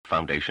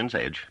Foundation's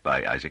Edge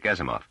by Isaac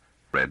Asimov.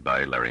 Read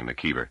by Larry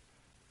McKeever.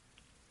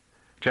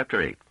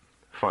 Chapter 8.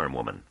 Farm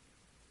Woman.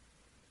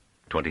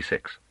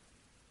 26.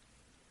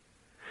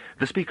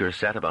 The speakers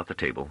sat about the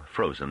table,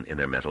 frozen in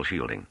their metal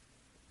shielding.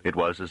 It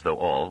was as though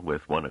all,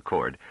 with one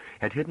accord,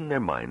 had hidden their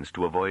minds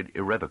to avoid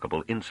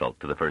irrevocable insult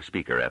to the first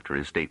speaker after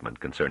his statement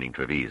concerning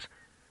Trevize.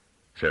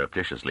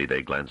 Surreptitiously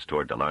they glanced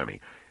toward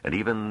Delarmy, and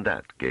even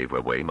that gave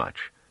away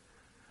much.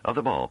 Of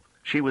them all,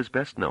 she was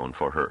best known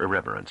for her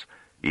irreverence.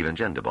 Even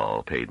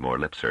Gendibal paid more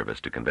lip service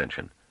to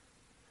convention.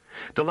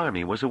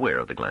 Delarmy was aware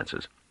of the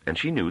glances, and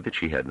she knew that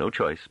she had no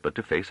choice but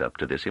to face up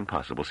to this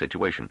impossible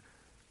situation.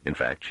 In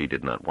fact, she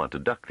did not want to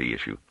duck the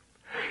issue.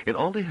 In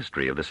all the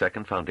history of the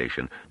Second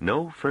Foundation,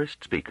 no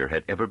first speaker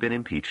had ever been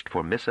impeached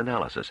for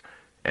misanalysis,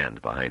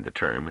 and behind the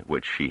term,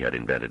 which she had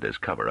invented as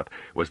cover-up,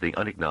 was the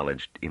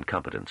unacknowledged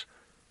incompetence.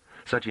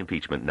 Such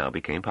impeachment now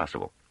became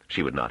possible.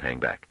 She would not hang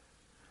back.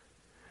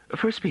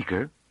 "First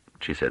speaker,"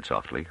 she said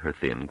softly, her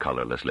thin,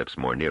 colorless lips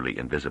more nearly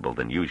invisible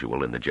than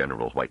usual in the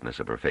general whiteness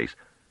of her face,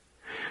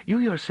 "you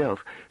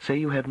yourself say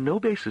you have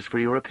no basis for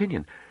your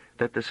opinion,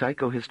 that the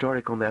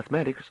psychohistorical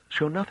mathematics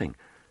show nothing.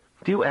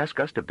 Do you ask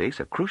us to base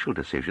a crucial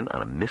decision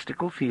on a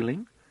mystical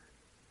feeling?"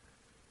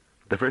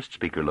 The first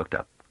speaker looked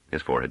up,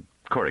 his forehead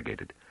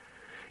corrugated.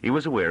 He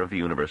was aware of the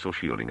universal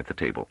shielding at the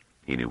table.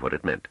 He knew what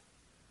it meant.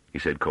 He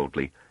said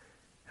coldly,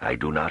 "I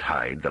do not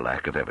hide the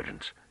lack of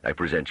evidence. I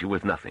present you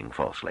with nothing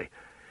falsely.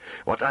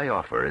 What I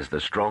offer is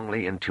the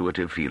strongly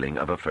intuitive feeling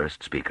of a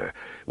first speaker,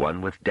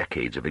 one with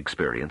decades of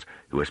experience,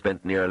 who has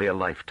spent nearly a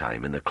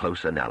lifetime in the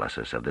close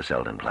analysis of the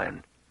Seldon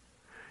plan."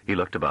 He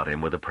looked about him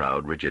with a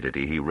proud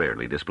rigidity he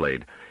rarely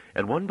displayed,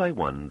 and one by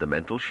one the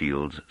mental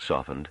shields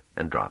softened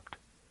and dropped.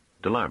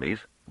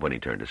 Delarmy's, when he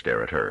turned to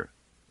stare at her,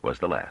 was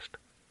the last.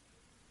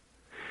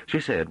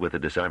 She said, with a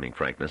disarming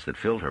frankness that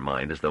filled her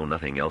mind as though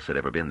nothing else had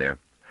ever been there,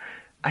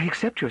 "I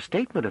accept your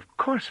statement, of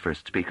course,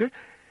 first speaker.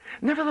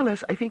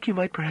 Nevertheless, I think you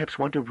might perhaps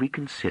want to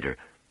reconsider.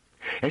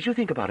 As you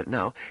think about it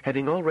now,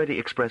 having already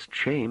expressed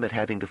shame at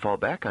having to fall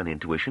back on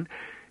intuition,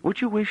 would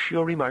you wish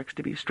your remarks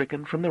to be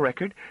stricken from the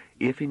record,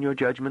 if in your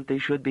judgment they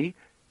should be?"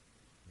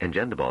 And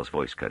Gendibal's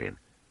voice cut in.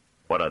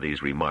 "What are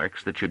these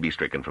remarks that should be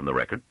stricken from the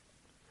record?"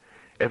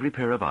 Every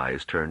pair of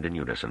eyes turned in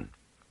unison.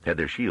 Had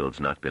their shields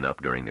not been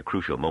up during the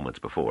crucial moments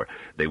before,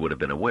 they would have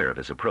been aware of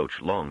his approach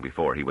long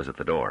before he was at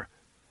the door.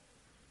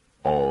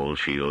 "All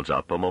shields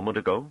up a moment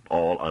ago,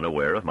 all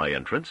unaware of my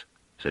entrance?"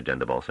 said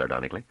Gendibal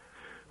sardonically.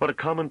 "What a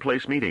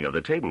commonplace meeting of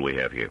the table we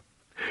have here.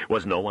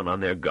 Was no one on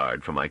their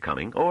guard for my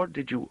coming, or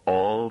did you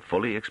all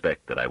fully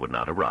expect that I would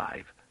not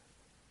arrive?"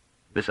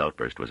 This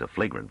outburst was a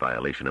flagrant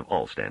violation of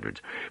all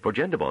standards. For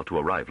Gendibal to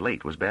arrive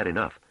late was bad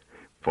enough.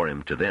 For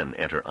him to then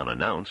enter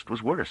unannounced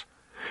was worse.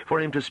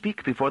 For him to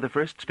speak before the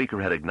first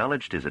speaker had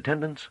acknowledged his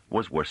attendance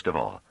was worst of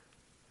all.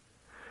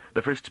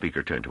 The first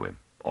speaker turned to him.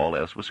 All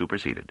else was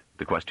superseded.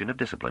 The question of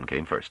discipline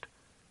came first.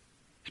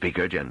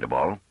 "Speaker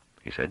Gendibal,"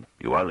 he said,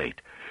 "you are late.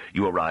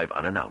 You arrive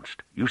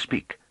unannounced. You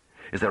speak.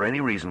 Is there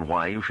any reason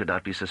why you should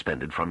not be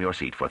suspended from your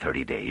seat for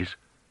 30 days?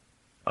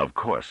 "Of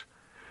course.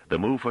 The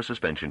move for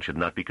suspension should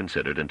not be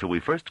considered until we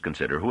first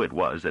consider who it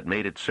was that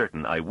made it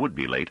certain I would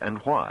be late and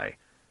why."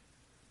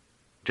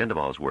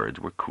 Gendibal's words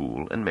were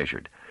cool and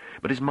measured,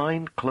 but his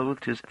mind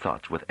clothed his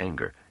thoughts with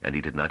anger, and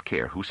he did not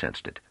care who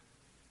sensed it.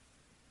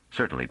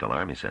 Certainly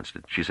Delarmy sensed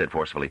it. She said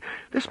forcefully,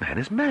 "This man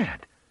is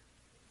mad."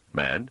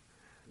 "Mad?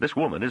 This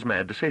woman is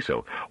mad to say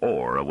so,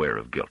 or aware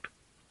of guilt.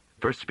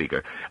 First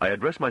speaker, I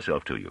address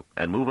myself to you,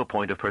 and move a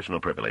point of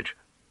personal privilege,"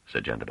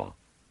 said Gendibal.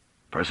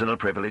 "Personal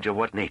privilege of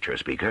what nature,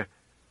 speaker?"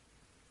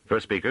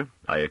 "First speaker,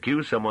 I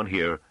accuse someone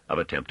here of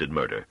attempted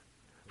murder."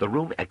 The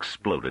room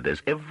exploded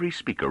as every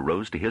speaker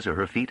rose to his or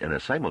her feet in a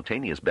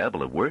simultaneous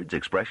babble of words,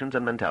 expressions,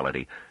 and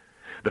mentality.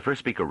 The first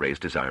speaker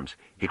raised his arms.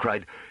 He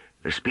cried,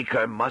 "The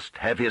speaker must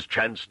have his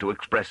chance to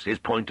express his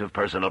point of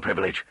personal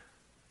privilege."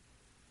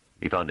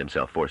 He found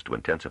himself forced to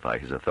intensify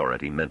his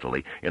authority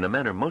mentally in a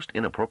manner most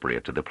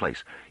inappropriate to the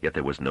place, yet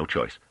there was no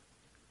choice.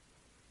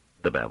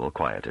 The babble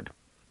quieted.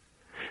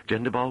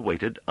 Gendibal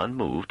waited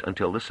unmoved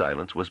until the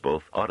silence was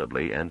both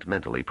audibly and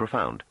mentally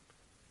profound.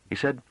 He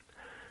said,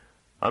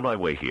 "On my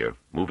way here,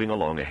 moving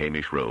along a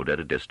Hamish road at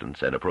a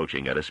distance and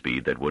approaching at a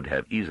speed that would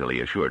have easily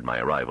assured my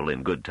arrival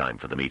in good time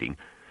for the meeting,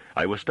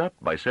 I was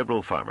stopped by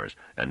several farmers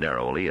and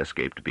narrowly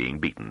escaped being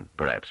beaten,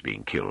 perhaps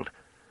being killed.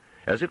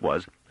 As it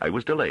was, I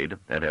was delayed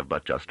and have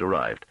but just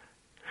arrived.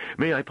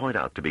 May I point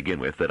out to begin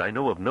with that I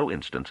know of no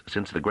instance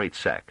since the Great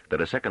Sack that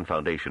a second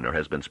foundationer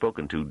has been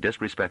spoken to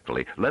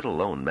disrespectfully, let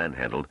alone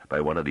manhandled, by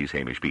one of these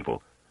Hamish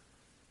people."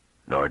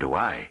 "Nor do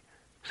I,"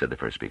 said the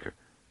first speaker.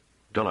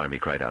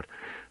 Delarmy cried out,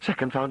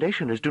 "Second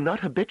foundationers do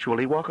not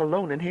habitually walk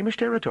alone in Hamish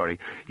territory.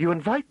 You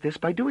invite this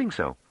by doing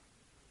so."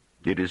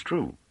 "It is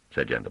true,"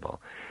 said Gendibal,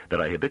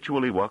 "that I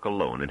habitually walk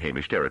alone in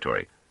Hamish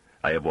territory.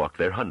 I have walked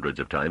there hundreds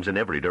of times in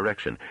every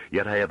direction,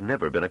 yet I have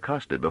never been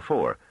accosted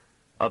before.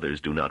 Others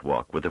do not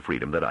walk with the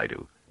freedom that I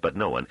do, but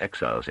no one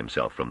exiles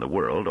himself from the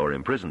world or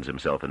imprisons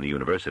himself in the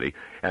university,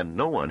 and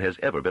no one has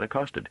ever been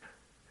accosted.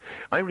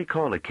 I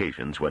recall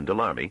occasions when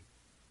Delarmy—"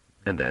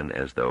 And then,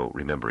 as though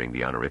remembering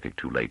the honorific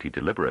too late, he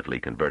deliberately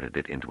converted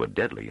it into a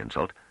deadly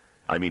insult.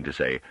 "I mean to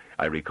say,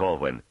 I recall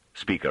when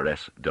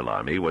Speakeress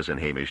Delarmy was in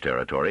Hamish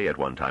territory at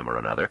one time or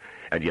another,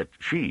 and yet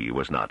she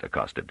was not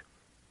accosted."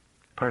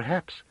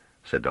 "Perhaps,"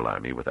 said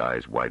Delarmy, with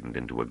eyes widened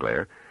into a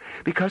glare,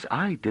 "because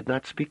I did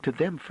not speak to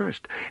them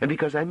first, and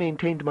because I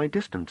maintained my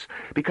distance,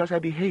 because I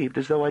behaved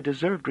as though I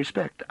deserved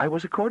respect, I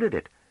was accorded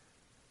it."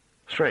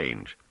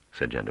 "Strange,"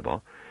 said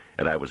Gendibal,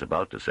 "and I was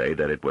about to say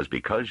that it was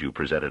because you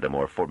presented a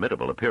more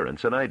formidable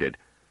appearance than I did.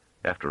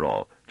 After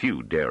all,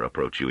 few dare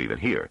approach you even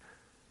here.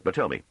 But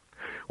tell me,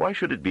 why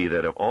should it be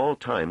that of all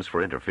times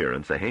for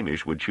interference the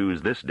Hamish would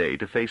choose this day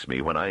to face me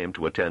when I am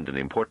to attend an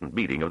important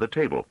meeting of the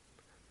table?"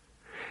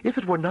 "If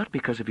it were not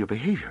because of your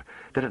behavior,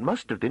 then it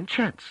must have been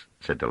chance,"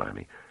 said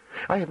Delarmy.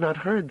 "I have not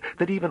heard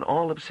that even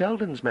all of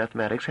Seldon's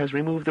mathematics has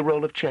removed the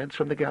role of chance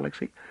from the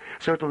galaxy,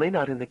 certainly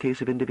not in the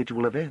case of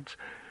individual events.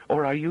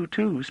 Or are you,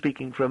 too,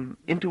 speaking from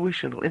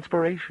intuitional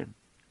inspiration?"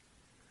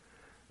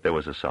 There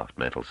was a soft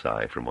mental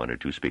sigh from one or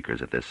two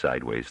speakers at this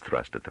sideways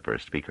thrust at the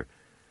first speaker.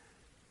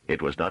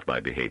 "It was not my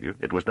behavior,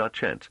 it was not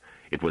chance,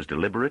 it was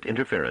deliberate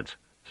interference,"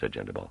 said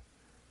Gendibal.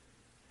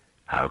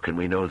 "How can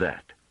we know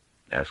that?"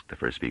 asked the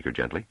first speaker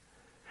gently.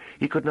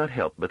 He could not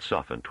help but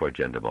soften toward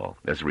Gendibal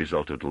as a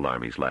result of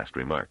Delarmy's last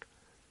remark.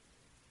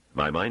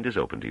 "My mind is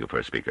open to you,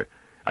 first speaker.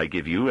 I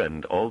give you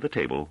and all the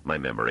table my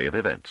memory of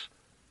events."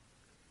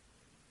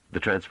 The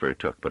transfer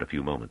took but a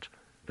few moments.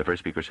 The first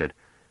speaker said,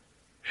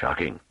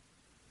 "Shocking.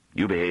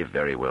 You behave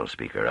very well,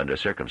 speaker, under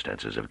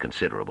circumstances of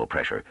considerable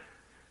pressure.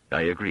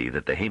 I agree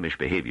that the Hamish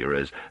behavior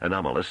is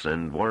anomalous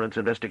and warrants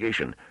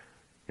investigation.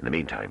 In the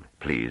meantime,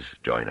 please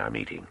join our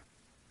meeting."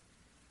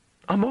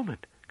 "A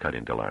moment," cut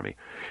in Delarmy.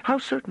 "How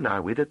certain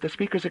are we that the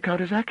speaker's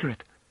account is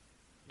accurate?"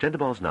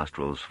 Gendibal's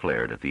nostrils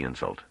flared at the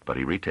insult, but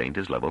he retained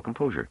his level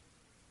composure.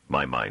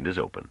 "My mind is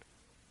open."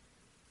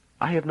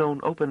 "I have known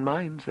open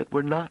minds that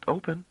were not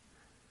open."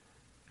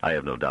 "I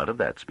have no doubt of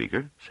that,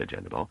 speaker," said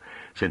Gendibal,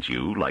 "since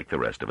you, like the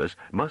rest of us,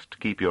 must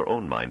keep your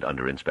own mind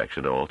under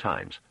inspection at all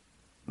times.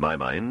 My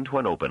mind,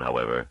 when open,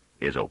 however,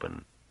 is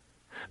open."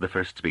 The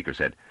first speaker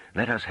said,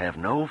 "Let us have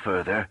no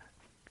further—"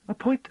 "A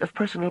point of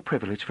personal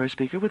privilege, first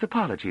speaker, with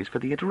apologies for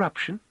the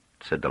interruption,"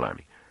 said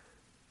Delarmy.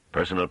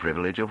 "Personal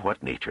privilege of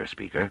what nature,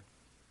 speaker?"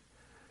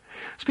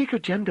 "Speaker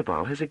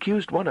Gendibal has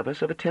accused one of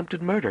us of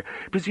attempted murder,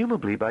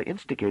 presumably by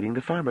instigating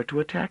the farmer to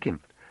attack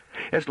him.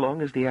 As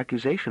long as the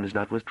accusation is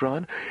not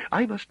withdrawn,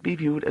 I must be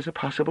viewed as a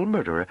possible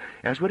murderer,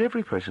 as would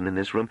every person in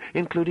this room,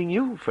 including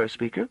you, first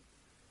speaker."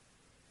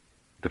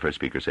 The first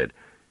speaker said,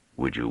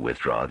 "Would you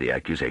withdraw the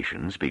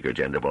accusation, Speaker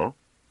Gendibal?"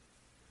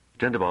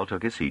 Gendibal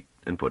took his seat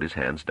and put his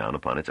hands down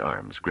upon its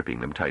arms,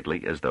 gripping them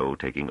tightly as though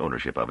taking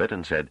ownership of it,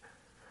 and said,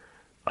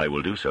 "I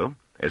will do so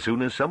as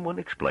soon as someone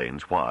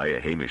explains why a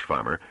Hamish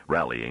farmer,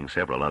 rallying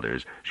several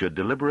others, should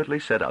deliberately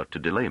set out to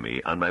delay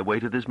me on my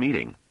way to this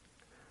meeting."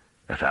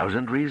 "A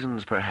thousand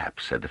reasons,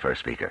 perhaps," said the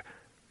first speaker.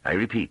 "I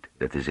repeat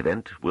that this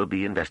event will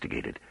be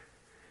investigated.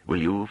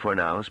 Will you, for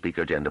now,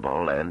 Speaker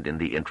Gendibal, and in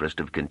the interest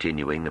of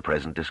continuing the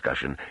present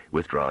discussion,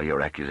 withdraw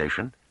your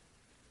accusation?"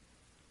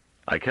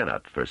 "I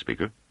cannot, first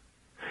speaker.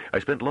 I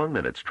spent long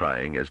minutes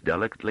trying, as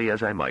delicately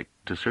as I might,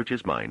 to search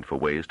his mind for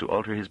ways to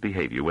alter his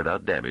behavior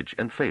without damage,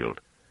 and failed.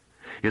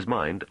 His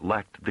mind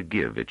lacked the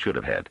give it should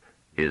have had.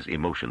 His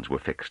emotions were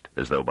fixed,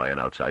 as though by an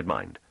outside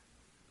mind."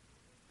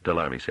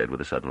 Delarmy said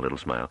with a sudden little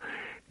smile,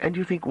 "And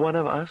you think one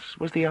of us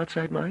was the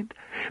outside mind?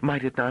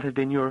 Might it not have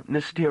been your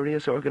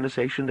mysterious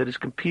organization that is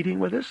competing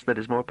with us, that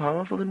is more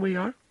powerful than we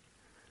are?"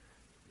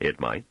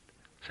 "It might,"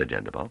 said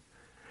Gendibal.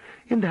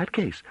 "In that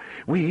case,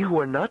 we who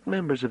are not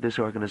members of this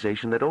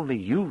organization that only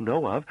you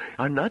know of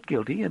are not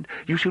guilty, and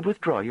you should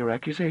withdraw your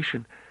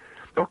accusation.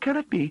 Or can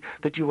it be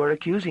that you are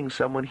accusing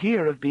someone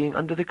here of being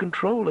under the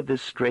control of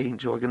this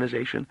strange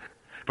organization?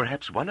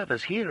 Perhaps one of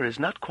us here is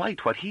not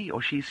quite what he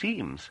or she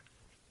seems."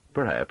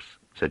 "Perhaps,"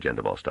 said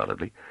Gendibal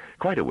stolidly,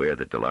 quite aware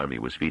that Delarmy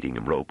was feeding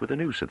him rope with a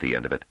noose at the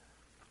end of it.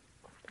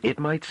 "It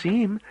might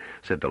seem,"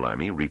 said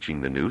Delarmy, reaching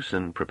the noose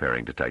and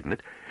preparing to tighten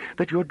it,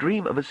 "that your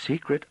dream of a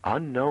secret,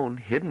 unknown,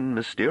 hidden,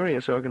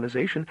 mysterious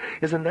organization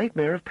is a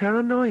nightmare of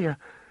paranoia.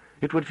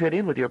 It would fit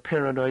in with your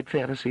paranoid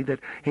fantasy that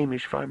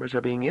Hamish farmers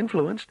are being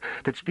influenced,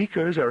 that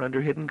speakers are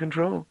under hidden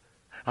control.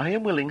 I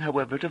am willing,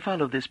 however, to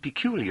follow this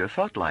peculiar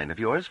thought line of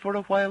yours for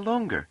a while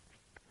longer.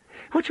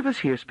 Which of us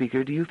here,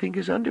 speaker, do you think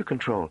is under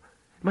control?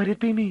 Might it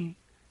be me?"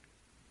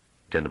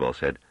 Gendibal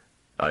said,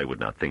 "I would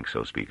not think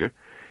so, speaker.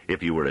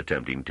 If you were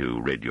attempting to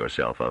rid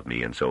yourself of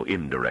me in so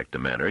indirect a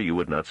manner, you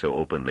would not so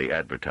openly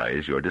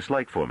advertise your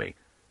dislike for me."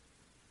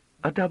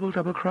 "A double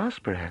cross,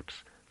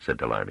 perhaps," said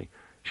Delarmy.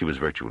 She was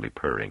virtually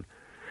purring.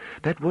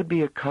 "That would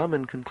be a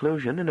common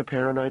conclusion in a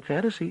paranoid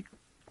fantasy."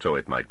 "So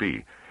it might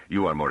be.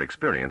 You are more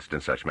experienced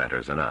in such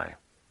matters than I."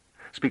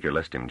 Speaker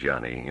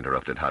Lestingiani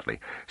interrupted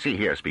hotly. "See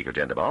here, Speaker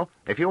Gendibal.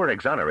 If you are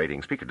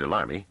exonerating Speaker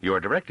Delarmy, you are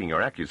directing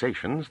your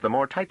accusations the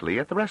more tightly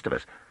at the rest of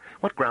us.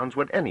 What grounds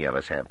would any of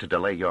us have to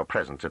delay your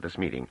presence at this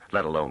meeting,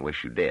 let alone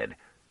wish you dead?"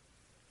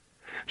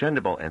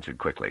 Gendibal answered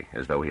quickly,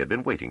 as though he had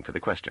been waiting for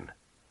the question.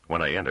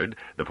 When I entered,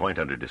 the point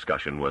under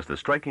discussion was the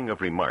striking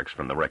of remarks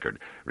from the record,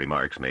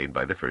 remarks made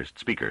by the first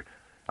speaker.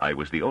 I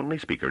was the only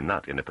speaker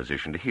not in a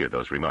position to hear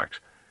those remarks.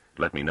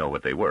 Let me know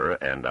what they were,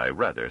 and I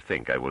rather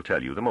think I will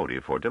tell you the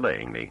motive for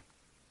delaying me.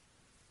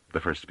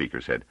 The first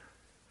speaker said,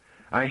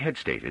 I had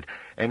stated,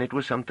 and it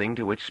was something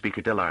to which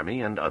Speaker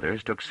Delarmy and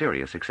others took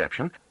serious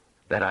exception,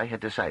 that I had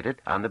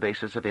decided, on the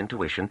basis of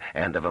intuition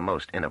and of a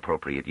most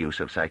inappropriate use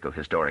of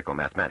psychohistorical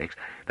mathematics,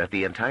 that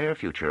the entire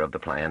future of the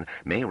plan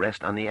may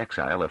rest on the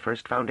exile of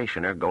First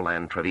Foundationer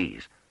Golan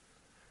Trevize.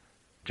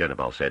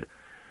 Gendibal said,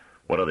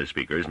 What other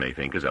speakers may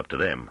think is up to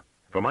them.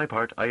 For my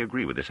part, I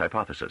agree with this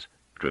hypothesis.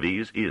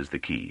 Trevize is the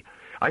key.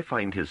 I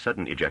find his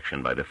sudden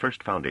ejection by the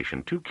First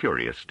Foundation too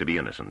curious to be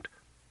innocent.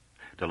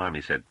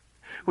 Delarmy said,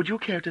 Would you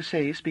care to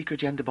say, Speaker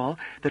Gendibal,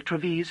 that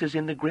Trevize is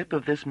in the grip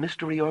of this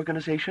mystery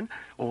organization,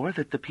 or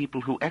that the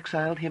people who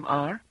exiled him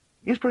are?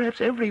 Is perhaps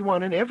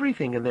everyone and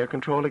everything in their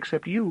control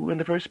except you and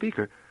the first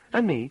speaker,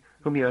 and me,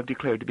 whom you have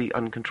declared to be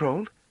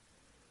uncontrolled?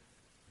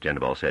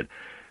 Gendibal said,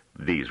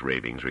 These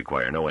ravings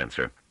require no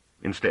answer.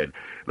 Instead,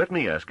 let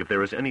me ask if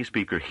there is any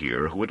speaker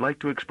here who would like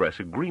to express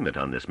agreement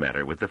on this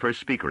matter with the first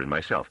speaker and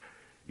myself.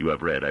 You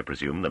have read, I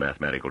presume, the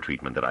mathematical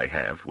treatment that I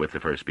have, with the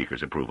first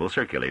speaker's approval,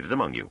 circulated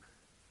among you.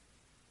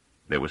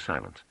 There was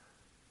silence.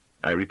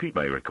 I repeat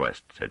my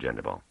request, said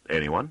Gendibal.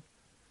 Anyone?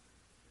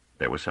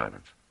 There was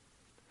silence.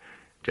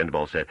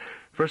 Gendibal said,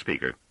 First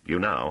speaker, you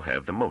now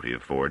have the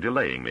motive for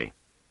delaying me.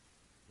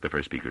 The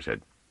first speaker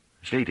said,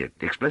 State it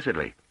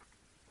explicitly.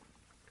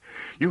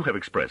 You have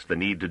expressed the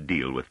need to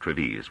deal with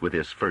Trevize, with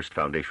this first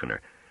foundationer.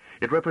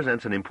 It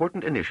represents an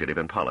important initiative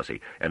in policy,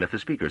 and if the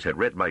speakers had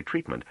read my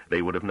treatment,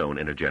 they would have known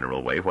in a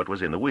general way what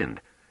was in the wind.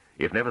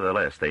 If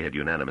nevertheless they had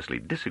unanimously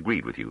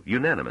disagreed with you,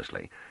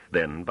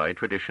 then, by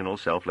traditional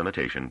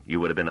self-limitation, you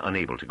would have been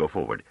unable to go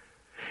forward.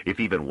 If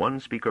even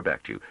one speaker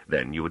backed you,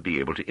 then you would be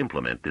able to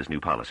implement this new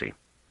policy.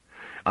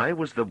 I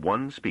was the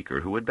one speaker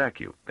who would back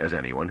you, as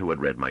anyone who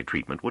had read my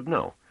treatment would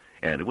know,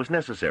 and it was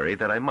necessary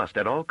that I must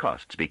at all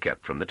costs be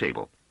kept from the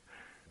table.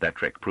 That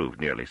trick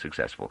proved nearly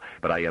successful,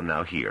 but I am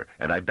now here,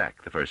 and I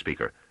back the first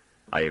speaker.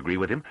 I agree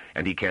with him,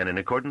 and he can, in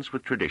accordance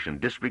with tradition,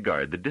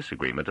 disregard the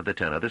disagreement of the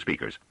 10 other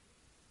speakers.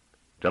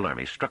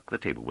 Delarmy struck the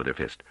table with her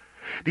fist.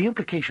 The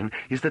implication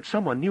is that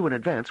someone knew in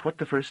advance what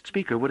the first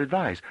speaker would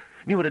advise,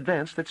 knew in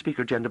advance that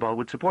Speaker Gendibal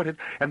would support it,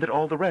 and that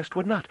all the rest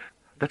would not,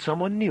 that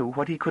someone knew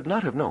what he could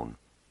not have known.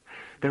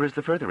 There is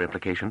the further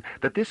implication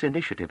that this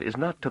initiative is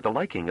not to the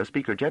liking of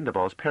Speaker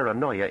Gendibal's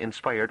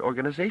paranoia-inspired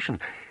organization,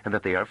 and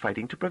that they are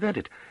fighting to prevent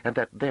it, and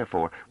that,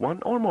 therefore,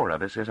 one or more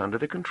of us is under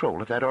the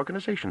control of that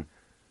organization.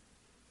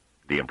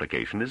 The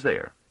implication is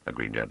there,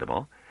 agreed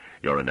Gendibal.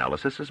 Your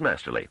analysis is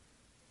masterly.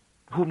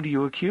 Whom do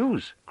you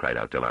accuse? Cried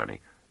out Delarmy.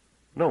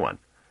 No one.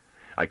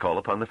 I call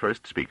upon the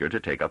first speaker to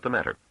take up the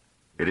matter.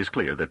 It is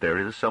clear that there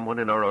is someone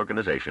in our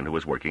organization who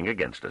is working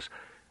against us.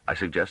 I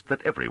suggest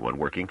that everyone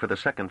working for the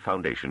Second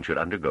Foundation should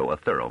undergo a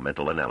thorough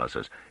mental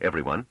analysis.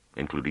 Everyone,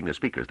 including the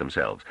speakers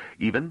themselves,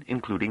 even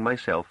including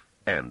myself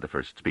and the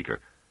first speaker.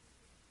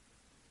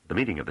 The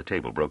meeting of the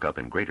table broke up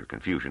in greater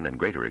confusion and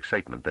greater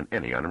excitement than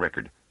any on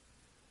record.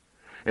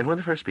 And when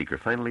the first speaker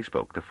finally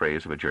spoke the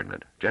phrase of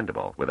adjournment,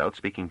 Gendibal, without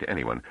speaking to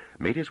anyone,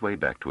 made his way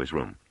back to his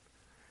room.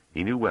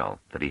 He knew well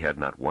that he had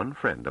not one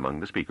friend among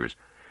the speakers,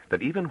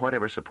 that even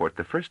whatever support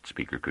the first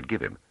speaker could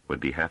give him would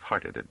be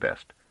half-hearted at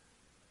best.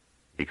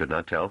 He could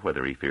not tell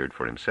whether he feared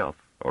for himself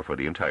or for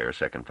the entire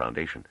Second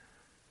Foundation.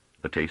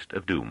 The taste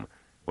of doom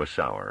was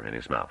sour in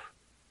his mouth.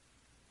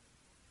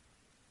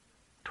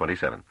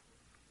 27.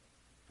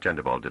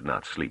 Gendibal did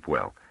not sleep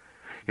well.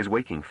 His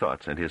waking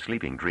thoughts and his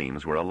sleeping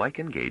dreams were alike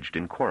engaged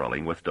in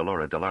quarreling with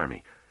Delora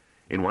Delarmy.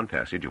 In one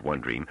passage of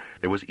one dream,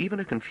 there was even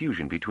a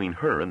confusion between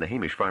her and the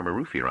Hamish farmer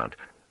Rufirant,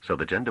 so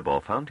that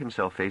Gendibal found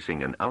himself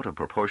facing an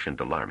out-of-proportion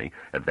Delarmy,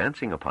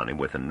 advancing upon him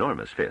with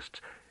enormous fists,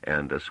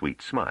 and a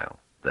sweet smile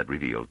that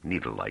revealed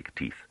needle-like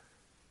teeth.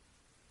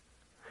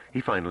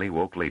 He finally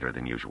woke later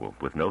than usual,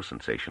 with no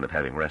sensation of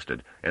having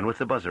rested, and with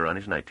the buzzer on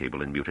his night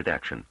table in muted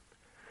action.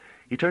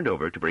 He turned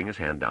over to bring his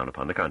hand down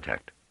upon the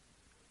contact.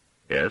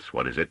 Yes,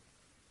 what is it?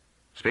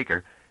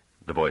 Speaker.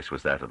 The voice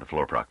was that of the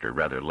floor proctor,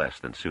 rather less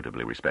than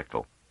suitably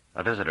respectful.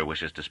 A visitor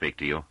wishes to speak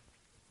to you.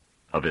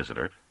 A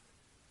visitor?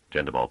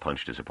 Gendibal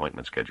punched his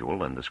appointment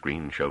schedule, and the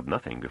screen showed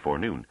nothing before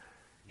noon.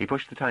 He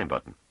pushed the time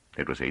button.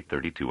 It was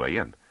 8:32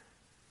 a.m.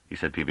 He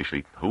said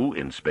peevishly, Who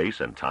in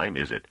space and time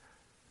is it?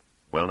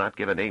 Will not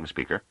give a name,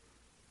 Speaker.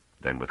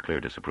 Then, with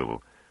clear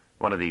disapproval,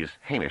 One of these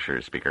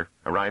Hamishers, Speaker,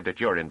 arrived at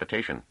your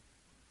invitation.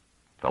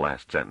 The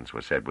last sentence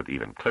was said with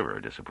even clearer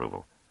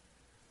disapproval.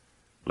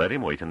 Let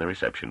him wait in the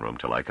reception room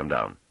till I come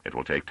down. It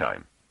will take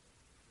time.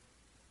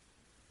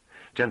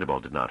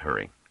 Gendibal did not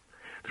hurry.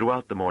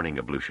 Throughout the morning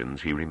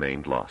ablutions he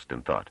remained lost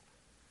in thought.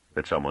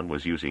 That someone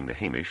was using the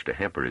Hamish to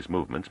hamper his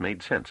movements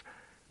made sense,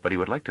 but he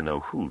would like to know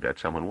who that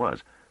someone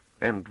was,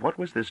 and what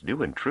was this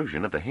new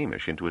intrusion of the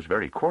Hamish into his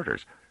very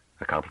quarters?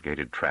 A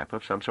complicated trap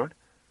of some sort?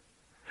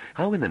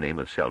 How in the name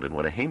of Seldon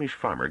would a Hamish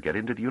farmer get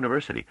into the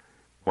university?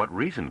 What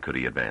reason could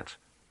he advance?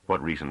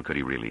 What reason could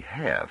he really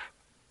have?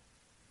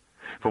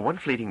 For one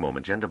fleeting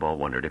moment, Gendibal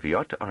wondered if he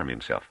ought to arm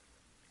himself.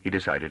 He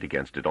decided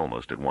against it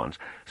almost at once,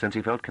 since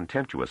he felt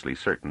contemptuously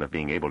certain of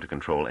being able to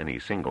control any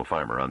single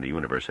farmer on the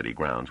university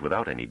grounds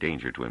without any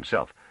danger to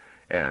himself,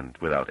 and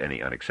without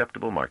any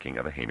unacceptable marking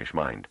of a Hamish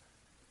mind.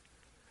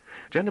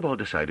 Gendibal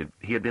decided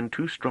he had been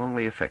too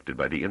strongly affected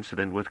by the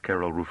incident with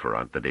Carol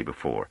Rouferant the day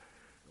before.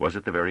 Was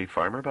it the very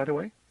farmer, by the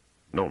way?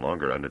 No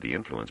longer under the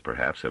influence,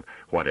 perhaps, of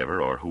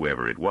whatever or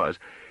whoever it was,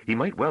 he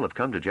might well have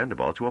come to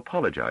Gendibal to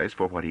apologize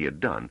for what he had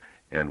done,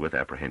 and with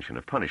apprehension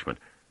of punishment.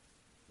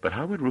 But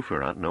how would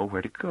Rouferant know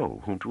where to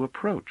go, whom to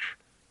approach?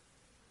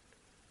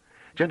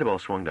 Gendibal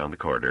swung down the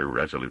corridor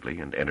resolutely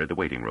and entered the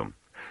waiting room.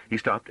 He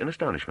stopped in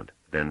astonishment,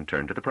 then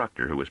turned to the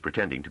proctor, who was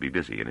pretending to be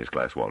busy in his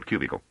glass-walled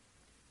cubicle.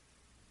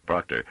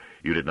 "Proctor,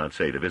 you did not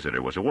say the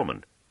visitor was a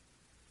woman."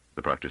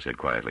 The proctor said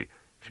quietly,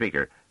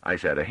 "Speaker, I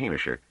said a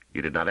Hamisher.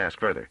 You did not ask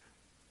further."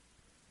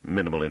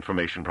 "Minimal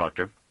information,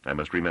 Proctor. I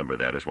must remember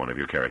that as one of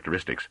your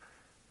characteristics."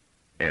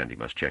 And he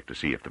must check to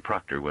see if the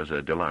proctor was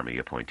a Delarmy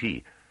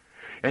appointee.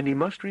 And he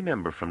must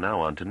remember from now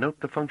on to note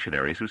the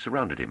functionaries who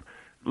surrounded him,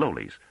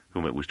 lowlies,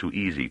 whom it was too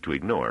easy to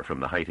ignore from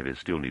the height of his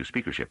still new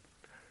speakership.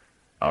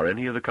 "Are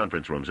any of the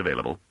conference rooms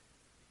available?"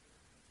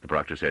 The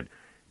proctor said,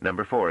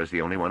 "Number 4 is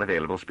the only one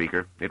available,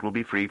 Speaker. It will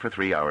be free for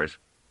 3 hours."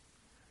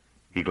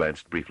 He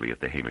glanced briefly at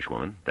the Hamish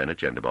woman, then at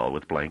Gendibal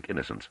with blank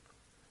innocence.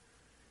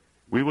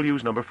 "We will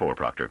use number 4,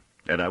 Proctor,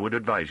 and I would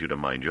advise you to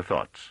mind your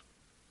thoughts."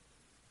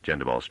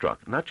 Gendibal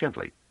struck, not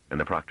gently, and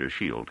the proctor's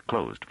shield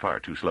closed far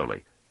too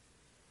slowly.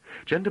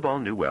 Gendibal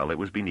knew well it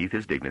was beneath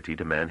his dignity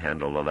to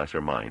manhandle a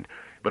lesser mind,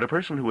 but a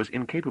person who was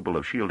incapable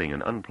of shielding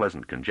an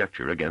unpleasant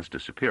conjecture against a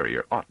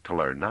superior ought to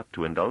learn not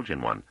to indulge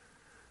in one.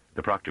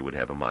 The proctor would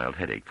have a mild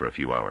headache for a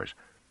few hours.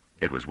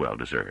 It was well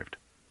deserved.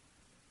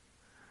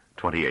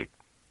 28.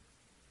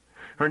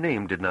 Her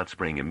name did not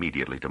spring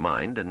immediately to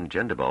mind, and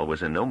Gendibal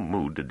was in no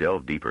mood to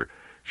delve deeper.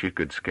 She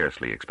could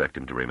scarcely expect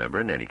him to remember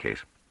in any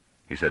case.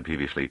 He said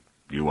peevishly,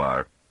 "You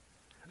are?"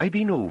 "I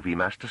be Novi,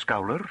 Master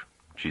Scowler,"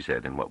 she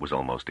said in what was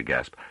almost a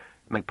gasp.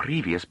 "My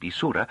previous be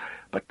Sura,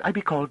 but I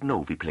be called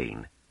Novi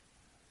plain."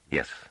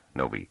 "Yes,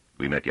 Novi.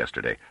 We met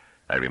yesterday.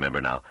 I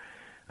remember now.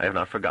 I have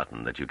not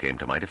forgotten that you came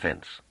to my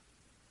defense."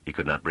 He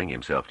could not bring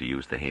himself to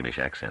use the Hamish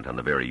accent on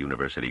the very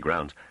university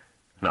grounds.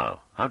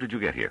 "Now, how did you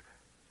get here?"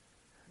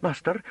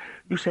 "Master,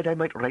 you said I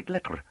might write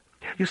letter.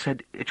 You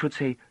said it should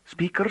say,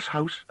 Speaker's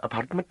House,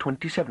 Apartment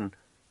 27.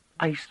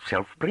 I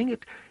self bring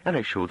it, and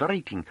I show the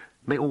writing,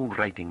 my own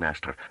writing,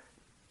 Master."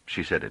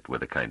 She said it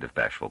with a kind of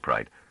bashful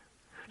pride.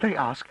 "I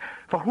ask,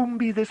 for whom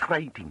be this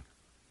writing?"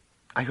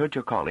 "I heard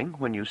your calling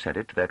when you said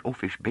it, that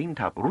oafish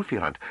baintop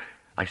Rouferant.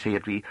 I say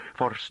it be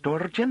for Stor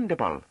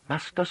Gendibal,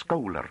 Master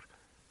Scowler."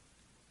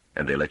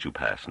 "And they let you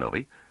pass,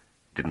 Novi?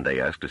 Didn't they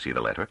ask to see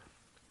the letter?"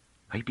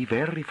 "I be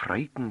very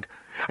frightened.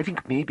 I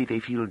think maybe they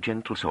feel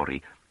gentle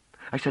sorry.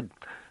 I said,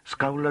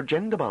 Scowler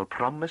Gendibal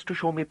promised to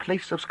show me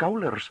place of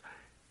Scowlers,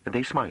 and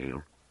they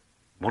smile.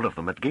 One of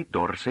them at gate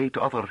door say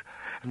to other,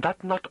 and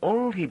that not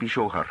all he be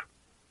show her.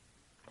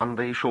 And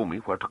they show me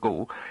where to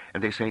go,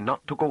 and they say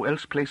not to go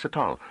else place at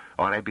all,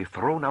 or I be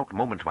thrown out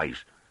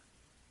moment-wise."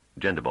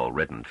 Gendibal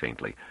reddened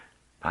faintly.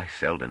 By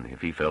Seldon,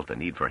 if he felt the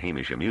need for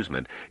Hamish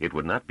amusement, it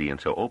would not be in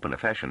so open a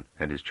fashion,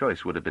 and his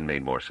choice would have been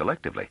made more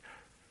selectively.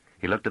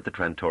 He looked at the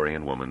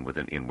Trantorian woman with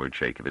an inward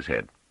shake of his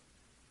head.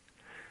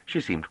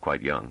 She seemed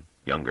quite young,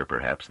 younger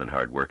perhaps than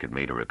hard work had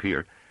made her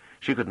appear.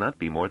 She could not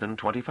be more than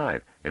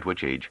 25, at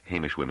which age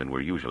Hamish women were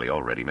usually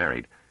already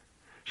married.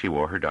 She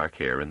wore her dark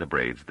hair in the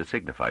braids that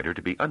signified her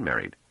to be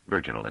unmarried,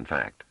 virginal in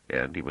fact,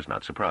 and he was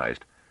not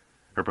surprised.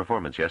 Her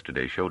performance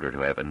yesterday showed her to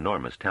have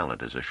enormous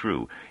talent as a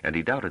shrew, and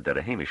he doubted that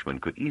a Hamishman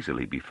could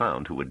easily be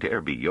found who would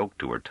dare be yoked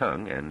to her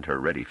tongue and her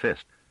ready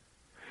fist.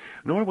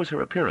 Nor was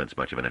her appearance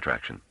much of an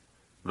attraction.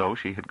 Though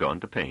she had gone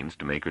to pains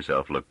to make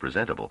herself look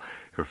presentable,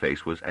 her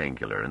face was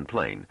angular and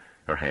plain,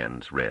 her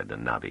hands red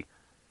and knobby.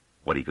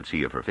 What he could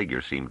see of her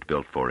figure seemed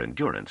built for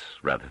endurance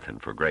rather than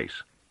for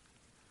grace.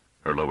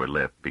 Her lower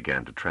lip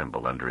began to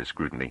tremble under his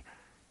scrutiny.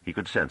 He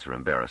could sense her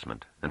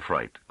embarrassment and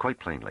fright quite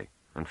plainly,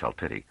 and felt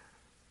pity.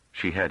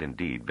 She had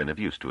indeed been of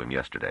use to him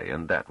yesterday,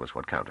 and that was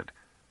what counted.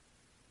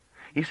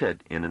 He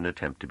said, in an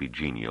attempt to be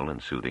genial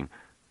and soothing,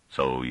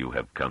 "So you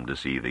have come to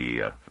see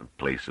the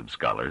place of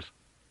scholars?"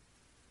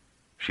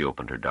 She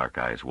opened her dark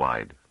eyes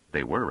wide,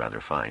 they were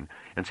rather fine,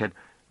 and said,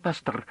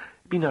 "Master,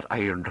 be not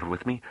ironed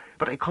with me,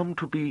 but I come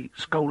to be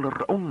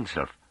scholar own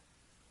self."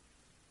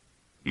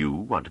 "You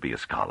want to be a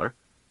scholar?"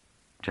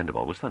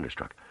 Gendibal was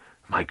thunderstruck.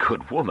 "My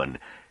good woman!"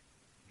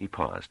 He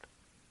paused.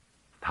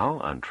 How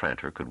on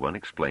Trantor could one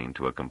explain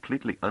to a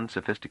completely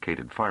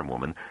unsophisticated farm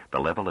woman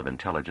the level of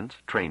intelligence,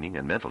 training,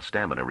 and mental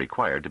stamina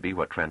required to be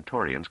what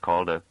Trantorians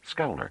called a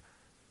scholar?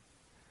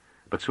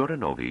 But Sura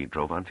Novi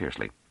drove on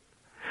fiercely.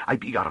 "I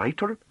be a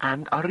writer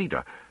and a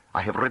reader.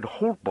 I have read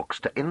whole books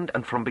to end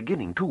and from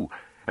beginning too,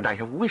 and I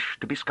have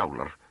wished to be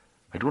scholar.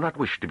 I do not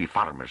wish to be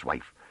farmer's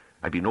wife.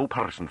 I be no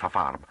person for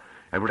farm.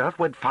 I would not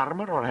wed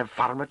farmer or have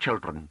farmer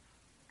children."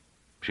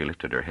 She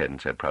lifted her head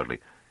and said proudly,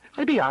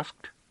 "I be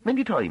asked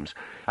many times.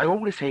 I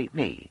always say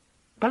nay.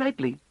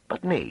 Politely,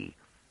 but nay."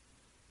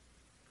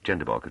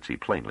 Gendibal could see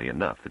plainly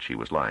enough that she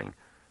was lying.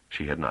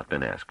 She had not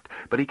been asked,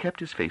 but he kept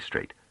his face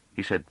straight.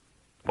 He said,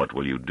 "What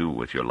will you do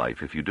with your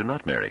life if you do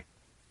not marry?"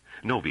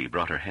 Novi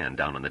brought her hand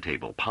down on the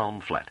table,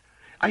 palm flat.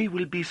 "I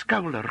will be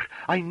scholar.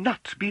 I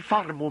not be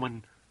farm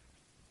woman."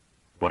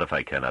 "What if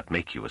I cannot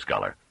make you a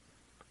scholar?"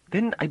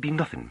 "Then I be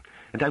nothing,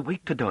 and I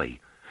wait to die.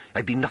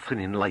 I be nothing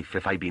in life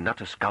if I be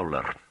not a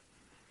scholar."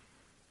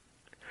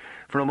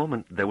 For a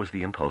moment there was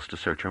the impulse to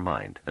search her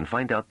mind and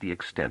find out the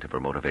extent of her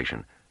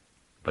motivation.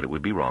 But it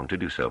would be wrong to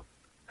do so.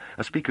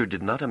 A speaker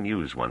did not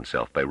amuse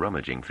oneself by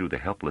rummaging through the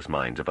helpless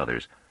minds of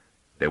others.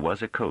 There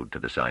was a code to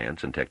the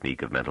science and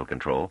technique of mental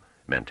control,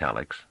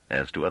 mentalics,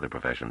 as to other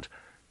professions,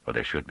 or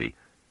there should be.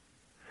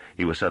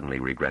 He was suddenly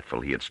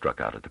regretful he had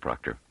struck out at the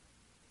proctor.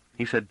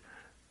 He said,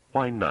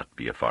 "Why not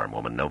be a farm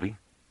woman, Novi?"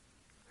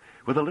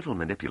 With a little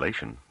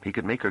manipulation, he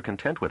could make her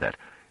content with that,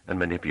 and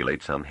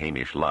manipulate some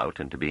Hamish lout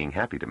into being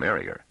happy to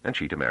marry her, and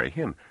she to marry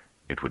him.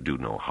 It would do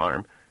no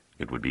harm.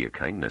 It would be a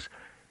kindness.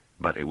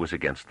 But it was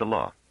against the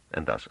law,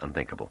 and thus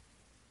unthinkable.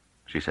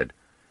 She said,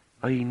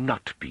 "I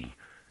not be.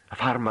 A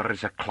farmer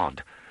is a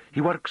clod.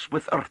 He works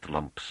with earth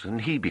lumps,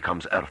 and he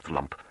becomes earth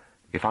lump.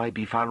 If I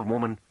be farm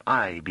woman,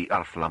 I be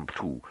earth lump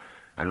too.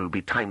 I will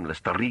be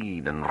timeless to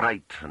read and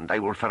write, and I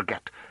will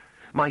forget.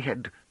 My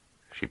head,"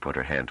 she put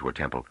her hand to her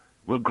temple,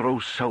 "will grow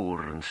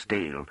sour and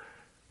stale.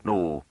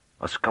 No,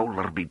 a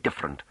scholar be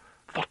different,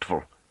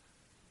 thoughtful."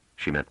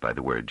 She meant by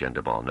the word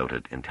Gendibal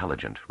noted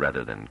intelligent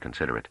rather than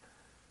considerate.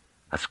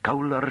 "A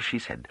scholar," she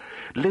said,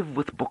 "live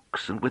with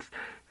books and with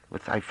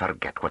I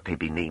forget what they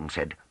be name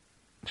said."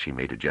 She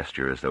made a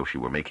gesture as though she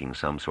were making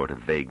some sort of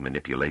vague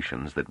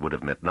manipulations that would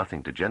have meant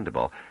nothing to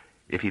Gendibal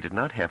if he did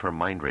not have her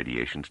mind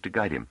radiations to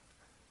guide him.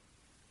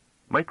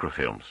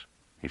 "Microfilms,"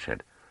 he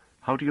said.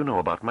 "How do you know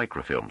about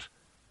microfilms?"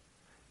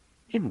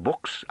 "In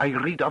books I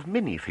read of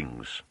many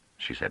things,"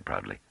 she said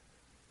proudly.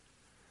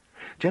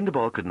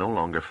 Gendibal could no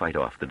longer fight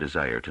off the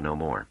desire to know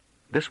more.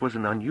 This was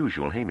an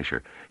unusual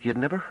Hamisher. He had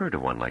never heard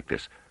of one like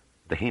this.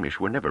 The Hamish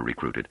were never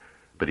recruited,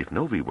 but if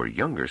Novi were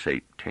younger,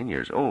 say 10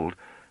 years old...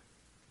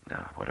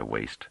 what a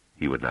waste.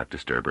 He would not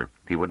disturb her.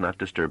 He would not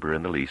disturb her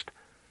in the least.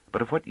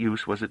 But of what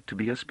use was it to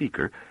be a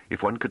speaker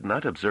if one could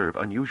not observe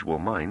unusual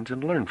minds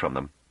and learn from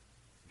them?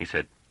 He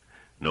said,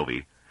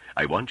 "Novi,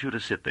 I want you to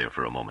sit there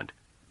for a moment.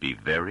 Be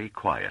very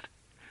quiet.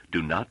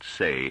 Do not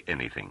say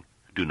anything.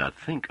 Do not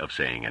think of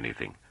saying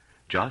anything.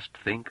 Just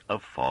think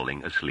of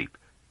falling asleep.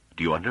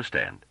 Do you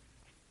understand?"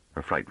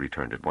 Her fright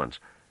returned at once.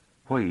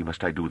 "Why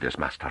must I do this,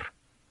 master?"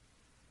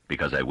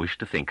 "Because I wish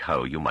to think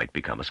how you might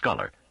become a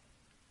scholar."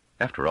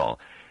 After all,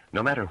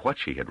 no matter what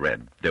she had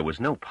read, there was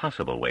no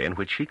possible way in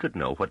which she could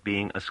know what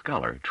being a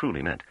scholar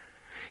truly meant.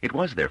 It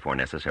was therefore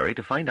necessary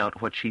to find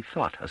out what she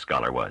thought a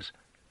scholar was.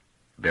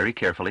 Very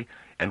carefully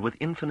and with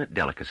infinite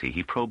delicacy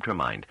he probed her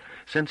mind,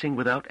 sensing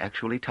without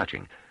actually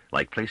touching,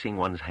 like placing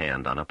one's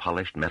hand on a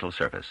polished metal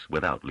surface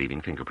without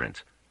leaving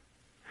fingerprints.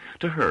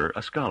 To her,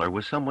 a scholar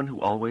was someone who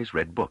always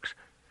read books.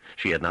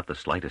 She had not the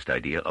slightest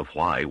idea of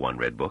why one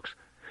read books.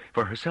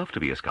 For herself to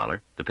be a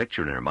scholar, the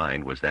picture in her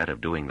mind was that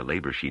of doing the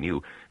labor she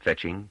knew,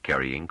 fetching,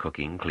 carrying,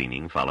 cooking,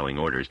 cleaning, following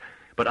orders,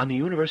 but on the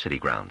university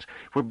grounds,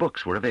 where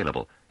books were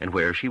available, and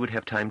where she would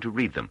have time to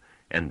read them,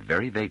 and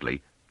very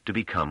vaguely, to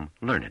become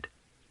learned.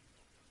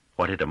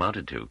 What it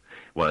amounted to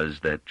was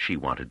that she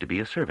wanted to be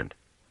a servant,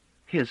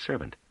 his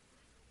servant.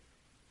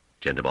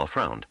 Gendibal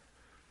frowned.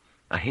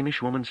 A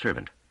Hamish woman's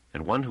servant,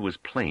 and one who was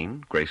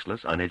plain,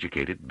 graceless,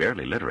 uneducated,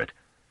 barely literate.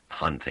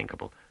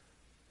 Unthinkable.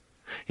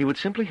 He would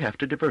simply have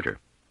to divert her.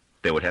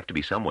 There would have to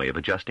be some way of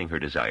adjusting her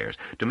desires,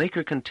 to make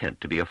her content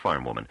to be a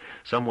farm woman,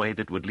 some way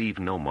that would leave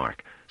no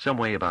mark, some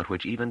way about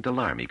which even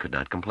Delaarmy could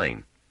not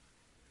complain.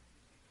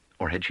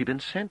 Or had she been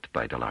sent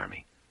by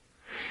Delaarmy?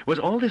 Was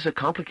all this a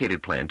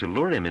complicated plan to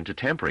lure him into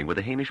tampering with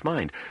the Hamish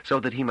mind,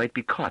 so that he might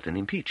be caught and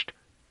impeached?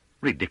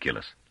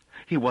 Ridiculous.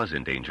 He was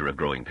in danger of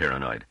growing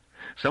paranoid.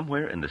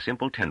 Somewhere in the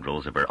simple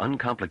tendrils of her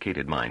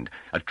uncomplicated mind,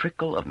 a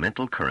trickle of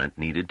mental current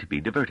needed to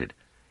be diverted.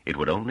 It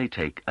would only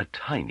take a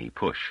tiny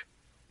push.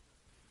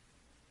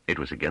 It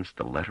was against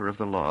the letter of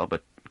the law,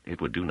 but it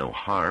would do no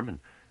harm, and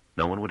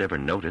no one would ever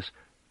notice.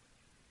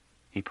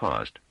 He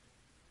paused.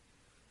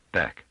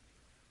 Back.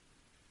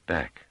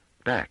 Back.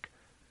 Back.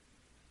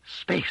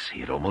 Space! He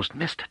had almost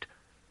missed it.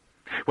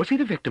 Was he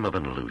the victim of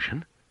an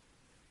illusion?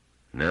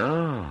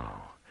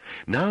 No.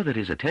 Now that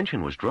his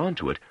attention was drawn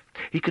to it,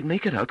 he could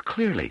make it out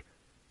clearly.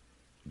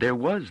 There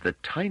was the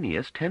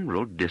tiniest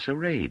tendril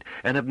disarrayed,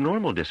 an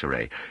abnormal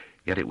disarray,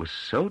 yet it was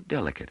so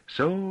delicate,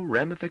 so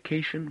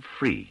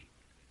ramification-free.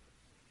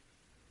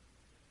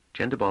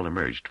 Gendibal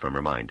emerged from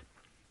her mind.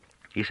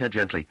 He said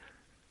gently,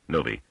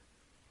 "Novi."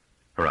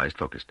 Her eyes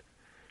focused.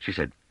 She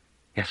said,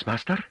 "Yes,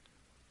 master?"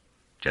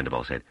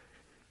 Gendibal said,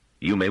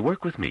 "You may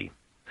work with me.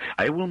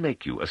 I will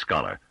make you a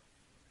scholar."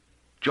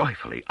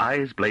 Joyfully,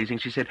 eyes blazing,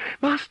 she said,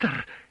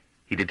 "Master!"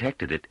 He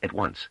detected it at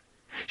once.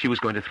 She was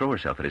going to throw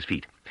herself at his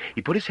feet.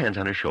 He put his hands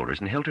on her shoulders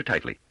and held her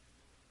tightly.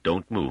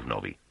 "Don't move,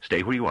 Novi.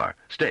 Stay where you are.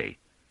 Stay."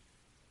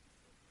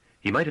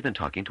 He might have been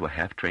talking to a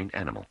half-trained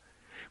animal.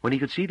 When he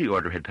could see the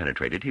order had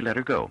penetrated, he let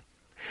her go.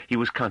 He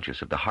was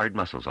conscious of the hard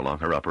muscles along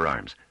her upper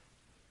arms.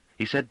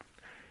 He said,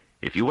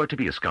 "If you are to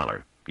be a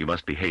scholar, you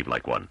must behave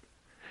like one.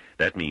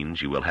 That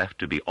means you will have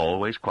to be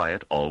always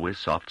quiet, always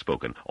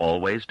soft-spoken,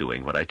 always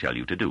doing what I tell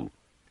you to do.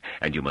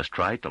 And you must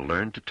try to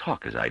learn to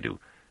talk as I do.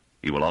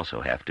 You will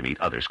also have to meet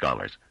other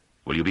scholars.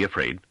 Will you be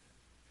afraid?"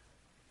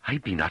 "I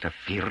be not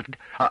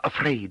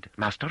afraid,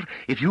 master,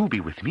 if you be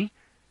with me."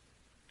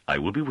 "I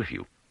will be with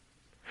you.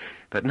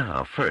 But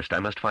now, first, I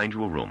must find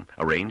you a room,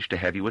 arrange to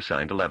have you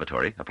assigned a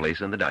lavatory, a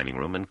place in the dining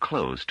room, and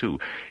clothes, too.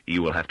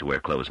 You will have to wear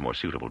clothes more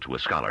suitable to a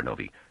scholar,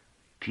 Novi."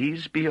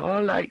 "'Tis be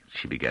all right,"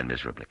 she began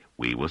miserably.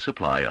 "We will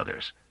supply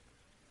others."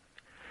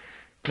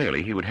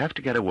 Clearly, he would have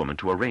to get a woman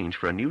to arrange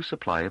for a new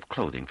supply of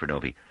clothing for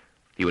Novi.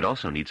 He would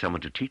also need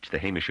someone to teach the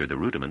Hamisher the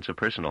rudiments of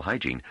personal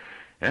hygiene.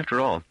 After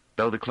all,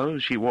 though the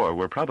clothes she wore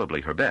were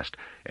probably her best,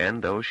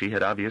 and though she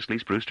had obviously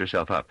spruced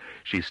herself up,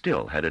 she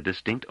still had a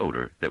distinct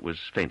odor that was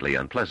faintly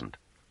unpleasant.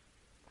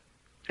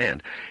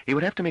 And he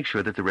would have to make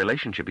sure that the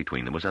relationship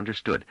between them was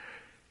understood.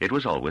 It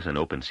was always an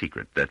open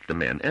secret that the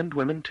men, and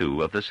women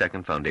too, of the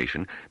Second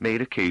Foundation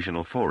made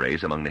occasional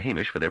forays among the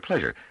Hamish for their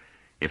pleasure.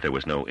 If there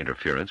was no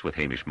interference with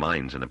Hamish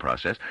minds in the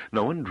process,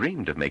 no one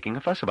dreamed of making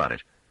a fuss about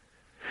it.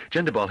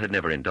 Gendibal had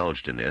never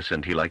indulged in this,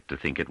 and he liked to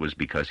think it was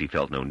because he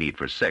felt no need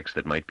for sex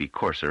that might be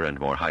coarser and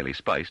more highly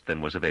spiced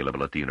than was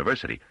available at the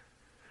university.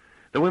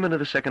 The women of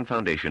the Second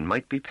Foundation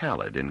might be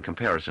pallid in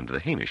comparison to the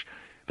Hamish,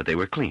 but they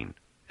were clean,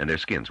 and their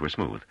skins were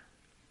smooth.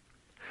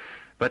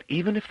 But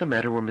even if the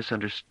matter were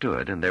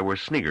misunderstood, and there were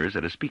sniggers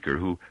at a speaker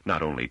who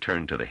not only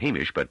turned to the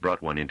Hamish but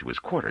brought one into his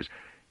quarters,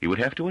 he would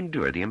have to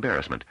endure the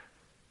embarrassment.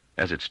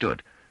 As it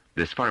stood,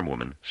 this farm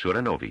woman,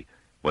 Sura Novi,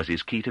 was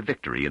his key to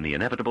victory in the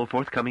inevitable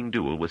forthcoming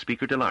duel with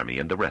Speaker Delarmy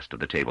and the rest of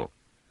the table.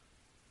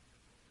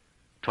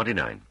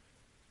 29.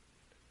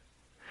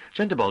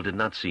 Gendibal did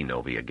not see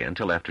Novi again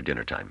till after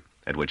dinner-time,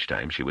 at which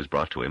time she was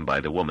brought to him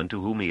by the woman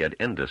to whom he had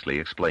endlessly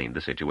explained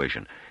the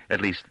situation,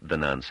 at least the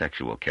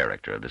non-sexual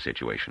character of the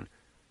situation.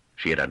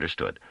 She had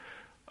understood,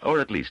 or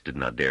at least did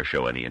not dare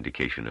show any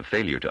indication of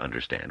failure to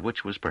understand,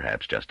 which was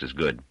perhaps just as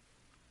good.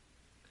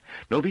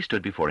 Novi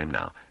stood before him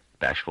now,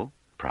 bashful,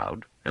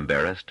 proud,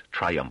 embarrassed,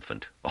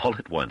 triumphant, all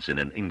at once in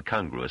an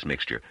incongruous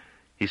mixture.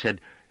 He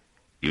said,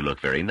 "You look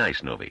very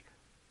nice, Novi."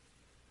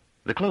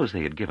 The clothes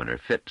they had given her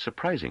fit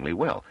surprisingly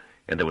well,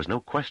 and there was no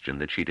question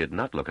that she did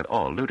not look at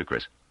all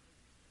ludicrous.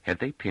 Had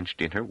they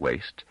pinched in her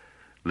waist,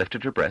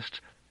 lifted her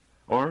breasts,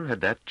 or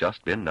had that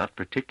just been not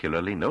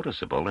particularly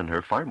noticeable in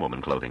her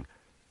farm-woman clothing?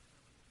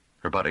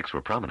 Her buttocks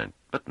were prominent,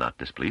 but not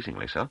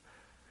displeasingly so.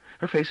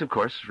 Her face, of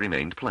course,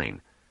 remained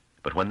plain,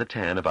 but when the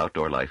tan of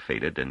outdoor life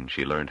faded and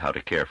she learned how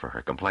to care for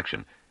her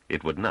complexion,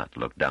 it would not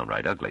look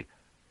downright ugly.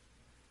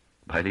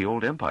 By the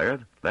old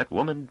empire, that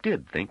woman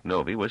did think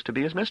Novi was to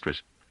be his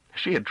mistress.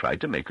 She had tried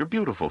to make her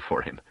beautiful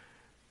for him.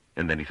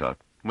 And then he thought,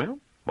 well,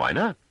 why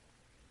not?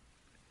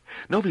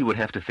 Novi would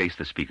have to face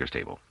the speaker's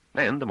table,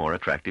 and the more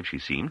attractive she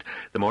seemed,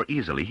 the more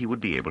easily he would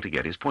be able to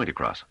get his point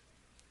across.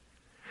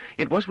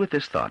 It was with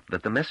this thought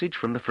that the message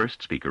from the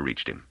first speaker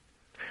reached him.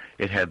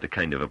 It had the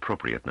kind of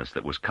appropriateness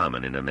that was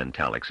common in a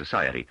mentalic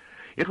society.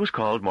 It was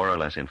called, more or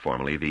less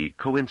informally, the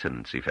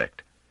coincidence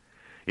effect.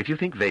 If you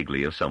think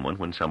vaguely of someone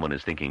when someone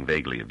is thinking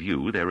vaguely of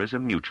you, there is a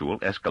mutual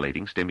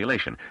escalating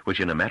stimulation, which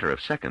in a matter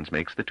of seconds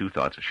makes the two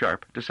thoughts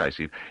sharp,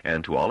 decisive,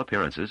 and to all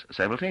appearances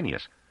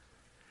simultaneous.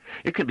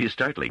 It can be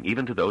startling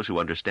even to those who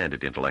understand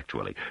it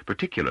intellectually,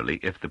 particularly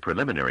if the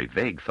preliminary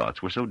vague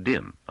thoughts were so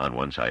dim on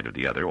one side or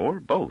the other,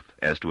 or both,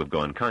 as to have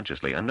gone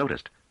consciously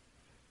unnoticed.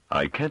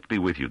 "I can't be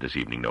with you this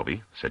evening,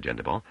 Novi," said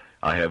Gendibal.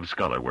 "I have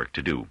scholar work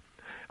to do.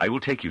 I will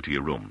take you to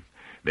your room.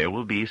 There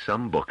will be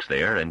some books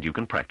there, and you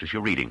can practice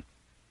your reading.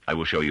 I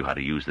will show you how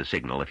to use the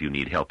signal if you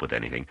need help with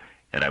anything,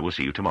 and I will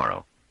see you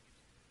tomorrow."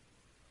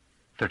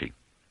 30.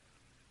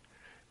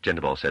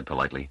 Gendibal said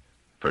politely,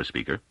 "First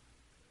speaker."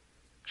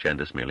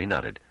 Shandus merely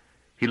nodded.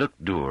 He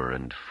looked dour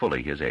and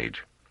fully his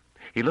age.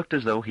 He looked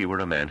as though he were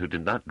a man who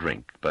did not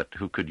drink, but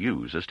who could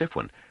use a stiff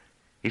one.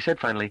 He said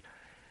finally,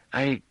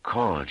 "I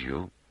called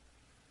you."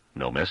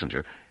 "No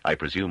messenger. I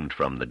presumed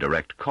from the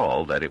direct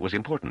call that it was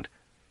important."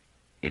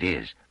 "It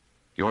is.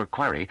 Your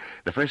quarry,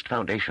 the first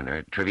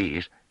foundationer,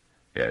 Trevize."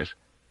 "Yes."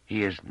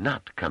 "He is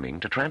not coming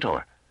to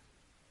Trantor."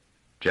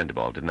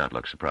 Gendibal did not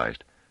look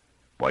surprised.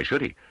 "Why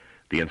should he?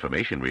 The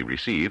information we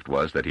received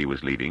was that he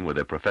was leaving with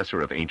a professor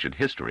of ancient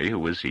history who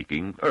was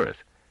seeking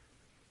Earth."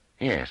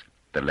 "Yes,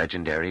 the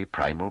legendary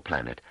primal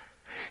planet.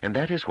 And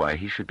that is why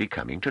he should be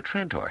coming to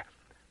Trantor.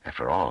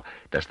 After all,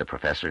 does the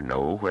professor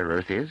know where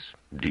Earth is?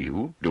 Do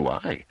you? Do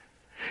I?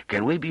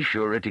 Can we be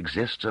sure it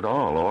exists at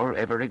all, or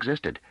ever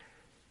existed?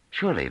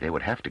 Surely they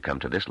would have to come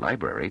to this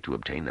library to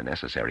obtain the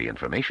necessary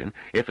information,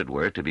 if it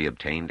were to be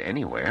obtained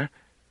anywhere.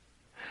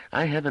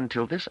 I have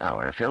until this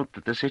hour felt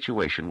that the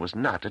situation was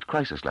not at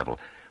crisis level,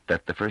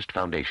 that the first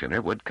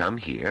foundationer would come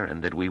here,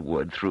 and that we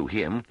would, through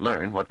him,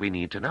 learn what we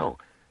need to know."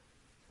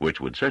 "Which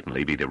would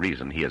certainly be the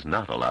reason he is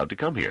not allowed to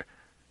come here."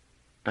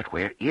 "But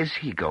where is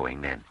he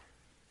going, then?"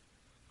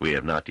 "We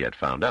have not yet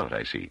found out,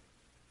 I see."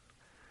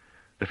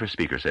 The first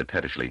speaker said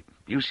pettishly,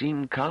 "You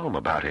seem calm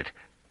about it."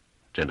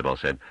 Gendibal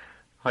said,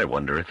 "I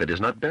wonder if it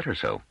is not better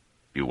so.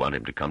 You want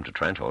him to come to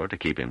Trantor to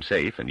keep him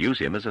safe and use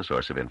him as a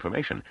source of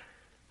information.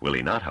 Will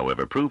he not,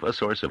 however, prove a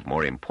source of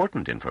more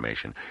important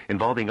information,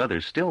 involving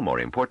others still more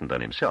important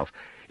than himself,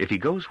 if he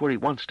goes where he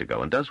wants to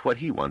go and does what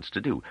he wants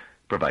to do,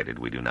 provided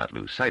we do not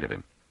lose sight of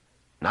him?"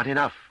 "Not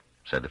enough,"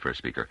 said the first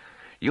speaker.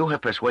 "You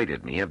have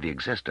persuaded me of the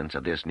existence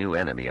of this new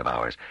enemy of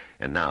ours,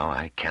 and now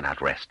I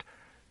cannot rest.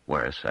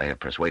 Worse, I have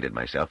persuaded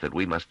myself that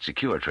we must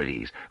secure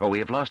Trevize, or we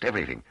have lost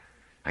everything.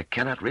 I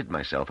cannot rid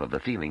myself of the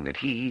feeling that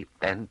he,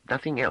 and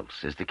nothing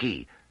else, is the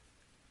key."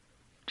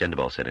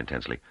 Gendibal said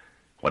intensely,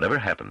 "Whatever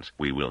happens,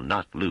 we will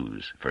not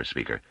lose, first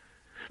speaker.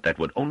 That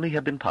would only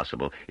have been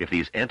possible if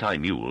these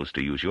anti-mules,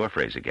 to use your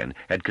phrase again,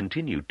 had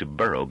continued to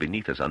burrow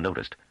beneath us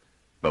unnoticed.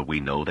 But we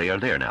know they are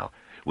there now.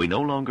 We no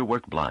longer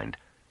work blind.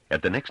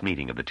 At the next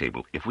meeting of the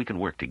table, if we can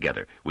work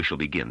together, we shall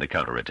begin the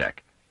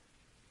counterattack."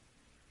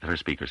 The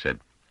first speaker said,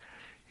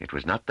 "It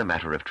was not the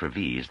matter of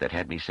Trevize that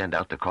had me send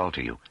out the call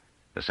to you.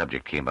 The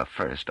subject came up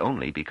first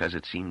only because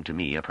it seemed to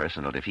me a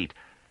personal defeat.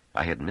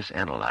 I had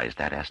misanalyzed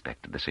that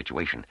aspect of the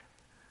situation.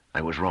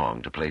 I was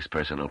wrong to place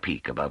personal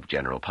pique above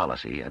general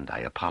policy, and I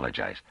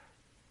apologize.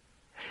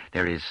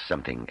 There is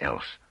something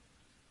else."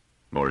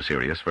 "More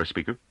serious, first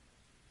speaker?"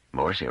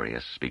 "More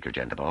serious, Speaker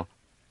Gendibal."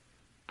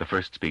 The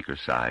first speaker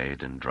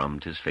sighed and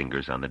drummed his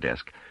fingers on the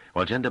desk,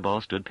 while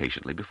Gendibal stood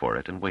patiently before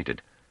it and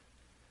waited.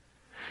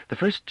 The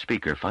first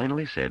speaker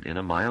finally said in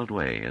a mild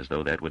way, as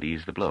though that would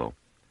ease the blow,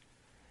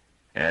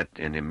 "At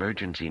an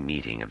emergency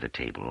meeting of the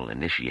table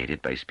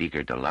initiated by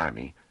Speaker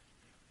Delarmy—"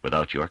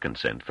 "Without your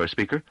consent, first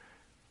speaker?"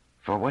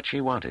 "For what she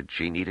wanted,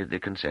 she needed the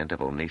consent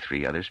of only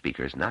 3 other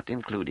speakers, not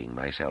including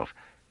myself.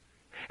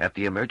 At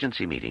the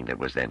emergency meeting that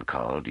was then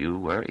called, you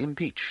were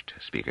impeached,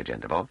 Speaker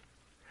Gendibal.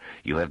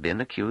 You have been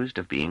accused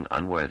of being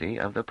unworthy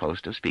of the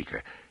post of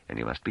Speaker, and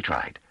you must be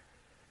tried.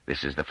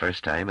 This is the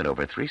first time in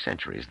over 3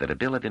 centuries that a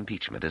bill of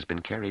impeachment has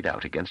been carried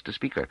out against a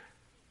Speaker."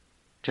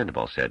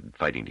 Gendibal said,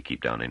 fighting to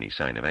keep down any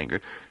sign of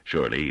anger,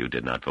 "Surely you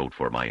did not vote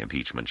for my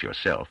impeachment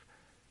yourself?"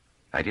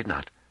 "I did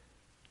not,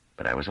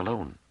 but I was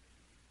alone.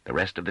 The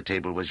rest of the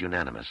table was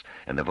unanimous,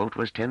 and the vote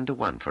was 10 to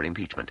 1 for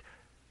impeachment.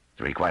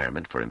 The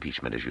requirement for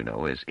impeachment, as you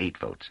know, is 8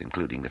 votes,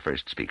 including the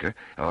first speaker,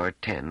 or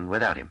 10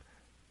 without him."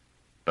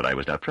 "But I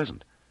was not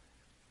present."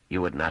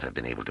 "You would not have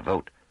been able to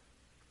vote."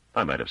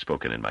 "I might have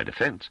spoken in my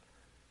defense."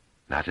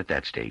 "Not at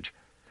that stage.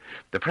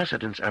 The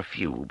precedents are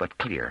few but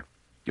clear.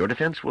 Your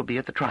defense will be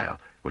at the trial,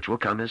 which will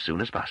come as soon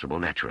as possible,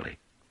 naturally."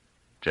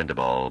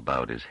 Gendibal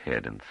bowed his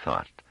head in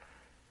thought.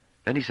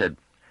 Then he said,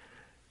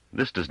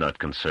 "This does not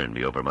concern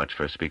me overmuch,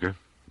 first speaker.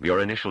 Your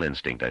initial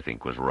instinct, I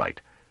think, was right.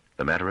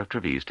 The matter of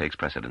Trevize takes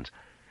precedence.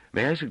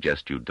 May I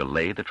suggest you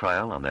delay the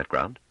trial on that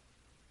ground?"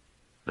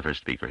 The first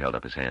speaker held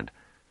up his hand.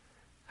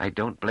 "I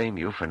don't blame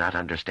you for not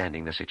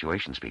understanding the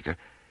situation, Speaker.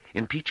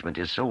 Impeachment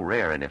is so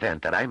rare an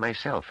event that I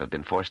myself have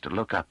been forced to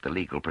look up the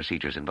legal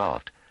procedures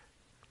involved.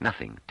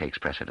 Nothing takes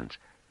precedence.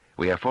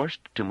 We are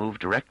forced to move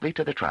directly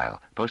to the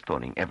trial,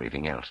 postponing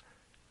everything else."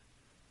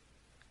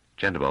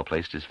 Gendibal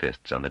placed his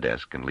fists on the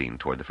desk and leaned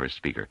toward the first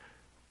speaker.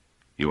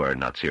 "You are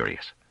not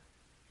serious?"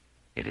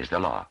 "It is the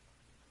law."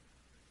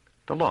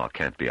 "The law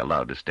can't be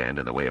allowed to stand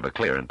in the way of a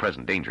clear and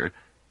present danger."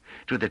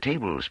 "To the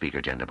table,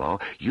 Speaker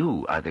Gendibal.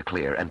 You are the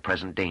clear and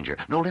present danger.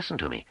 No, listen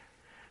to me.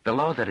 The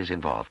law that is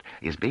involved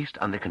is based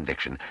on the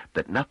conviction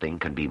that nothing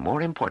can be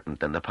more important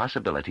than the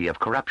possibility of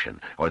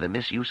corruption or the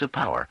misuse of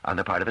power on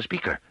the part of a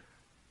speaker."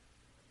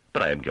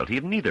 "But I am guilty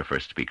of neither,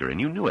 first speaker,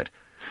 and you knew it.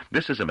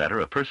 This is a matter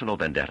of personal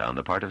vendetta on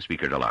the part of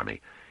Speaker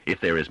Delarmy. If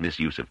there is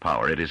misuse of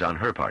power, it is on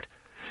her part.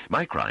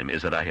 My crime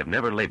is that I have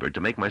never labored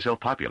to make myself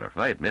popular,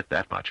 I admit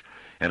that much,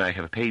 and I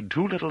have paid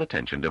too little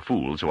attention to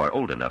fools who are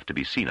old enough to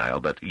be senile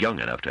but young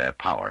enough to have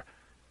power."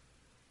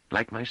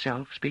 "Like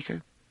myself,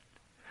 Speaker?"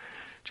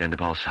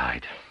 Gendibal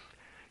sighed.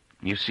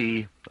 "You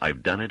see,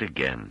 I've done it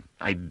again.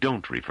 I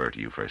don't refer to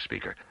you, first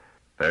speaker."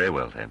 "Very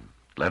well, then.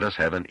 Let us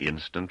have an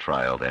instant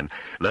trial, then.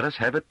 Let us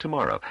have it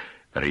tomorrow.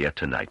 Better yet,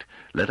 tonight.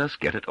 Let us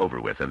get it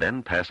over with, and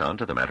then pass on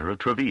to the matter of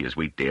Trevize.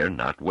 We dare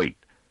not wait."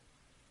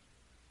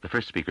 The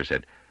first speaker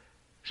said,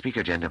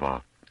 "Speaker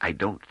Gendibal, I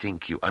don't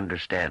think you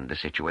understand the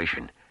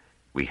situation.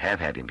 We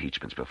have had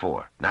impeachments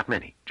before. Not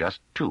many,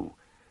 just 2.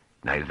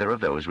 Neither of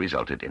those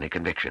resulted in a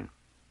conviction.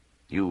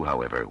 You,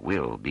 however,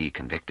 will be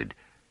convicted.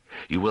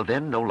 You will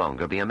then no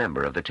longer be a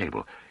member of the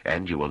table,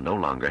 and you will no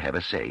longer have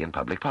a say in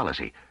public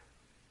policy.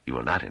 You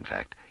will not, in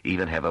fact,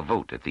 even have a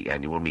vote at the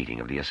annual meeting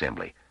of the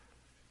Assembly."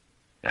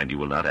 "And you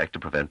will not act to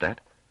prevent that?"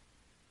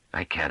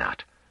 "I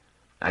cannot.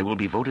 I will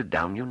be voted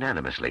down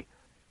unanimously.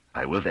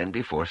 I will then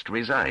be forced to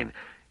resign,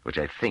 which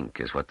I think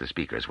is what the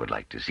speakers would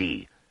like to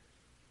see."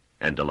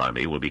 "And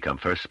Delarmy will become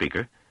first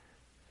speaker?"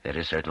 "That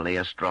is certainly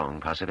a strong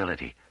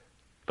possibility."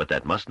 "But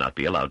that must not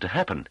be allowed to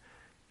happen."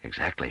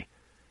 "Exactly.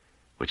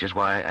 Which is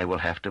why I will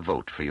have to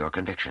vote for your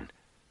conviction."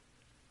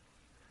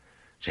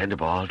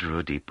 Gendibal drew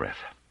a deep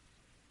breath.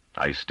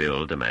 "I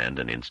still demand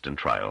an instant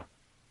trial."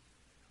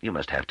 "You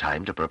must have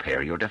time to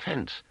prepare your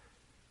defense."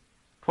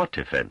 "What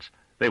defense?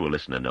 They will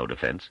listen to no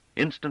defense.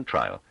 Instant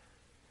trial."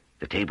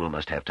 "The table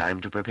must have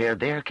time to prepare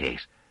their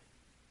case."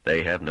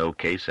 They have no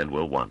case and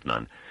will want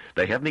none.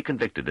 They have me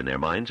convicted in their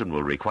minds and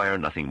will require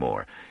nothing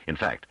more. In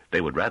fact,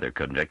 they would rather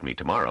convict me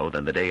tomorrow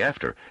than the day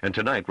after, and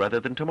tonight rather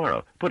than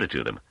tomorrow. Put it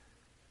to them."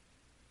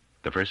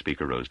 The first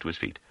speaker rose to his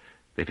feet.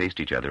 They faced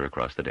each other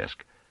across the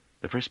desk.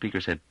 The first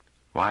speaker said,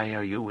 "Why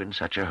are you in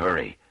such a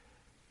hurry?"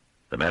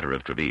 "The matter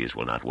of Trevize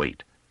will not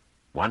wait.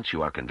 Once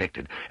you are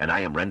convicted, and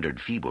I am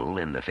rendered feeble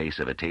in the face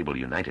of a table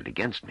united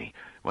against me,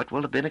 what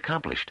will have been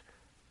accomplished?"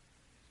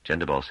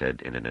 Gendibal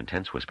said in an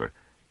intense whisper,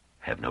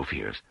 "Have no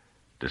fears.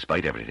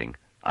 Despite everything,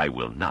 I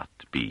will not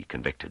be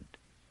convicted."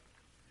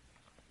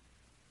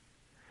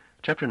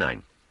 Chapter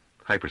 9.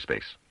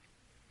 Hyperspace.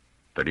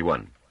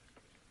 31.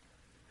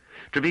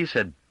 Trevize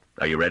said,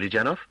 "Are you ready,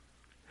 Janov?"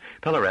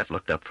 Pelorat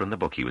looked up from the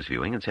book he was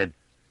viewing and said,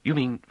 "You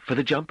mean for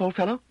the jump, old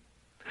fellow?"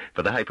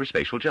 "For the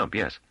hyperspatial jump,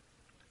 yes."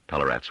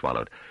 Pelorat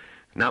swallowed.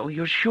 "Now,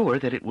 you're sure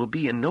that it will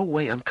be in no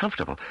way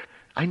uncomfortable?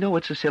 I know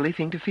it's a silly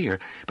thing to fear,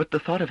 but the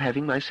thought of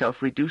having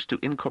myself reduced to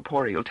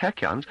incorporeal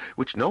tachyons,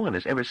 which no one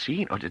has ever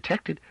seen or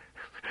detected—"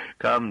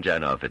 "Come,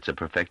 Janov, it's a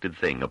perfected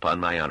thing, upon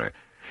my honor.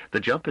 The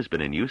jump has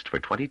been in use for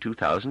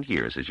 22,000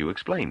 years, as you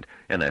explained,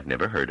 and I've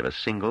never heard of a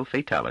single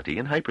fatality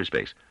in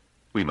hyperspace.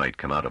 We might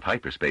come out of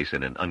hyperspace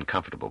in an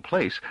uncomfortable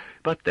place,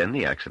 but then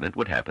the accident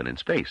would happen in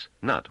space,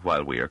 not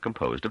while we are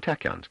composed of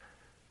tachyons.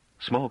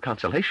 Small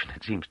consolation,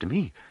 it seems to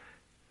me.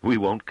 We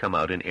won't come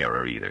out in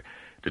error, either.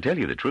 To tell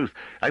you the truth,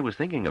 I was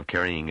thinking of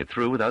carrying it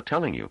through without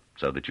telling you,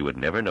 so that you would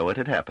never know it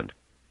had happened.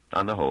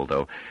 On the whole,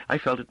 though, I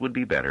felt it would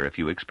be better if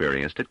you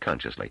experienced it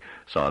consciously,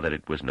 saw that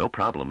it was no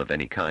problem of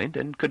any kind,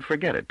 and could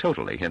forget it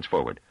totally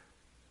henceforward."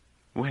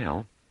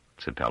 "Well,"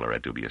 said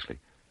Pelorat dubiously,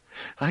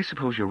 "I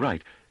suppose you're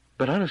right,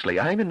 but honestly,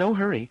 I'm in no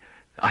hurry.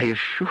 I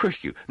assure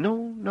you—" No,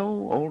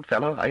 old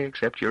fellow, I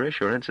accept your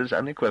assurances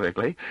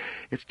unequivocally.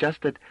 It's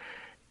just that—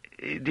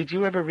 Did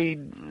you ever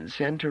read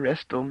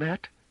Santorestal,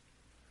 Matt?"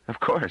 "Of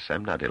course,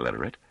 I'm not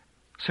illiterate."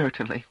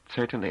 Certainly,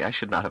 I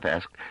should not have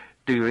asked.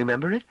 Do you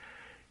remember it?"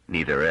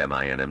 "Neither am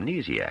I an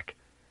amnesiac."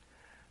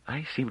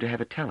 "I seem to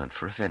have a talent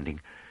for offending.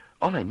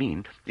 All I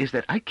mean is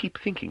that I keep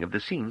thinking of the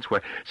scenes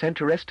where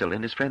Santorestal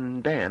and his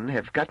friend Ban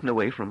have gotten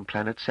away from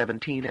Planet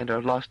 17 and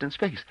are lost in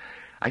space.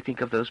 I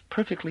think of those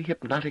perfectly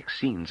hypnotic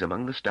scenes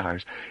among the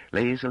stars,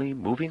 lazily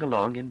moving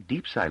along in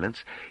deep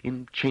silence,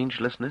 in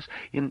changelessness,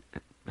 in—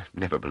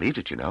 Never believed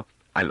it, you know.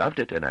 I loved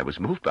it, and I was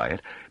moved by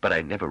it, but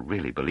I never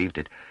really believed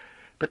it.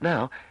 But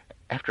now,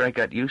 after I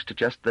got used to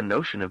just the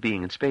notion of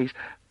being in space,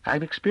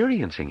 I'm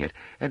experiencing it,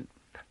 and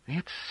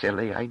it's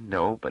silly, I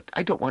know, but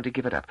I don't want to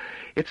give it up.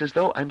 It's as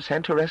though I'm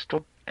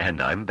Santorestal—"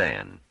 "And I'm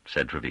Ban,"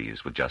 said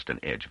Trevize, with just an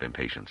edge of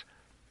impatience.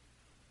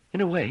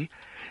 "In a way,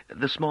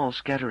 the small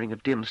scattering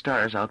of dim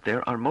stars out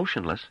there are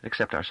motionless,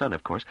 except our sun,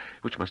 of course,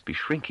 which must be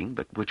shrinking,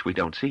 but which we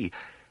don't see.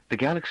 The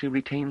galaxy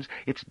retains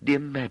its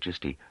dim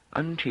majesty,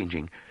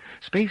 unchanging.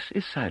 Space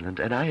is silent,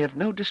 and I have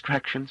no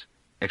distractions."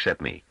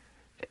 "Except me."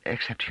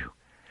 "Except you.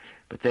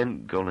 But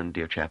then, Golan,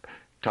 dear chap,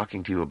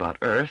 talking to you about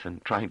Earth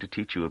and trying to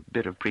teach you a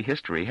bit of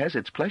prehistory has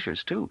its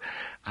pleasures, too.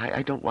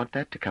 I don't want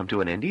that to come to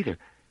an end, either."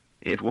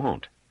 "It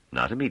won't.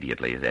 Not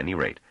immediately, at any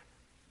rate.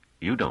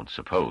 You don't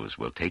suppose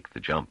we'll take the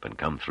jump and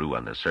come through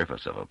on the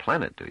surface of a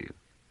planet, do you?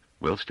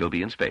 We'll still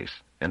be in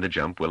space, and the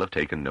jump will have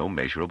taken no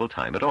measurable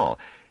time at all.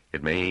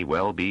 It may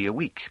well be a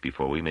week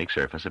before we make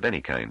surface of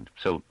any kind,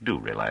 so do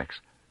relax."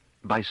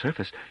 "By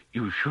surface,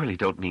 you surely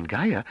don't mean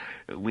Gaia.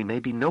 We may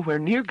be nowhere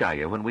near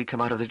Gaia when we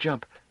come out of the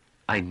jump."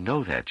 "I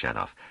know that,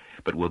 Janov,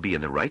 but we'll be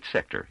in the right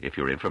sector if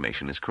your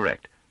information is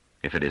correct.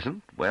 If it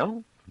isn't,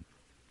 well—"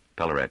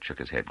 Pelorat shook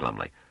his head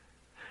glumly.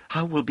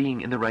 "How will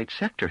being in the right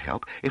sector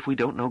help if we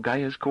don't know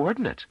Gaia's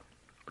coordinates?"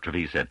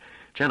 Trevize said,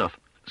 "Janov,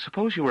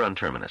 suppose you were on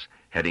Terminus,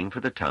 heading for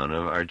the town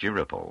of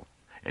Argyropol,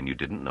 and you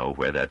didn't know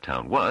where that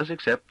town was,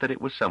 except that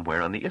it was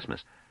somewhere on the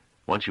isthmus.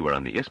 Once you were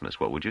on the isthmus,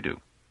 what would you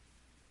do?"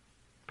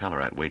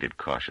 Pelorat waited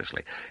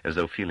cautiously, as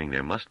though feeling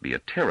there must be a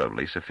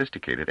terribly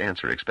sophisticated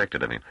answer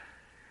expected of him.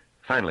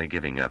 Finally,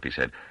 giving up, he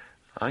said,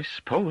 "I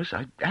suppose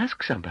I'd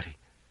ask somebody."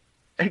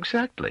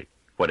 "Exactly.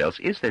 What else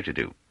is there to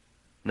do?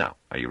 Now,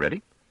 are you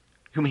ready?"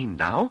 "You mean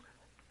now?"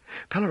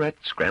 Pelorat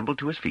scrambled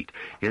to his feet,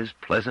 his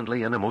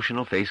pleasantly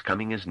unemotional face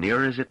coming as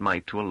near as it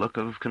might to a look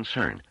of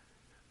concern.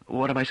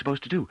 "What am I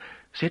supposed to do?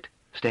 Sit?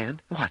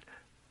 Stand? What?"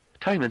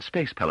 "Time and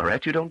space,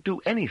 Pelorat. You don't do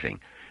anything.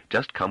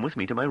 Just come with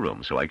me to my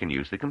room so I can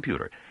use the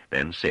computer.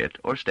 Then sit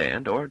or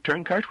stand or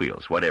turn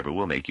cartwheels, whatever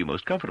will make you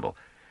most comfortable.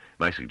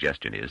 My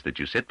suggestion is that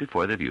you sit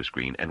before the view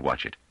screen and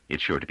watch it.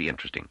 It's sure to be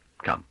interesting.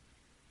 Come."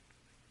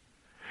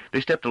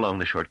 They stepped along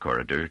the short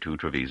corridor to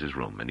Trevize's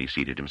room, and he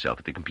seated himself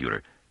at the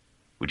computer.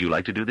 "Would you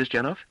like to do this,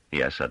 Janov?"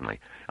 he asked suddenly.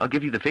 "I'll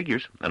give you the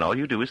figures, and all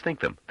you do is think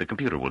them. The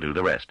computer will do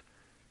the rest."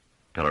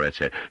 Pelorat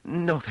said,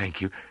 "No,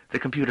 thank you. The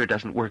computer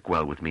doesn't work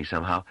well with me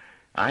somehow.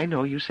 I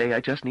know you say I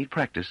just need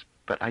practice,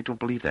 but I don't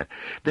believe that.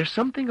 There's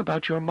something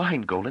about your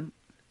mind, Golan."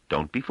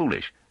 "Don't be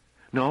foolish."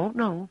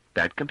 No.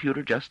 That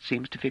computer just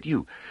seems to fit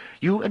you.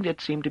 You and it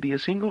seem to be a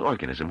single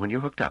organism when you're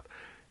hooked up.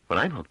 When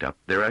I'm hooked up,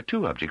 there are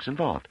two objects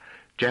involved,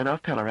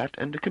 Janov Pelorat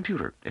and a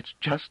computer. It's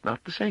just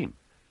not the same."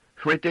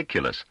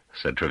 "Ridiculous,"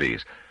 said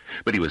Trevize.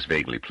 But he was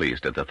vaguely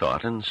pleased at the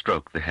thought and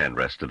stroked the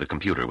handrest of the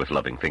computer with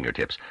loving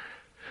fingertips.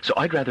 "So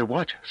I'd rather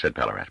watch," said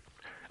Pelorat.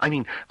 "I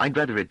mean, I'd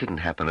rather it didn't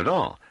happen at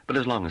all, but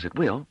as long as it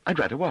will, I'd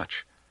rather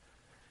watch."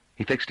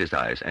 He fixed his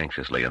eyes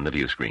anxiously on the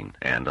view screen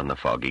and on the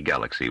foggy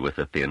galaxy with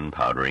the thin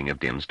powdering of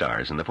dim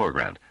stars in the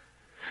foreground.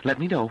 "Let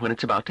me know when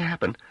it's about to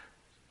happen."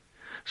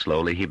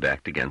 Slowly he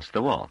backed against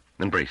the wall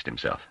and braced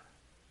himself.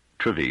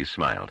 Trevize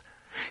smiled.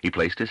 He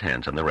placed his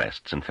hands on the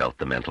rests and felt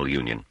the mental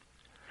union.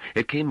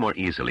 It came more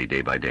easily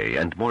day by day,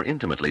 and more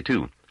intimately,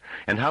 too,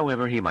 and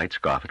however he might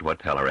scoff at what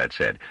Pelorat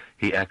said,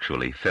 he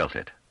actually felt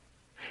it.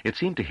 It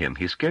seemed to him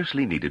he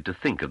scarcely needed to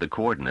think of the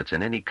coordinates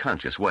in any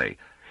conscious way.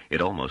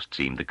 It almost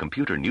seemed the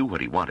computer knew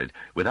what he wanted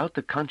without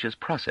the conscious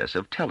process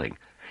of telling.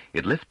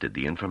 It lifted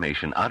the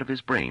information out of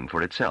his brain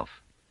for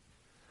itself.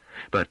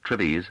 But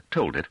Trevize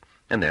told it,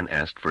 and then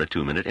asked for a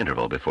 2-minute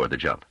interval before the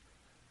jump.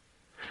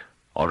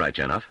 "All right,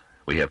 Janov,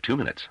 we have 2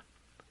 minutes.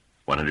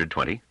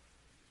 120,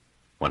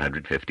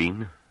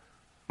 115,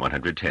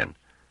 110.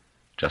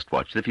 Just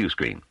watch the view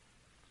screen."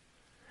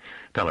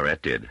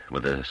 Pelorat did,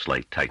 with a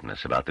slight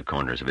tightness about the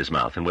corners of his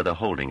mouth and with a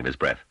holding of his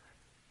breath.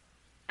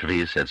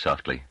 Trevize said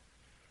softly,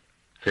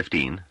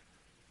 15,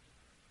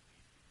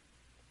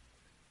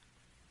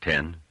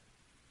 10,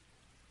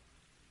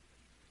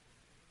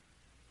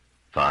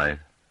 5,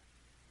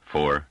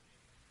 4,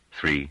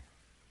 3,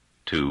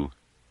 2,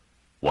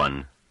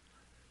 1,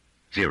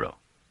 0.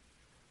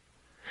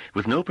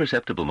 With no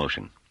perceptible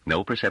motion,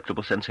 no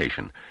perceptible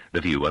sensation,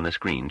 the view on the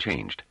screen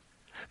changed.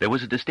 There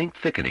was a distinct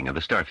thickening of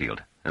the starfield,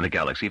 and the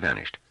galaxy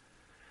vanished.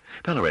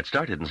 Pelorat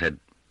started and said,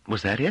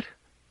 "Was that it?"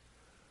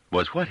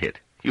 "Was what it?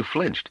 You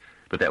flinched,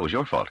 but that was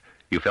your fault.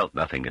 You felt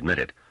nothing, admit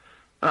it."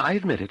 "I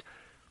admit it."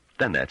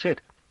 "Then that's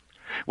it.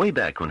 Way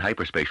back when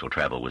hyperspatial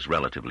travel was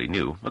relatively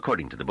new,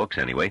 according to the books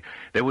anyway,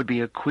 there would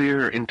be a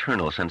queer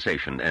internal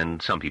sensation,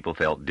 and some people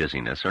felt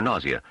dizziness or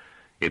nausea.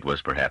 It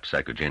was perhaps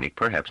psychogenic,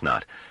 perhaps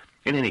not.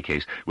 In any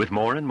case, with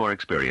more and more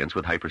experience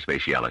with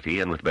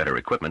hyperspatiality and with better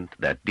equipment,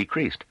 that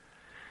decreased.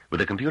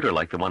 With a computer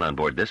like the one on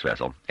board this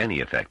vessel, any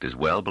effect is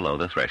well below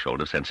the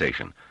threshold of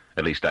sensation.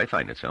 At least I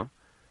find it so."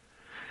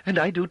 "And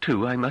I do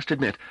too, I must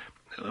admit.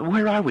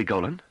 Where are we,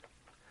 Golan?"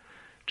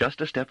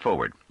 "Just a step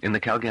forward, in the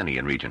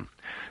Calganian region.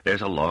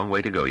 There's a long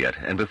way to go yet,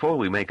 and before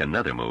we make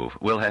another move,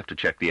 we'll have to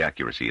check the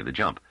accuracy of the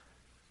jump."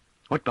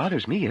 "What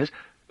bothers me is,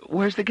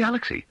 where's the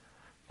galaxy?"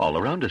 "All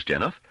around us,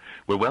 Janov.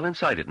 We're well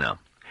inside it now.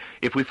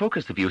 If we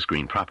focus the view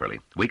screen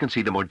properly, we can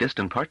see the more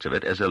distant parts of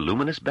it as a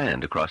luminous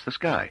band across the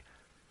sky."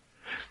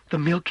 "The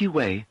Milky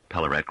Way,"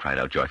 Pelorat cried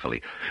out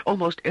joyfully.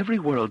 "Almost every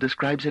world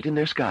describes it in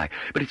their sky,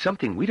 but it's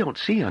something we don't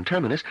see on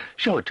Terminus.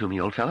 Show it to me,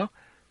 old fellow."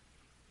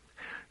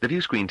 The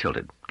view screen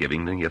tilted,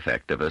 giving the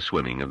effect of a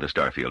swimming of the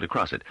starfield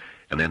across it,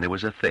 and then there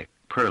was a thick,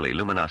 pearly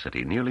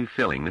luminosity nearly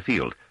filling the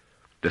field.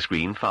 The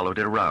screen followed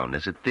it around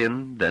as it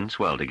thinned, then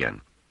swelled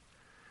again.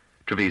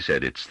 Trevize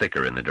said it's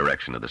thicker in the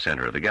direction of the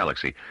center of the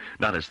galaxy.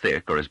 Not as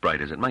thick or as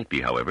bright as it might be,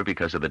 however,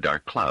 because of the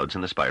dark clouds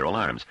and the spiral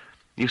arms.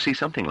 You see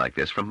something like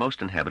this from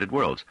most inhabited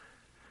worlds.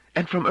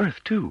 "And from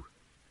Earth, too."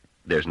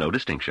 "There's no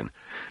distinction.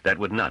 That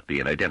would not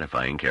be an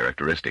identifying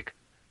characteristic."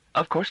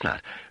 "Of course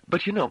not.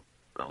 But you know,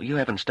 you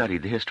haven't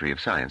studied the history of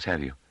science,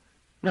 have you?"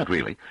 "Not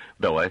really,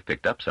 though I've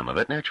picked up some of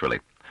it naturally.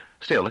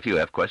 Still, if you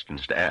have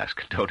questions to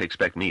ask, don't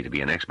expect me to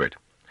be an expert."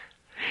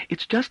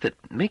 "It's just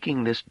that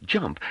making this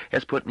jump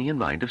has put me in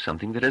mind of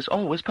something that has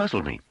always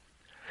puzzled me.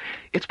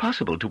 It's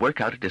possible to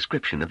work out a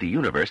description of the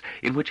universe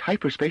in which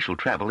hyperspatial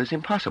travel is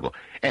impossible,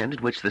 and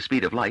in which the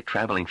speed of light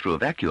traveling through a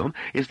vacuum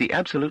is the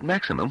absolute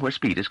maximum where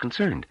speed is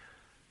concerned."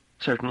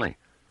 "Certainly."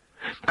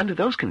 "Under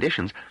those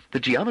conditions, the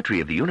geometry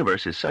of the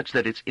universe is such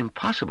that it's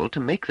impossible to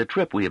make the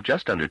trip we have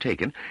just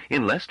undertaken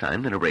in less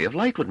time than a ray of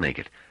light would make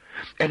it.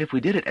 And if we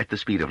did it at the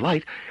speed of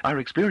light, our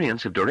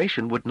experience of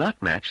duration would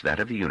not match that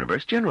of the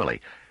universe generally.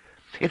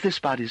 If this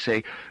spot is,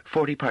 say,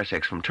 40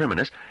 parsecs from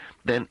Terminus,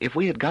 then if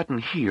we had gotten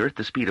here at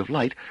the speed of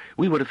light,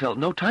 we would have felt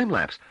no time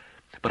lapse.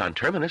 But on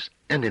Terminus,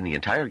 and in the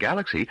entire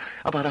galaxy,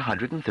 about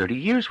 130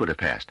 years would have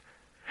passed.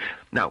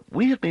 Now,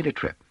 we have made a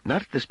trip,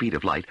 not at the speed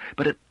of light,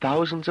 but at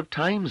thousands of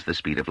times the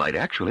speed of light,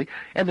 actually,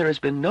 and there has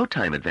been no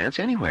time advance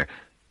anywhere.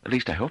 At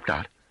least I hope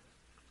not."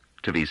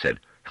 Trevize said,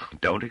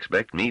 "Don't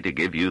expect me to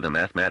give you the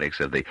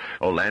mathematics of the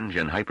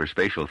Olangian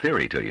hyperspatial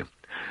theory to you.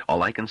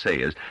 All I can say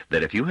is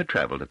that if you had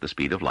traveled at the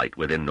speed of light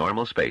within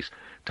normal space,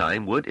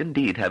 time would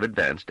indeed have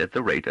advanced at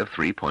the rate of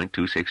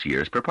 3.26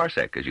 years per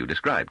parsec, as you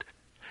described.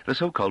 The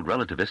so-called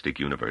relativistic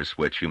universe,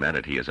 which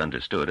humanity has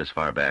understood as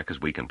far back as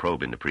we can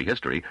probe into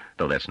prehistory,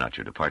 though that's not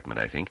your department,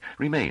 I think,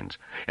 remains,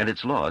 and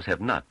its laws have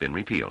not been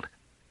repealed.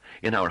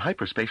 In our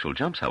hyperspatial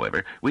jumps,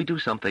 however, we do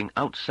something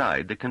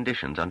outside the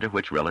conditions under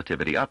which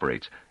relativity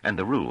operates, and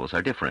the rules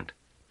are different.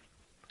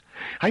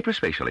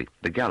 Hyperspatially,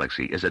 the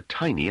galaxy is a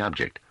tiny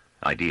object,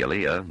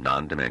 ideally a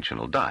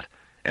non-dimensional dot,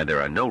 and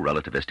there are no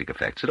relativistic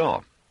effects at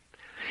all.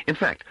 In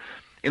fact,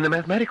 in the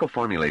mathematical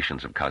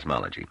formulations of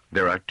cosmology,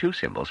 there are two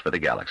symbols for the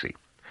galaxy.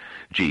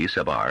 G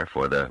sub r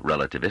for the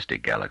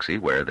relativistic galaxy,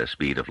 where the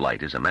speed of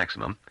light is a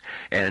maximum,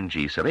 and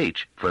G sub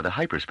h for the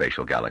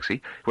hyperspatial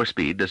galaxy, where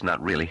speed does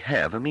not really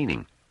have a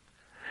meaning.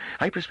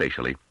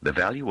 Hyperspatially, the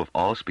value of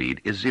all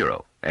speed is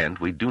 0, and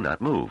we do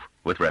not move.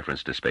 With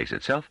reference to space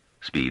itself,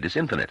 speed is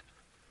infinite.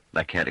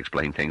 I can't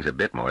explain things a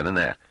bit more than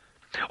that.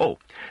 Oh,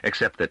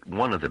 except that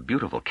one of the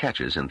beautiful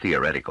catches in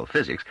theoretical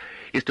physics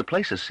is to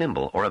place a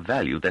symbol or a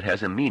value that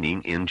has a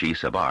meaning in G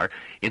sub r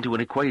into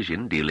an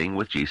equation dealing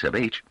with G sub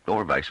h,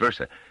 or vice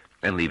versa,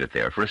 and leave it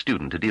there for a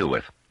student to deal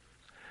with.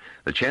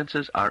 The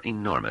chances are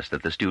enormous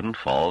that the student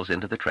falls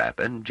into the trap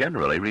and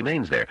generally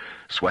remains there,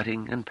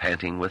 sweating and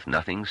panting with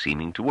nothing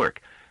seeming to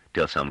work,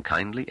 till some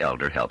kindly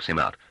elder helps him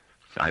out.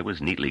 I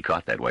was neatly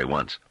caught that way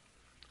once.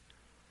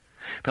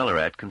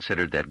 Pelorat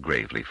considered that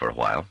gravely for a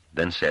while,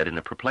 then said in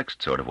a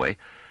perplexed sort of way,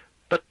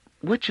 "But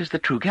which is the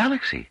true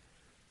galaxy?"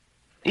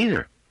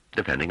 "Either,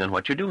 depending on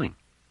what you're doing.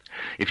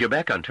 If you're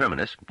back on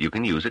Terminus, you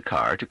can use a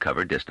car to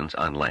cover distance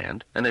on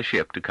land and a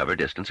ship to cover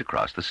distance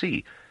across the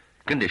sea.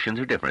 Conditions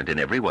are different in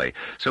every way,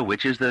 so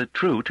which is the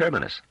true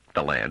Terminus,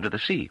 the land or the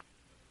sea?"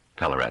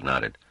 Pelorat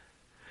nodded.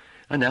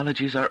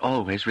 "Analogies are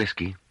always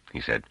risky,"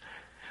 he said,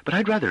 "but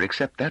I'd rather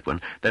accept that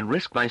one than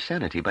risk my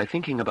sanity by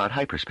thinking about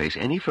hyperspace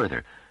any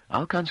further.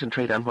 I'll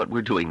concentrate on what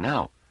we're doing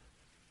now."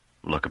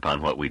 "Look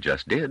upon what we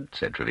just did,"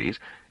 said Trevize,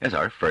 "as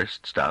our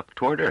first stop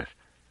toward Earth."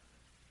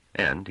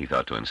 And, he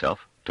thought to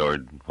himself,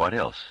 toward what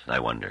else, I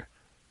wonder?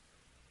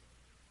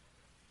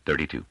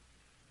 32.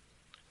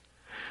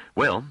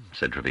 "Well,"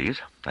 said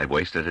Trevize, "I've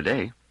wasted a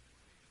day."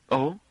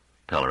 "Oh?"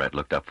 Pelorat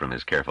looked up from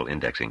his careful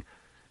indexing.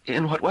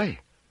 "In what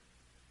way?"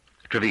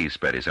 Trevize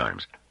spread his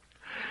arms.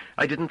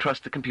 "I didn't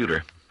trust the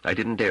computer. I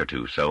didn't dare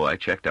to, so I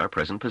checked our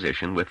present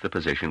position with the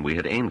position we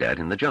had aimed at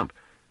in the jump.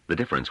 The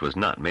difference was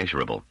not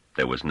measurable.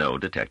 There was no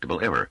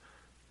detectable error."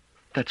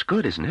 "That's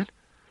good, isn't it?"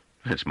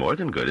 "It's more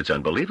than good. It's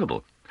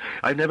unbelievable.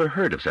 I've never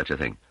heard of such a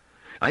thing.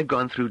 I've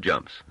gone through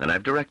jumps, and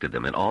I've directed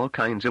them in all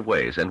kinds of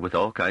ways and with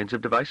all kinds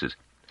of devices.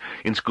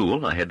 In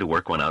school, I had to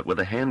work one out with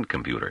a hand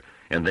computer,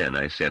 and then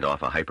I sent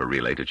off a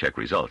hyper-relay to check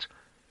results.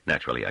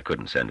 Naturally, I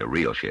couldn't send a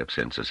real ship,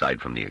 since,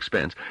 aside from the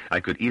expense, I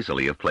could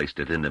easily have placed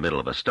it in the middle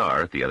of a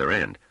star at the other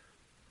end.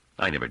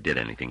 I never did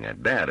anything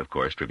that bad, of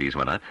course," Trevize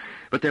went on,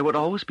 "but there would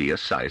always be a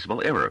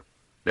sizable error.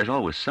 There's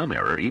always some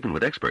error, even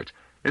with experts.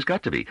 There's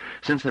got to be,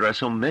 since there are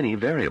so many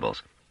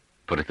variables.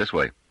 Put it this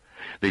way.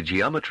 The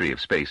geometry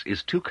of space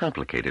is too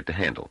complicated to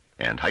handle,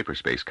 and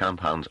hyperspace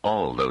compounds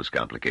all those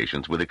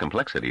complications with a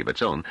complexity of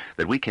its own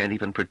that we can't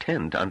even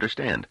pretend to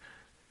understand.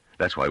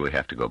 That's why we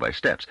have to go by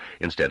steps,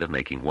 instead of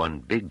making one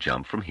big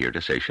jump from here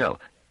to Seychelles.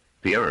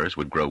 The errors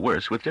would grow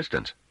worse with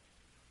distance."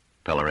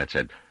 Pelorat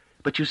said,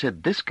 "But you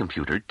said this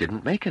computer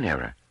didn't make an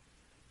error."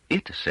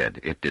 "It said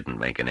it didn't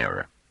make an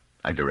error.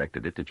 I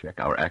directed it to check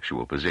our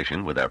actual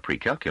position with our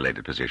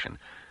pre-calculated position,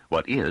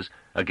 what is,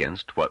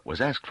 against what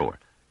was asked for.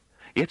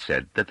 It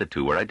said that the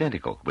two were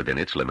identical within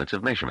its limits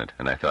of measurement,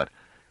 and I thought,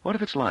 what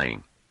if it's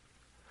lying?"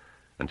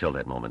 Until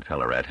that moment,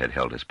 Pelorat had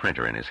held his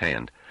printer in his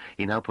hand.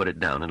 He now put it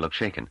down and looked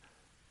shaken.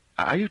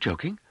 "Are you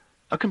joking?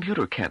 A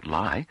computer can't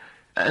lie,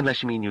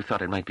 unless you mean you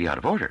thought it might be out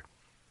of order."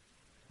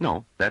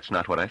 "No, that's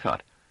not what I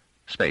thought.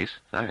 Space,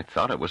 I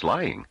thought it was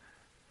lying.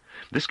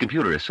 This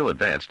computer is so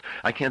advanced,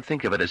 I can't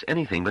think of it as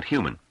anything but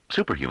human,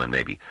 superhuman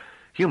maybe,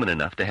 human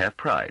enough to have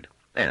pride,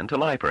 and to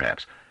lie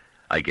perhaps.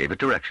 I gave it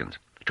directions,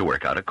 to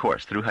work out a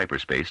course through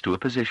hyperspace to a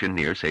position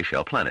near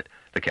Seychelles Planet,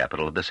 the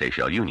capital of the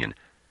Seychelles Union.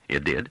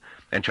 It did,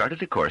 and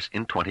charted a course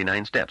in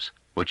 29 steps,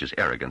 which is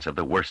arrogance of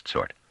the worst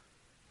sort."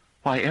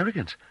 "Why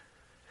arrogance?"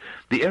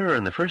 "The error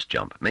in the first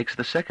jump makes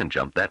the second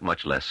jump that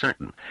much less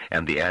certain,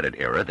 and the added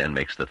error then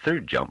makes the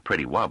third jump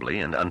pretty wobbly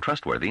and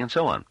untrustworthy, and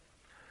so on.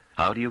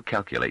 How do you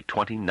calculate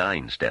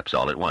 29 steps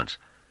all at once?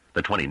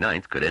 The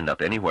 29th could end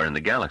up anywhere in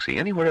the galaxy,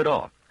 anywhere at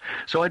all.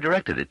 So I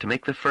directed it to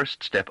make the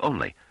first step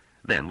only.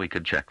 Then we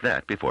could check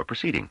that before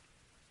proceeding."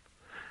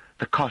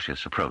 "The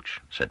cautious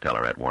approach," said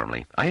Pelorat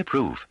warmly. "I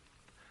approve."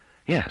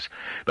 "Yes,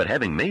 but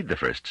having made the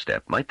first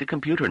step, might the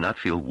computer not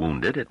feel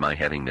wounded at my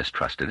having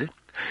mistrusted it?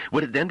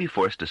 Would it then be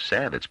forced to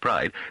salve its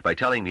pride by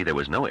telling me there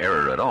was no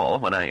error at all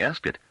when I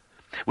asked it?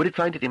 Would it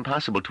find it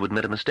impossible to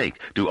admit a mistake,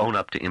 to own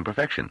up to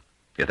imperfection?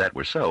 If that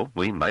were so,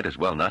 we might as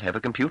well not have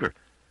a computer."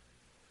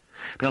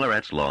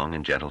 Pelorat's long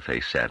and gentle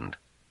face saddened.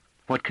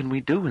 "What can we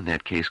do in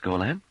that case,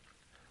 Golan?"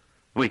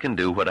 "We can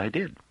do what I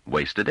did,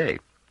 waste a day.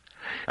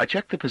 I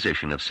checked the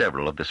position of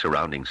several of the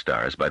surrounding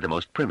stars by the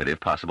most primitive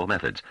possible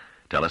methods,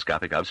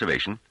 telescopic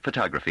observation,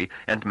 photography,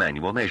 and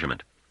manual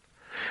measurement.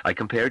 I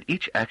compared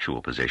each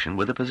actual position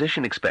with the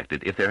position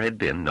expected if there had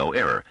been no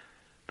error.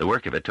 The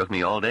work of it took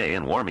me all day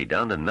and wore me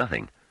down to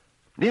nothing."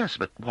 "Yes,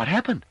 but what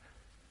happened?"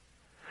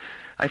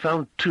 "I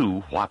found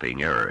 2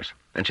 whopping errors,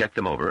 and checked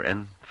them over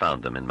and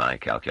found them in my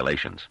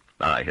calculations.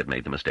 I had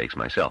made the mistakes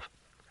myself.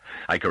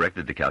 I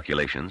corrected the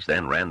calculations,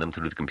 then ran them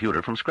through the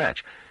computer from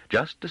scratch,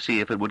 just to see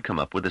if it would come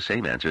up with the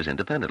same answers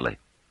independently.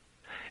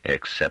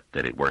 Except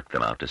that it worked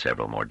them out to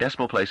several more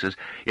decimal places,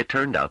 it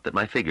turned out that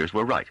my figures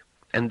were right,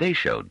 and they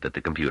showed that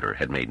the computer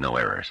had made no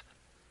errors.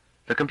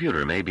 The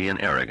computer may be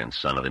an arrogant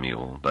son of the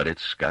mule, but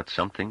it's got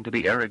something to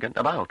be arrogant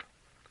about."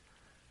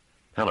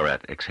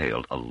 Pelorat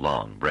exhaled a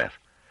long breath.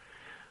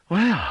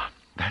 "Well,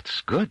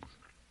 that's good."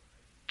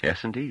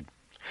 "Yes, indeed.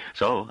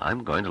 So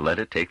I'm going to let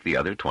it take the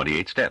other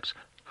 28 steps.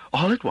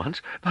 All at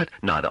once, but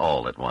not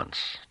all at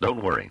once.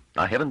 Don't worry.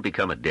 I haven't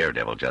become a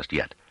daredevil just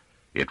yet.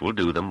 It will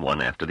do them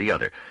one after the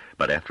other,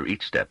 but after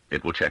each step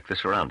it will check the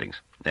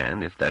surroundings,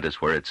 and if that is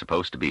where it's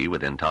supposed to be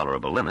within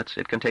tolerable limits,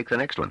 it can take the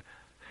next one.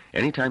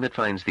 Anytime it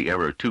finds the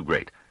error too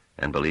great,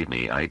 and believe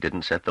me, I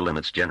didn't set the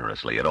limits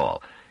generously at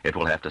all, it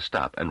will have to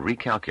stop and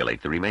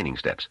recalculate the remaining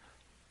steps.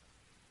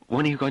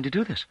 When are you going to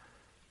do this?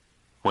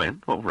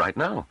 When? Well, right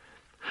now.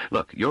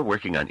 Look, you're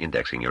working on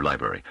indexing your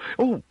library.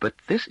 Oh, but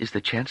this is the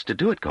chance to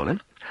do it,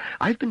 Golan.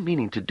 I've been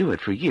meaning to do it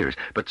for years,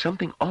 but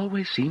something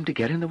always seemed to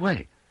get in the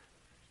way.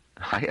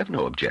 I have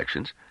no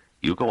objections.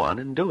 You go on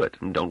and do it,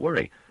 and don't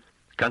worry.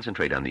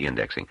 Concentrate on the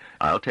indexing.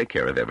 I'll take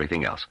care of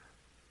everything else.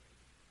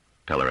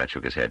 Pelorat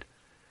shook his head.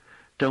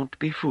 Don't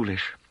be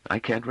foolish. I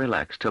can't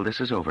relax till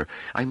this is over.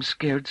 I'm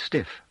scared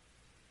stiff.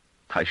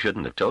 I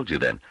shouldn't have told you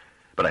then,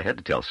 but I had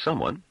to tell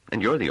someone,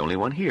 and you're the only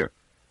one here.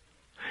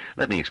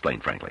 Let me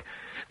explain frankly.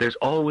 There's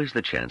always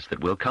the chance that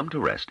we'll come to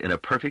rest in a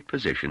perfect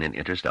position in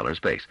interstellar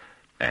space,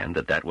 and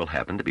that will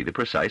happen to be the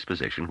precise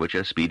position which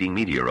a speeding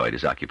meteoroid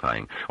is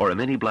occupying, or a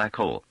mini black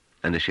hole,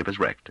 and the ship is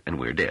wrecked, and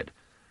we're dead.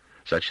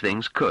 Such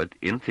things could,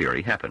 in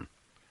theory, happen.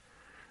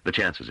 The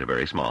chances are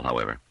very small,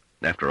 however.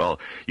 After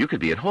all, you could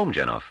be at home,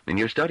 Janov, in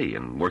your study,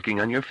 and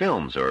working on your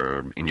films,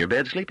 or in your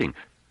bed sleeping,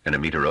 and a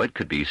meteoroid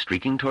could be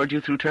streaking toward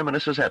you through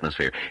Terminus's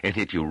atmosphere, and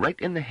hit you right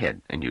in the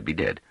head, and you'd be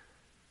dead.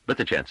 But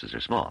the chances are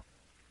small.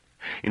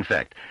 In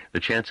fact, the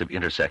chance of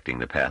intersecting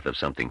the path of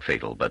something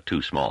fatal but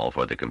too small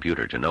for the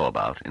computer to know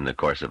about in the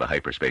course of a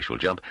hyperspatial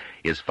jump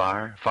is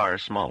far, far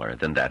smaller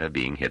than that of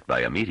being hit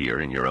by a meteor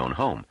in your own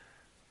home.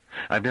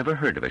 I've never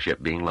heard of a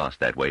ship being lost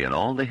that way in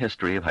all the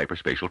history of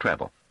hyperspatial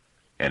travel.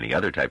 Any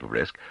other type of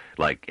risk,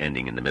 like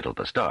ending in the middle of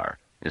a star,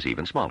 is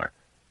even smaller.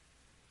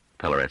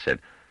 Pelorat said,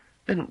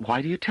 Then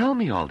why do you tell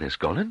me all this,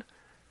 Golan?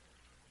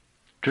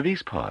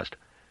 Trevize paused,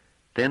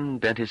 then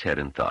bent his head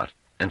in thought,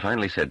 and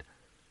finally said,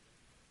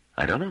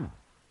 I don't know.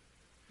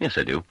 Yes,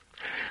 I do.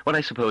 What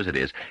I suppose it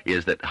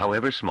is that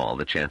however small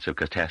the chance of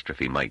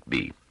catastrophe might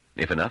be,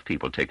 if enough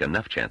people take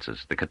enough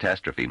chances, the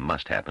catastrophe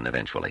must happen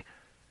eventually.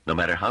 No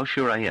matter how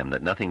sure I am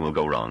that nothing will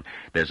go wrong,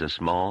 there's a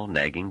small,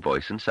 nagging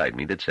voice inside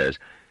me that says,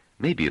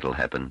 maybe it'll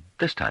happen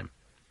this time.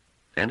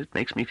 And it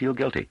makes me feel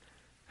guilty.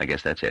 I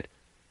guess that's it.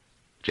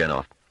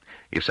 Janov,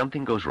 if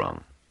something goes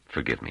wrong,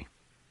 forgive me.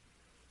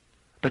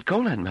 But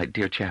Golan, my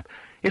dear chap,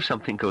 if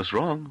something goes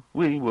wrong,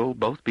 we will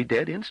both be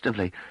dead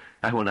instantly.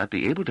 I will not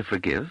be able to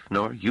forgive,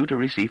 nor you to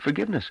receive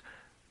forgiveness.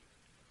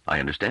 I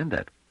understand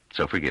that,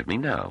 so forgive me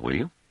now, will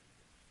you?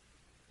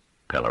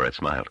 Pelorat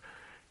smiled.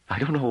 I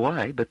don't know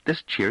why, but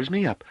this cheers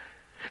me up.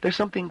 There's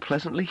something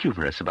pleasantly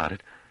humorous about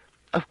it.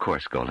 Of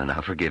course, Golan,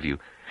 I'll forgive you.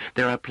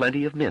 There are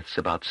plenty of myths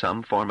about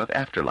some form of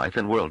afterlife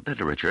in world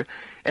literature,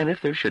 and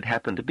if there should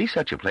happen to be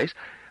such a place,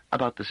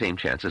 about the same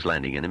chance as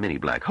landing in a mini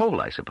black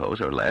hole, I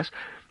suppose, or less,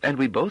 and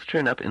we both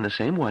turn up in the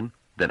same one,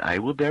 then I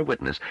will bear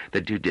witness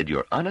that you did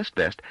your honest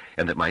best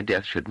and that my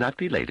death should not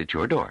be laid at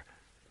your door.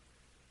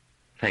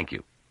 Thank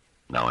you.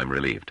 Now I'm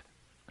relieved.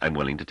 I'm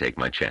willing to take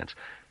my chance,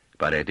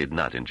 but I did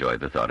not enjoy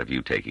the thought of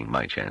you taking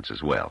my chance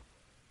as well.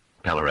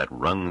 Pelorat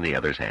wrung the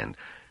other's hand.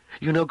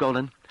 You know,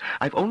 Golan,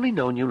 I've only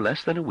known you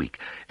less than a week,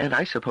 and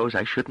I suppose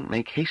I shouldn't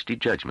make hasty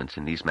judgments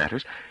in these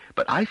matters,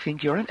 but I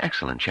think you're an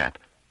excellent chap.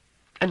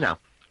 And now,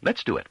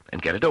 let's do it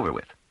and get it over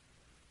with.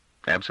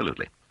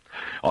 Absolutely.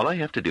 All I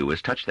have to do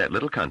is touch that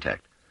little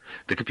contact.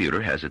 The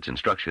computer has its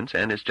instructions,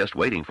 and it's just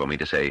waiting for me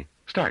to say,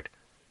 start.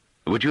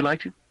 Would you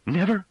like to?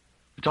 Never.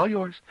 It's all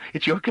yours.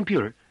 It's your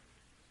computer.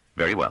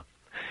 Very well.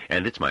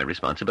 And it's my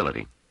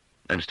responsibility.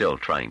 I'm still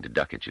trying to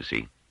duck it, you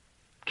see.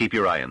 Keep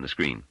your eye on the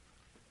screen.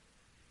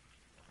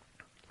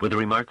 With a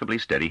remarkably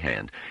steady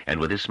hand, and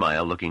with his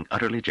smile looking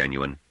utterly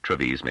genuine,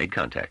 Trevize made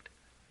contact.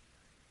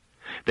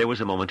 There was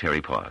a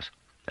momentary pause,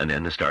 and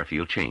then the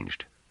starfield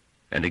changed.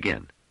 And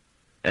again.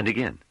 And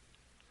again.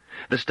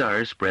 The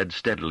stars spread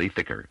steadily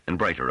thicker and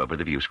brighter over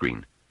the view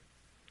screen.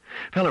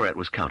 Pelorat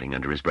was counting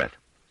under his breath.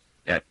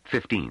 At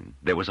 15,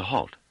 there was a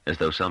halt, as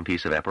though some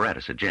piece of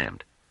apparatus had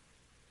jammed.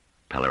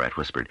 Pelorat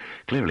whispered,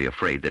 clearly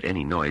afraid that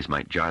any noise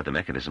might jar the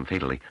mechanism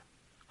fatally.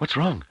 What's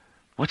wrong?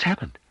 What's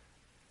happened?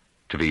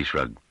 Trevize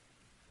shrugged.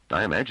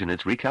 I imagine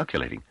it's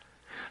recalculating.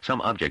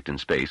 Some object in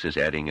space is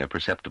adding a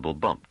perceptible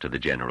bump to the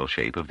general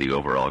shape of the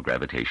overall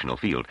gravitational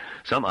field.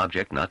 Some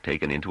object not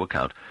taken into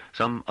account.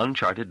 Some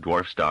uncharted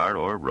dwarf star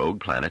or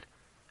rogue planet.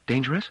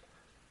 Dangerous?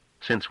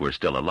 Since we're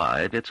still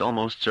alive, it's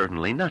almost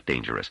certainly not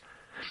dangerous.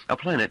 A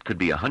planet could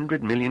be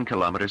 100 million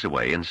kilometers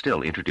away and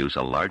still introduce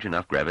a large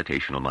enough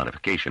gravitational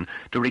modification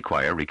to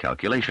require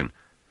recalculation.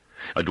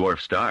 A dwarf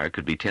star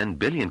could be 10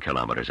 billion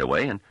kilometers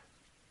away and...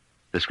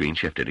 The screen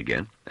shifted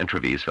again, and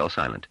Trevize fell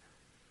silent.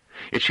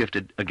 It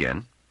shifted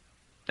again,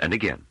 and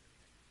again.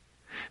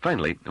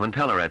 Finally, when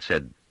Pelorat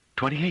said,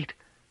 28,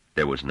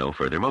 there was no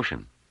further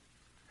motion.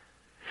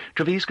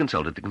 Trevize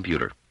consulted the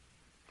computer.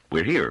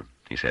 We're here,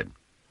 he said.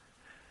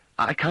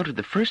 I counted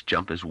the first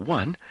jump as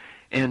 1,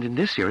 and in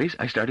this series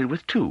I started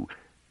with 2.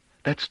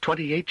 That's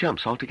 28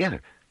 jumps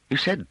altogether. You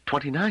said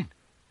 29.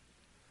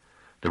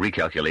 The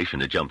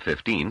recalculation at jump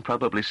 15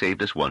 probably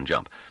saved us 1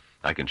 jump.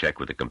 I can check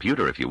with the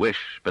computer if you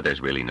wish, but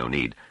there's really no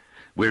need.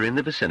 We're in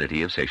the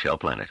vicinity of Seychelles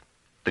Planet.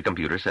 The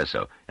computer says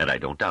so, and I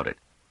don't doubt it.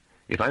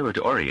 If I were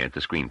to orient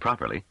the screen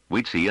properly,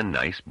 we'd see a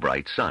nice,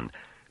 bright sun,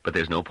 but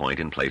there's no point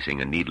in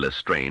placing a needless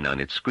strain on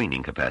its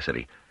screening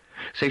capacity.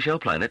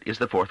 Seychelles Planet is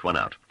the 4th one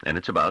out, and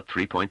it's about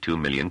 3.2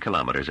 million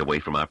kilometers away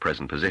from our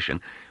present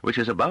position, which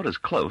is about as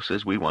close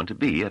as we want to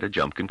be at a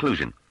jump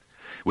conclusion.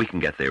 We can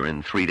get there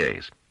in 3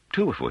 days,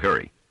 2 if we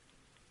hurry.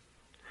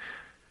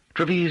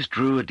 Trevize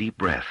drew a deep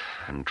breath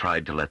and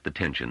tried to let the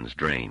tensions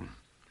drain.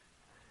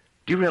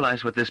 "Do you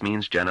realize what this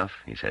means, Janov?"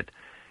 he said.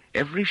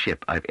 "Every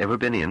ship I've ever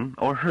been in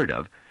or heard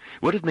of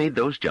would have made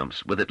those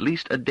jumps with at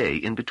least a day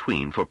in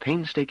between for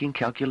painstaking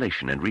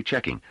calculation and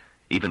rechecking,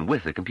 even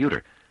with a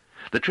computer.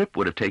 The trip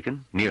would have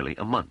taken nearly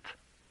a month.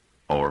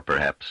 Or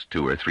perhaps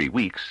 2 or 3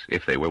 weeks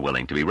if they were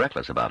willing to be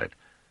reckless about it.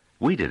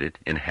 We did it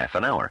in half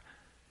an hour.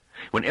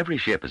 When every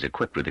ship is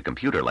equipped with a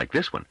computer like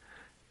this one,"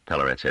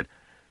 Pelorat said,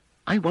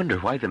 "I wonder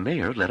why the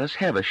mayor let us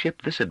have a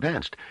ship this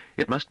advanced.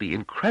 It must be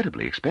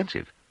incredibly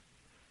expensive."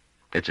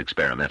 "It's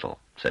experimental,"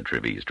 said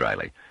Trevize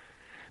dryly.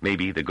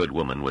 "Maybe the good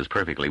woman was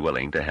perfectly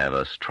willing to have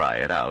us try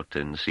it out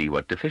and see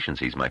what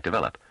deficiencies might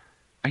develop."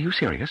 "Are you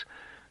serious?"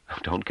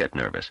 "Don't get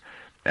nervous.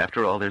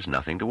 After all, there's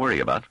nothing to worry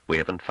about. We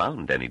haven't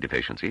found any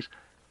deficiencies.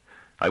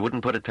 I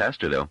wouldn't put it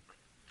past her, though.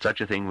 Such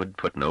a thing would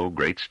put no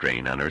great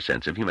strain on her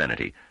sense of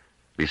humanity.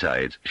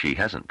 Besides, she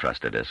hasn't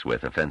trusted us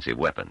with offensive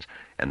weapons,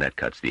 and that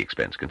cuts the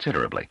expense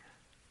considerably."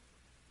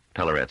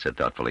 Pelorat said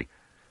thoughtfully,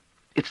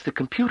 "It's the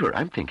computer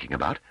I'm thinking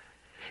about.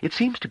 It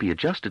seems to be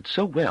adjusted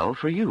so well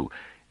for you,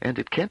 and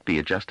it can't be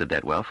adjusted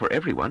that well for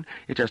everyone.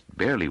 It just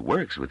barely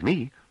works with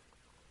me."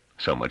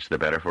 "So much the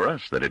better for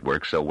us that it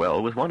works so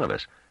well with one of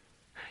us."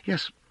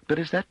 "Yes, but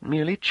is that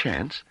merely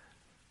chance?"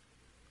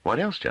 "What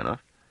else, Janov?"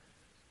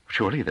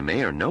 "Surely the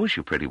mayor knows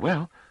you pretty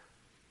well."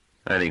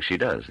 "I think she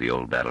does, the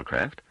old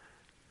battlecraft."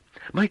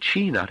 "Might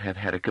she not have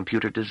had a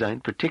computer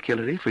designed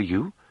particularly for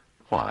you?"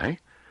 "Why?"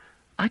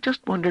 "I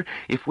just wonder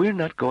if we're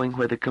not going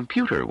where the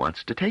computer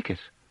wants to take it."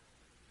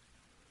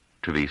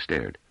 Trevize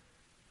stared.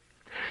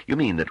 "You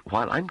mean that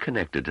while I'm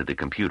connected to the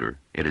computer,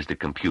 it is the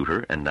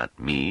computer and not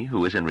me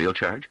who is in real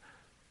charge?"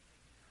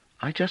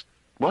 "I just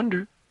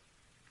wonder."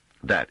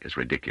 "That is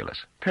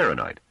ridiculous.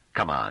 Paranoid.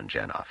 Come on,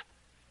 Janov."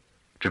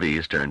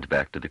 Trevize turned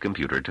back to the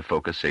computer to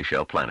focus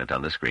Seychelles Planet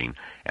on the screen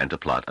and to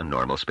plot a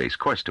normal space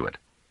course to it.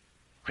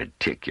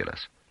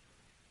 Ridiculous.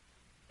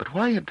 But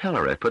why had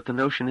Pelorat put the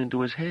notion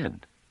into his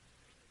head?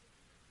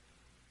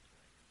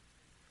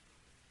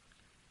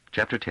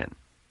 Chapter 10.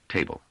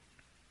 Table.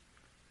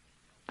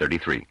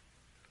 33.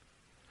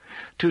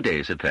 2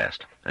 days had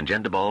passed, and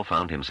Gendibal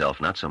found himself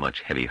not so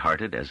much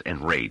heavy-hearted as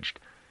enraged.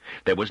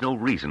 There was no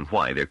reason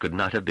why there could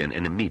not have been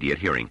an immediate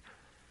hearing.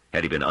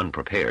 Had he been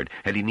unprepared,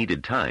 had he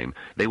needed time,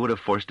 they would have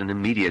forced an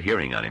immediate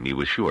hearing on him, he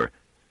was sure.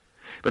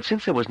 But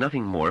since there was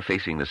nothing more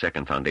facing the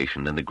Second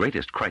Foundation than the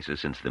greatest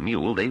crisis since the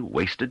mule, they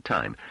wasted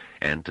time,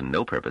 and to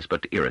no purpose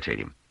but to irritate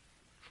him.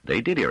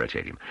 They did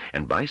irritate him,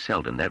 and by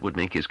Seldon that would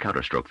make his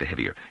counterstroke the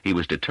heavier. He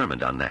was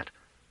determined on that.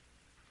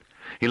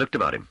 He looked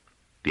about him.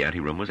 The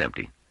anteroom was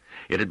empty.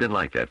 It had been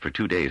like that for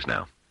 2 days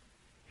now.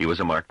 He was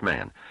a marked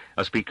man,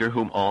 a speaker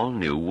whom all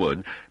knew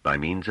would, by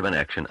means of an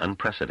action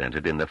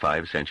unprecedented in the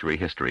 5-century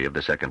history of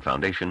the Second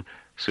Foundation,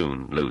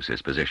 soon lose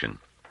his position.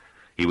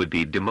 He would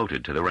be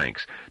demoted to the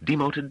ranks,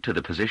 demoted to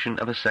the position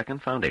of a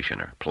Second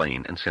Foundationer,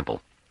 plain and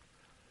simple.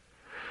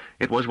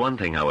 It was one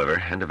thing, however,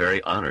 and a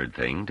very honored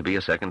thing, to be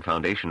a Second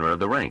Foundationer of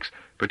the ranks,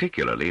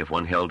 particularly if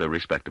one held a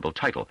respectable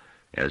title,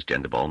 as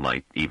Gendibal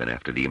might even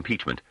after the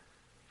impeachment.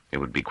 It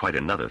would be quite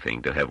another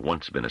thing to have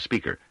once been a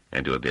speaker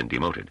and to have been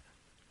demoted.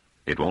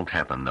 It won't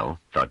happen, though,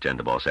 thought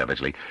Gendibal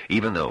savagely,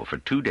 even though for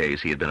 2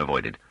 days he had been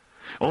avoided.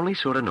 Only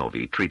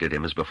Soranovi treated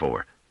him as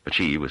before, but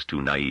she was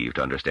too naive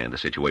to understand the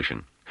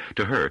situation.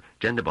 To her,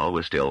 Gendibal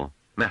was still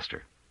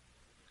master.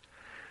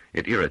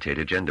 It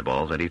irritated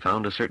Gendibal that he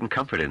found a certain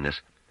comfort in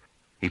this.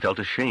 He felt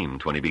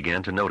ashamed when he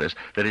began to notice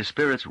that his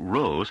spirits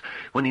rose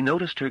when he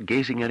noticed her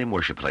gazing at him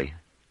worshipfully.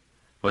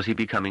 Was he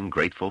becoming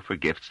grateful for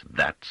gifts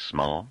that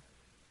small?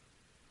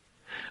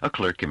 A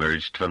clerk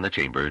emerged from the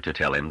chamber to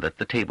tell him that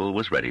the table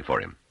was ready for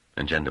him,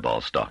 and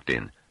Gendibal stalked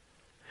in.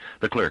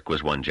 The clerk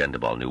was one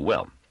Gendibal knew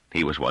well.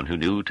 He was one who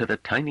knew to the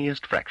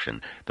tiniest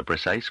fraction the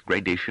precise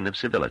gradation of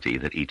civility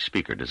that each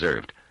speaker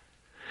deserved.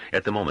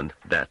 At the moment,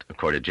 that,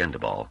 accorded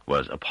Gendibal,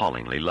 was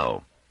appallingly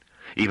low.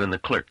 Even the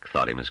clerk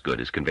thought him as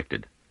good as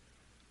convicted.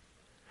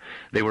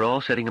 They were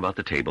all sitting about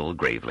the table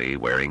gravely,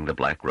 wearing the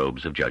black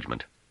robes of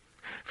judgment.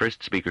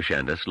 First Speaker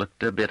Shandus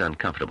looked a bit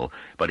uncomfortable,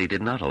 but he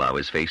did not allow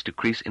his face to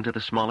crease into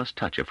the smallest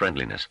touch of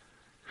friendliness.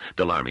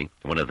 Delarmy,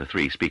 one of the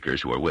 3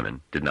 speakers who were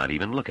women, did not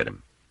even look at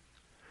him.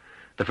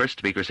 The first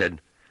speaker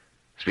said,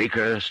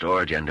 "Speaker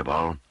Stor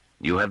Gendibal,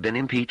 you have been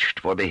impeached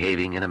for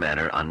behaving in a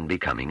manner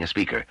unbecoming a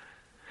speaker.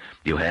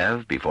 You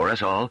have, before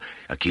us all,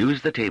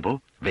 accused the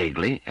table,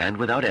 vaguely and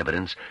without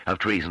evidence, of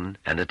treason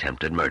and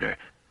attempted murder.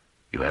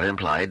 You have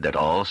implied that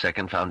all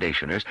second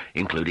foundationers,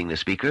 including the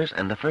speakers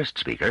and the first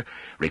speaker,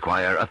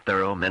 require a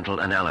thorough mental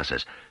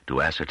analysis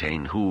to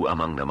ascertain who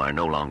among them are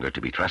no longer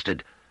to be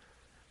trusted.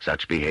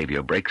 Such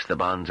behavior breaks the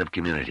bonds of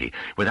community,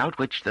 without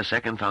which the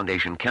second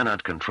foundation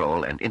cannot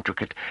control an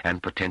intricate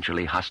and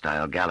potentially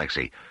hostile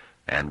galaxy,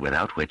 and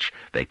without which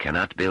they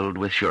cannot build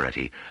with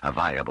surety a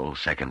viable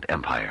second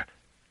empire.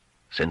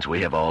 Since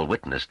we have all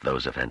witnessed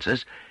those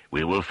offenses,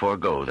 we will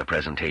forego the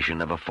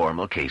presentation of a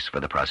formal case for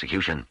the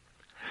prosecution.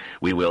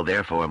 We will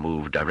therefore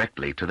move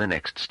directly to the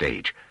next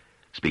stage.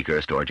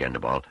 Speaker Stor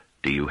Gendibal,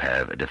 do you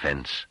have a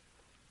defense?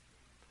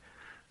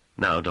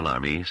 Now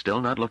Delaarme,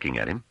 still not looking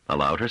at him,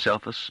 allowed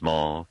herself a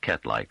small,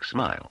 cat-like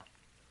smile.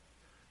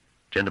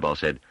 Gendibal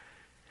said,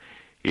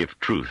 "If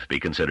truth be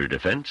considered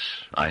defense,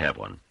 I have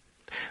one.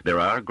 There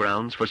are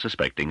grounds for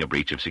suspecting a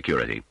breach of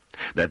security.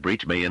 That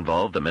breach may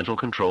involve the mental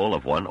control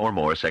of one or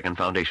more second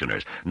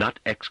foundationers, not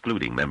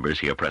excluding members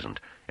here present,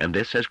 and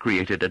this has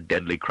created a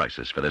deadly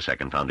crisis for the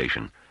second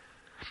foundation.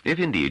 If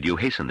indeed you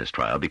hasten this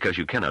trial because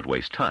you cannot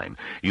waste time,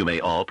 you may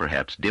all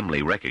perhaps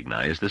dimly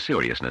recognize the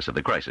seriousness of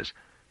the crisis.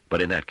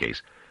 But in that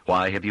case,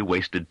 why have you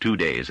wasted 2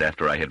 days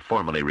after I had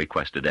formally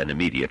requested an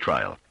immediate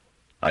trial?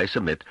 I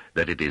submit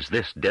that it is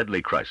this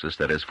deadly crisis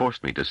that has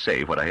forced me to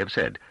say what I have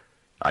said.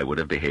 I would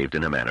have behaved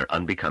in a manner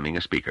unbecoming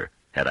a speaker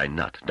had I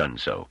not done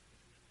so."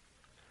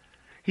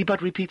 "He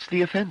but repeats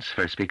the offense,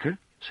 First Speaker,"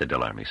 said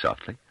Delaarme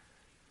softly.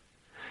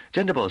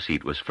 Gendibal's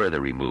seat was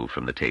further removed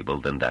from the table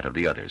than that of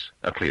the others,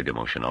 a clear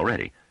demotion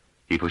already.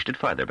 He pushed it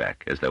farther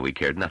back, as though he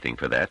cared nothing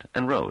for that,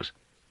 and rose.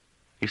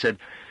 He said,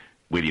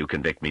 "Will you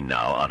convict me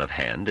now out of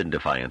hand in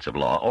defiance of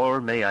law, or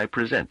may I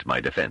present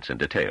my defense in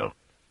detail?"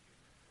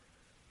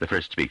 The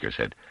first speaker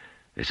said,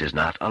 "This is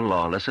not a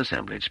lawless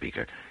assemblage,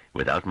 Speaker.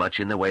 Without much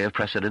in the way of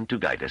precedent to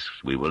guide us,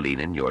 we will lean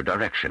in your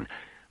direction,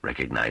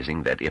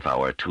 recognizing that if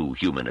our two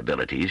human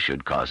abilities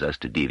should cause us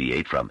to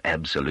deviate from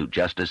absolute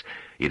justice,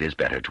 it is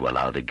better to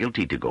allow the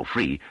guilty to go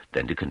free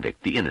than to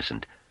convict the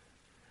innocent.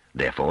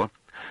 Therefore,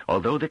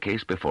 although the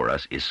case before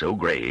us is so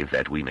grave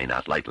that we may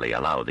not lightly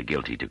allow the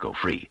guilty to go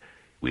free,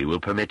 we will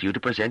permit you to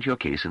present your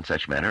case in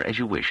such manner as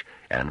you wish,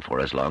 and for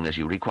as long as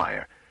you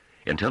require,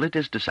 until it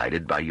is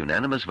decided by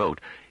unanimous vote,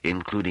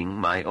 including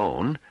my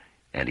own,"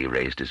 and he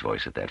raised his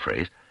voice at that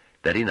phrase,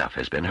 "that enough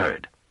has been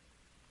heard."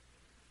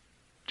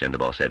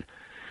 Gendibal said,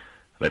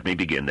 "Let me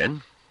begin,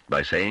 then,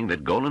 by saying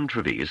that Golan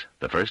Trevize,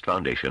 the first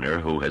foundationer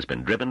who has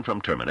been driven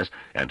from Terminus,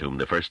 and whom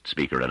the first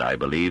speaker and I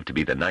believe to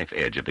be the knife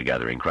edge of the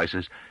gathering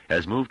crisis,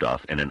 has moved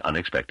off in an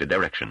unexpected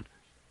direction."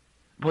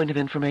 "Point of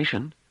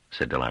information,"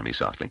 said Delaarme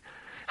softly.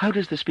 "How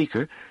does the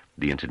speaker,"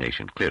 the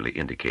intonation clearly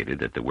indicated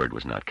that the word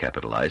was not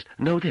capitalized,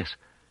 "know this?"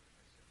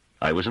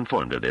 "I was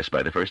informed of this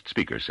by the first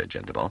speaker," said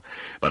Gendibal,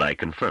 "but I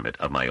confirm it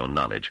of my own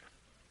knowledge.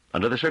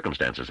 Under the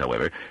circumstances,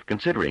 however,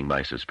 considering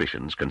my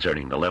suspicions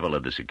concerning the level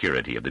of the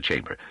security of the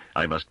chamber,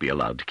 I must be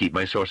allowed to keep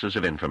my sources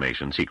of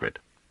information secret."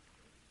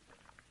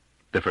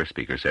 The first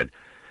speaker said,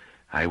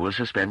 "I will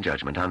suspend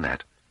judgment on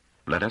that.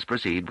 Let us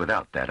proceed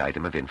without that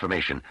item of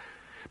information.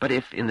 But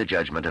if, in the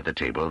judgment of the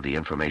table, the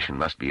information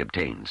must be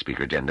obtained,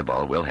 Speaker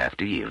Gendibal will have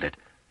to yield it."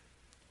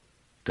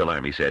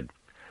 Delaarme said,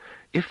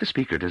 "If the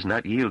speaker does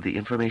not yield the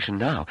information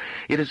now,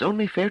 it is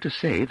only fair to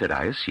say that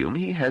I assume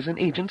he has an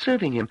agent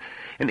serving him,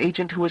 an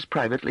agent who is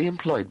privately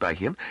employed by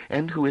him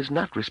and who is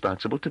not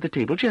responsible to the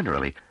table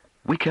generally.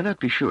 We cannot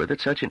be sure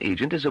that such an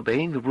agent is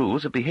obeying the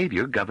rules of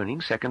behavior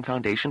governing Second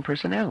Foundation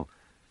personnel."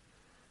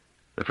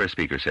 The first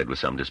speaker said with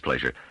some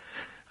displeasure,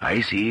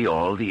 "I see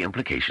all the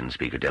implications,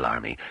 Speaker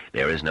Delaarme.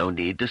 There is no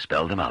need to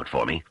spell them out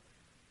for me."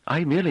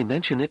 "I merely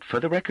mention it for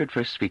the record,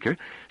 First Speaker,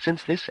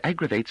 since this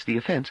aggravates the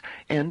offense,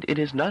 and it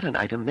is not an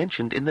item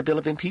mentioned in the bill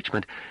of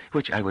impeachment,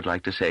 which I would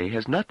like to say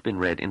has not been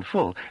read in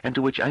full, and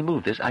to which I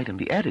move this item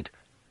be added."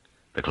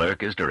 "The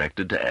clerk is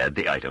directed to add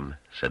the item,"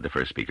 said the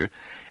first speaker,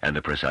 "and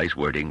the precise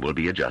wording will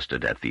be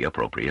adjusted at the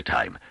appropriate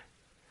time.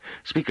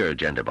 Speaker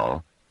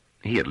Gendibal,"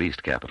 he at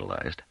least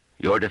capitalized,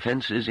 "your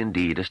defense is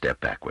indeed a step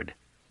backward.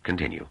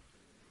 Continue."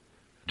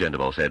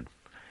 Gendibal said,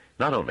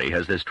 "Not only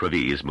has this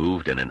Trevize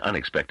moved in an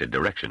unexpected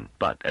direction,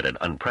 but at an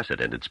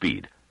unprecedented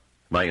speed.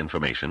 My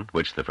information,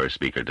 which the first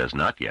speaker does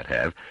not yet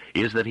have,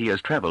 is that he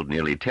has traveled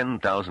nearly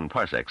 10,000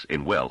 parsecs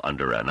in well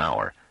under an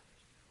hour."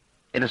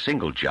 "In a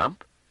single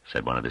jump?"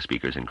 said one of the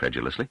speakers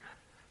incredulously.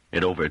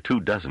 "In over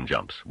 24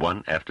 jumps,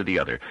 one after the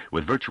other,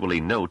 with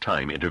virtually no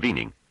time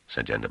intervening,"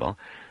 said Gendibal,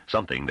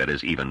 "something that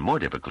is even more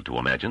difficult to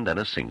imagine than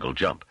a single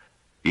jump.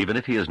 Even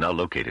if he is now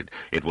located,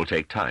 it will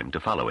take time to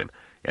follow him,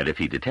 and if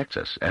he detects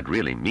us and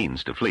really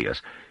means to flee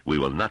us, we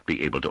will not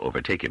be able to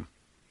overtake him.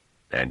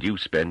 And you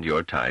spend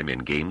your time in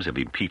games of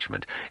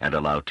impeachment and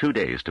allow 2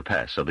 days to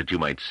pass so that you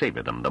might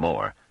savor them the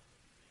more."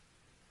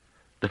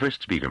 The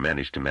first speaker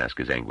managed to mask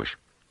his anguish.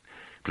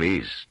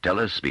 "Please, tell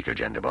us, Speaker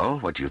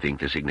Gendibal, what you think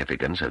the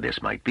significance of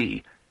this might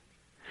be."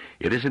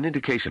 "It is an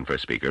indication,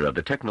 First Speaker, of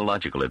the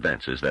technological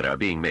advances that are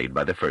being made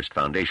by the First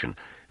Foundation,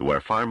 who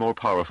are far more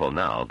powerful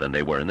now than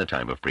they were in the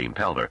time of Prime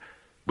Palver.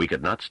 We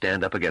could not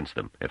stand up against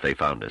them if they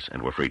found us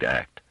and were free to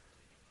act."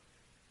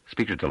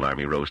 Speaker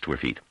Delaarme rose to her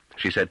feet.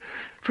 she said.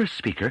 "First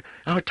Speaker,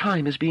 our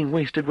time is being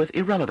wasted with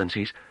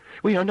irrelevancies.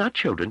 We are not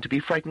children to be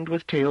frightened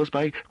with tales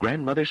by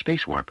Grandmother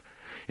Space Warp.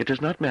 It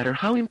does not matter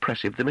how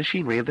impressive the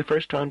machinery of the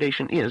First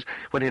Foundation is,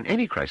 when in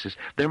any crisis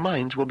their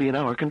minds will be in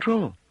our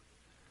control."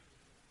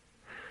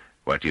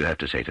 "What do you have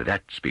to say to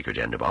that, Speaker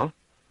Gendibal?"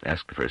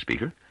 asked the First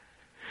Speaker.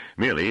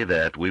 "Merely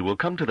that we will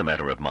come to the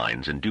matter of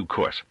minds in due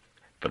course.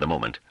 For the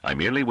moment, I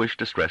merely wish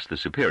to stress the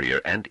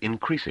superior and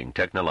increasing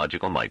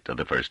technological might of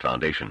the First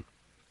Foundation."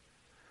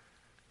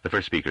 The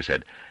First Speaker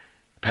said,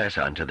 "Pass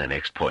on to the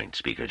next point,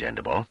 Speaker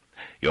Gendibal.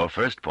 Your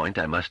first point,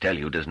 I must tell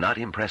you, does not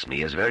impress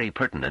me as very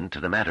pertinent to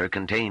the matter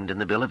contained in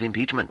the bill of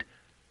impeachment."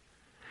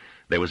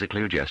 There was a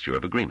clear gesture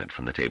of agreement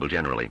from the table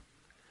generally.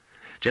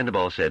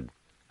 Gendibal said,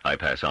 "I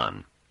pass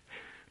on.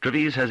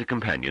 Trevize has a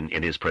companion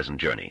in his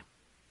present journey."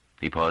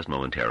 He paused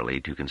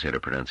momentarily to consider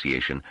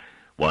pronunciation.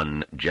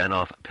 "One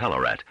Janov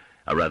Pelorat,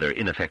 a rather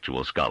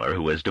ineffectual scholar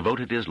who has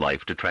devoted his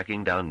life to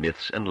tracking down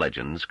myths and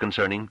legends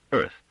concerning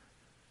Earth."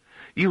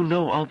 "You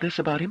know all this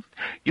about him?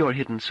 Your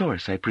hidden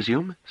source, I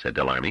presume?" said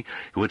Delarmy,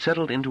 who had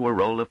settled into a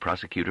role of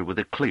prosecutor with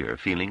a clear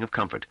feeling of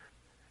comfort.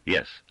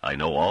 "Yes, I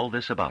know all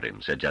this about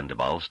him," said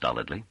Gendibal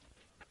stolidly.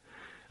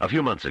 "A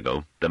few months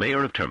ago, the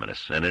mayor of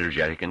Terminus, an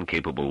energetic and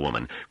capable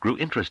woman, grew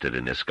interested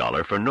in this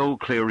scholar for no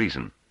clear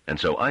reason, and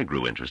so I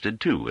grew interested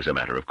too, as a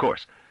matter of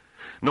course.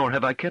 Nor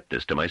have I kept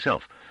this to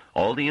myself.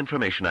 All the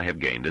information I have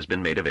gained has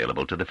been made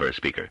available to the First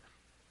Speaker."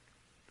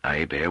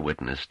 "I bear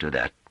witness to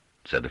that,"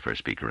 said the First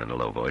Speaker in a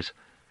low voice.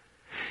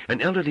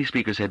 An elderly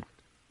speaker said,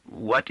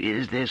 "What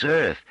is this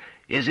Earth?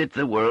 Is it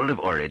the world of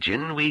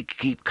origin we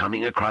keep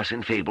coming across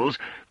in fables,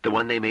 the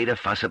one they made a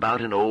fuss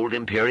about in old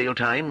imperial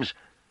times?"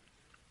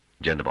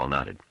 Gendibal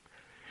nodded.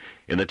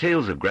 "In the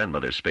tales of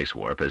Grandmother's Space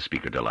Warp, as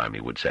Speaker Delarmy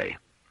would say.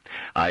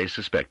 I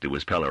suspect it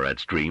was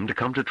Pelorat's dream to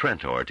come to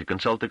Trantor to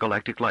consult the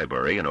Galactic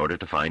Library in order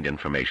to find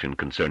information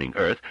concerning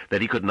Earth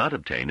that he could not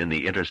obtain in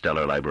the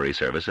interstellar library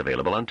service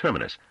available on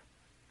Terminus.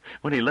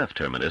 When he left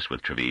Terminus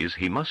with Trevize,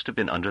 he must have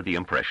been under the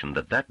impression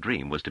that that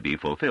dream was to be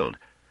fulfilled.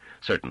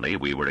 Certainly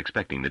we were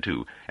expecting the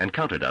two, and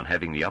counted on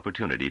having the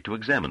opportunity to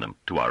examine them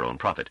to our own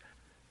profit.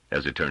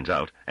 As it turns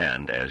out,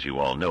 and as you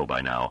all know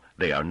by now,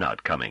 they are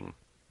not coming.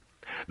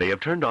 They have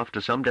turned off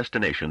to some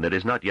destination that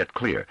is not yet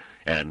clear,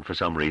 and for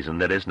some reason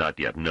that is not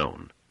yet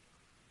known."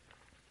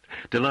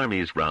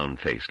 Delarmy's round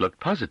face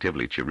looked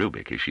positively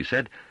cherubic as she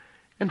said,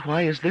 "And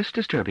why is this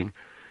disturbing?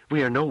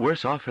 We are no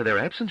worse off for their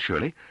absence,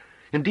 surely.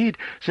 Indeed,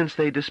 since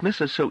they dismiss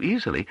us so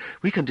easily,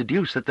 we can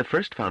deduce that the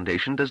First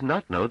Foundation does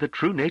not know the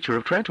true nature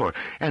of Trantor,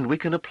 and we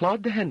can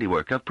applaud the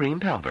handiwork of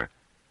Preem Palver."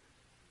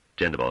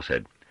 Gendibal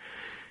said,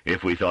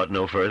 "If we thought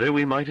no further,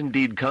 we might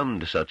indeed come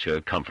to such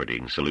a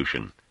comforting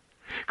solution.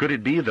 Could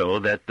it be, though,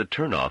 that the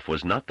turn-off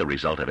was not the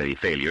result of any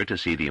failure to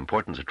see the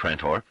importance of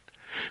Trantor?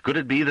 Could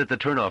it be that the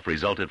turn-off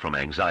resulted from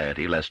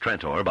anxiety lest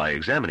Trantor, by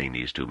examining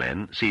these two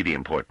men, see the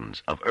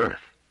importance of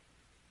Earth?"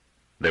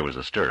 There was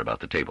a stir about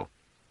the table.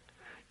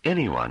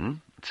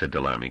 "Anyone," said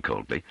Delarmy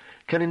coldly,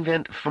 "can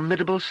invent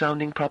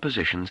formidable-sounding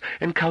propositions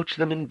and couch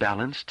them in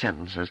balanced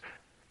sentences.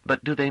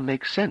 But do they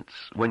make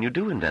sense when you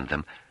do invent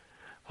them?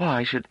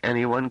 Why should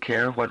anyone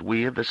care what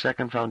we of the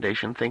Second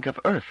Foundation think of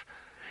Earth?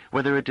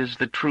 Whether it is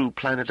the true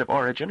planet of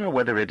origin, or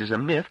whether it is a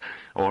myth,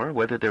 or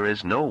whether there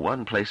is no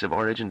one place of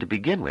origin to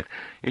begin with,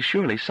 is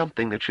surely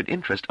something that should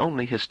interest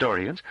only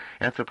historians,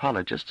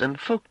 anthropologists, and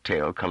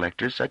folk-tale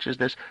collectors such as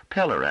this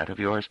Pelorat of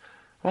yours.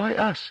 Why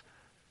us?"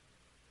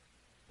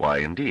 "Why,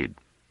 indeed,"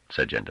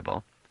 said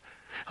Gendibal.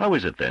 "How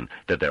is it, then,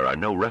 that there are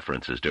no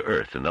references to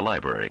Earth in the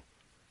library?"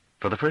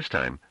 For the first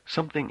time,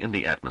 something in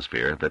the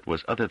atmosphere that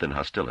was other than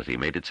hostility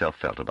made itself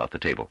felt about the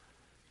table.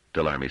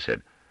 Delarmy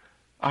said,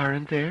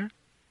 "Aren't there?"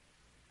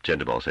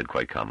 Gendibal said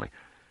quite calmly,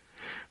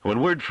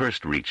 "When word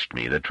first reached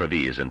me that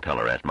Trevize and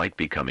Pelorat might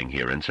be coming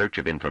here in search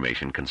of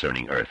information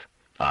concerning Earth,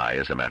 I,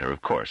 as a matter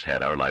of course,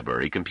 had our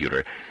library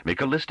computer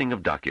make a listing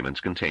of documents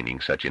containing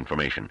such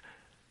information.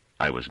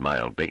 I was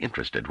mildly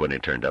interested when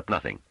it turned up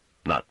nothing.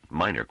 Not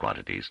minor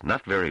quantities,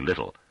 not very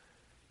little.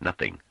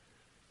 Nothing.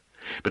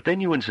 But then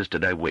you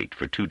insisted I wait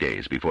for 2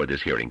 days before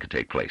this hearing could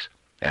take place,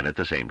 and at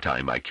the same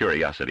time my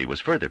curiosity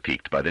was further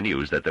piqued by the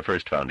news that the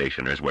First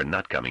Foundationers were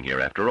not coming here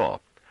after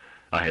all.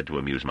 I had to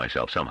amuse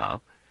myself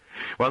somehow.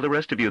 While the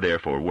rest of you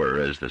therefore were,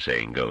 as the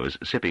saying goes,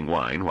 sipping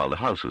wine while the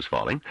house was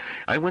falling,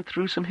 I went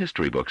through some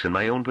history books in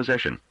my own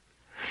possession.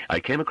 I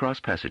came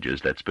across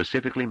passages that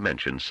specifically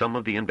mentioned some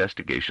of the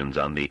investigations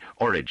on the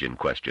origin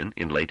question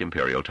in late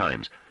imperial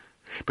times.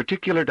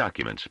 Particular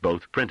documents,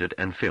 both printed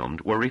and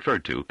filmed, were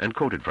referred to and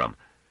quoted from.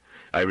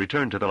 I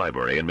returned to the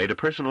library and made a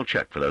personal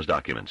check for those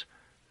documents.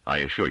 I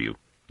assure you,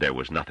 there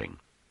was nothing."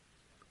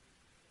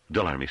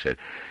 Delarmy said,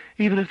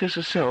 "Even if this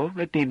is so,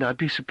 it need not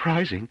be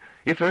surprising.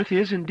 If Earth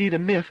is indeed a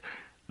myth,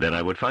 then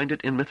I would find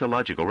it in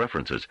mythological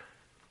references.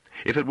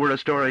 If it were a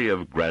story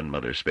of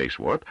Grandmother Space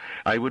Warp,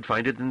 I would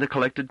find it in the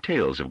collected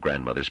tales of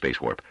Grandmother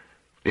Space Warp.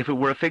 If it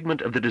were a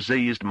figment of the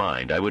diseased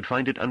mind, I would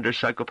find it under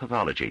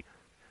psychopathology.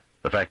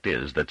 The fact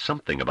is that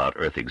something about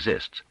Earth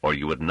exists, or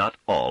you would not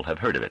all have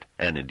heard of it,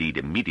 and indeed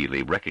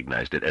immediately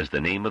recognized it as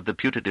the name of the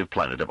putative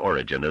planet of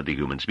origin of the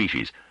human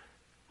species.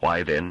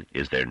 Why, then,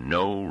 is there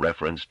no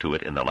reference to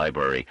it in the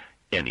library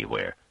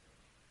anywhere?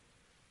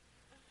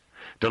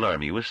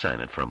 Delarmy was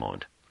silent for a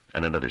moment,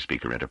 and another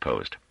speaker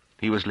interposed.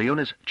 He was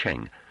Leonis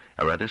Cheng,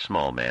 a rather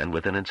small man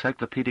with an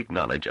encyclopedic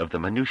knowledge of the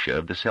minutiae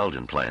of the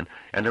Seldon plan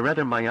and a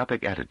rather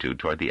myopic attitude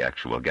toward the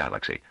actual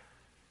galaxy.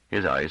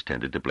 His eyes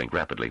tended to blink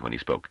rapidly when he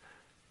spoke.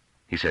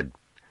 He said,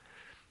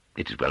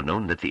 "It is well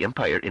known that the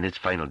Empire in its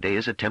final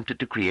days attempted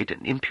to create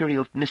an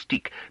imperial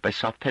mystique by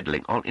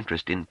soft-peddling all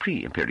interest in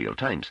pre-imperial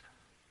times."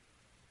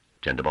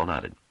 Gendibal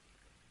nodded.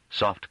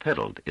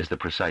 Soft-peddled is the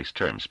precise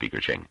term,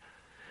 Speaker Cheng.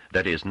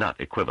 That is not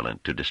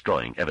equivalent to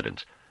destroying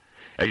evidence.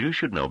 As you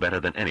should know better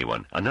than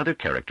anyone, another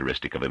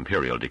characteristic of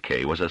imperial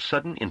decay was a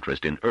sudden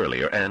interest in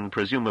earlier and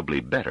presumably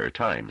better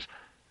times.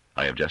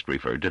 I have just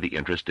referred to the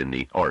interest in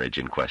the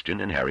origin question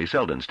in Hari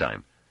Seldon's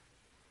time.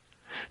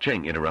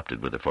 Cheng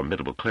interrupted with a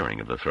formidable clearing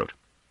of the throat.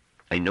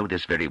 "I know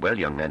this very well,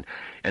 young man,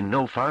 and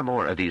know far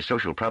more of these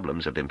social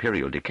problems of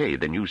imperial decay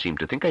than you seem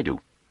to think I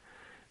do.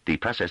 The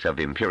process of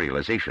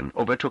imperialization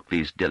overtook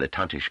these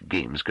dilettantish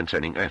games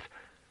concerning Earth.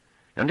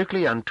 Under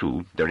Cleon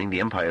II, during the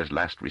Empire's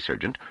last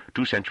resurgent,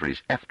 2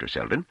 centuries after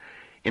Seldon,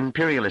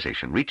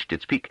 imperialization reached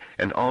its peak,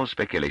 and all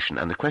speculation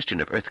on the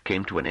question of Earth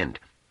came to an end.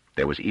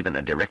 There was even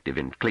a directive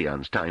in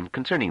Cleon's time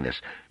concerning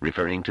this,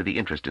 referring to the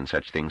interest in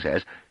such things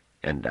as,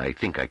 and I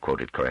think I quote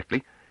it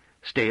correctly,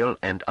 stale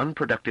and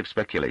unproductive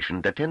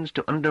speculation that tends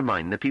to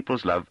undermine the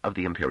people's love of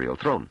the imperial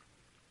throne."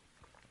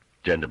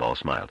 Gendibal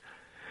smiled.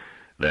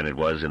 "Then it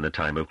was in the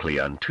time of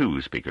Cleon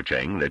II, Speaker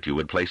Cheng, that you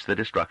would place the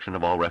destruction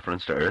of all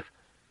reference to Earth?"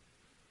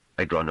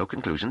 "I draw no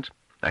conclusions.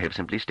 I have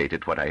simply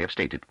stated what I have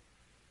stated."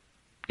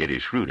 "It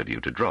is shrewd of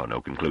you to draw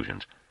no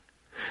conclusions.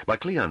 By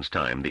Cleon's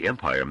time, the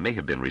Empire may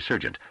have been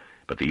resurgent,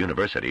 but the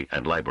university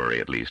and library,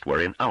 at least,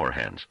 were in our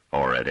hands,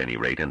 or at any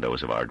rate in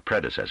those of our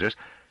predecessors.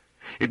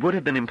 It would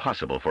have been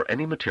impossible for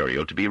any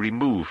material to be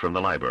removed from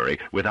the library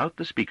without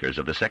the speakers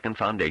of the Second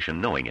Foundation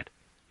knowing it.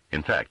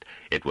 In fact,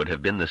 it would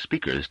have been the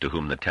speakers to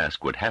whom the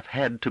task would have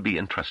had to be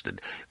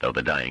entrusted, though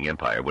the dying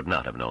Empire would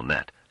not have known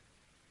that."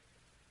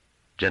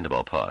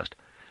 Gendibal paused,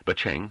 but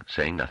Cheng,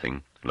 saying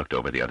nothing, looked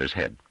over the other's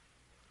head.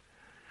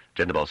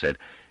 Gendibal said,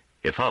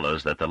 "It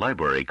follows that the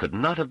library could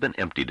not have been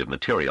emptied of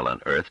material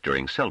on Earth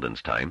during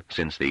Seldon's time,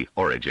 since the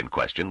origin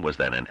question was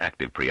then an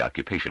active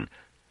preoccupation.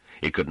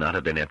 It could not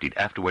have been emptied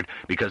afterward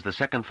because the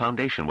Second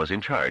Foundation was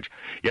in charge.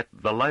 Yet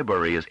the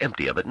library is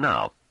empty of it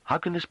now. How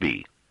can this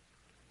be?"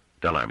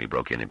 Delarmy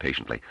broke in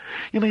impatiently.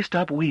 "You may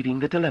stop weaving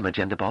the dilemma,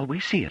 Gendibal. We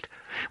see it.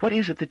 What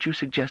is it that you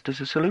suggest as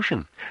a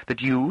solution?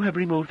 That you have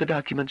removed the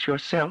documents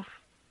yourself?"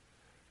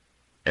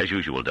 "As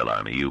usual,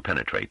 Delarmy, you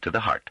penetrate to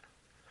the heart."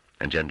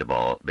 And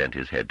Gendibal bent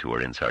his head to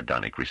her in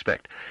sardonic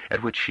respect,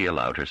 at which she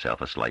allowed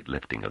herself a slight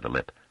lifting of the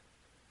lip.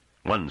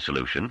 "One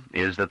solution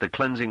is that the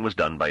cleansing was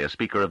done by a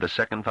speaker of the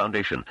Second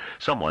Foundation,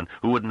 someone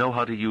who would know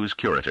how to use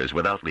curators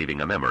without leaving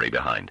a memory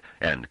behind,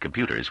 and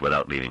computers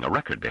without leaving a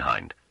record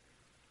behind."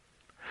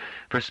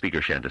 First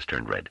Speaker Shandas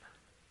turned red.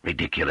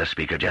 "Ridiculous,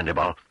 Speaker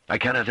Gendibal. I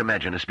cannot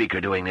imagine a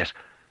speaker doing this.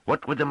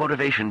 What would the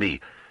motivation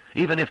be?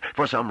 Even if,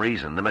 for some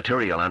reason, the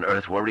material on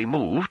Earth were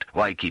removed,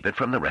 why keep it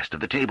from the rest of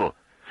the table?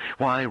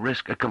 Why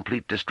risk a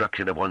complete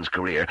destruction of one's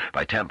career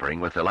by tampering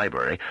with the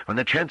library when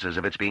the chances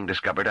of its being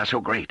discovered are so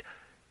great?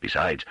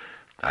 Besides,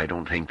 I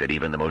don't think that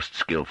even the most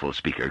skillful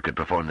speaker could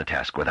perform the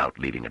task without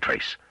leaving a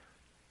trace."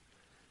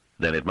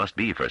 "Then it must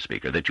be, First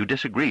Speaker, that you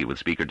disagree with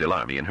Speaker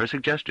Delarmy in her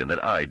suggestion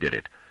that I did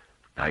it."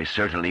 "I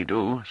certainly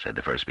do," said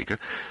the First Speaker.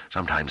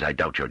 "Sometimes I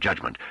doubt your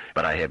judgment,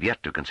 but I have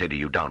yet to consider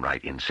you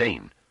downright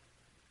insane."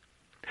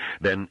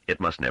 "Then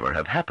it must never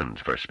have happened,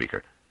 First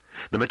Speaker.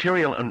 The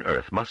material on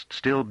Earth must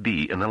still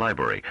be in the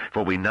library,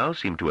 for we now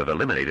seem to have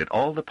eliminated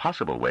all the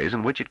possible ways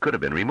in which it could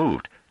have been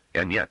removed,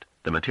 and yet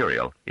the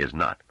material is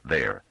not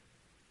there."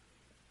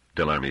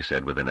 Delarmy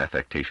said with an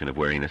affectation of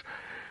weariness,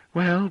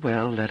 Well,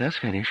 let us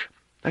finish.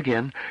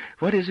 Again,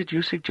 what is it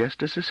you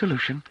suggest as a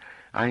solution?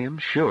 I am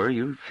sure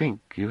you think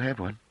you have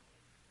one."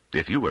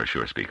 "If you are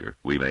sure, Speaker,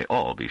 we may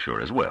all be sure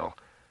as well.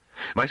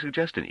 My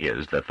suggestion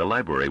is that the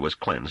library was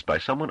cleansed by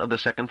someone of the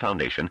Second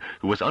Foundation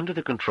who was under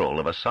the control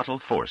of a subtle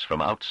force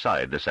from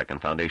outside the Second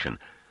Foundation.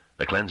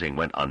 The cleansing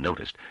went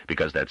unnoticed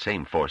because that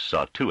same force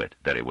saw to it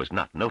that it was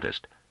not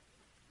noticed."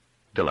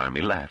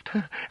 Delarmy laughed.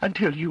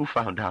 "Until you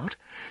found out?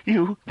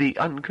 You, the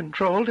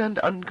uncontrolled and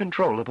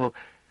uncontrollable.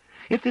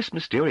 If this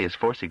mysterious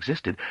force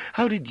existed,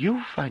 how did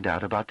you find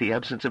out about the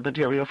absence of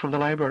material from the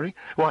library?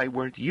 Why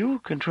weren't you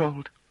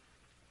controlled?"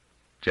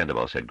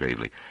 Gendibal said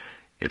gravely,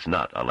 "It's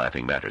not a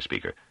laughing matter,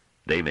 Speaker.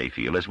 They may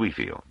feel as we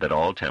feel, that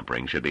all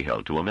tampering should be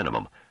held to a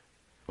minimum.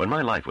 When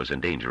my life was in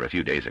danger a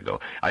few days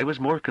ago, I was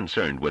more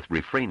concerned with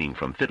refraining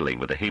from fiddling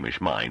with a Hamish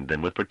mind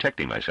than with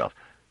protecting myself.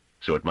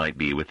 So it might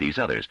be with these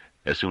others.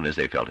 As soon as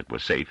they felt it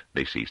was safe,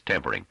 they ceased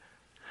tampering.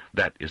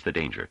 That is the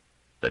danger,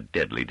 the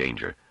deadly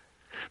danger.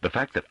 The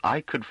fact that I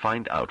could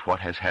find out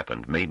what has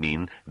happened may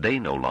mean they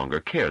no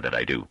longer care that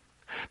I do.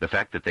 The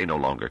fact that they no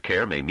longer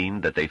care may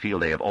mean that they feel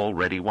they have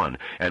already won,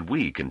 and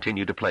we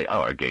continue to play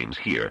our games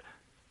here."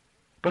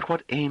 "But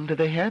what aim do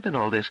they have in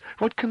all this?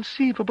 What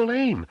conceivable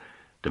aim?"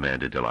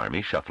 demanded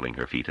Delarmy, shuffling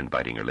her feet and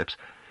biting her lips.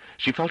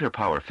 She felt her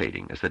power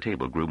fading as the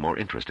table grew more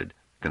interested,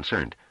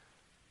 concerned.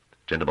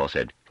 Gendibal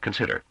said,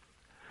 "Consider.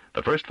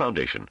 The First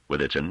Foundation,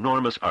 with its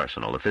enormous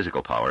arsenal of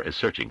physical power, is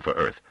searching for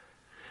Earth.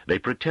 They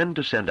pretend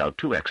to send out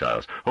 2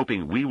 exiles,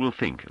 hoping we will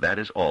think that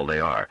is all they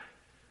are.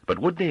 But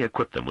would they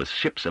equip them with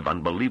ships of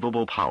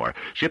unbelievable power,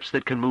 ships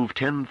that can move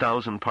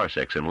 10,000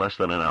 parsecs in less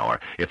than an hour,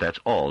 if that's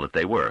all that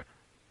they were?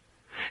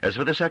 As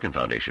for the Second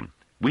Foundation,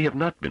 we have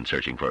not been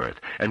searching for Earth,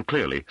 and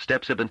clearly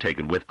steps have been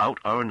taken without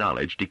our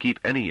knowledge to keep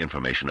any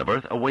information of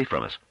Earth away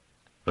from us.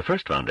 The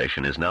First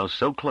Foundation is now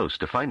so close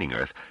to finding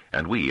Earth,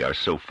 and we are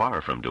so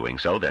far from doing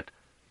so that—"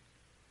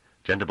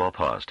 Gendibal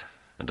paused,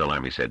 and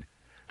Delarmy said,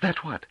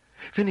 "That what?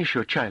 Finish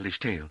your childish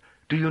tale.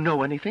 Do you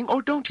know anything,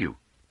 or don't you?"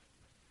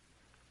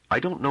 "I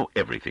don't know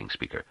everything,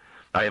 Speaker.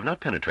 I have not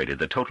penetrated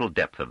the total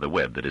depth of the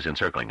web that is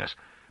encircling us,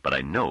 but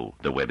I know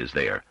the web is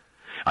there.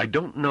 I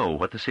don't know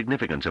what the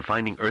significance of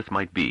finding Earth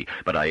might be,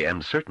 but I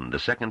am certain the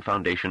Second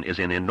Foundation is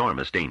in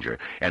enormous danger,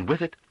 and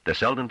with it, the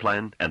Seldon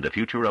Plan and the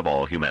future of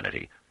all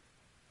humanity."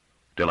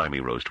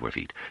 Delarmy rose to her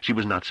feet. She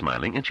was not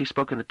smiling, and she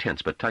spoke in a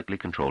tense but tightly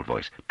controlled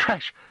voice.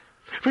 "Trash!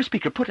 First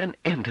Speaker, put an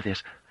end to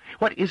this.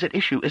 What is at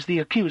issue is the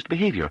accused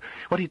behavior.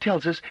 What he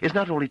tells us is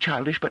not only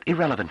childish, but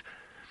irrelevant.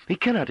 He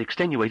cannot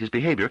extenuate his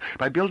behavior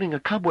by building a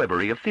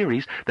cobwebbery of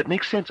theories that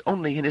make sense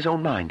only in his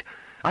own mind.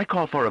 I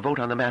call for a vote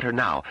on the matter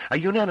now, a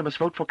unanimous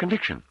vote for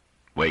conviction."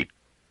 "Wait,"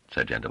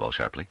 said Gendibal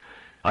sharply.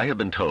 "I have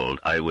been told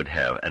I would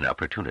have an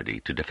opportunity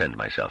to defend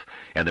myself,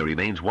 and there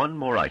remains one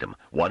more item,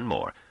 one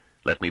more.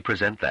 Let me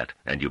present that,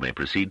 and you may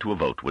proceed to a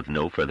vote with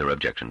no further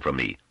objection from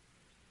me."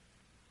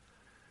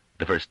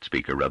 The first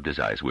speaker rubbed his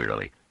eyes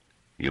wearily.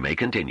 "You may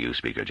continue,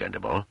 Speaker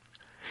Gendibal.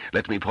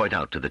 Let me point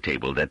out to the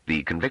table that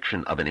the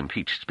conviction of an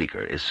impeached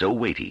speaker is so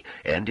weighty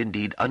and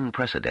indeed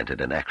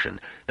unprecedented an action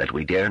that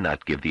we dare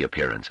not give the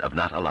appearance of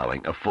not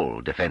allowing a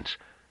full defense.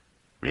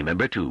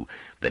 Remember, too,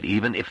 that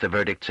even if the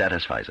verdict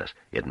satisfies us,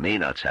 it may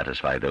not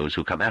satisfy those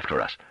who come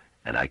after us,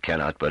 and I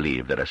cannot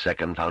believe that a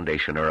Second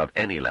Foundationer of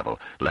any level,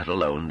 let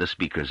alone the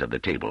speakers of the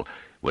table,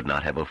 would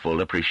not have a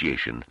full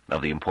appreciation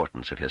of the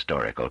importance of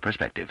historical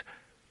perspective.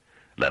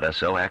 Let us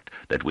so act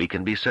that we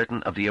can be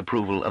certain of the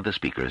approval of the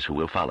speakers who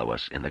will follow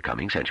us in the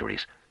coming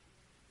centuries."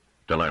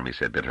 Delarmy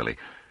said bitterly,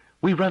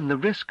 "We run the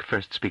risk,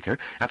 First Speaker,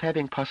 of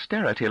having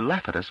posterity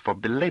laugh at us for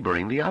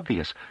belaboring the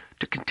obvious.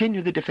 To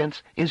continue the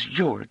defense is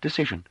your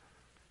decision."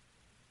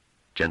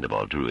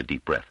 Gendibal drew a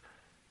deep breath.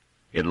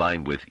 "In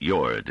line with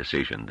your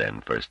decision,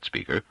 then, First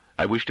Speaker,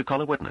 I wish to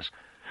call a witness.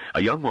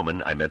 A young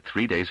woman I met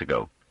 3 days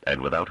ago,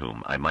 and without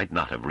whom I might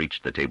not have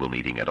reached the table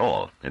meeting at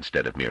all,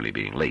 instead of merely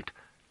being late."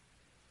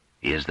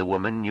 "Is the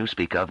woman you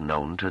speak of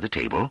known to the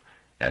table?"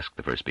 asked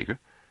the First Speaker.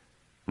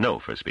 "No,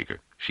 First Speaker.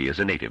 She is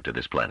a native to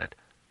this planet."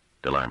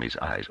 Delarmy's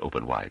eyes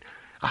opened wide.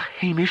 "A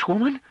Hamish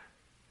woman?"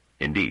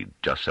 "Indeed,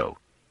 just so."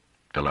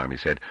 Delarmy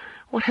said,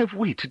 "What have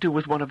we to do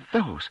with one of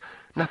those?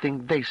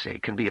 Nothing they say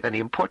can be of any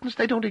importance.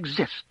 They don't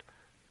exist."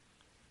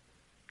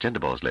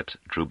 Gendibal's lips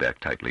drew back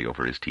tightly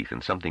over his teeth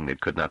in something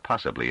that could not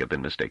possibly have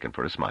been mistaken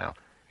for a smile.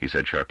 He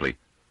said sharply,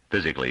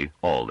 "Physically,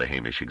 all the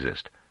Hamish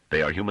exist.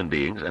 They are human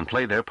beings and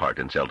play their part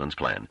in Seldon's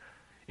plan.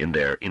 In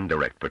their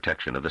indirect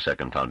protection of the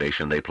Second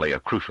Foundation, they play a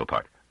crucial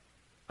part.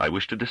 I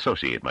wish to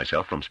dissociate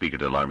myself from Speaker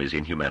Delarmy's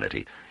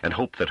inhumanity, and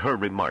hope that her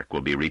remark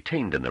will be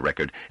retained in the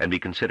record and be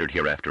considered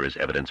hereafter as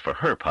evidence for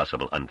her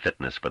possible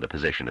unfitness for the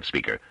position of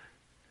Speaker.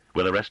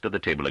 Will the rest of the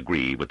table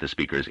agree with the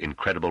Speaker's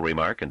incredible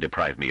remark and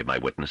deprive me of my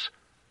witness?"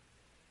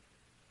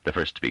 The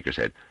first speaker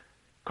said,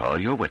 "Call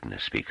your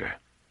witness, Speaker."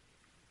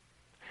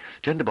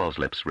 Gendibal's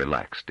lips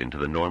relaxed into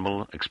the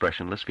normal,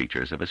 expressionless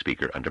features of a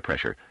speaker under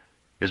pressure.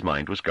 His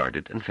mind was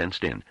guarded and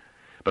fenced in,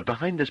 but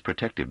behind this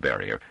protective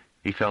barrier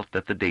he felt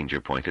that the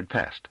danger point had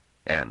passed,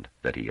 and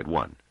that he had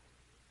won.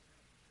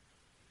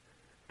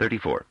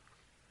 34.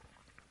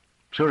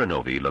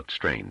 Suranovi looked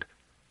strained.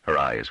 Her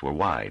eyes were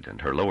wide,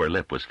 and her lower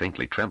lip was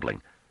faintly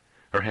trembling.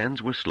 Her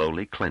hands were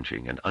slowly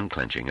clenching and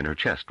unclenching, and her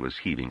chest was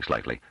heaving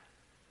slightly.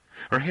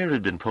 Her hair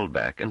had been pulled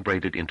back and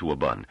braided into a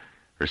bun.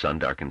 Her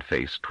sun-darkened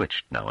face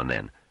twitched now and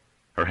then.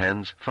 Her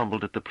hands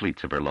fumbled at the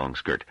pleats of her long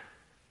skirt.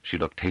 She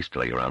looked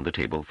hastily around the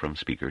table from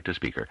speaker to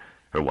speaker,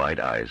 her wide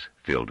eyes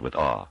filled with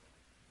awe.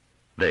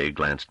 They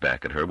glanced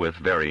back at her with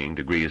varying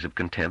degrees of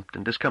contempt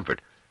and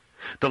discomfort.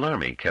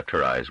 Delarmy kept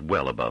her eyes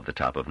well above the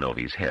top of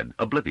Novi's head,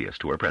 oblivious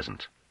to her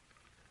presence.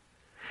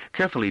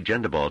 Carefully,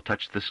 Gendibal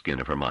touched the skin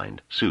of her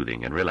mind,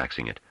 soothing and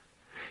relaxing it.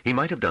 He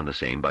might have done the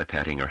same by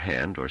patting her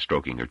hand or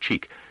stroking her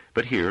cheek,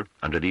 but here,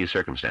 under these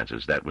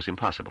circumstances, that was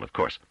impossible, of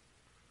course.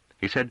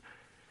 He said,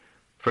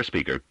 "First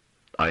Speaker,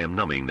 I am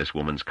numbing this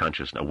woman's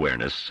conscious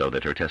awareness so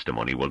that her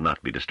testimony will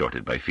not be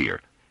distorted by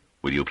fear.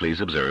 Will you please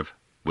observe?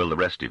 Will the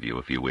rest of you,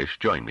 if you wish,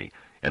 join me,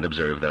 and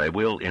observe that I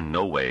will in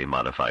no way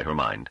modify her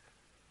mind?"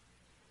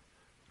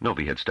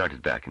 Novi had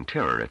started back in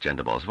terror at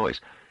Gendibal's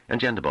voice, and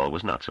Gendibal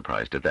was not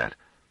surprised at that.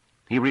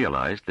 He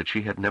realized that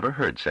she had never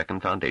heard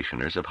Second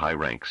Foundationers of high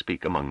rank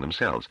speak among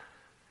themselves.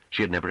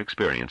 She had never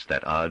experienced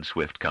that odd,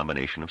 swift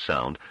combination of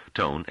sound,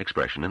 tone,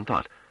 expression, and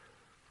thought.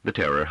 The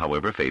terror,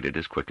 however, faded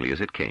as quickly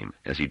as it came,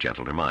 as he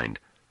gentled her mind.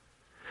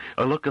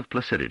 A look of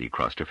placidity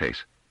crossed her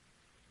face.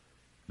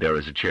 "There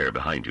is a chair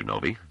behind you,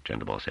 Novi,"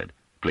 Gendibal said.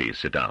 "Please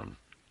sit down."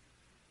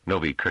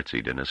 Novi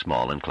curtsied in a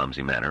small and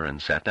clumsy manner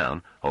and sat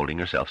down, holding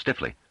herself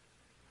stiffly.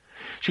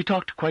 She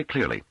talked quite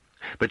clearly,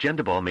 but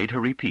Gendibal made her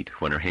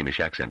repeat when her Hamish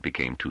accent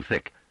became too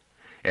thick,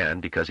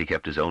 and because he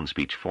kept his own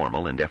speech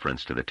formal in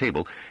deference to the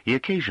table, he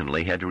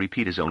occasionally had to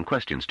repeat his own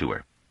questions to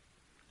her.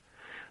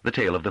 The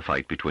tale of the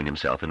fight between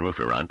himself and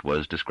Rufirant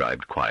was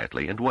described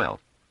quietly and well.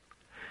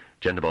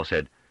 Gendibal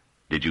said,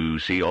 "Did you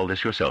see all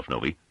this yourself,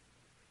 Novi?"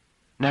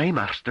 "Nay,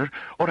 master,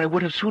 or I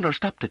would have sooner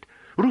stopped it.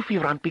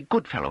 Rufirant be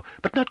good fellow,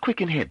 but not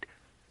quick in head."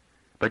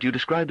 "But you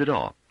described it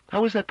all.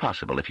 How is that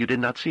possible if you did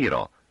not see it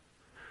all?"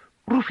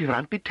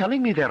 "Rufirant be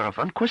telling me thereof,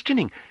 and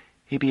questioning.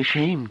 He be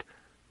ashamed."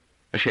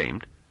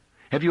 "Ashamed?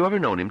 Have you ever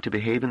known him to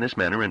behave in this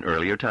manner in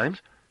earlier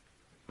times?"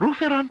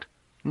 "Rufirant?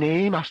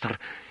 Nay, master.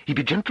 He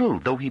be gentle,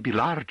 though he be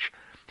large.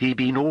 He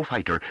be no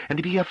fighter, and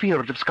he be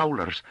afeard of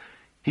scowlers.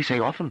 He say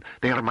often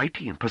they are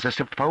mighty and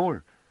possess of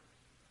power."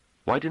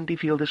 "Why didn't he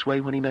feel this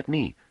way when he met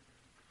me?"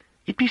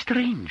 "It be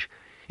strange.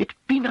 It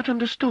be not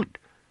understood."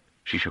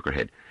 She shook her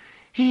head.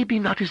 "He be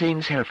not his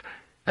ain self.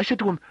 I said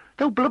to him,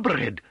 'Thou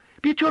blubberhead,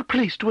 be it your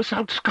place to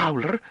assault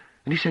Scowler?'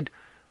 And he said,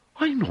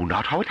 'I know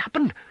not how it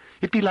happened.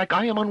 It be like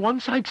I am on one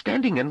side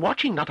standing and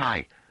watching, not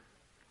I.'"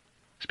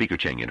 Speaker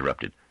Cheng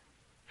interrupted.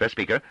 "First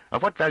Speaker,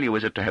 of what value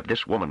is it to have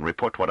this woman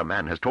report what a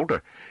man has told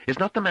her? Is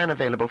not the man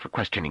available for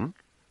questioning?"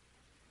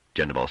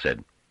 Gendibal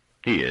said,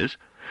 "He is.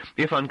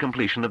 If on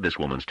completion of this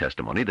woman's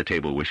testimony the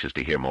table wishes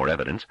to hear more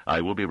evidence, I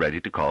will be ready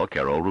to call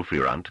Carol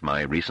Rufirant,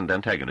 my recent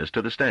antagonist,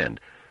 to the stand.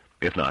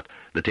 If not,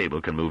 the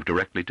table can move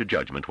directly to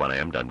judgment when I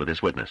am done with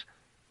this witness."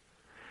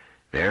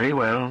 "Very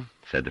well,"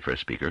 said the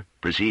first speaker.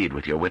 "Proceed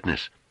with your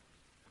witness."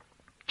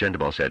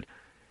 Gendibal said,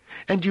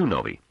 "And you,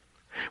 Novi,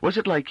 was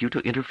it like you to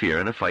interfere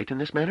in a fight in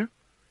this manner?"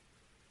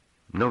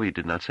 Novi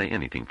did not say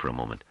anything for a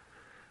moment.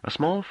 A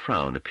small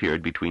frown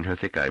appeared between her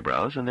thick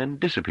eyebrows and then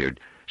disappeared.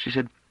 She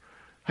said,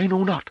 "I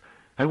know not.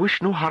 I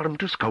wish no harm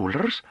to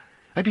Scowlers.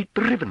 I be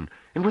driven,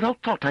 and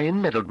without thought I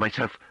enmeddled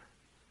myself."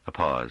 A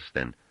pause,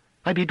 then,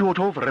 "I be do't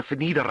over if it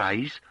need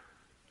arise."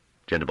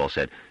 Gendibal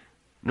said,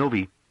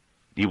 "Novi,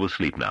 you will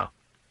sleep now.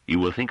 You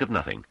will think of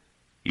nothing.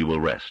 You will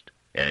rest,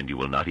 and you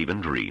will not even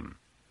dream."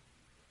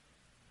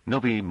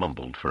 Novi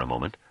mumbled for a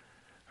moment.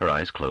 Her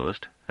eyes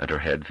closed, and her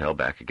head fell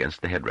back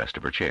against the headrest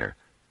of her chair.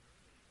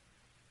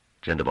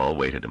 Gendibal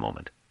waited a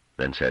moment,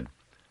 then said,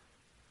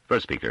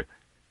 "First Speaker,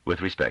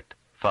 with respect,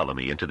 follow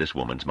me into this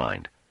woman's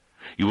mind.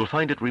 You will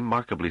find it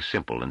remarkably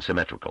simple and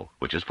symmetrical,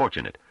 which is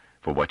fortunate,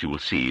 for what you will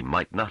see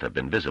might not have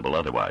been visible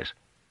otherwise.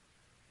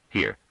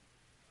 Here.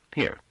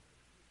 Here.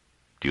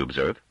 Do you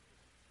observe?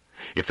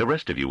 If the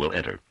rest of you will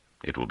enter,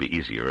 it will be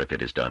easier if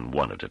it is done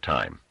one at a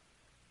time."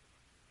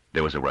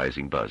 There was a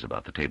rising buzz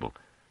about the table.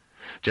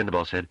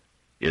 Gendibal said,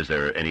 "Is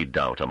there any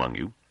doubt among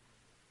you?"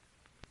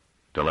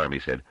 Delaarme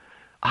said,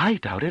 "I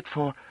doubt it,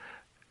 for—"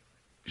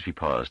 She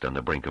paused on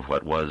the brink of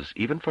what was,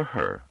 even for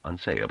her,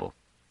 unsayable.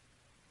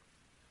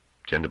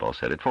 Gendibal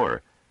said it for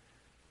her.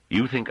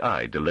 "You think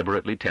I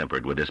deliberately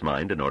tampered with his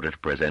mind in order to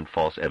present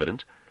false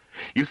evidence?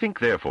 You think,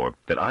 therefore,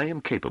 that I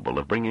am capable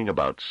of bringing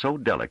about so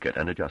delicate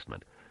an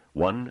adjustment,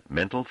 one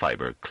mental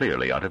fiber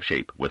clearly out of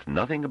shape, with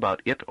nothing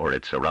about it or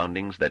its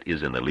surroundings that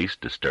is in the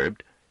least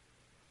disturbed?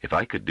 If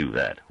I could do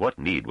that, what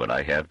need would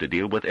I have to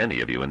deal with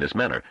any of you in this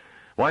manner?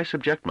 Why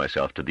subject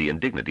myself to the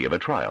indignity of a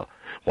trial?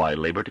 Why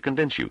labor to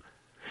convince you?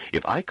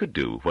 If I could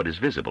do what is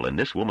visible in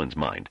this woman's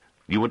mind,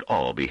 you would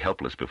all be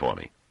helpless before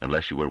me,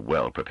 unless you were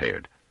well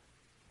prepared.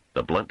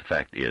 The blunt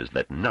fact is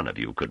that none of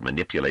you could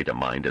manipulate a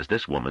mind as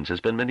this woman's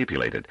has been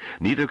manipulated.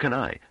 Neither can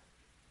I.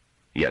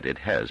 Yet it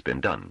has been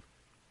done."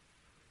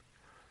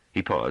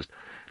 He paused,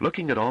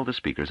 looking at all the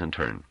speakers in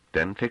turn,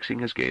 then fixing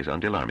his gaze on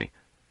Delaarme.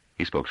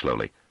 He spoke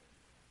slowly.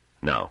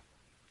 "Now,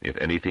 if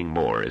anything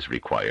more is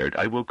required,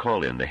 I will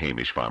call in the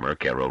Hamish farmer,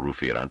 Carol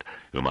Rufirant,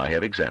 whom I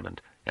have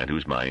examined, and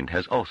whose mind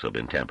has also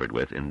been tampered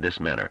with in this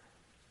manner."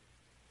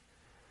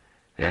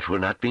 "That will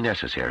not be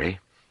necessary,"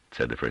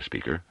 said the first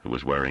speaker, who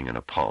was wearing an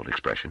appalled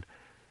expression.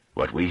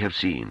 "What we have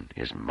seen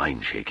is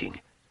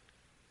mind-shaking."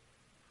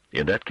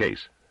 "In that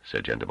case,"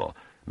 said Gendibal,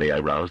 "may I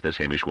rouse this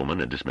Hamish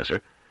woman and dismiss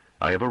her?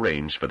 I have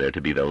arranged for there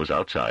to be those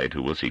outside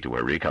who will see to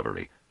her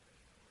recovery."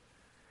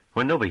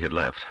 When Novi had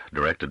left,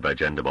 directed by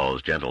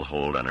Gendibal's gentle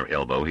hold on her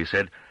elbow, he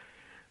said,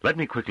 "Let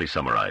me quickly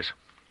summarize.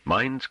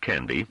 Minds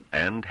can be,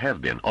 and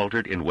have been,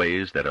 altered in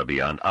ways that are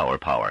beyond our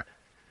power.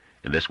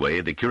 In this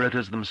way, the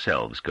curators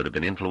themselves could have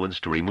been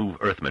influenced to remove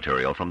Earth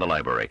material from the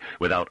library,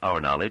 without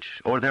our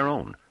knowledge or their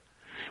own.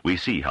 We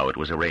see how it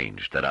was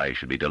arranged that I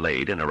should be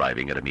delayed in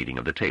arriving at a meeting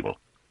of the table.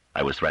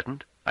 I was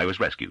threatened, I was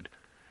rescued.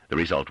 The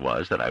result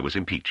was that I was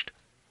impeached.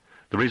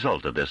 The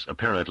result of this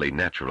apparently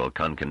natural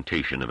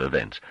concatenation of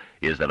events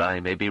is that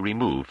I may be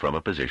removed from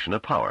a position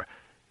of power,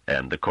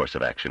 and the course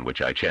of action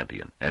which I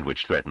champion, and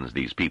which threatens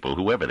these people,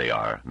 whoever they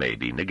are, may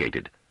be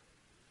negated."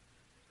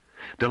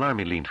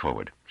 Delaarme leaned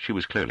forward. She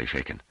was clearly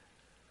shaken.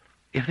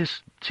 If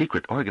this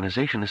secret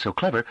organization is so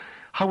clever,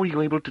 how were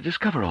you able to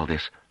discover all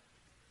this?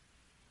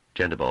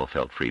 Gendibal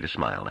felt free to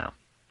smile now.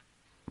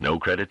 No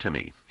credit to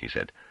me, he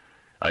said.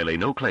 I lay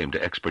no claim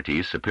to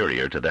expertise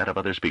superior to that of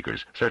other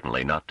speakers,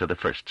 certainly not to the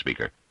first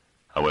speaker.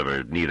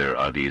 However, neither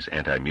are these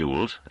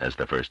anti-mules, as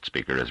the first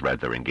speaker has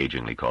rather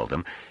engagingly called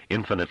them,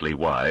 infinitely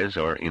wise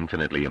or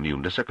infinitely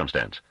immune to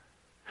circumstance.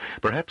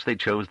 Perhaps they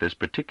chose this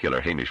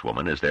particular Hamish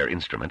woman as their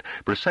instrument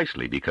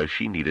precisely because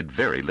she needed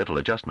very little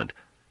adjustment.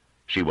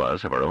 She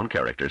was, of her own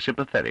character,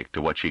 sympathetic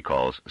to what she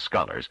calls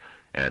scholars,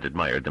 and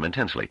admired them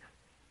intensely.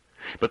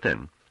 But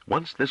then,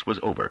 once this was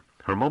over,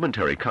 her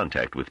momentary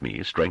contact with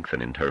me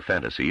strengthened her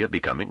fantasy of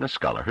becoming a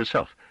scholar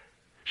herself.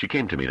 She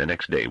came to me the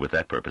next day with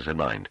that purpose in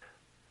mind.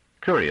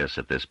 Curious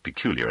at this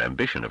peculiar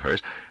ambition of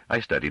hers, I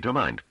studied her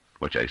mind,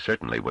 which I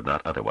certainly would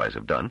not otherwise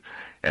have done,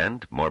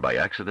 and, more by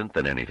accident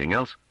than anything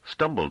else,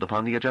 stumbled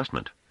upon the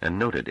adjustment, and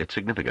noted its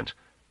significance.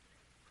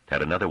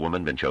 Had another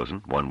woman been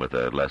chosen, one with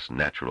a less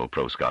natural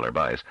pro-scholar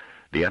bias,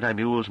 the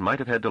anti-mules might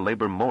have had to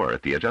labor more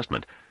at the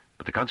adjustment,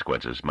 but the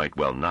consequences might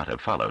well not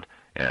have followed,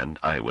 and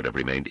I would have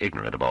remained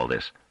ignorant of all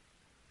this.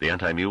 The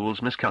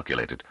anti-mules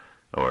miscalculated,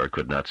 or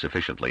could not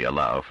sufficiently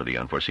allow for the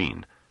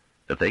unforeseen.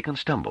 That they can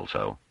stumble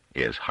so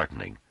is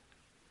heartening.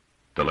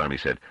 Delarmy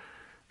said,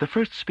 "The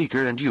first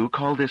speaker and you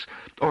call this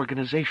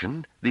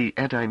organization the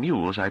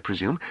anti-mules, I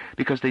presume,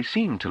 because they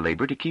seem to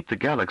labor to keep the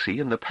galaxy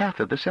in the path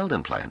of the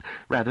Seldon plan,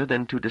 rather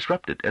than to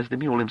disrupt it as the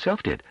mule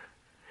himself did.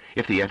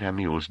 If the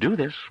anti-mules do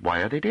this,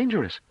 why are they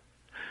dangerous?"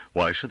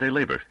 Why should they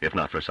labor, if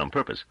not for some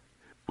purpose?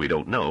 We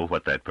don't know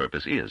what that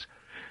purpose is.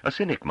 A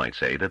cynic might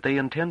say that they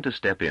intend to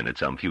step in at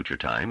some future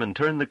time and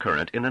turn the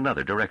current in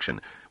another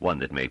direction, one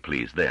that may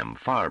please them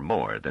far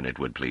more than it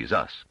would please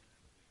us.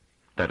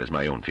 That is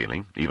my own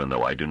feeling, even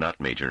though I do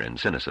not major in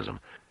cynicism.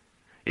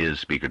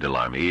 Is Speaker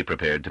Delarmy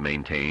prepared to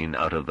maintain,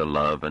 out of the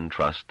love and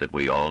trust that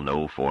we all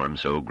know form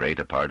so great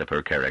a part of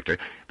her character,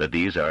 that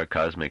these are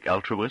cosmic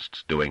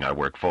altruists doing our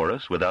work for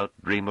us without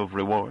dream of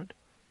reward?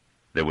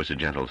 There was a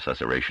gentle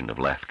susurration of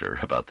laughter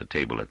about the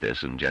table at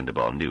this, and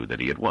Gendibal knew that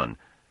he had won.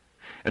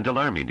 And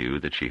Delarmy knew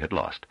that she had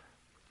lost,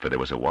 for there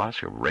was a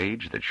wash of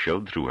rage that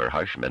showed through her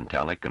harsh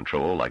mentalic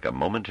control like a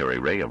momentary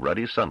ray of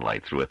ruddy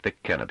sunlight through a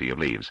thick canopy of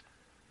leaves.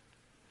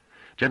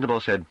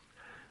 Gendibal said,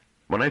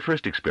 "When I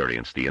first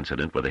experienced the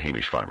incident with the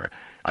Hamish farmer,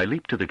 I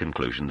leaped to the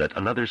conclusion that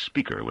another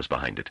speaker was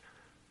behind it.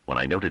 When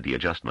I noted the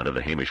adjustment of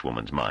the Hamish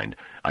woman's mind,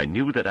 I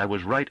knew that I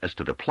was right as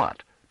to the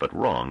plot, but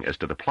wrong as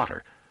to the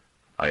plotter.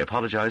 I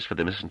apologize for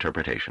the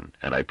misinterpretation,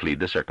 and I plead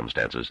the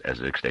circumstances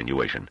as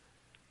extenuation."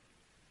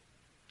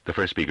 The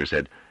first speaker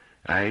said,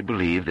 "I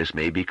believe this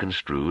may be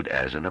construed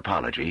as an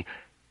apology."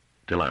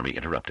 Delarmy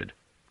interrupted.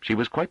 She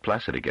was quite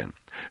placid again.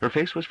 Her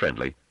face was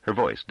friendly, her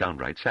voice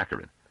downright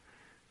saccharine.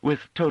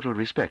 "With total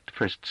respect,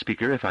 first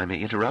speaker, if I may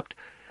interrupt,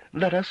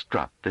 let us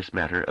drop this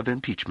matter of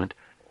impeachment.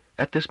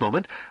 At this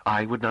moment,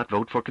 I would not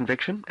vote for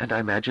conviction, and I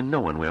imagine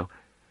no one will.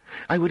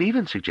 I would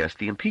even suggest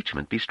the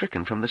impeachment be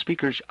stricken from the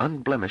speaker's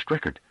unblemished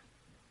record.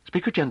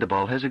 Speaker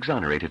Gendibal has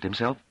exonerated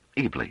himself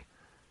ably.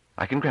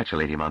 I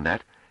congratulate him on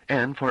that,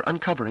 and for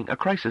uncovering a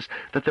crisis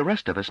that the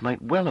rest of us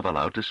might well have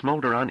allowed to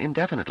smolder on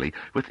indefinitely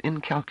with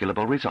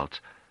incalculable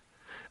results.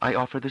 I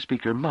offer the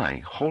speaker my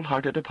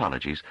wholehearted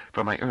apologies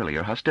for my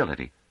earlier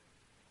hostility."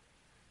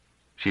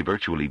 She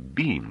virtually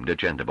beamed at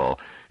Gendibal,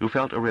 who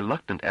felt a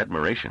reluctant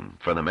admiration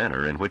for the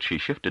manner in which she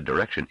shifted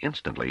direction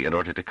instantly in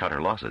order to cut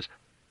her losses.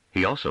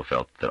 He also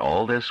felt that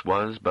all this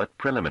was but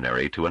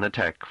preliminary to an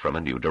attack from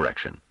a new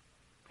direction.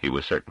 He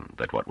was certain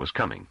that what was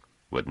coming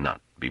would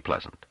not be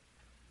pleasant.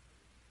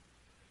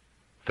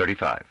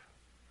 35.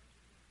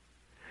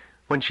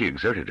 When she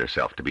exerted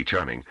herself to be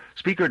charming,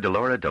 Speaker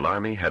Delora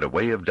Delarmy had a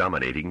way of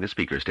dominating the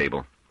speaker's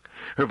table.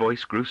 Her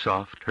voice grew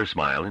soft, her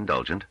smile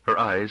indulgent, her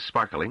eyes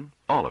sparkling,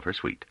 all of her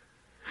sweet.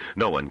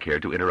 No one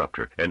cared to interrupt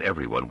her, and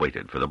everyone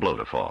waited for the blow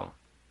to fall.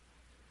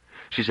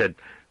 She said,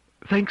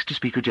 "Thanks to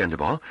Speaker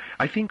Gendibal,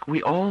 I think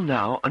we all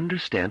now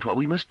understand what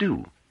we must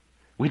do.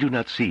 We do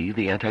not see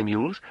the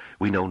anti-mules.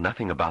 We know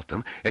nothing about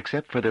them,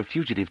 except for their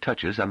fugitive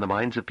touches on the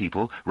minds of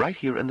people right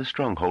here in the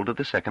stronghold of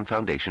the Second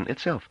Foundation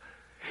itself.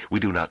 We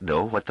do not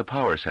know what the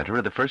power center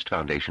of the First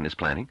Foundation is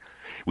planning.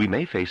 We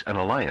may face an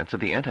alliance of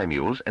the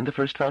anti-mules and the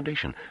First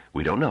Foundation.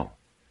 We don't know.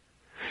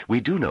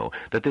 We do know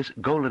that this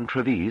Golan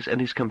Trevize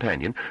and his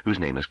companion, whose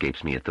name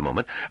escapes me at the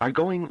moment, are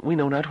going we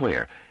know not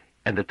where,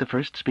 and that the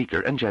first speaker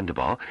and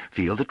Gendibal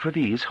feel that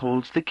Trevize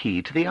holds the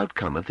key to the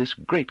outcome of this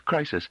great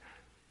crisis.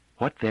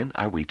 What then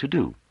are we to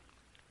do?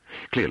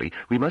 Clearly,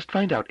 we must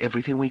find out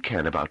everything we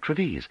can about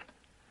Trevize,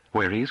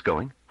 where he is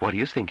going, what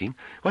he is thinking,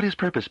 what his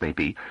purpose may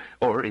be,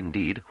 or,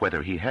 indeed,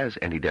 whether he has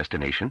any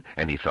destination,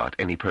 any thought,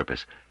 any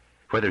purpose,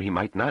 whether he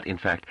might not, in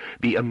fact,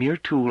 be a mere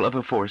tool of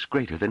a force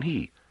greater than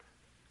he."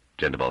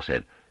 Gendibal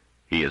said,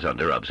 "He is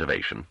under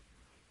observation."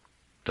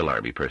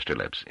 Delarmy pursed her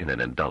lips in an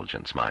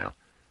indulgent smile.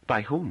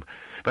 "By whom?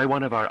 By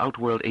one of our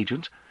outworld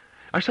agents?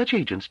 Are such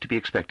agents to be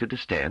expected to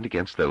stand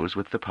against those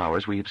with the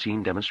powers we have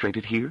seen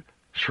demonstrated here?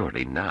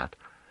 Surely not.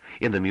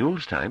 In the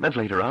mule's time, and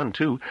later on,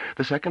 too,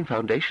 the Second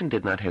Foundation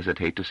did not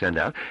hesitate to send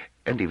out,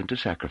 and even to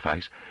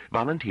sacrifice,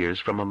 volunteers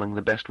from among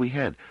the best we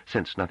had,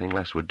 since nothing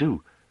less would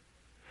do.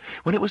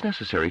 When it was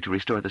necessary to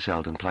restore the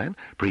Seldon plan,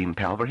 Preem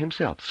Palver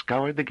himself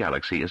scoured the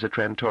galaxy as a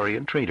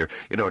Trantorian trader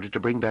in order to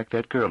bring back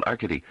that girl,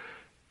 Arcady.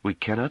 We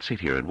cannot sit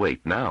here and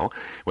wait now,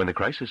 when the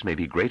crisis may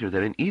be greater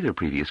than in either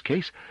previous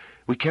case.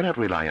 We cannot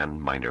rely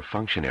on minor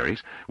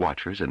functionaries,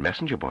 watchers, and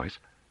messenger boys.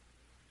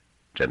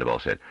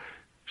 Gendibal said,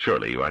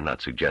 "Surely you are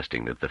not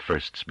suggesting that the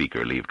first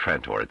speaker leave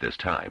Trantor at this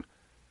time?"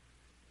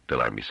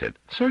 Delarmy said,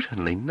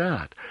 "Certainly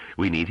not.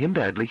 We need him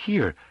badly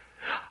here.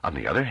 On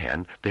the other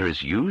hand, there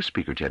is you,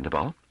 Speaker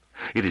Gendibal.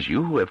 It is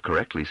you who have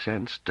correctly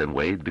sensed and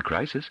weighed the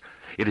crisis.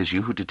 It is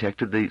you who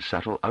detected the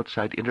subtle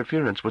outside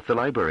interference with the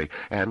library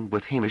and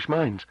with Hamish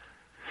minds.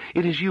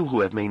 It is you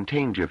who have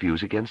maintained your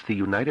views against the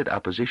united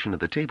opposition of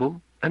the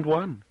table, and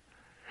won.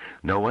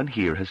 No one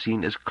here has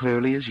seen as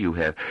clearly as you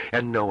have,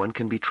 and no one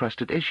can be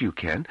trusted as you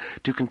can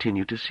to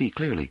continue to see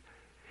clearly.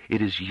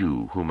 It is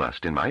you who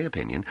must, in my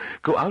opinion,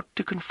 go out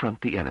to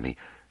confront the enemy.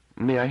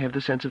 May I have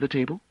the sense of the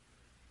table?"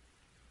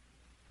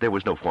 There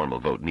was no formal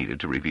vote needed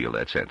to reveal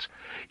that sense.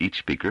 Each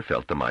speaker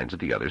felt the minds of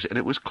the others, and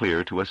it was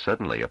clear to a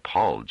suddenly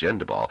appalled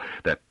Gendibal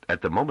that,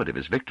 at the moment of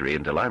his victory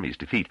and Delarmy's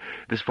defeat,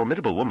 this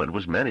formidable woman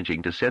was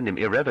managing to send him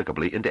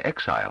irrevocably into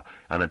exile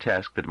on a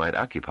task that might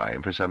occupy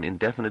him for some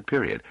indefinite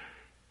period,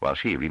 while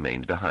she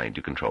remained behind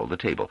to control the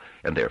table,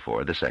 and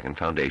therefore the Second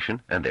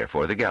Foundation, and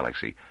therefore the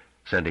galaxy,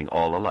 sending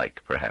all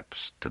alike,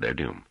 perhaps, to their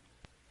doom.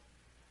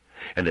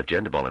 And if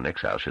Gendibal in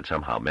exile should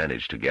somehow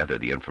manage to gather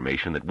the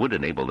information that would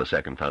enable the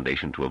Second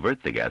Foundation to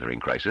avert the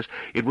gathering crisis,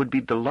 it would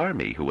be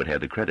Delarmy who would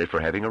have the credit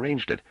for having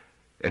arranged it,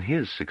 and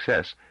his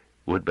success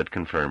would but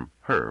confirm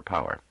her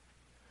power.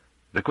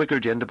 The quicker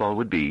Gendibal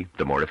would be,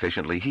 the more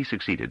efficiently he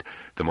succeeded,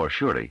 the more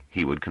surely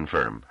he would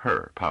confirm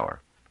her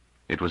power.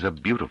 It was a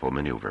beautiful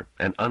maneuver,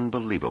 an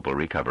unbelievable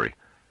recovery.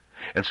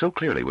 And so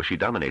clearly was she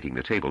dominating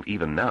the table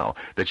even now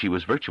that she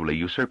was virtually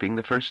usurping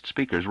the first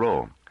speaker's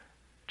role.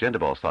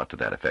 Gendibal's thought to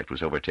that effect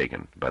was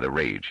overtaken by the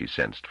rage he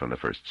sensed from the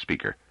first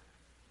speaker.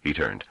 He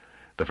turned.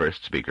 The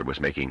first speaker was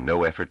making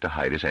no effort to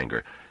hide his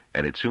anger,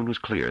 and it soon was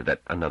clear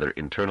that another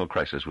internal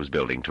crisis was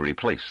building to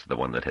replace the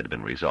one that had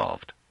been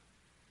resolved.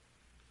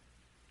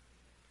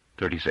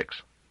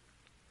 36.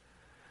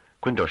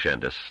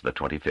 Quindoshandus, the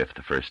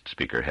 25th first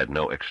speaker, had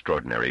no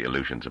extraordinary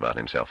illusions about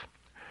himself.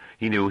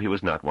 He knew he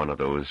was not one of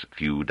those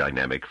few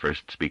dynamic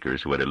first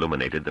speakers who had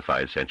illuminated the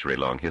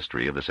 5-century-long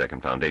history of the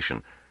Second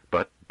Foundation,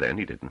 but then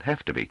he didn't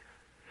have to be.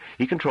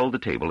 He controlled the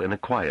table in a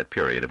quiet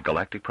period of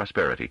galactic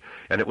prosperity,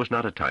 and it was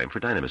not a time for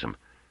dynamism.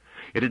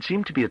 It had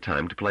seemed to be a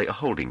time to play a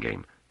holding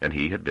game, and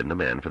he had been the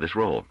man for this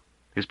role.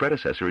 His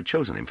predecessor had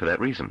chosen him for that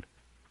reason.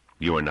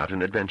 "You are not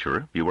an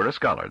adventurer, you are a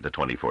scholar," the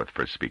 24th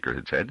first speaker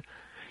had said.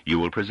 "You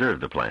will preserve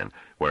the plan,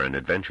 where an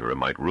adventurer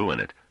might ruin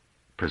it.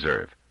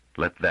 Preserve.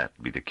 Let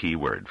that be the key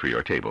word for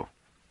your table."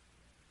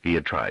 He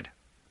had tried,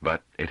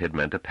 but it had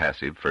meant a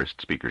passive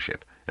first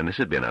speakership, and this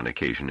had been on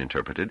occasion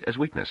interpreted as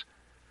weakness.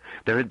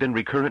 There had been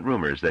recurrent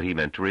rumors that he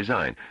meant to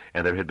resign,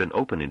 and there had been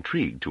open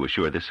intrigue to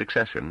assure the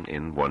succession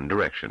in one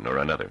direction or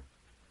another.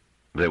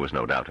 There was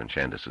no doubt in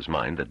Shandus's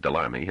mind that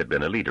Delarmy had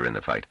been a leader in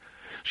the fight.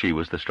 She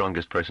was the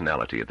strongest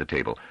personality at the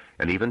table,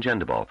 and even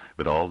Gendibal,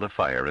 with all the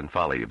fire and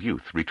folly of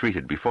youth,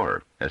 retreated before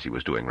her, as he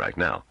was doing right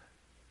now.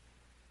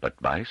 But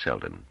by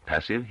Seldon,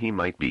 passive he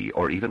might be,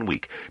 or even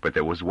weak, but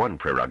there was one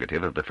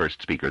prerogative of the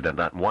first speaker that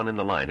not one in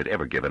the line had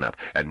ever given up,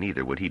 and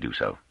neither would he do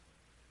so.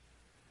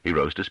 He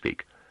rose to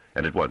speak,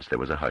 and at once there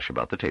was a hush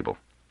about the table.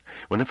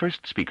 When the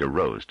first speaker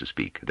rose to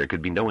speak, there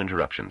could be no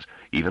interruptions.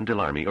 Even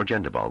Delarmy or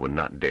Gendibal would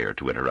not dare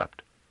to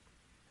interrupt.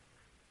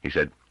 He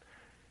said,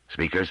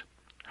 "Speakers,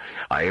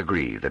 I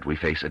agree that we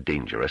face a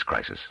dangerous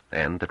crisis,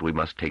 and that we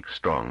must take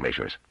strong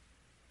measures.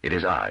 It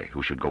is I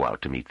who should go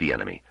out to meet the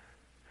enemy.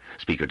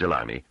 Speaker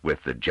Delarmy,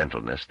 with the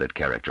gentleness that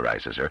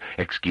characterizes her,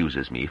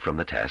 excuses me from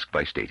the task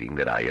by stating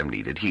that I am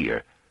needed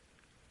here.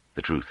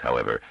 The truth,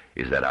 however,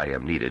 is that I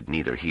am needed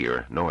neither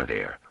here nor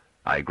there.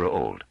 I grow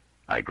old.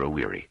 I grow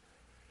weary.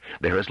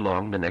 There has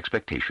long been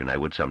expectation I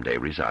would someday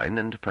resign,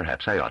 and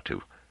perhaps I ought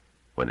to.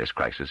 When this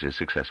crisis is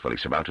successfully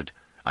surmounted,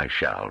 I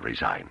shall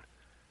resign.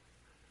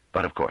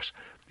 But, of course,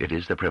 it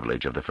is the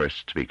privilege of the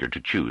first speaker to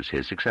choose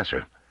his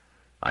successor.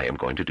 I am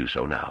going to do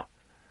so now.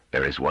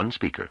 There is one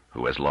speaker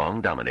who has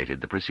long dominated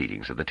the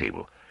proceedings of the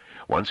table,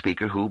 one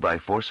speaker who, by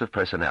force of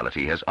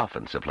personality, has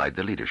often supplied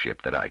the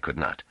leadership that I could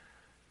not.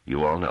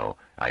 You all know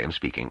I am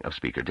speaking of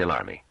Speaker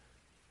Delarmy."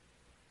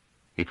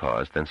 He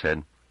paused, then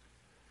said,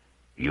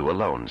 "You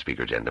alone,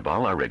 Speaker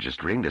Gendibal, are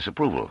registering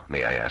disapproval.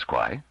 May I ask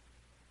why?"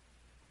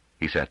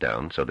 He sat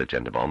down so that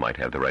Gendibal might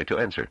have the right to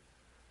answer.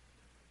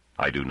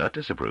 "I do not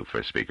disapprove,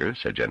 First Speaker,"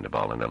 said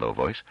Gendibal in a low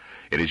voice.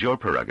 "It is your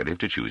prerogative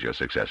to choose your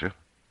successor."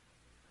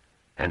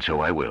 "And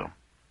so I will.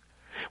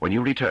 When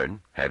you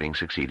return, having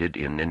succeeded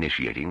in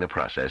initiating the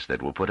process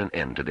that will put an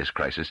end to this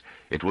crisis,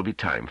 it will be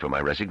time for my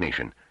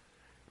resignation.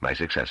 My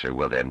successor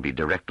will then be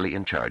directly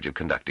in charge of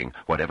conducting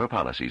whatever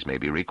policies may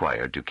be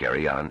required to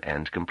carry on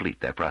and complete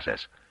that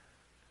process.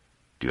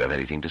 Do you have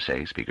anything to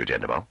say, Speaker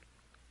Gendibal?"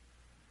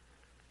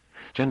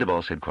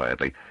 Gendibal said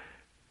quietly,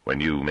 "When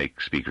you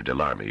make Speaker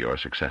Delarmy your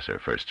successor,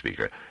 First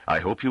Speaker, I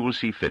hope you will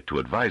see fit to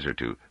advise her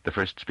to—" The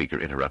First Speaker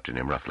interrupted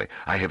him roughly.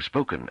 "I have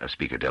spoken of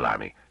Speaker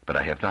Delarmy, but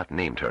I have not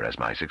named her as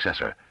my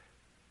successor.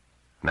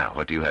 Now,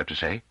 what do you have to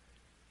say?"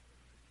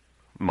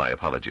 "My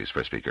apologies,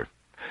 First Speaker.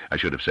 I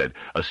should have said,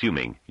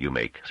 assuming you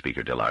make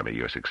Speaker Delarmy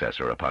your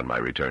successor upon my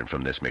return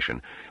from this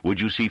mission, would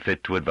you see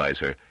fit to advise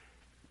her—"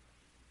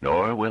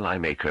 "Nor will I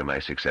make her my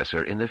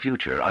successor in the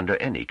future under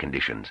any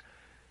conditions.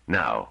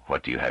 Now,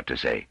 what do you have to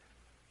say?"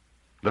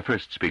 The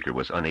First Speaker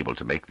was unable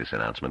to make this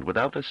announcement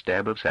without a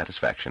stab of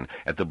satisfaction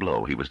at the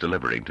blow he was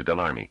delivering to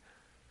Delarmy.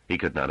 He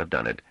could not have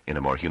done it in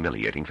a more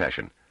humiliating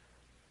fashion.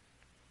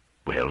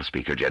 "Well,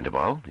 Speaker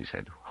Gendibal," he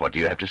said, "what do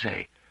you have to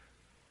say?"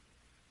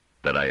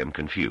 "That I am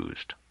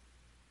confused."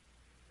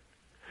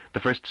 The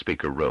First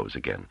Speaker rose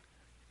again.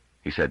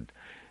 He said,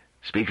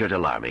 "Speaker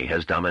Delarmy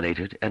has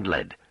dominated and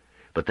led,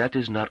 but that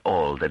is not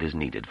all that is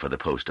needed for the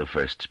post of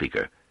First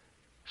Speaker.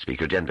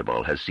 Speaker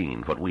Gendibal has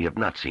seen what we have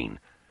not seen.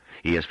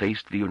 He has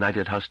faced the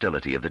united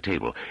hostility of the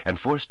table and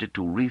forced it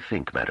to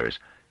rethink matters,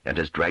 and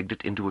has dragged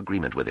it into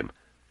agreement with him.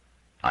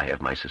 I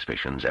have my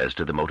suspicions as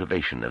to the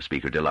motivation of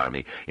Speaker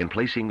Delarmy in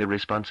placing the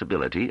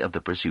responsibility of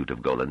the pursuit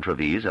of Golan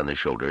Trevize on the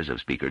shoulders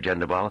of Speaker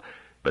Gendibal,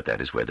 but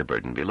that is where the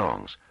burden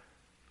belongs.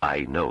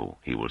 I know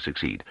he will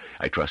succeed.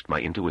 I trust my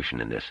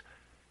intuition in this.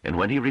 And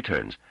when he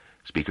returns,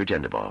 Speaker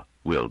Gendibal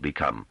will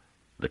become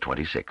the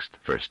 26th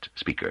First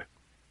Speaker."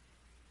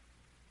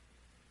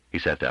 He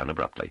sat down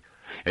abruptly,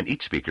 and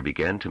each speaker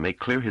began to make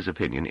clear his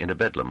opinion in a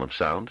bedlam of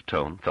sound,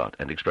 tone, thought,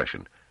 and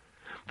expression.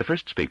 The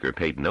First Speaker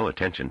paid no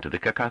attention to the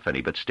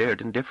cacophony, but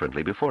stared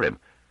indifferently before him.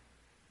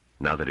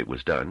 Now that it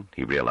was done,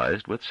 he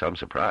realized, with some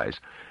surprise,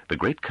 the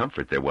great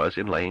comfort there was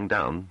in laying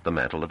down the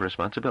mantle of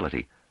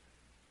responsibility.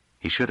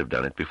 He should have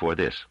done it before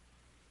this,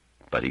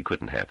 but he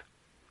couldn't have.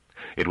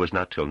 It was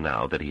not till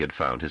now that he had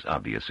found his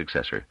obvious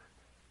successor.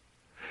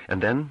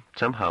 And then,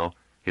 somehow,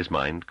 his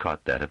mind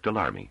caught that of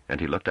Delarmy, and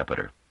he looked up at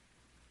her.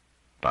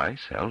 By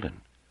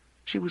Seldon.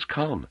 She was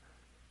calm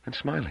and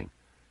smiling.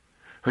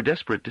 Her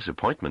desperate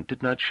disappointment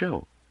did not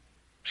show.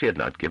 She had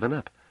not given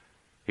up.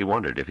 He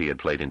wondered if he had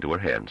played into her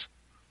hands.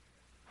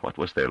 What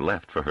was there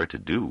left for her to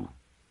do?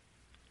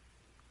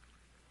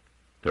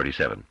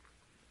 37.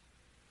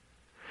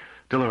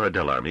 Delora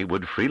Delarmy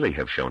would freely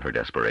have shown her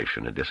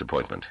desperation and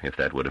disappointment if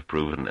that would have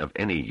proven of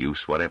any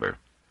use whatever.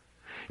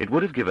 It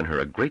would have given her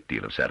a great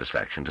deal of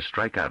satisfaction to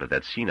strike out at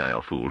that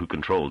senile fool who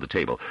controlled the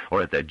table,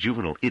 or at that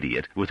juvenile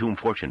idiot with whom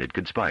fortune had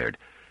conspired.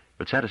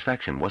 But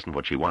satisfaction wasn't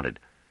what she wanted.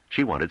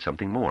 She wanted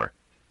something more.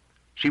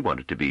 She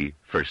wanted to be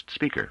First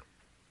Speaker.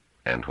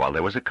 And while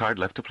there was a card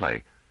left to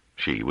play,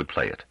 she would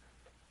play it.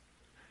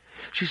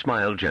 She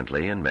smiled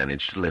gently and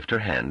managed to lift her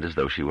hand as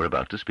though she were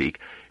about to speak,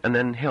 and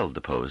then held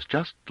the pose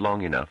just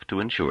long enough to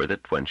ensure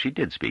that when she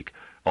did speak,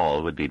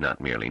 all would be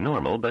not merely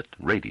normal, but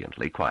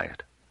radiantly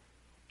quiet.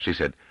 She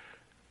said,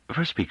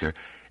 "First Speaker,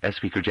 as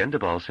Speaker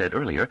Gendibal said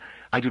earlier,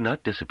 I do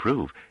not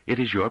disapprove. It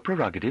is your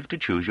prerogative to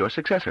choose your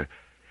successor.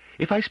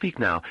 If I speak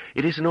now,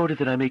 it is in order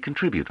that I may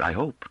contribute, I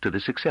hope, to the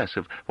success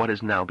of what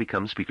has now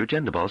become Speaker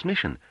Gendibal's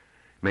mission.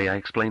 May I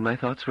explain my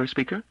thoughts, First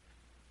Speaker?"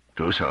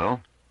 "Do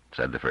so,"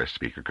 said the First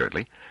Speaker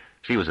curtly.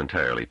 She was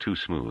entirely too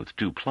smooth,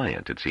 too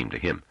pliant, it seemed to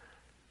him.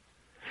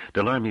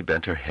 Delarmy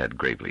bent her head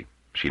gravely.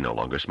 She no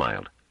longer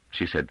smiled.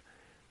 She said,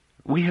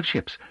 "We have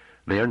ships.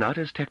 They are not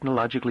as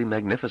technologically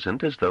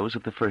magnificent as those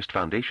of the First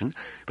Foundation,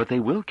 but they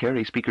will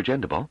carry Speaker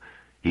Gendibal.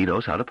 He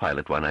knows how to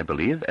pilot one, I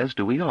believe, as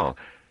do we all.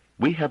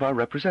 We have our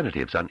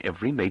representatives on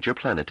every major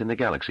planet in the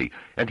galaxy,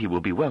 and he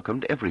will be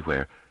welcomed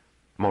everywhere.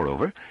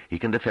 Moreover, he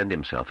can defend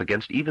himself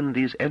against even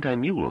these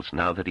anti-mules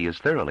now that he is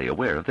thoroughly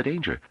aware of the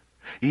danger.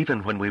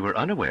 Even when we were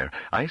unaware,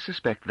 I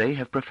suspect they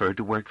have preferred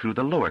to work through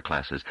the lower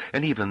classes,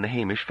 and even the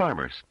Hamish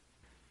farmers.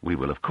 We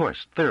will, of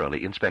course,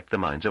 thoroughly inspect the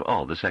minds of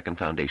all the Second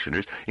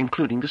Foundationers,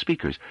 including the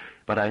speakers,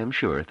 but I am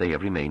sure they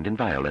have remained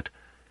inviolate.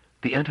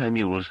 The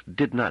anti-mules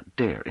did not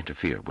dare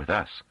interfere with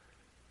us.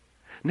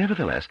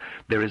 Nevertheless,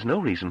 there is no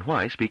reason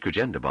why Speaker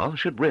Gendibal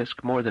should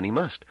risk more than he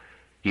must.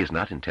 He is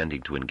not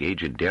intending to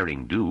engage in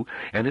daring do,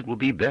 and it will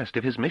be best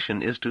if his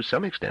mission is to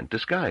some extent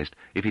disguised,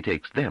 if he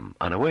takes them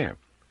unaware.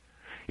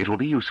 It will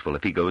be useful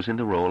if he goes in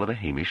the role of a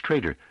Hamish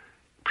trader.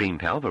 Preem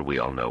Palver, we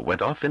all know,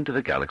 went off into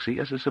the galaxy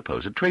as a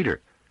supposed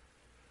trader."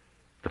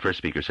 The First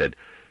Speaker said,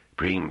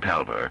 "Preem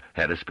Palver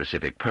had a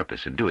specific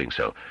purpose in doing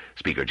so.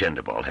 Speaker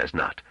Gendibal has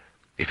not.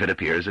 If it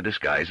appears a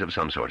disguise of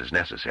some sort is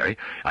necessary,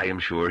 I am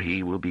sure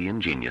he will be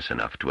ingenious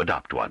enough to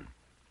adopt one."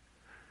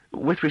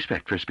 "With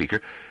respect, First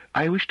Speaker,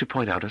 I wish to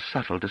point out a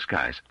subtle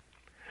disguise.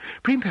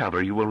 Preem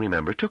Palver, you will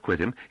remember, took with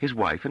him his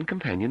wife and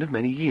companion of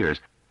many years.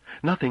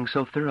 Nothing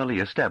so thoroughly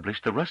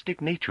established the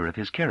rustic nature of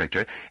his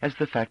character as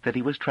the fact that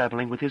he was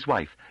traveling with his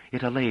wife.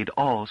 It allayed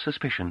all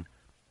suspicion."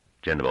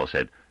 Gendibal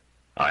said,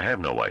 "I have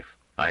no wife.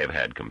 I have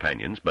had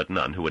companions, but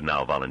none who would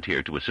now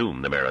volunteer to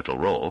assume the marital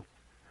role."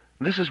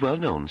 "This is well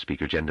known,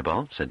 Speaker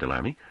Gendibal," said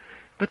Delarmy.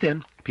 "But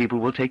then, people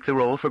will take the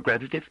role for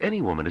granted if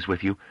any woman is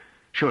with you.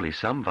 Surely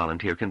some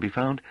volunteer can be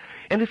found,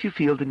 and if you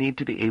feel the need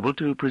to be able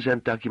to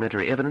present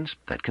documentary evidence,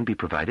 that can be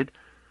provided.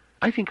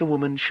 I think a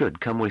woman should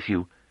come with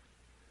you."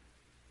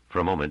 For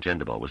a moment,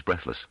 Gendibal was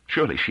breathless.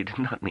 Surely she did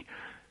not mean...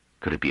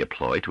 Could it be a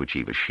ploy to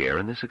achieve a share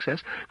in this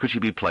success? Could she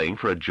be playing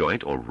for a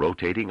joint or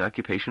rotating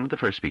occupation of the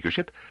first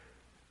speakership?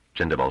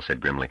 Gendibal said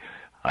grimly,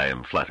 "I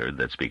am flattered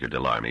that Speaker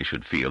Delarmy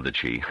should feel that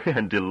she..."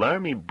 And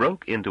Delarmy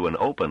broke into an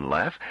open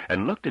laugh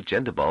and looked at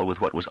Gendibal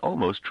with what was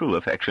almost true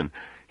affection.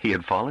 He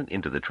had fallen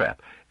into the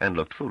trap and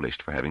looked foolish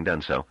for having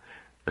done so.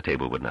 The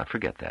table would not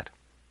forget that.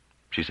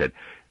 She said,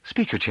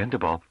 "Speaker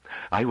Gendibal,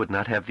 I would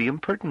not have the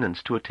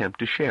impertinence to attempt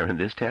to share in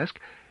this task.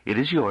 It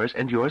is yours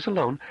and yours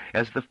alone,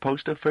 as the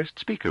post of first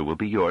speaker will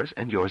be yours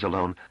and yours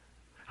alone.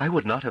 I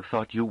would not have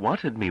thought you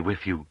wanted me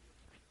with you.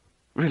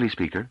 Really,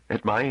 Speaker,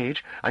 at my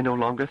age, I no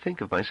longer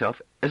think of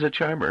myself as a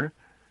charmer."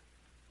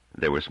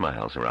 There were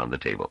smiles around the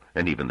table,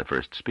 and even the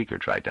first speaker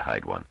tried to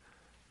hide one.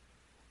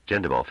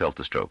 Gendibal felt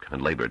the stroke,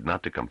 and labored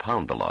not to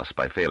compound the loss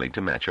by failing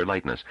to match her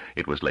lightness.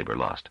 It was labor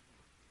lost.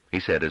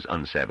 He said as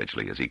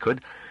unsavagely as he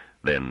could,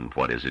 "Then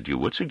what is it you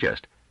would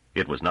suggest?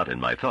 It was not in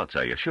my thoughts,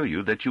 I assure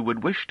you, that you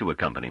would wish to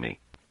accompany me.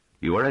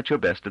 You are at your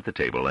best at the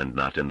table, and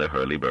not in the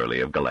hurly-burly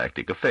of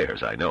galactic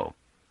affairs, I know."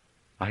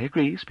 "I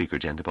agree, Speaker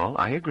Gendibal,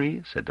 I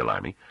agree," said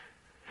Delarmy.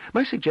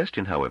 "My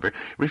suggestion, however,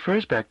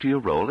 refers back to your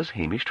role as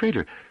Hamish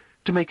trader.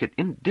 To make it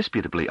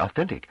indisputably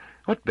authentic,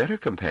 what better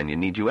companion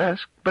need you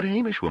ask but a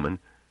Hamish woman?"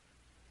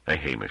 "A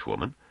Hamish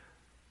woman?"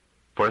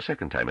 For a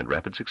second time in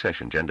rapid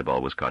succession,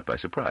 Gendibal was caught by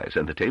surprise,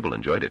 and the table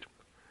enjoyed it.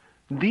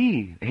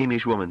 "The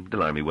Hamish woman,"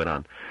 Delarmy went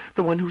on,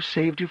 "the one who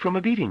saved you from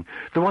a beating,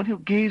 the one who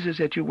gazes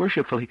at you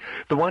worshipfully,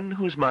 the one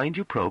whose mind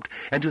you probed,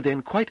 and who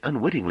then quite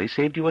unwittingly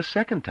saved you a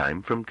second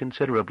time from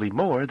considerably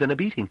more than a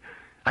beating.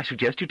 I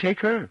suggest you take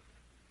her."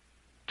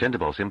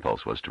 Gendibal's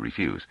impulse was to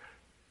refuse,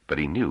 but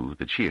he knew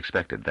that she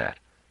expected that.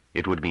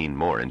 It would mean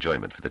more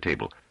enjoyment for the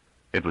table.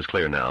 It was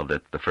clear now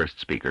that the first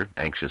speaker,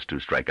 anxious to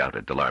strike out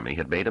at Delarmy,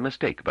 had made a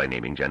mistake by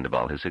naming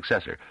Gendibal his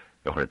successor,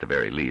 or at the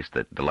very least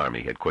that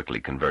Delarmy had quickly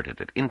converted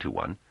it into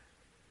one.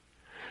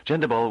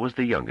 Gendibal was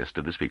the youngest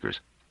of the speakers.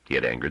 He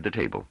had angered the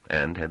table,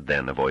 and had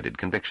then avoided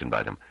conviction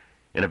by them.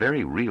 In a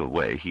very real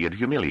way, he had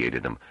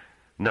humiliated them.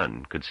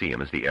 None could see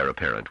him as the heir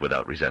apparent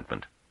without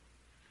resentment.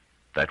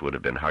 That would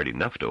have been hard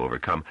enough to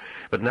overcome,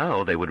 but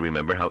now they would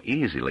remember how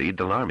easily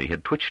Delarmy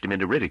had twitched him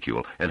into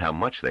ridicule, and how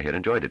much they had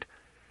enjoyed it.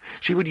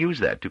 She would use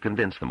that to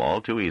convince them all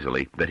too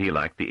easily that he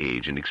lacked the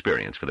age and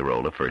experience for the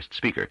role of first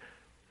speaker.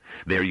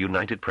 Their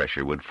united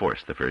pressure would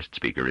force the first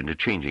speaker into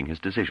changing his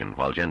decision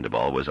while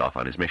Gendibal was off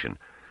on his mission.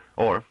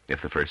 Or,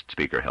 if the first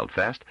speaker held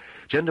fast,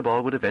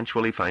 Gendibal would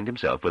eventually find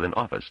himself with an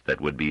office that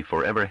would be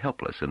forever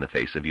helpless in the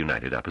face of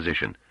united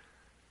opposition.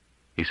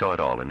 He saw it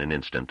all in an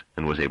instant,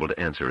 and was able to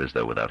answer as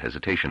though without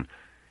hesitation.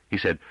 He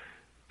said,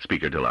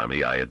 "Speaker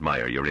Delarmy, I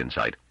admire your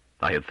insight.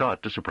 I had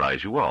thought to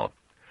surprise you all.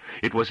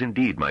 It was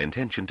indeed my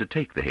intention to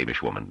take the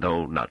Hamish woman,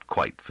 though not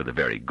quite for the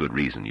very good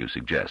reason you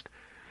suggest.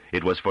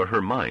 It was for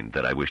her mind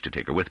that I wished to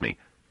take her with me.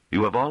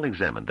 You have all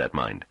examined that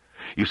mind.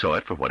 You saw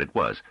it for what it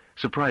was,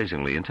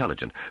 surprisingly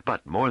intelligent,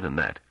 but more than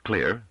that,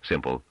 clear,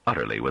 simple,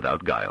 utterly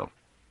without guile.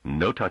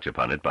 No touch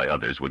upon it by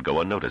others would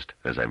go unnoticed,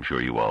 as I'm sure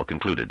you all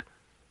concluded.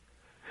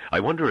 I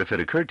wonder if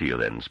it occurred to you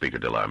then, Speaker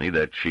Delarmy,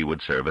 that she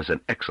would serve as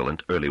an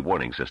excellent early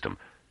warning system.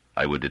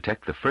 I would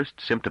detect the first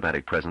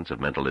symptomatic presence of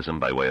mentalism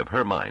by way of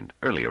her mind,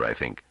 earlier, I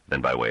think, than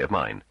by way of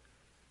mine."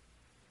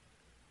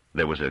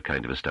 There was a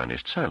kind of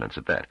astonished silence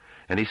at that,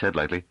 and he said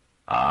lightly,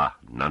 "Ah,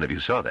 none of you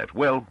saw that.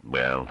 Well,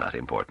 not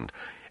important.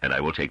 And I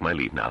will take my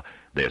leave now.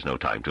 There's no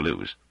time to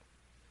lose."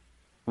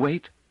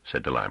 "Wait,"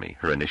 said Delarmy,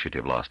 her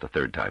initiative lost a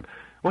third time.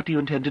 "What do you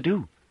intend to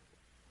do?"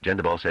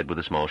 Gendibal said with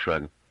a small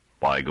shrug,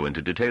 "Why go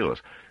into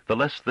details? The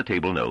less the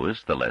table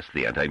knows, the less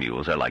the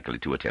anti-mules are likely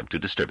to attempt to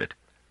disturb it."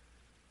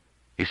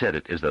 He said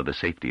it as though the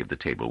safety of the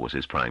table was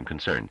his prime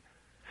concern.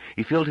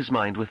 He filled his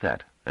mind with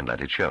that, and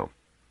let it show.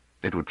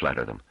 It would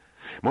flatter them.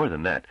 More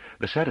than that,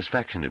 the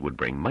satisfaction it would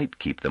bring might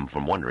keep them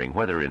from wondering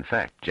whether, in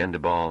fact,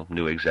 Gendibal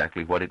knew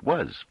exactly what it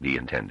was he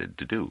intended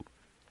to do.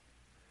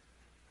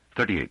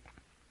 38.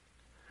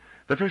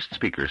 The first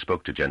speaker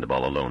spoke to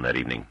Gendibal alone that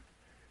evening.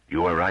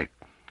 "You are right,"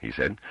 he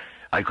said.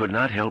 "I could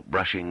not help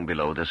brushing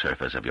below the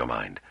surface of your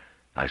mind.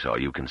 I saw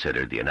you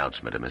considered the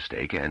announcement a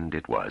mistake, and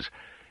it was.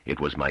 It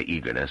was my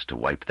eagerness to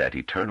wipe that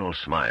eternal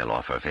smile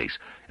off her face,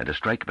 and to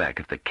strike back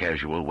at the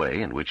casual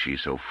way in which she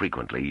so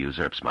frequently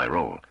usurps my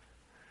role."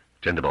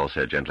 Gendibal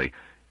said gently,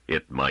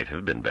 "It might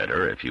have been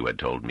better if you had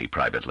told me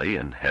privately,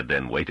 and had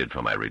then waited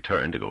for my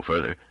return to go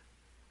further."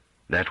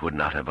 "That would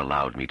not have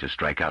allowed me to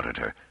strike out at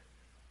her.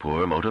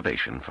 Poor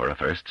motivation for a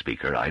first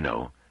speaker, I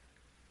know."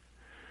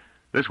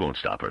 "This won't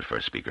stop her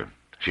first speaker.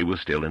 She will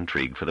still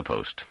intrigue for the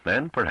post,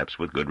 and perhaps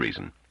with good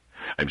reason.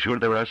 I'm sure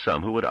there are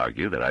some who would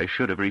argue that I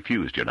should have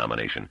refused your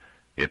nomination.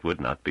 It would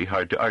not be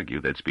hard to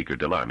argue that Speaker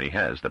Delarmy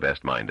has the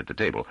best mind at the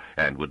table,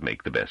 and would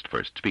make the best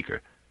first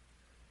speaker."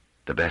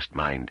 "The best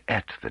mind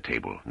at the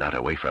table, not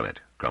away from it,"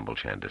 grumbled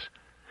Shandis.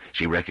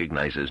 "She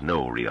recognizes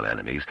no real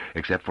enemies,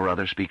 except for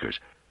other speakers.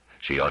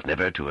 She ought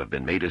never to have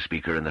been made a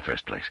speaker in the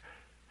first place.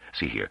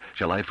 See here,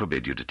 shall I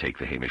forbid you to take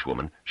the Hamish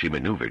woman? She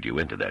maneuvered you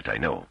into that, I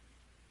know."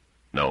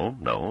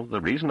 No, the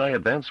reason I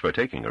advance for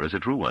taking her is a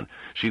true one.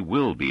 She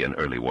will be an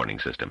early warning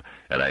system,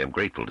 and I am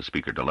grateful to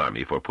Speaker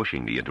Delarmy for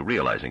pushing me into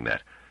realizing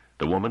that.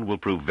 The woman will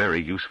prove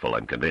very useful,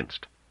 I'm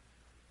convinced.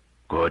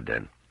 Good,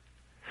 then.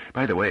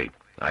 By the way,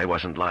 I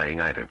wasn't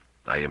lying either.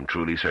 I am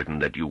truly certain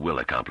that you will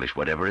accomplish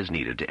whatever is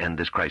needed to end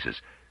this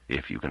crisis,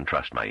 if you can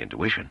trust my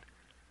intuition.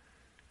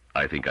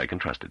 I think I can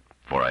trust it,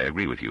 for I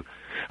agree with you.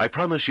 I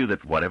promise you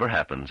that whatever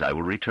happens, I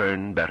will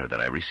return better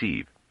than I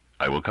receive.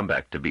 I will come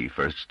back to be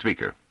first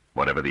speaker,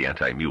 whatever the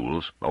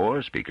anti-mules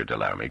or Speaker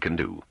Delarmy can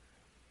do.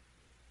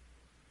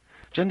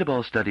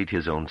 Gendibal studied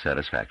his own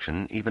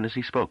satisfaction even as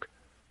he spoke.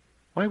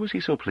 Why was he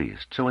so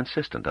pleased, so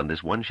insistent on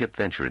this one-ship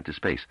venture into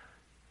space?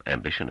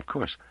 Ambition, of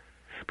course.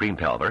 Bream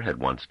Palver had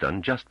once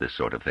done just this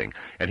sort of thing,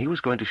 and he was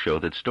going to show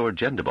that Stor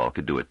Gendibal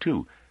could do it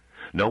too.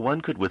 No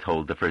one could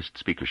withhold the first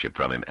speakership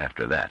from him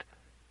after that.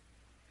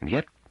 And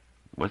yet,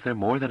 was there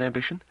more than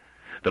ambition?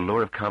 The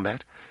lure of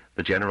combat?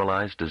 The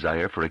generalized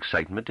desire for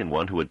excitement in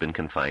one who had been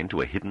confined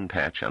to a hidden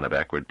patch on a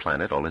backward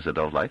planet all his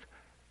adult life?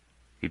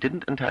 He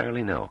didn't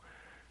entirely know,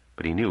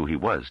 but he knew he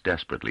was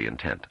desperately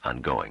intent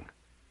on going.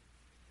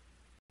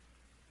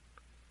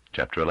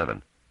 Chapter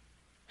 11.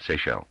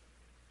 Seychelles.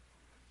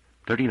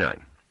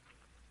 39.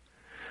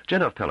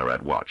 Janov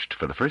Pelorat watched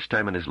for the first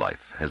time in his life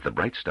as the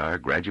bright star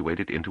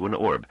graduated into an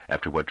orb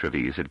after what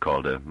Trevize had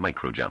called a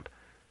micro-jump.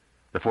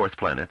 The fourth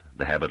planet,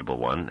 the habitable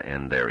one,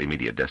 and their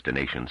immediate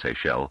destination,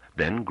 Seychelles,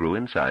 then grew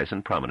in size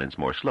and prominence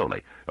more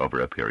slowly over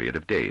a period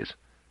of days.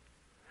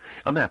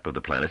 A map of the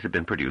planet had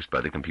been produced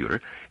by the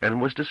computer and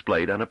was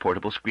displayed on a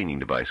portable screening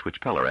device which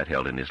Pelorat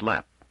held in his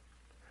lap.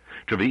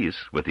 Trevize,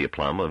 with the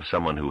aplomb of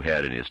someone who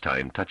had in his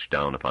time touched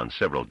down upon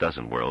several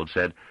dozen worlds,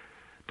 said,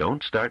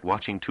 "Don't start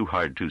watching too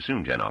hard too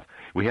soon, Janov.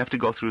 We have to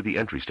go through the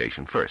entry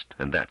station first,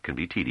 and that can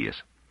be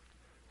tedious."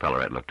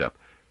 Pelorat looked up.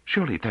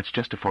 "Surely that's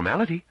just a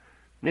formality."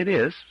 "It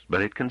is,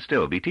 but it can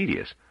still be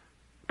tedious."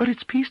 "But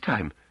it's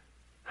peacetime."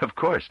 "Of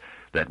course.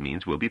 That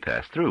means we'll be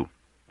passed through.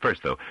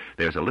 First, though,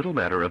 there's a little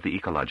matter of the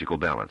ecological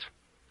balance.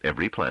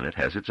 Every planet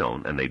has its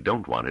own, and they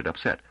don't want it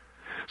upset.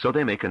 So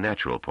they make a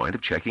natural point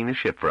of checking the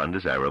ship for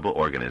undesirable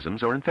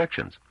organisms or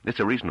infections. It's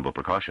a reasonable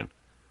precaution."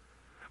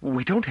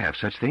 "We don't have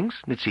such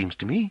things, it seems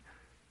to me."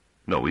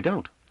 "No, we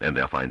don't, and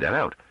they'll find that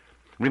out.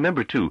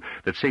 Remember, too,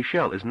 that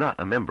Seychelles is not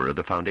a member of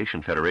the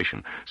Foundation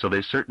Federation, so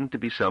there's certain to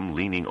be some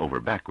leaning over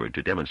backward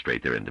to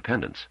demonstrate their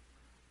independence."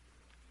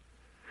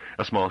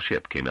 A small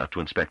ship came out to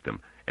inspect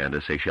them, and a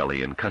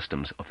Seychellian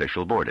customs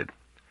official boarded.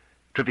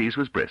 Trevize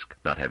was brisk,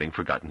 not having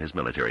forgotten his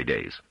military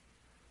days.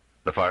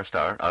 "The Far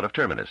Star out of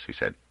Terminus," he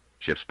said.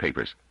 "Ship's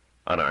papers.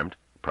 Unarmed.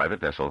 Private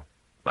vessel.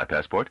 My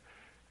passport?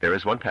 There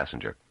is one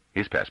passenger.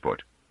 His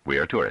passport. We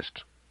are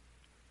tourists."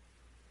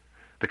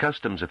 The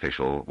customs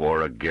official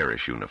wore a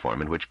garish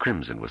uniform in which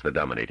crimson was the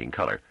dominating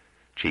color.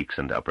 Cheeks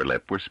and upper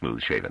lip were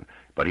smooth-shaven,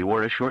 but he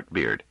wore a short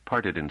beard,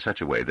 parted in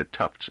such a way that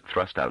tufts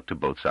thrust out to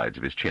both sides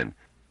of his chin.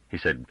 He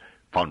said,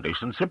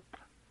 "Foundation ship."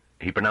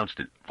 He pronounced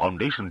it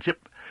 "Foundation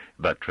ship,"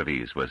 but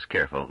Trevize was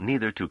careful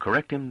neither to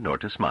correct him nor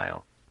to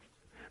smile.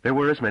 There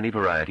were as many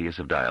varieties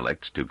of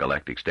dialects to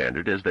galactic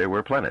standard as there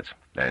were planets,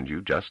 and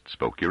you just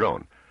spoke your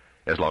own.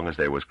 As long as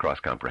there was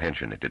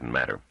cross-comprehension, it didn't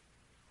matter.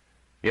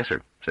 "Yes,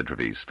 sir," said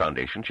Trevize.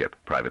 "Foundation ship,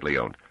 privately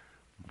owned."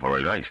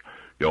 "Very nice.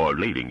 You're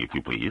leading, if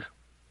you please."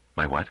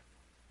 "My what?"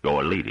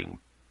 "You're leading.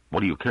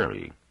 What are you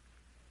carrying?"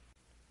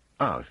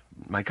 "Oh,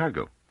 my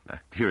cargo.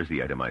 Here is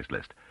the itemized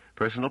list.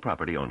 Personal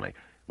property only.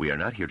 We are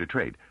not here to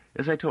trade.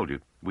 As I told you,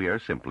 we are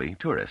simply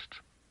tourists."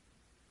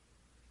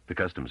 The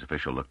customs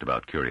official looked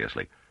about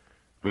curiously.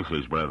 "This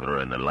is rather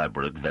an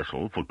elaborate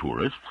vessel for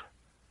tourists."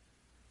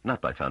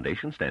 "Not by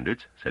Foundation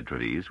standards," said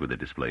Trevize with a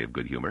display of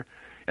good humor.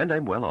 "And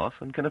I'm well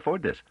off and can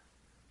afford this."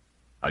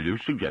 "Are you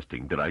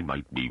suggesting that I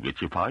might be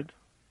richified?"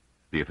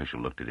 The official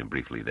looked at him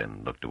briefly,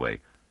 then looked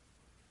away.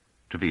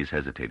 Trevize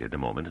hesitated a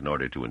moment in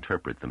order to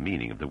interpret the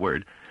meaning of the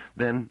word,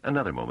 then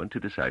another moment to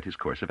decide his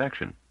course of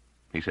action.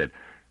 He said,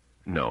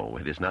 "No,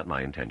 it is not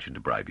my intention to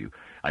bribe you.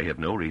 I have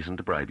no reason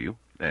to bribe you,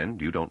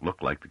 and you don't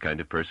look like the kind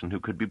of person who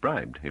could be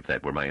bribed, if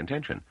that were my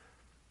intention.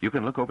 You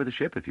can look over the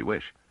ship if you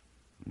wish."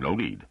 "No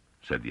need,"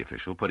 said the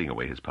official, putting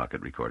away his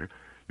pocket recorder.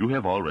 "You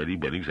have already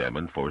been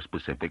examined for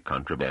specific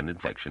contraband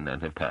infection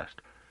and have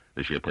passed.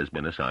 The ship has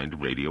been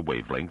assigned radio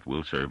wavelength,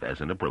 will serve as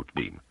an approach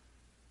beam."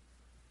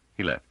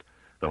 He left.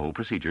 The whole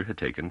procedure had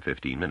taken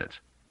 15 minutes.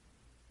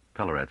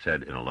 Pelorat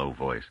said in a low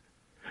voice,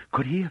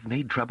 "Could he have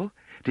made trouble?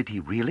 Did he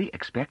really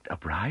expect a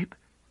bribe?"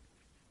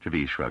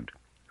 Trevize shrugged.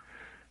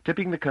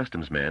 "Tipping the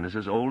customs man is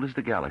as old as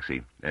the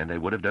galaxy, and I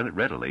would have done it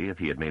readily if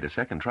he had made a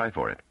second try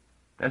for it.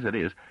 As it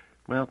is,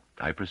 well,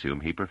 I presume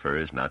he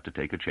prefers not to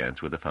take a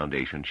chance with a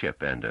Foundation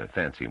ship, and a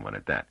fancy one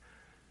at that.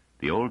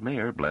 The old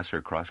mayor, bless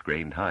her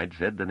cross-grained hide,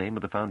 said the name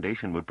of the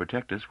Foundation would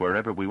protect us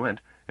wherever we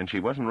went, and she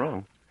wasn't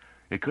wrong.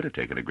 It could have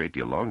taken a great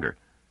deal longer."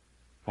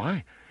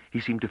 "Why? He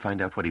seemed to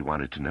find out what he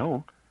wanted to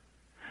know."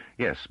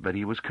 "Yes, but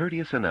he was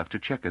courteous enough to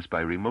check us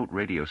by remote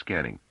radio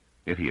scanning.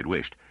 If he had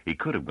wished, he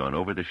could have gone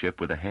over the ship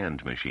with a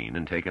hand machine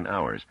and taken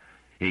hours.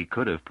 He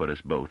could have put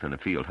us both in a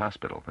field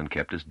hospital and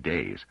kept us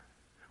days."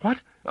 "What?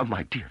 Oh,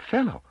 my dear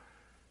fellow!"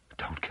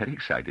 Don't get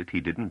excited. He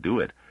didn't do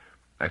it.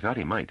 I thought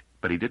he might,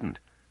 but he didn't,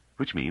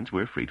 which means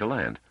we're free to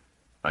land.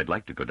 I'd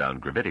like to go down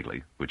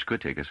gravitically, which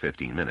could take us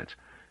 15 minutes,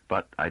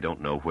 but I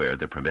don't know where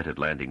the permitted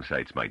landing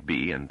sites might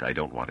be, and I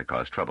don't want to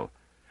cause trouble.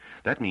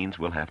 That means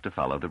we'll have to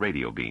follow the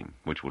radio beam,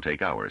 which will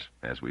take hours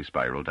as we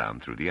spiral down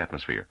through the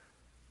atmosphere.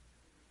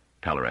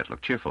 Pelorat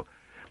looked cheerful.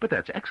 But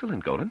that's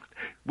excellent, Golan.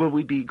 Will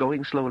we be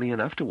going slowly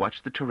enough to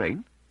watch the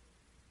terrain?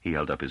 He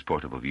held up his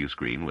portable view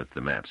screen with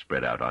the map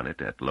spread out on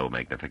it at low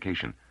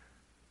magnification.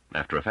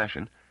 After a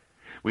fashion,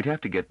 we'd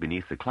have to get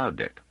beneath the cloud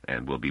deck,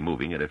 and we'll be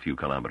moving at a few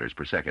kilometers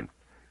per second.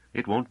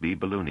 It won't be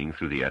ballooning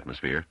through the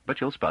atmosphere,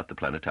 but you'll spot the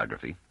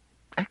planetography.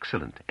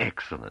 Excellent,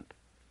 excellent,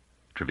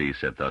 Trevize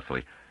said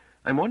thoughtfully.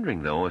 I'm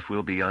wondering, though, if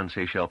we'll be on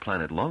Seychelles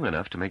Planet long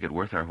enough to make it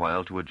worth our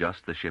while to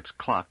adjust the ship's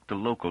clock to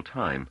local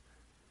time.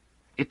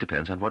 It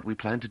depends on what we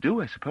plan to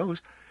do, I suppose.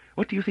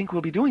 What do you think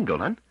we'll be doing,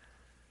 Golan?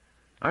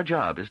 Our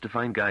job is to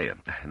find Gaia,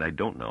 and I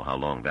don't know how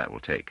long that will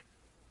take.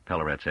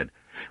 Pelorat said,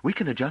 We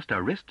can adjust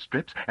our wrist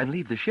strips and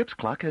leave the ship's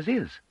clock as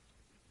is.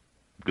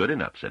 Good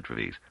enough, said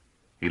Trevize.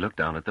 He looked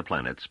down at the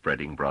planet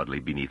spreading broadly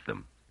beneath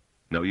them.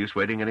 No use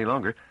waiting any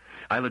longer.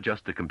 I'll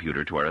adjust the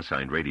computer to our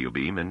assigned radio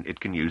beam, and it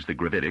can use the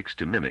gravitics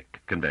to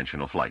mimic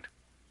conventional flight.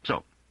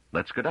 So,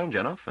 let's go down,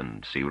 Janov,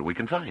 and see what we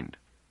can find.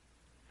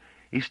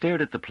 He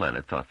stared at the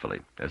planet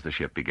thoughtfully as the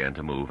ship began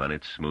to move on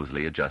its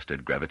smoothly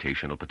adjusted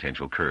gravitational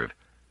potential curve.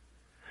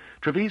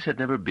 Trevize had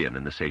never been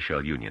in the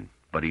Seychelles Union,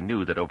 but he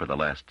knew that over the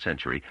last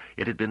century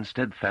it had been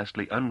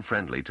steadfastly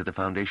unfriendly to the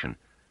Foundation.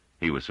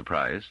 He was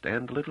surprised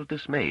and a little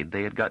dismayed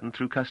they had gotten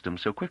through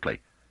customs so quickly.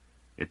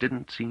 It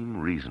didn't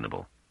seem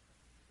reasonable.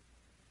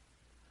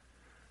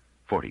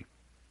 40.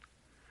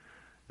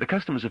 The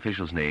customs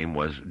official's name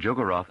was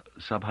Jogoroth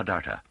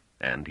Subhadarta,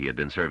 and he had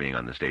been serving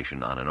on the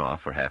station on and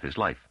off for half his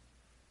life.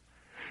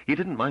 He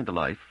didn't mind the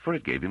life, for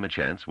it gave him a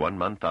chance 1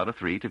 month out of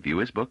 3 to view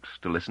his books,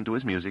 to listen to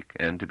his music,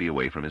 and to be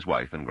away from his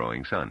wife and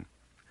growing son.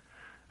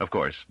 Of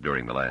course,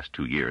 during the last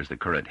 2 years, the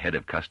current head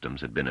of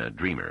customs had been a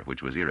dreamer,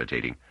 which was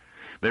irritating.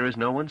 There is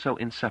no one so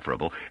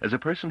insufferable as a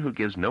person who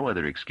gives no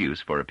other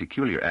excuse for a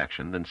peculiar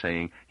action than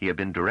saying he had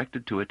been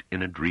directed to it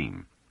in a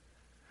dream.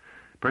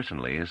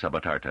 Personally,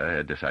 Subhadarta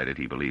had decided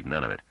he believed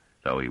none of it,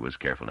 though he was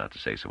careful not to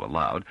say so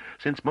aloud,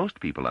 since most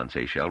people on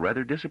Seychelles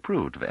rather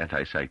disapproved of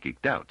anti-psychic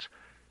doubts.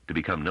 To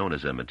become known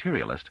as a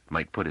materialist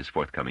might put his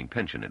forthcoming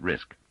pension at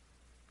risk.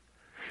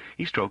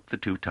 He stroked the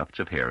 2 tufts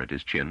of hair at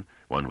his chin,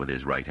 one with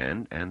his right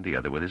hand and the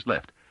other with his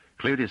left,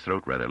 cleared his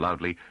throat rather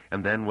loudly,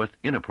 and then with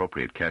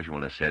inappropriate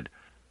casualness said,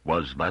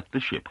 Was that the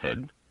ship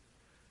head?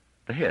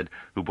 The head,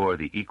 who bore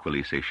the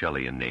equally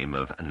Seychellian name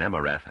of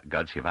Namarath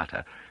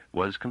Gadsivata,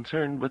 was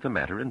concerned with a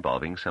matter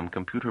involving some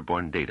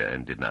computer-borne data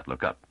and did not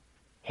look up.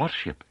 What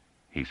ship?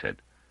 He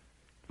said.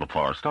 The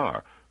Far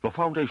Star, the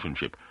Foundation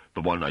ship,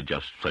 the one I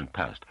just sent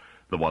past,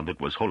 the one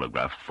that was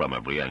holographed from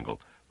every angle.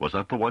 Was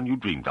that the one you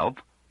dreamed of?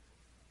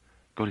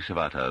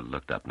 Gaudisavata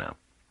looked up now.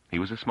 He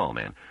was a small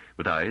man,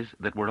 with eyes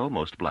that were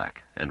almost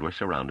black, and were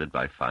surrounded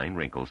by fine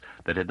wrinkles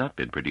that had not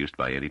been produced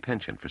by any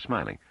penchant for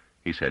smiling.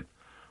 He said,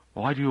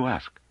 Why do you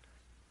ask?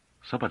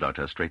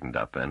 Subhadarta straightened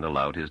up and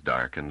allowed his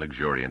dark and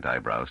luxuriant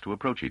eyebrows to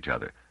approach each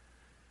other.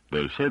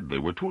 They said they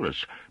were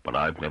tourists, but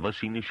I've never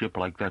seen a ship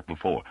like that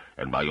before,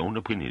 and my own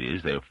opinion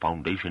is they're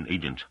Foundation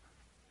agents.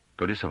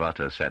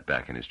 Gaudisavata sat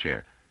back in his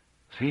chair.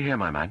 See here,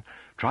 my man,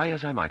 try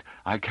as I might,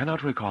 I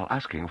cannot recall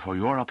asking for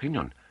your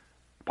opinion.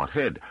 But,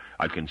 Head,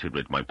 I consider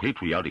it my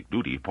patriotic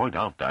duty to point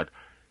out that...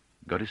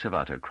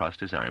 Gaudisavata crossed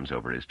his arms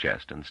over his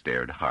chest and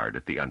stared hard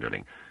at the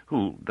underling,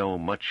 who, though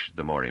much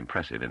the more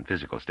impressive in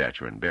physical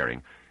stature and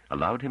bearing,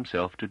 allowed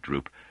himself to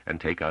droop and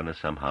take on a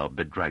somehow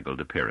bedraggled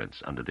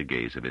appearance under the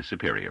gaze of his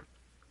superior.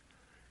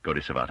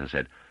 Gaudisavata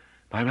said,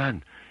 My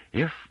man,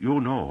 if you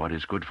know what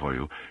is good for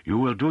you, you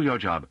will do your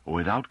job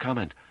without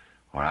comment,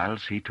 or I'll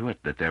see to it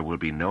that there will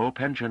be no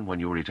pension when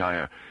you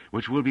retire,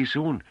 which will be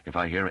soon if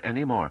I hear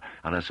any more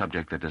on a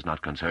subject that does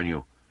not concern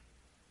you.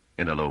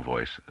 In a low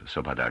voice,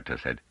 Subhadarta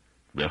said,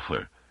 Yes,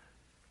 sir.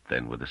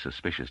 Then, with a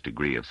suspicious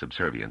degree of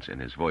subservience in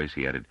his voice,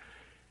 he added,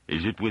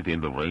 Is it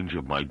within the range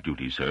of my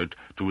duty, sir,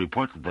 to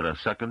report that a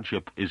second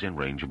ship is in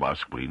range of our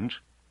screens?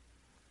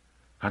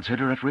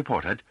 Consider it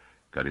reported,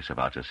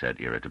 Gaudisavata said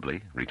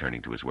irritably,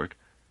 returning to his work.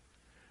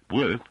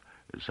 With,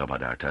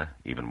 Subhadarta,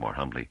 even more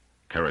humbly,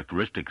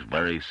 characteristics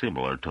very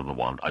similar to the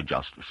one I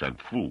just sent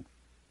through.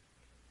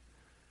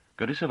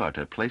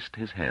 Gaudisavata placed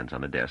his hands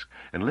on the desk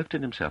and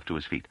lifted himself to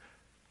his feet.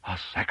 A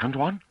second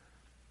one?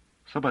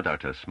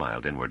 Subhadarta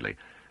smiled inwardly.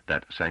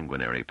 That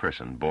sanguinary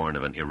person, born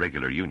of an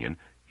irregular union,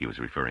 he was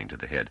referring to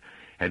the head,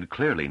 had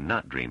clearly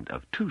not dreamed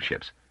of 2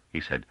 ships. He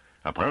said,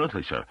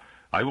 Apparently, sir.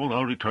 I will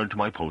now return to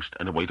my post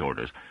and await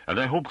orders, and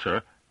I hope,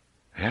 sir...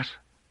 Yes?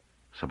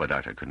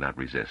 Subhadarta could not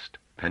resist,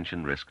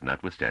 pension risk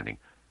notwithstanding.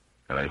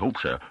 And I hope,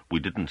 sir, we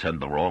didn't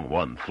send the wrong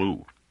one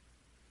through.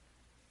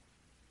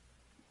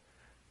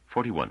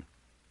 41.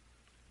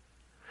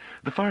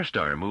 The Far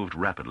Star moved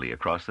rapidly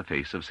across the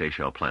face of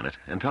Seychelles Planet,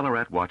 and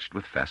Pelorat watched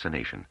with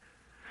fascination.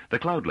 The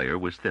cloud layer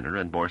was thinner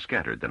and more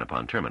scattered than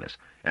upon Terminus,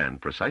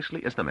 and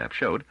precisely as the map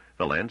showed,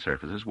 the land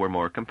surfaces were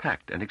more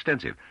compact and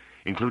extensive,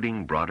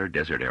 including broader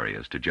desert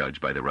areas to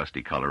judge by the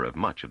rusty color of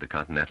much of the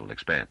continental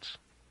expanse.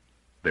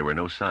 There were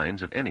no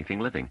signs of anything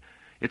living.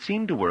 It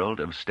seemed a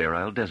world of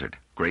sterile desert,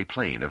 gray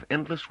plain, of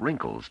endless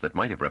wrinkles that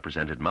might have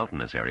represented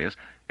mountainous areas,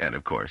 and,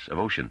 of course, of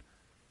ocean.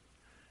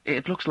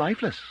 "It looks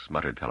lifeless,"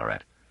 muttered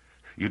Pelorat.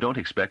 "You don't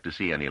expect to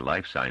see any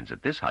life signs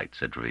at this height,"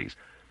 said Trevize.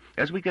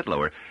 "As we get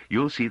lower,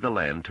 you'll see the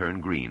land turn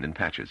green in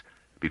patches.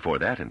 Before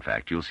that, in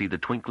fact, you'll see the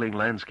twinkling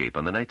landscape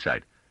on the night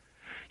side.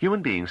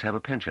 Human beings have a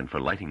penchant for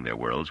lighting their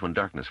worlds when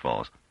darkness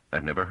falls.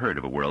 I've never heard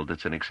of a world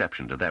that's an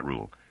exception to that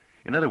rule.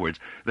 In other words,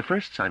 the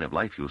first sign of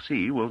life you'll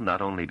see will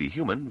not only be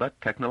human, but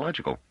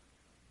technological."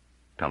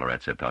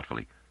 Pelorat said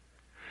thoughtfully,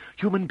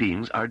 "Human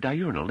beings are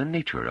diurnal in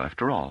nature,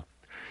 after all.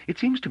 It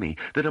seems to me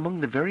that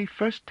among the very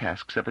first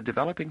tasks of a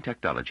developing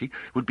technology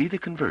would be the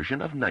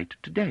conversion of night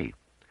to day.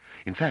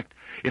 In fact,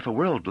 if a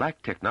world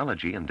lacked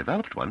technology and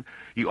developed one,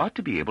 you ought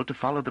to be able to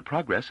follow the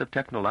progress of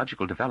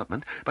technological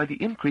development by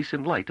the increase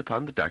in light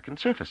upon the darkened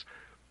surface.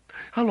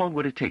 How long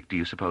would it take, do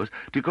you suppose,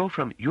 to go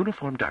from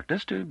uniform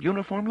darkness to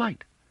uniform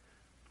light?"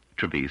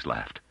 Trevize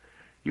laughed.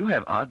 "You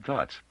have odd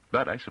thoughts,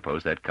 but I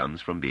suppose that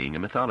comes from being a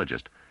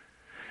mythologist.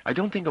 I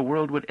don't think a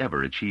world would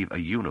ever achieve a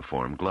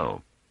uniform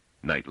glow.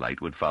 Night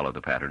light would follow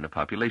the pattern of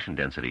population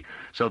density,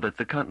 so that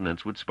the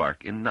continents would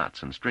spark in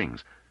knots and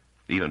strings.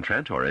 Even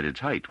Trantor at its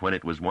height, when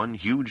it was one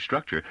huge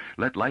structure,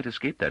 let light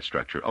escape that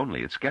structure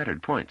only at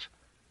scattered points."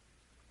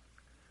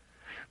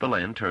 The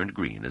land turned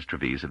green, as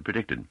Trevize had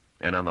predicted,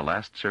 and on the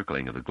last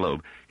circling of the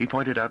globe, he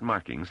pointed out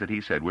markings that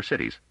he said were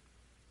cities.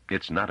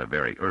 It's not a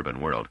very urban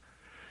world.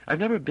 I've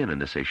never been in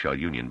the Seychelles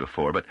Union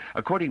before, but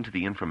according to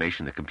the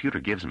information the computer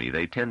gives me,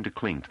 they tend to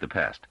cling to the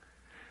past.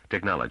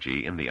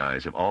 Technology, in the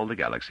eyes of all the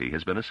galaxy,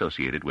 has been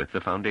associated with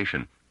the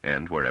Foundation,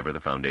 and wherever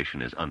the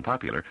Foundation is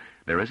unpopular,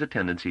 there is a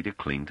tendency to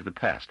cling to the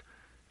past,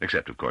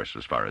 except, of course,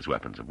 as far as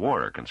weapons of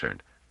war are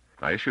concerned.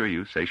 I assure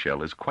you,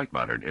 Seychelles is quite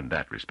modern in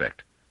that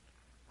respect.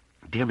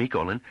 "Dear me,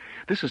 Golan,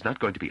 this is not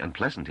going to be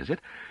unpleasant, is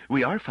it?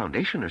 We are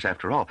Foundationers,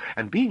 after all,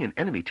 and being in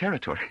enemy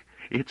territory—"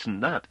 "It's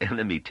not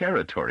enemy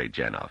territory,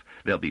 Janov.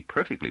 They'll be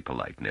perfectly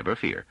polite, never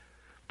fear.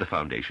 The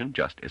Foundation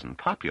just isn't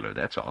popular,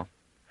 that's all.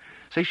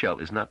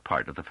 Seychelles is not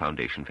part of the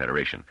Foundation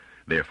Federation.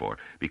 Therefore,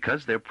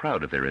 because they're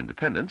proud of their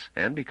independence,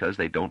 and because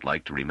they don't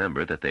like to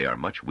remember that they are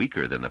much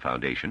weaker than the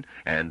Foundation,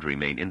 and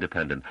remain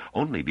independent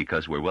only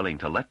because we're willing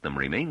to let them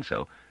remain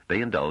so,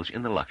 they indulge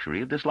in the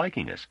luxury of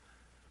disliking us."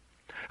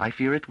 "I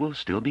fear it will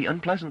still be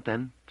unpleasant,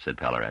 then," said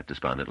Pelorat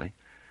despondently.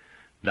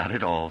 "Not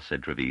at all,"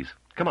 said Trevize.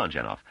 "Come on,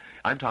 Janov.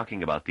 I'm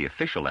talking about the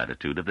official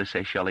attitude of the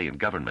Seychellian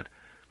government.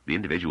 The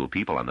individual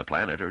people on the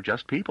planet are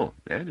just people,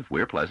 and if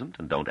we're pleasant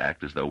and don't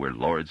act as though we're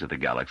lords of the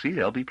galaxy,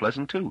 they'll be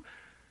pleasant too.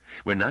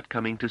 We're not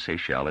coming to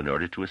Seychelles in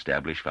order to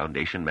establish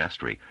Foundation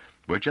mastery.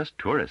 We're just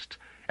tourists,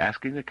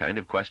 asking the kind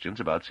of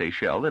questions about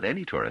Seychelles that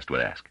any tourist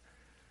would ask.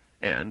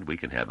 And we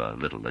can have a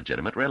little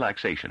legitimate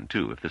relaxation,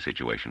 too, if the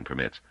situation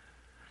permits.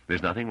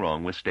 There's nothing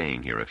wrong with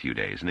staying here a few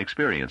days and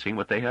experiencing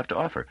what they have to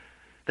offer.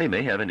 They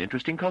may have an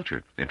interesting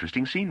culture,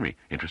 interesting scenery,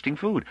 interesting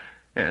food,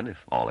 and,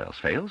 if all else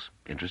fails,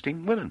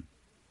 interesting women.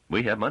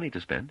 We have money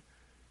to spend."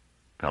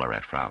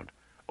 Pelorat frowned.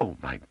 "Oh,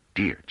 my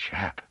dear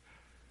chap."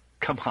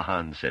 "Come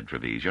on," said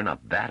Trevize. "You're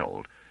not that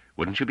old.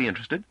 Wouldn't you be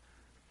interested?"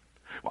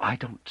 "Well, I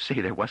don't say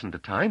there wasn't a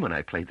time when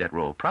I played that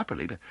role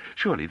properly, but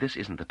surely this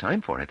isn't the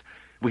time for it.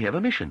 We have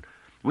a mission.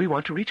 We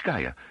want to reach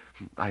Gaia.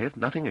 I have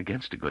nothing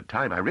against a good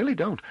time. I really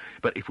don't.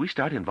 But if we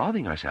start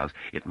involving ourselves,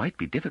 it might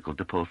be difficult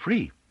to pull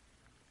free."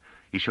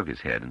 He shook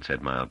his head and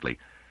said mildly,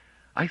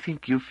 "I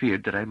think you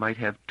feared that I might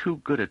have too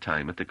good a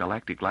time at the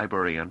Galactic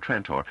Library on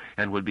Trantor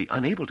and would be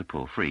unable to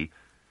pull free.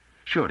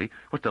 Surely,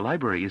 what the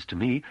library is to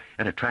me,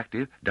 an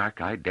attractive,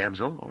 dark-eyed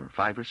damsel, or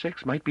 5 or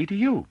 6, might be to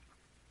you."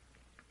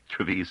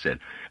 Trevize said,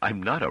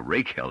 "I'm not a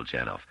rake-hell,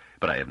 Janov,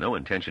 but I have no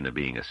intention of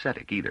being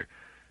ascetic either.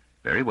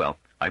 Very well,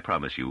 I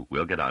promise you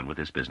we'll get on with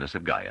this business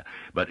of Gaia,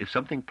 but if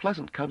something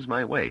pleasant comes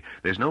my way,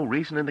 there's no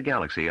reason in the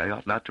galaxy I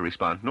ought not to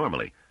respond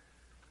normally."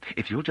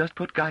 "If you'll just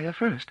put Gaia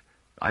first."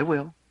 "I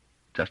will.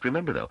 Just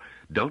remember, though,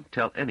 don't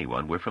tell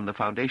anyone we're from the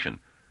Foundation.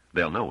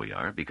 They'll know we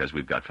are, because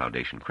we've got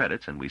Foundation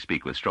credits and we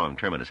speak with strong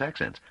Terminus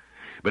accents.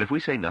 But if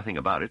we say nothing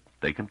about it,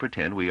 they can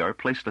pretend we are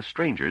placeless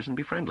strangers and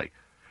be friendly.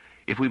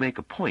 If we make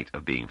a point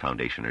of being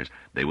Foundationers,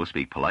 they will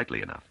speak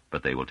politely enough,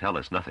 but they will tell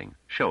us nothing,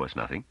 show us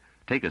nothing,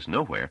 take us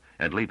nowhere,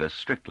 and leave us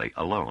strictly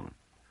alone."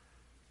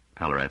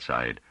 Pelorat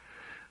sighed.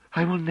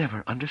 "I will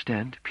never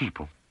understand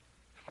people."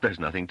 "There's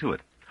nothing to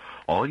it.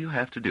 All you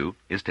have to do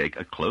is take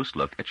a close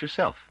look at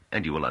yourself,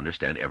 and you will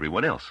understand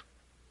everyone else.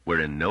 We're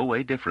in no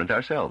way different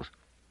ourselves.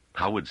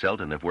 How would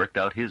Seldon have worked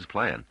out his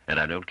plan, and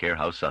I don't care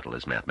how subtle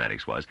his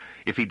mathematics was,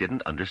 if he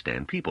didn't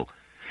understand people?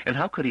 And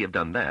how could he have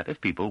done that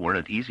if people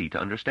weren't easy to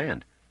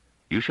understand?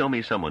 You show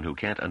me someone who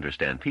can't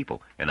understand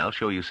people, and I'll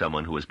show you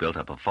someone who has built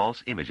up a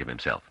false image of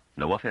himself.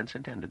 No offense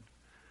intended."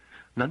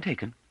 "None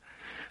taken.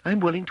 I'm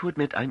willing to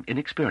admit I'm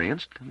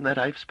inexperienced, and that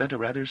I've spent a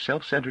rather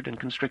self-centered and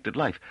constricted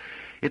life.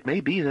 It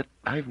may be that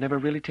I've never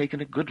really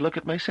taken a good look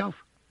at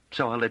myself,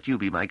 so I'll let you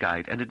be my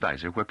guide and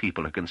advisor where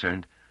people are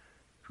concerned."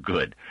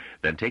 "Good.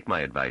 Then take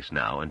my advice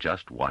now and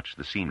just watch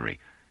the scenery.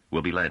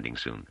 We'll be landing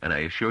soon, and I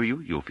assure you,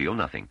 you'll feel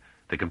nothing.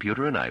 The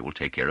computer and I will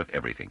take care of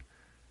everything."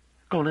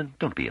 "Golan,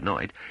 don't be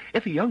annoyed.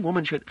 If a young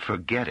woman should—"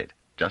 "Forget it.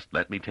 Just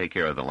let me take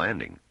care of the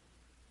landing."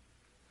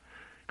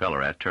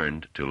 Pelorat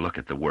turned to look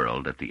at the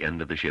world at the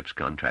end of the ship's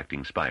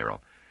contracting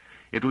spiral.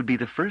 It would be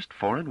the first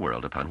foreign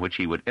world upon which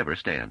he would ever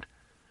stand.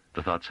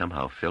 The thought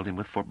somehow filled him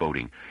with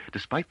foreboding,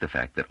 despite the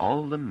fact that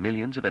all the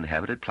millions of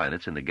inhabited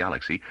planets in the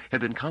galaxy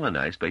had been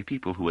colonized by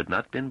people who had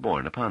not been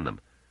born upon them.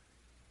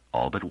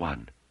 All but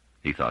one,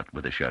 he thought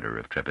with a shudder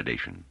of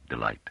trepidation,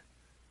 delight.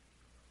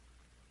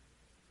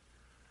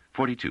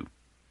 42.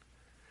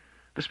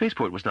 The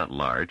spaceport was not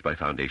large by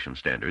Foundation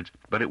standards,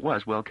 but it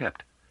was well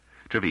kept.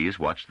 Trevize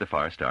watched the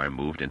far star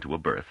moved into a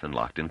berth and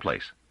locked in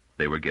place.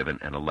 They were given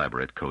an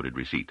elaborate coded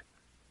receipt.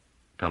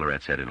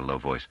 Pelorat said in a low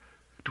voice,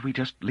 "Do we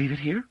just leave it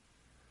here?"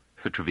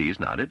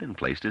 Trevize nodded and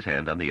placed his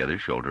hand on the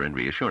other's shoulder in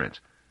reassurance.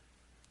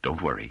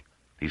 "Don't worry,"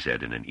 he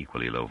said in an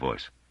equally low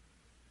voice.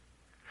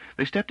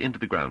 They stepped into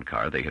the ground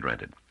car they had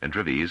rented, and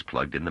Trevize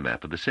plugged in the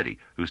map of the city,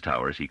 whose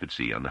towers he could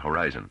see on the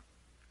horizon.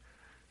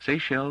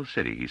 "Seychelles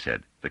City," he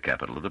said, "the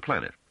capital of the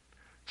planet.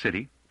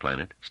 City,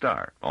 planet,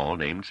 star, all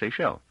named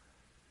Seychelles."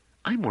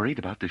 "I'm worried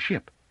about the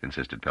ship,"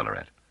 insisted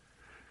Pelorat.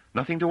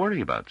 "Nothing to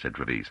worry about," said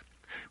Trevize.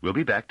 "We'll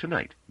be back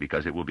tonight,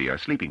 because it will be our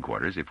sleeping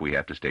quarters if we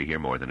have to stay here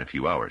more than a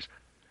few hours.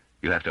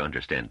 You have to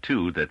understand,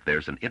 too, that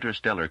there's an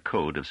interstellar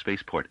code of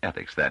spaceport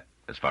ethics that,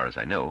 as far as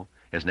I know,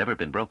 has never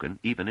been broken,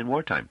 even in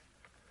wartime.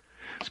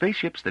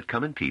 Spaceships that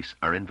come in peace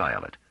are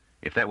inviolate.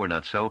 If that were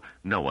not so,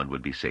 no one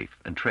would be safe,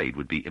 and trade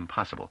would be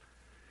impossible.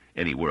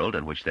 Any world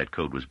on which that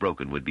code was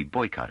broken would be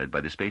boycotted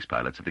by the space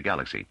pilots of the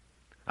galaxy.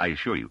 I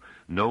assure you,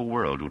 no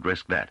world would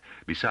risk that.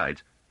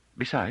 Besides,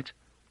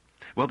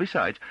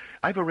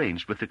 I've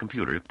arranged with the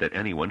computer that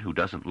anyone who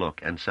doesn't look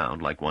and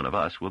sound like one of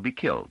us will be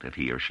killed if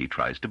he or she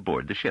tries to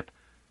board the ship.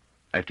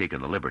 I've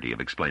taken the liberty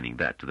of explaining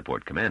that to the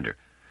port commander.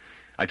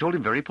 I told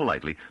him very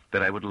politely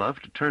that I would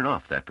love to turn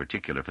off that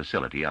particular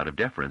facility out of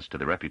deference to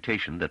the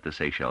reputation that the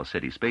Seychelles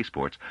City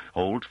spaceports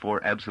hold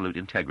for absolute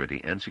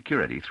integrity and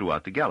security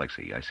throughout the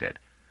galaxy, I said.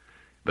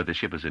 But the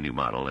ship is a new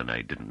model, and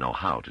I didn't know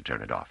how to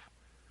turn it off."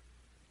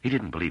 "He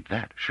didn't believe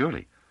that,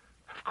 surely?"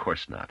 "Of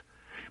course not.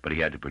 But he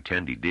had to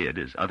pretend he did,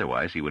 as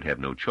otherwise he would have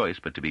no choice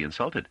but to be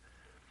insulted.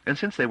 And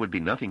since there would be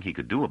nothing he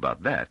could do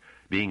about that,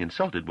 being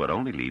insulted would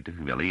only lead to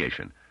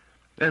humiliation.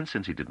 And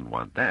since he didn't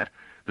want that,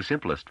 the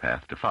simplest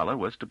path to follow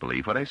was to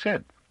believe what I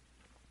said."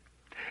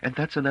 "And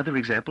that's another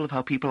example of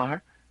how people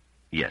are?"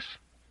 "Yes.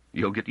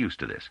 You'll get used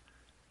to this."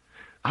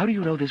 "How do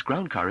you know this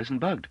ground car isn't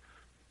bugged?"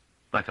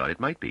 "I thought it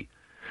might be.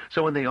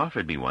 So when they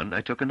offered me one,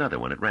 I took another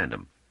one at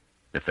random.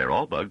 If they're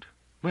all bugged,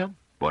 well,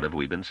 what have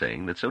we been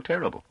saying that's so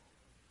terrible?"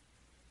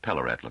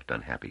 Pelorat looked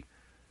unhappy.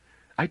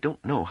 "I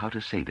don't know how to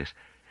say this.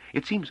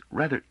 It seems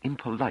rather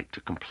impolite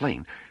to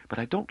complain, but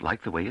I don't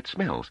like the way it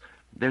smells.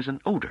 There's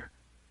an odor."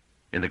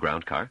 "In the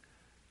ground car?"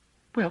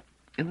 "Well,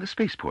 in the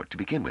spaceport, to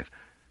begin with.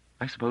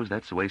 I suppose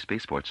that's the way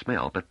spaceports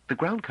smell, but the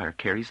ground car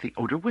carries the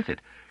odor with it.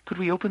 Could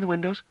we open the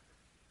windows?"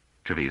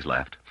 Trevize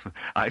laughed.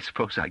 "I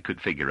suppose I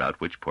could figure out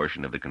which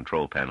portion of the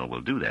control panel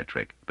will do that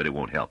trick, but it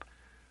won't help.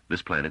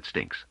 This planet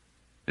stinks.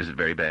 Is it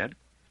very bad?"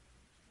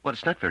 "Well,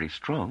 it's not very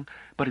strong,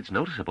 but it's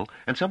noticeable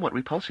and somewhat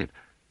repulsive.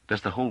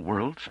 Does the whole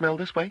world smell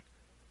this way?"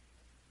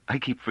 "I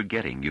keep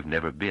forgetting you've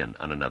never been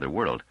on another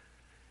world.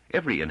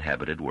 Every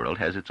inhabited world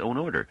has its own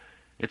odor.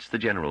 It's the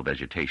general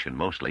vegetation,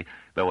 mostly,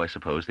 though I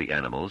suppose the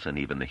animals and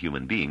even the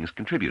human beings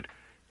contribute.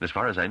 As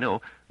far as I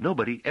know,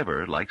 nobody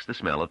ever likes the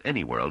smell of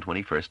any world when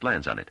he first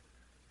lands on it.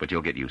 But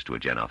you'll get used to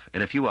it, Janov.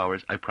 In a few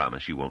hours, I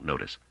promise you won't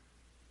notice."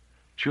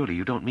 "Surely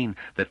you don't mean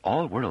that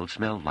all worlds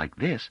smell like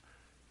this?"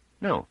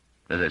 "No.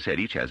 As I said,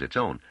 each has its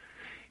own.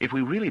 If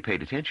we really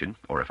paid attention,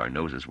 or if our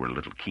noses were a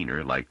little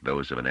keener like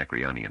those of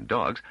Anacreonian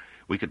dogs,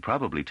 we could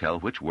probably tell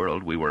which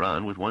world we were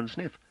on with one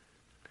sniff.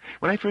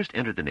 When I first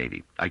entered the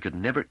Navy, I could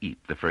never eat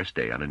the first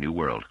day on a new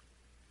world.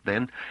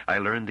 Then I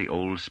learned the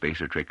old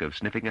spacer trick of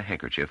sniffing a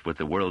handkerchief with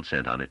the world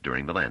scent on it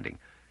during the landing.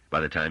 By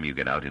the time you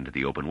get out into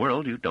the open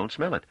world, you don't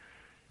smell it.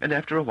 And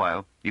after a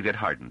while, you get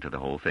hardened to the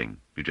whole thing.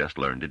 You just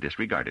learn to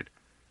disregard it.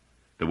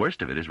 The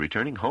worst of it is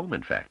returning home,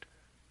 in fact."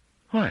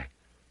 "Why?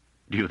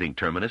 Do you think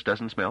Terminus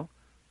doesn't smell?"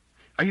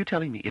 Are you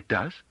telling me it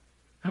does?"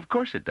 "Of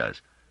course it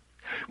does.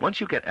 Once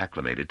you get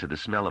acclimated to the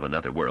smell of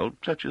another world,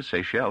 such as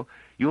Seychelles,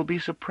 you will be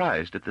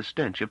surprised at the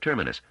stench of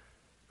Terminus.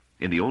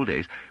 In the old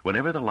days,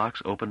 whenever the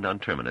locks opened on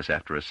Terminus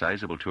after a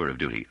sizable tour of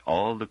duty,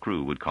 all the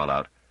crew would call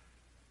out,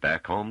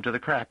 'Back home to the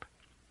crap.'"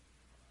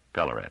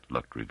 Pelorat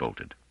looked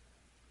revolted.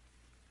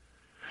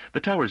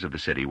 The towers of the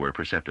city were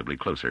perceptibly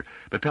closer,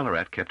 but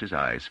Pelorat kept his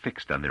eyes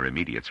fixed on their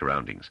immediate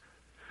surroundings.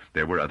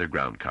 There were other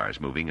ground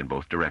cars moving in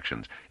both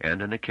directions,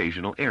 and an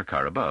occasional air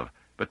car above,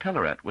 but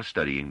Pelorat was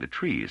studying the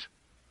trees.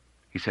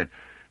 He said,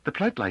 "The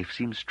plant life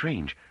seems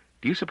strange.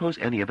 Do you suppose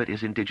any of it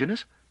is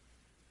indigenous?"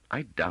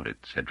 I doubt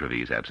it, said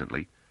Trevize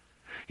absently.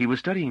 He was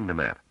studying the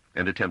map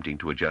and attempting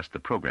to adjust the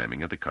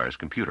programming of the car's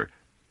computer.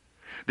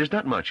 There's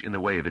not much in the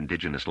way of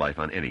indigenous life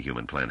on any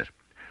human planet.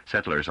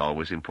 Settlers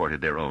always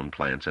imported their own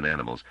plants and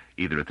animals,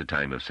 either at the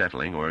time of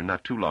settling or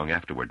not too long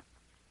afterward.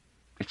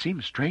 It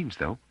seems strange,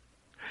 though.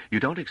 You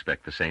don't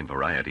expect the same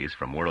varieties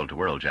from world to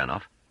world,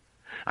 Janov.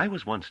 I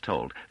was once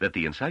told that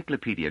the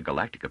Encyclopedia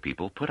Galactica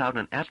people put out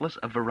an atlas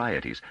of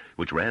varieties,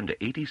 which ran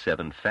to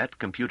 87 fat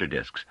computer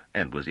disks,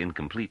 and was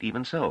incomplete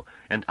even so,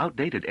 and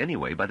outdated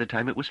anyway by the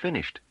time it was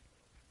finished.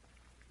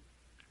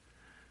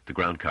 The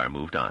ground car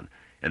moved on,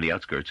 and the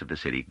outskirts of the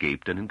city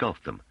gaped and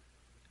engulfed them.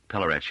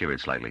 Pelorat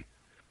shivered slightly.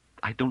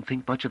 I don't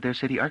think much of their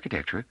city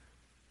architecture.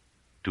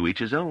 To each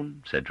his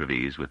own, said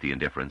Trevize with the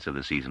indifference of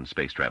the seasoned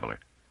space traveler.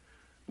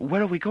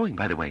 Where are we going,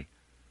 by the way?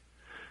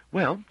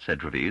 Well, said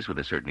Trevize with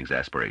a certain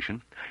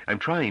exasperation, I'm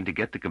trying to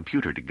get the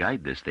computer to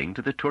guide this thing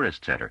to the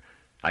tourist center.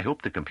 I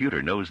hope the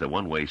computer knows the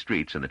one-way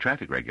streets and the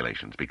traffic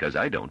regulations, because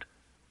I don't.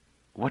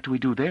 What do we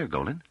do there,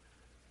 Golan?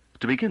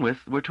 To begin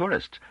with, we're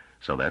tourists,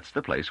 so that's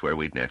the place where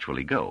we'd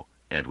naturally go,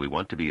 and we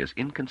want to be as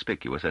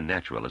inconspicuous and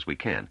natural as we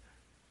can.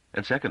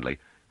 And secondly,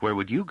 where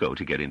would you go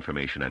to get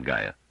information on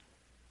Gaia?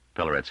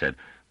 Pelorat said,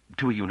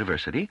 to a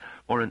university,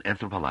 or an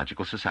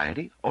anthropological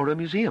society, or a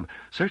museum,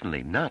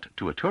 certainly not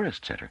to a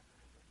tourist center.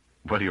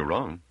 Well, you're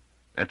wrong.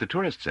 At the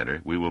tourist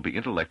center, we will be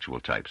intellectual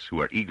types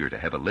who are eager to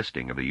have a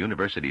listing of the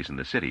universities in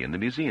the city and the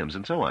museums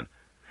and so on.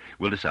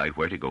 We'll decide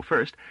where to go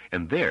first,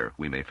 and there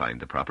we may find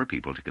the proper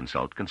people to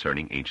consult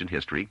concerning ancient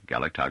history,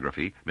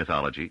 galactography,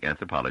 mythology,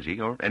 anthropology,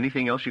 or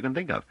anything else you can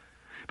think of.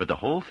 But the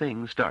whole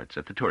thing starts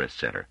at the tourist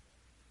center.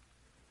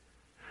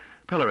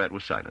 Pelorat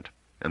was silent,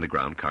 and the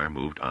ground car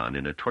moved on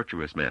in a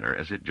tortuous manner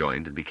as it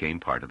joined and became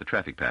part of the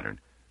traffic pattern.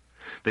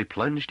 They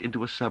plunged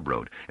into a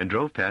sub-road and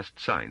drove past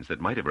signs that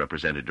might have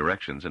represented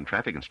directions and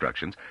traffic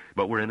instructions,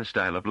 but were in a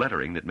style of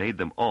lettering that made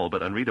them all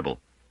but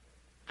unreadable.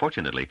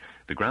 Fortunately,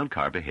 the ground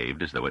car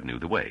behaved as though it knew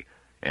the way,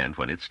 and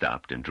when it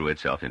stopped and drew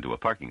itself into a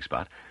parking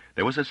spot,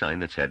 there was a sign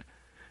that said,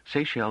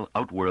 Seychelles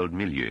Outworld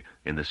Milieu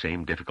in the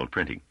same difficult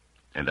printing,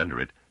 and under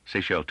it,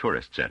 Seychelles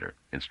Tourist Center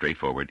in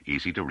straightforward,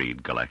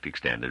 easy-to-read Galactic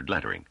Standard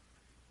lettering.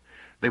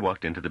 They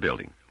walked into the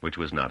building, which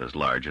was not as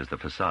large as the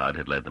facade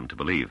had led them to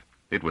believe.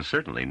 It was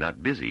certainly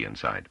not busy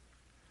inside.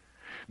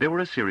 There were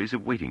a series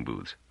of waiting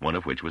booths, one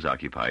of which was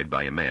occupied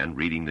by a man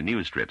reading the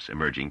news strips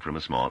emerging from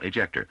a small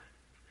ejector.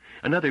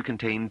 Another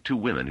contained two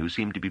women who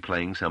seemed to be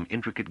playing some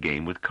intricate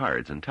game with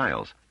cards and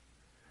tiles.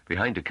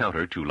 Behind a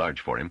counter too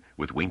large for him,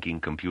 with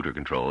winking computer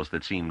controls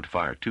that seemed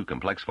far too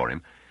complex for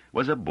him,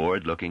 was a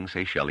bored-looking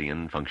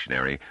Seychellian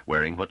functionary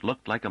wearing what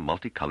looked like a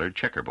multicolored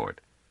checkerboard.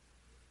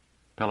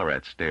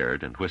 Pelorat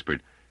stared and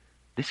whispered,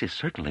 This is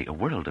certainly a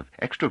world of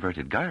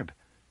extroverted garb.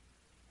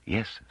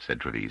 Yes, said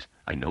Trevize,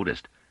 I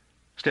noticed.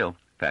 Still,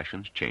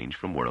 fashions change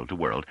from world to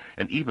world,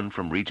 and even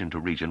from region to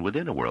region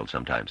within a world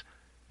sometimes,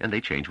 and they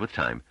change with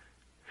time.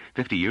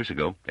 50 years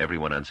ago,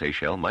 everyone on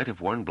Seychelles might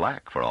have worn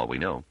black, for all we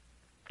know.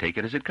 Take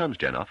it as it comes,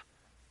 Janov.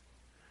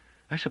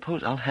 I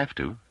suppose I'll have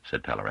to,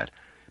 said Pelorat,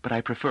 but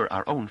I prefer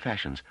our own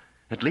fashions.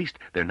 At least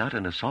they're not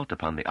an assault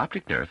upon the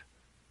optic nerve.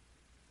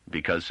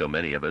 Because so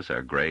many of us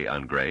are gray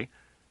on gray?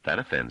 That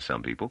offends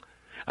some people.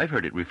 I've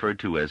heard it referred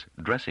to as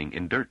dressing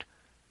in dirt.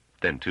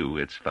 Then, too,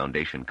 it's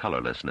foundation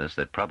colorlessness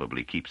that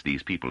probably keeps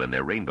these people in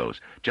their rainbows,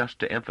 just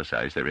to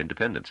emphasize their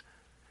independence.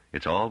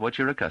 It's all what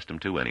you're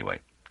accustomed to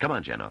anyway. Come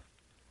on, Janov.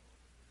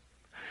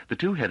 The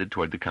two headed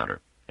toward the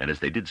counter, and as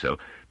they did so,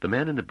 the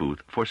man in the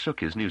booth forsook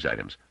his news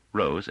items,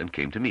 rose and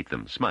came to meet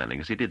them, smiling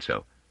as he did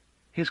so.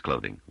 His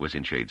clothing was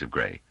in shades of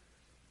gray.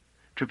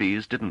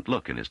 Trevize didn't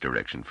look in his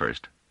direction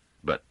first,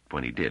 but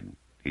when he did,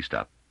 he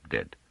stopped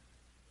dead.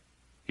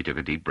 He took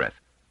a deep breath.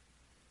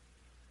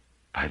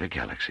 By the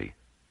galaxy,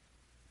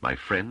 my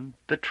friend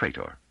the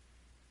traitor.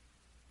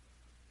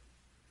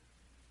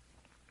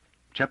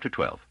 Chapter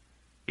 12.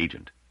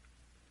 Agent.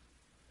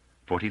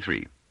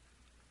 43.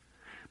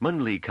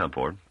 Munn Li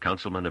Compor,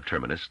 Councilman of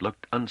Terminus,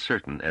 looked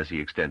uncertain as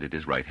he extended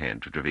his right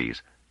hand to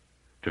Trevize.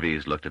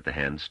 Trevize looked at the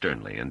hand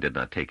sternly and did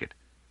not take it.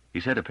 He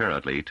said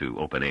apparently to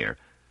open air,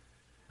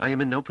 I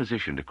am in no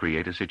position to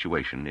create a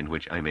situation in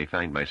which I may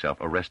find myself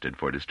arrested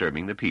for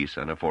disturbing the peace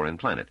on a foreign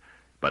planet,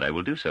 but I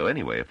will do so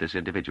anyway if this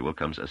individual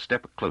comes a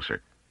step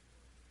closer.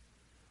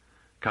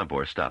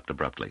 Compor stopped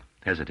abruptly,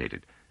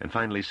 hesitated, and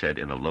finally said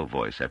in a low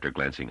voice after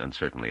glancing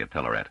uncertainly at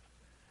Pelorat,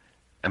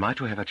 Am I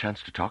to have a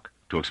chance to talk,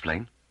 to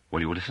explain?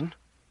 Will you listen?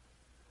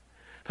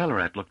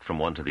 Pelorat looked from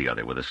one to the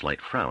other with a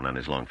slight frown on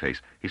his long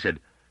face. He said,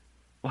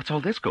 What's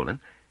all this,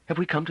 Golan? Have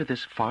we come to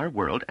this far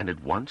world and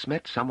at once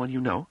met someone you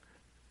know?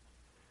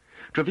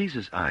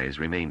 Trevize's eyes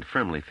remained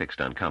firmly fixed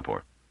on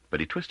Compor,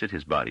 but he twisted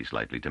his body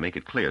slightly to make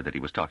it clear that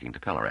he was talking to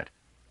Pelorat.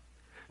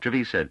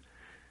 Trevize said,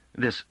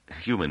 This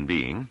human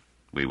being,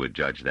 we would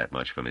judge that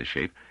much from his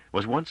shape,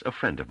 was once a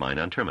friend of mine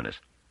on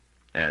Terminus.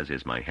 As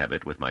is my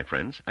habit with my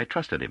friends, I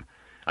trusted him.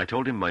 I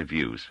told him my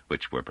views,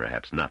 which were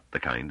perhaps not the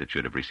kind that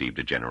should have received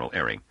a general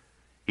airing.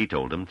 He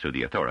told them to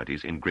the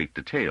authorities in great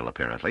detail,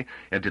 apparently,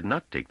 and did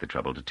not take the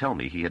trouble to tell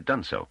me he had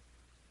done so.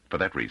 For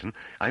that reason,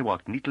 I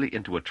walked neatly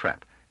into a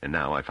trap, and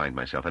now I find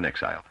myself in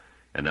exile,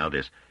 and now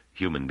this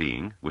human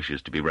being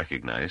wishes to be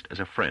recognized as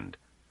a friend.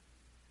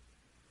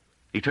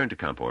 He turned to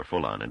Compor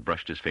full on and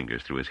brushed his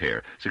fingers through his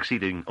hair,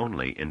 succeeding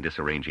only in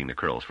disarranging the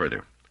curls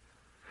further.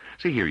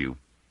 See here, you.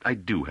 I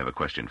do have a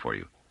question for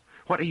you.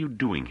 What are you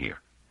doing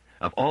here?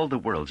 Of all the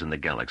worlds in the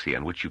galaxy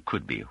on which you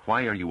could be,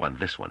 why are you on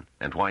this one,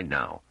 and why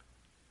now?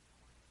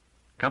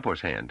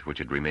 Compor's hand, which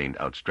had remained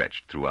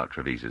outstretched throughout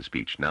Trevize's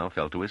speech, now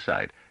fell to his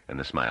side, and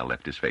the smile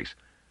left his face.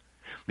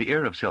 The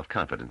air of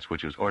self-confidence,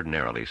 which was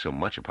ordinarily so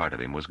much a part of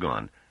him, was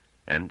gone,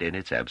 and in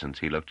its absence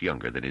he looked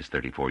younger than his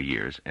 34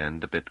 years,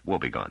 and a bit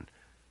woebegone.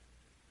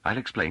 "I'll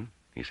explain,"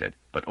 he said,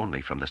 "but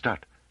only from the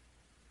start."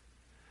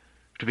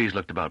 Trevize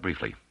looked about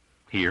briefly.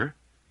 "Here?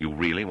 You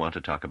really want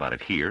to talk about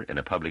it here, in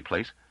a public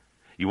place?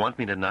 You want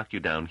me to knock you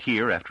down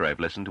here after I've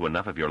listened to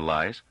enough of your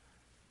lies?"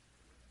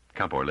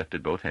 Compor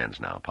lifted both hands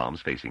now,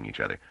 palms facing each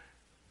other.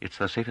 "It's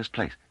the safest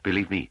place,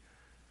 believe me."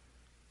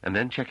 And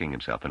then, checking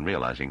himself and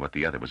realizing what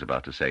the other was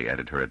about to say,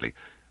 added hurriedly,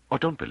 "Oh,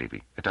 don't believe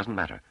me. It doesn't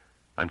matter.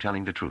 I'm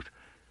telling the truth.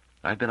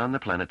 I've been on the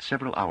planet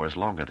several hours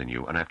longer than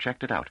you, and I've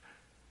checked it out.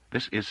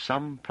 This is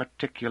some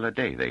particular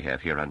day they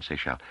have here on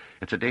Seychelles.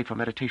 It's a day for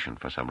meditation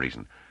for some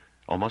reason.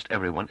 Almost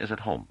everyone is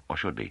at home, or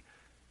should be.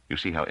 You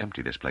see how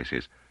empty this place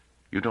is.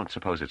 You don't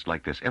suppose it's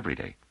like this every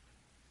day?"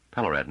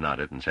 Pelorat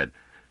nodded and said,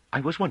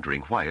 "I was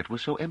wondering why it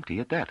was so empty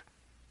at that."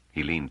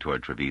 He leaned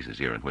toward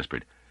Trevize's ear and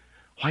whispered,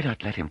 "Why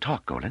not let him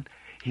talk, Golan?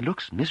 He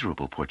looks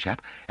miserable, poor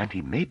chap, and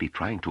he may be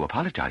trying to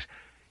apologize.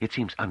 It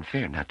seems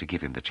unfair not to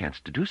give him the chance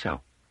to do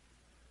so."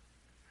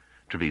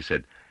 Trevize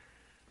said,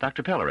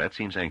 "Dr. Pelorat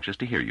seems anxious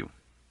to hear you.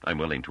 I'm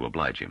willing to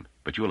oblige him,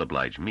 but you'll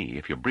oblige me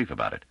if you're brief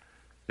about it.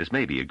 This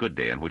may be a good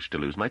day on which to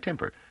lose my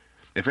temper.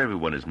 If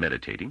everyone is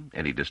meditating,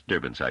 any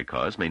disturbance I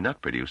cause may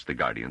not produce the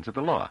guardians of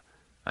the law.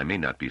 I may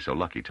not be so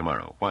lucky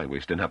tomorrow. Why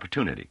waste an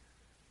opportunity?"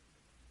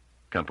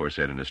 Compor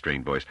said in a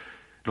strained voice,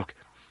 "Look,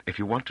 if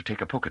you want to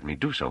take a poke at me,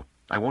 do so.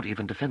 I won't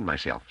even defend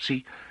myself.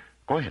 See?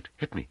 Go ahead,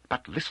 hit me,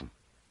 but listen."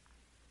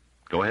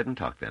 "Go ahead and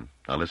talk, then.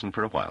 I'll listen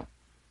for a while."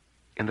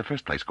 "In the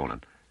first place,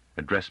 Golan—"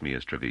 "Address me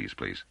as Trevize,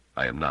 please.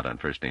 I am not on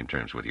first-name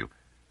terms with you."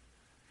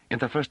 "In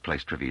the first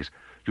place, Trevize,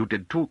 you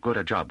did too good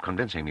a job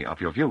convincing me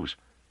of your views."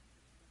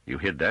 "You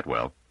hid that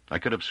well. I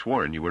could have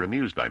sworn you were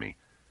amused by me."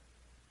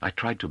 "I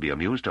tried to be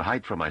amused to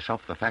hide from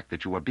myself the fact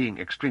that you were being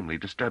extremely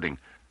disturbing.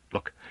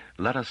 Look,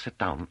 let us sit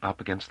down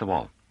up against the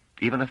wall.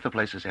 Even if the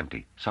place is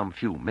empty, some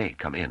few may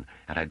come in,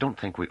 and I don't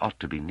think we ought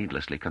to be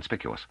needlessly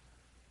conspicuous."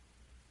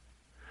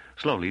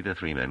 Slowly the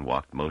three men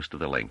walked most of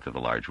the length of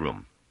the large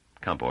room.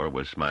 Compor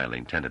was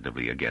smiling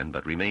tentatively again,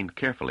 but remained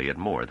carefully at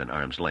more than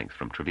arm's length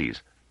from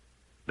Trevize.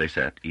 They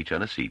sat, each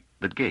on a seat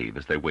that gave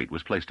as their weight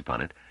was placed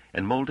upon it,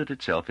 and molded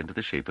itself into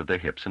the shape of their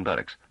hips and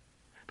buttocks.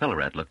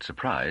 Pelorat looked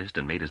surprised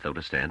and made as though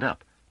to stand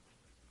up.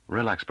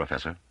 "Relax,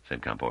 Professor,"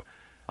 said Compor.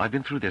 "I've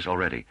been through this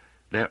already.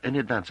 They're in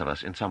advance of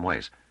us in some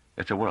ways.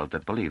 It's a world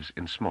that believes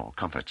in small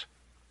comforts."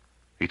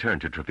 He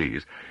turned to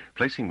Trevize,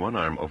 placing one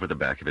arm over the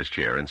back of his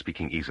chair and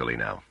speaking easily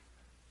now.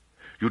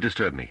 "You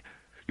disturbed me.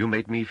 You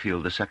made me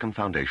feel the Second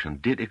Foundation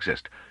did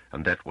exist,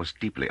 and that was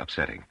deeply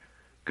upsetting.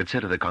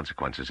 Consider the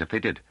consequences if they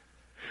did.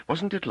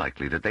 Wasn't it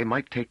likely that they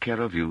might take care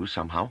of you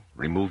somehow,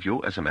 remove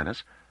you as a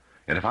menace?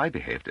 And if I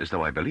behaved as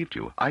though I believed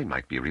you, I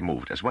might be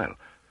removed as well.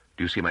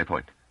 Do you see my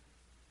point?"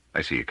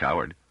 "I see a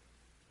coward."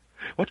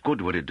 "What good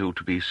would it do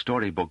to be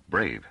storybook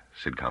brave?"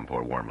 said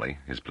Compor warmly,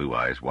 his blue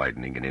eyes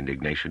widening in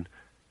indignation.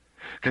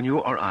 "Can you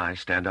or I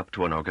stand up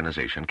to an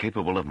organization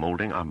capable of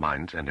molding our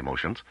minds and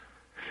emotions?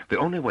 The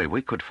only way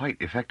we could fight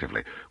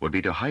effectively would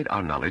be to hide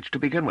our knowledge to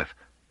begin with."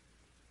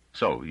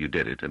 "So you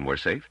did it and were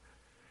safe?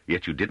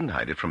 Yet you didn't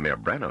hide it from Mayor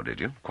Branno, did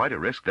you? Quite a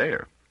risk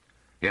there."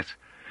 "Yes,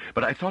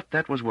 but I thought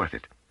that was worth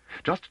it.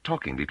 Just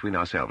talking between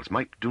ourselves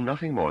might do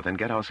nothing more than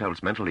get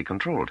ourselves mentally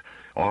controlled,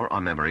 or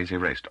our memories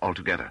erased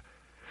altogether.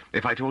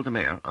 If I told the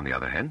mayor, on the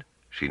other hand,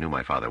 she knew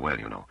my father well,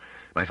 you know.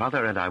 My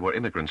father and I were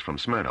immigrants from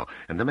Smyrna,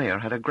 and the mayor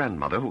had a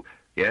grandmother who—"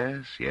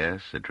 "Yes,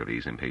 yes," said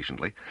Trevize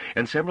impatiently.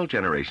 "And several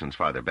generations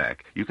farther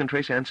back, you can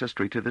trace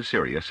ancestry to the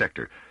Syria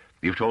sector.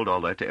 You've told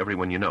all that to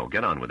everyone you know.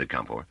 Get on with it,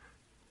 Compor."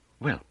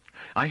 "Well,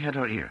 I had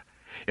her ear.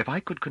 If I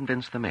could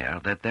convince the mayor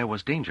that there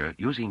was danger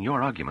using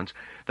your arguments,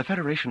 the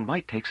Federation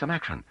might take some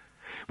action.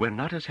 We're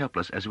not as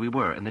helpless as we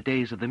were in the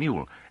days of the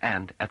mule,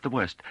 and, at the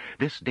worst,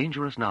 this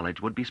dangerous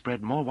knowledge would be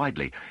spread more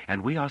widely,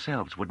 and we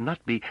ourselves would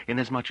not be in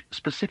as much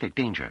specific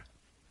danger."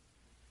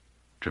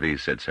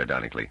 Trevize said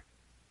sardonically,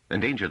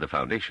 "Endanger the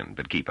Foundation,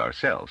 but keep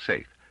ourselves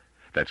safe.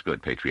 That's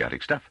good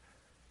patriotic stuff."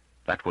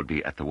 "That would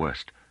be at the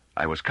worst.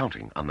 I was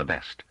counting on the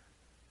best."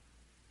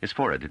 His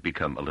forehead had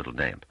become a little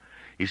damp.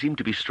 He seemed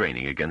to be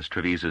straining against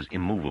Trevize's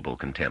immovable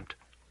contempt.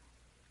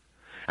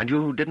 "And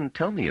you didn't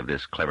tell me of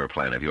this clever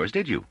plan of yours,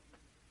 did you?"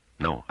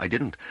 "No, I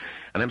didn't,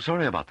 and I'm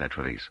sorry about that,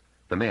 Trevize.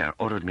 The mayor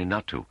ordered me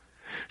not to.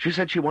 She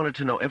said she wanted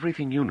to know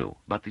everything you knew,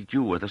 but that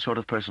you were the sort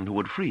of person who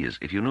would freeze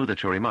if you knew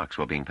that your remarks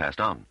were being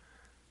passed on."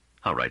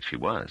 "How right she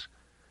was."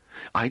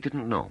 "I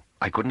didn't know.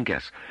 I couldn't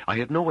guess. I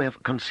had no way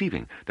of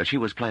conceiving that she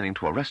was planning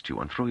to arrest you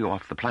and throw you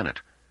off the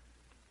planet."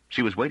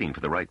 She was waiting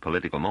for the right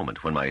political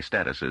moment when my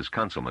status as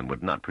councilman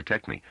would not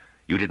protect me.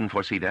 You didn't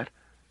foresee that?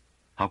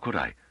 How could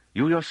I?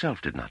 You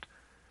yourself did not.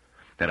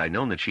 Had I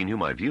known that she knew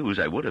my views,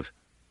 I would have.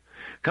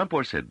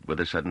 Compor said with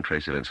a sudden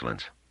trace of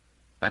insolence,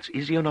 "That's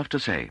easy enough to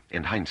say,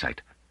 in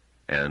hindsight.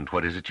 And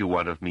what is it you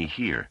want of me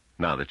here,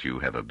 now that you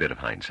have a bit of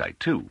hindsight,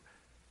 too?"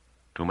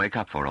 "To make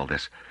up for all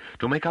this.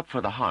 To make up for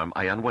the harm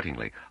I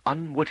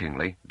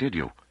unwittingly did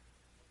you."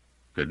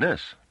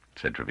 "Goodness,"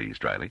 said Trevize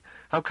dryly.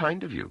 "How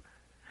kind of you.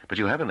 But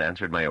you haven't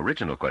answered my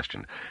original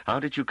question. How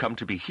did you come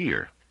to be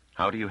here?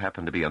 How do you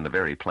happen to be on the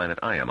very planet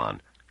I am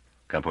on?"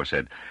 Compor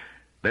said,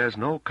 "There's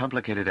no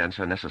complicated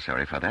answer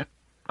necessary for that.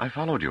 I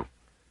followed you.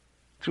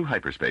 Through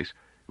hyperspace,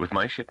 with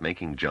my ship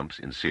making jumps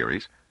in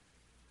series."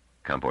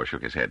 Compor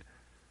shook his head.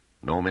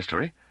 "No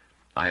mystery.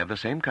 I have the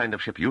same kind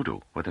of ship you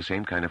do, with the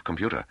same kind of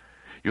computer.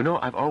 You know,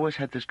 I've always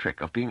had this trick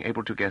of being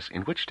able to guess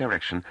in which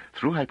direction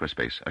through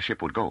hyperspace a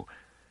ship would go.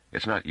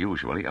 It's not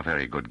usually a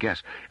very good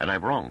guess, and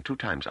I'm wrong 2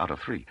 times out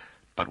of 3.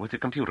 But with the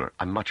computer,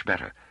 I'm much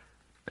better.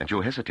 And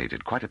you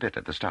hesitated quite a bit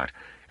at the start,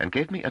 and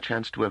gave me a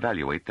chance to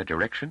evaluate the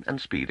direction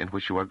and speed in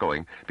which you are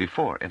going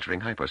before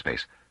entering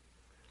hyperspace.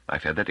 I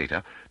fed the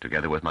data,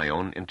 together with my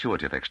own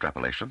intuitive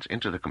extrapolations,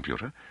 into the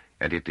computer,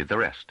 and it did the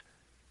rest."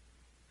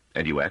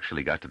 "And you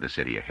actually got to the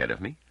city ahead of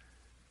me?"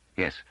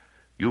 "Yes.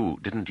 You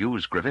didn't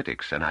use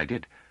gravitics, and I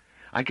did.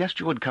 I guessed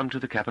you would come to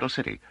the capital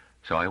city,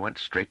 so I went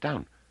straight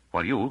down,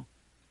 while you—"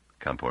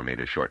 Compor made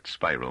a short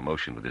spiral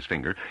motion with his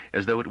finger,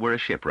 as though it were a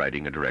ship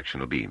riding a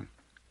directional beam.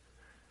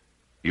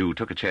 "You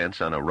took a chance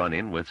on a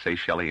run-in with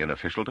Seychellian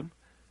officialdom?"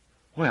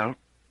 "Well—"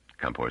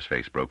 Compor's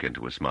face broke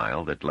into a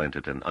smile that lent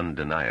it an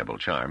undeniable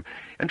charm,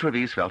 and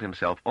Trevize felt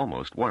himself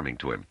almost warming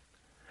to him.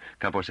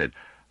 Compor said,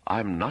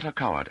 "I'm not a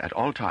coward at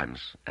all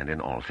times and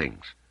in all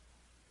things."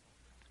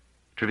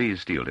 Trevize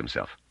steeled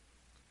himself.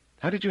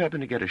 "How did you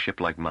happen to get a ship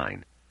like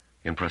mine?"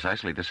 "In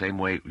precisely the same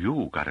way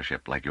you got a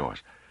ship like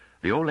yours.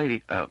 The old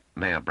lady,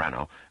 Mayor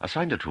Branno,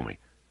 assigned it to me."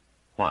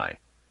 "Why?"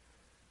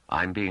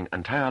 "I'm being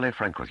entirely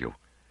frank with you.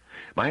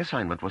 My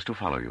assignment was to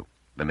follow you.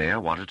 The mayor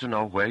wanted to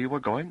know where you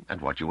were going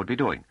and what you would be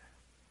doing."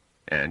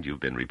 "And you've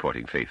been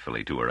reporting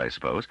faithfully to her, I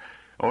suppose?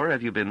 Or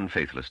have you been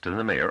faithless to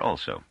the mayor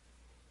also?"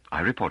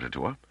 "I reported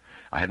to her.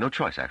 I had no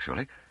choice,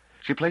 actually.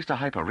 She placed a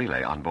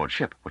hyper-relay on board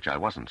ship, which I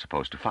wasn't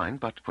supposed to find,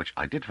 but which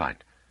I did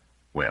find."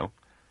 "Well?"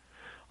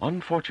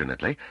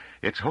 "Unfortunately,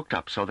 it's hooked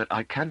up so that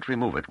I can't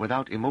remove it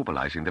without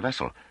immobilizing the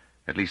vessel.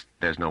 At least,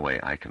 there's no way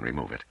I can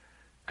remove it.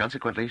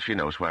 Consequently, she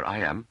knows where I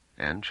am,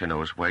 and she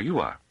knows where you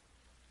are."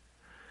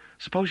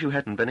 "Suppose you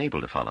hadn't been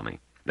able to follow me.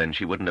 Then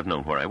she wouldn't have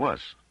known where I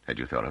was. Had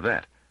you thought of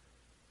that?"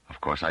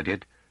 "Of course I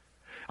did.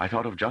 I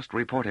thought of just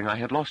reporting I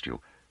had lost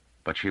you.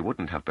 But she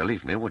wouldn't have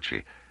believed me, would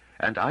she?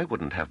 And I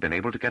wouldn't have been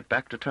able to get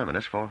back to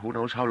Terminus for who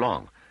knows how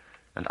long.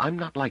 And I'm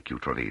not like you,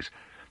 Trevize.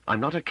 I'm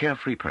not a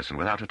carefree person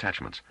without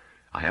attachments.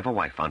 I have a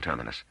wife on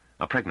Terminus,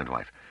 a pregnant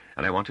wife,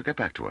 and I want to get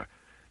back to her.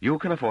 You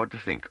can afford to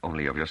think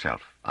only of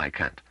yourself. I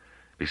can't.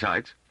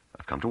 Besides,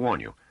 I've come to warn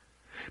you.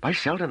 By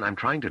Seldon, I'm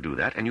trying to do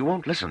that, and you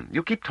won't listen.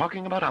 You keep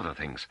talking about other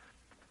things."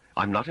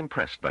 "I'm not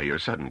impressed by your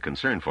sudden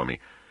concern for me.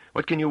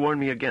 What can you warn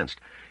me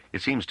against?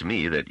 It seems to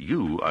me that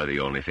you are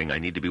the only thing I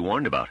need to be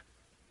warned about.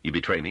 You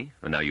betray me,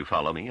 and now you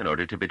follow me in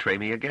order to betray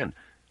me again.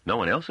 No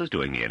one else is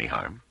doing me any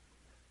harm."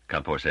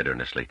 Compor said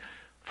earnestly,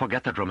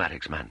 "Forget the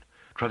dramatics, man.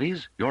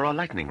 Trevize, you're a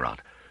lightning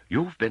rod.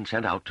 You've been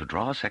sent out to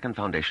draw a second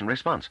Foundation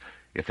response,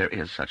 if there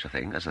is such a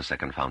thing as a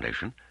second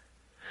Foundation.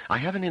 I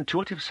have an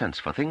intuitive sense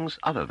for things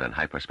other than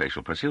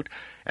hyperspatial pursuit,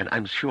 and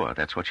I'm sure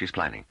that's what she's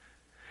planning.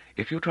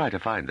 If you try to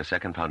find the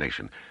second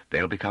Foundation,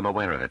 they'll become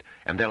aware of it,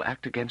 and they'll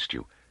act against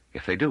you.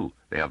 If they do,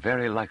 they are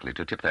very likely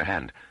to tip their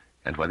hand,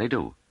 and when they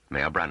do,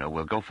 Mayor Branno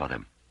will go for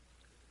them."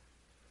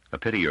 "A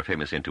pity your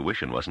famous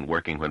intuition wasn't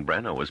working when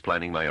Branno was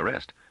planning my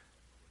arrest."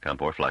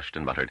 Compor flushed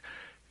and muttered,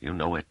 "You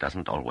know it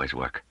doesn't always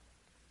work."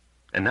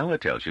 "And now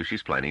it tells you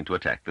she's planning to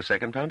attack the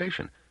second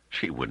Foundation.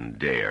 She wouldn't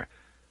dare."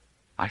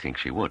 "I think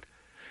she would.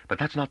 But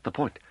that's not the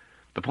point.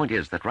 The point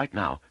is that right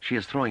now she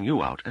is throwing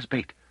you out as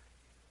bait."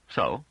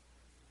 "So?"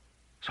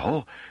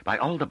 "So, by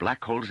all the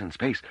black holes in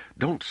space,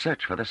 don't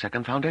search for the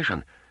second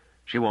Foundation.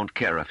 She won't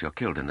care if you're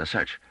killed in the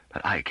search,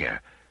 but I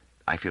care.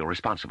 I feel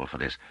responsible for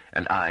this,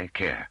 and I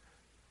care."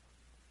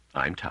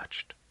 "I'm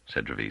touched,"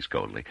 said Trevize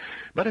coldly.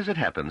 "But as it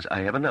happens,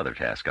 I have another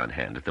task on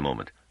hand at the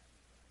moment."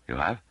 "You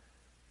have?"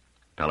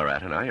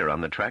 "Pelorat and I are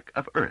on the track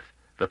of Earth,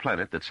 the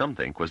planet that some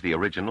think was the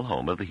original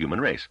home of the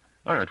human race.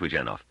 Aren't we,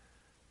 Janov?"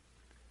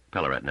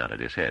 Pelorat nodded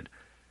his head.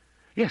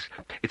 "Yes,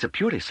 it's a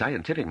purely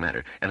scientific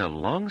matter, and a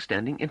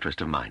long-standing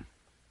interest of mine."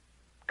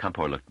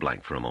 Compor looked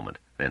blank for a moment.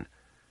 Then,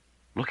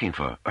 "Looking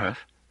for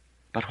Earth?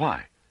 But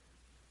why?"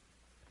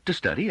 "To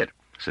study it,"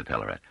 said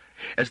Pelorat,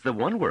 "as the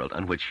one world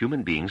on which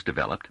human beings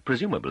developed,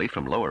 presumably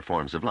from lower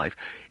forms of life,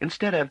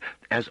 instead of,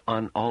 as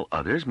on all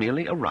others,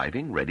 merely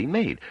arriving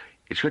ready-made.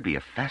 It should be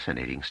a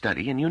fascinating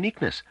study in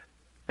uniqueness.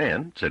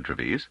 And," said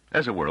Trevize,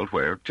 "as a world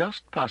where,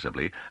 just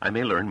possibly, I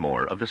may learn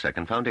more of the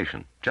second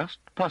Foundation. Just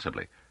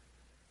possibly."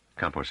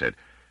 Compor said,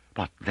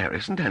 "But there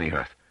isn't any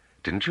Earth.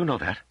 Didn't you know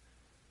that?"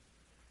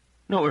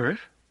 "No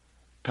Earth?"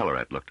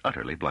 Pelorat looked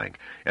utterly blank,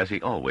 as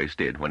he always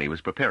did when he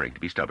was preparing to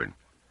be stubborn.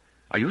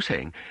 "Are you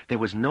saying there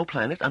was no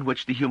planet on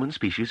which the human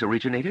species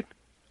originated?"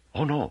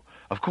 "Oh, no.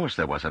 Of course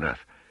there was an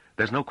Earth.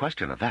 There's no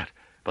question of that.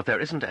 But there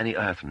isn't any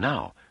Earth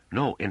now.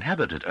 No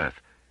inhabited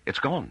Earth. It's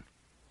gone."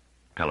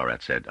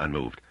 Pelorat said,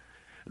 unmoved.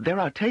 "There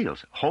are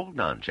tales." "Hold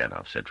on,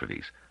 Janov," said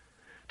Trevize.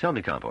 "Tell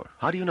me, Compor,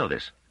 how do you know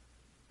this?"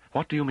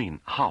 "What do you mean,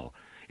 how?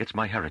 It's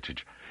my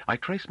heritage. I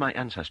trace my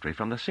ancestry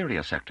from the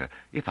Syria sector,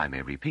 if I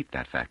may repeat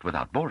that fact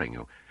without boring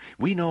you.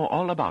 We know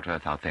all about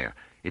Earth out there.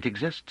 It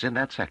exists in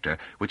that sector,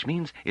 which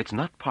means it's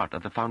not part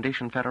of the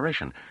Foundation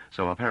Federation,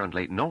 so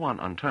apparently no one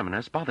on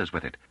Terminus bothers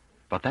with it.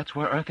 But that's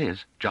where Earth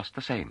is, just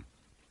the same."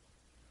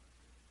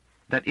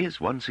 "That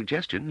is one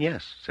suggestion,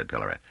 yes," said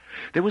Pelorat.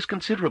 "There was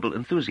considerable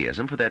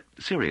enthusiasm for that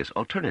serious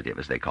alternative,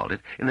 as they called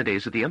it, in the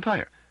days of the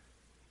Empire."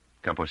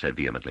 Compor said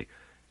vehemently,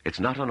 "It's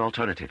not an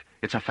alternative.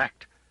 It's a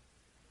fact."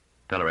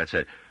 Pelorat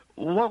said,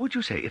 "What would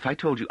you say if I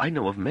told you I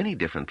know of many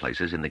different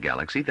places in the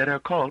galaxy that are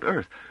called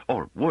Earth,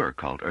 or were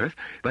called Earth,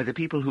 by the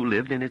people who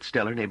lived in its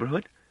stellar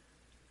neighborhood?"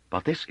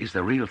 "But this is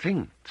the real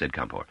thing," said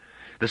Compor.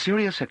 "The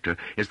Syria sector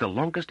is the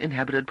longest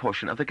inhabited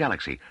portion of the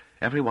galaxy.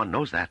 Everyone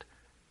knows that."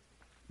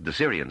 "The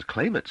Syrians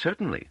claim it,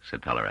 certainly,"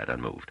 said Pelorat,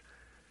 unmoved.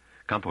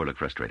 Compor looked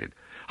frustrated.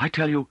 "I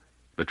tell you—"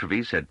 But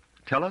Trevize said,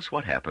 "Tell us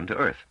what happened to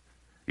Earth.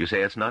 You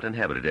say it's not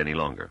inhabited any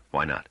longer.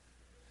 Why not?"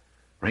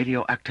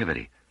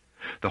 "Radioactivity.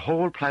 The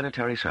whole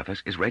planetary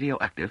surface is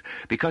radioactive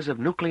because of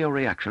nuclear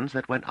reactions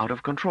that went out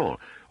of control,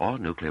 or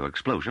nuclear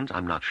explosions,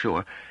 I'm not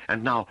sure,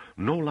 and now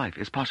no life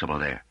is possible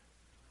there."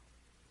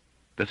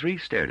 The three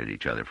stared at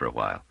each other for a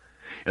while,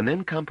 and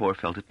then Compor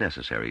felt it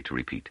necessary to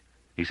repeat.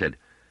 He said,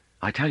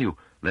 "I tell you,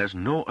 there's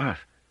no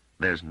Earth.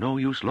 There's no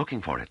use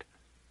looking for it."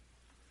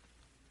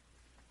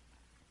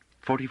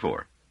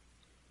 44.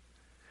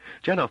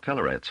 Janov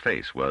Pelorat's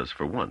face was,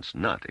 for once,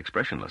 not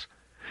expressionless.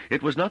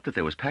 It was not that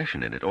there was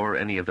passion in it, or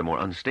any of the more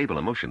unstable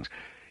emotions.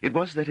 It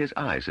was that his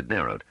eyes had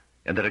narrowed,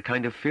 and that a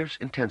kind of fierce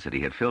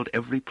intensity had filled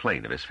every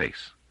plane of his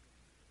face.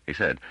 He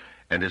said,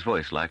 and his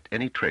voice lacked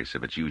any trace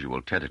of its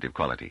usual tentative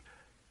quality,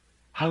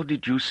 "How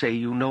did you say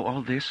you know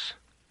all this?"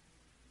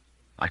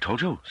 "I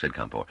told you," said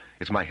Compor.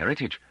 "It's my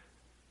heritage."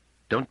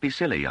 "Don't be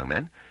silly, young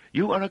man.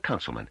 You are a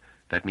councilman.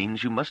 That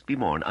means you must be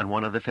born on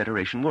one of the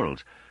Federation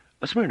worlds.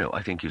 Smyrno,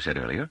 I think you said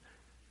earlier."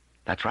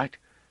 "That's right."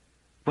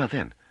 "Well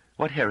then,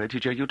 what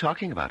heritage are you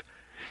talking about?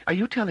 Are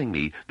you telling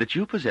me that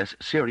you possess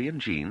Syrian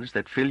genes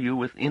that fill you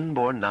with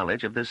inborn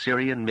knowledge of the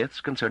Syrian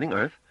myths concerning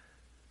Earth?"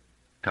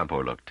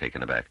 Compor looked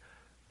taken aback.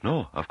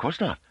 "No, of course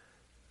not."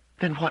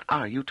 "Then what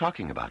are you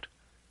talking about?"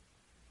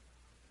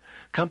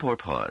 Compor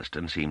paused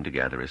and seemed to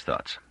gather his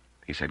thoughts.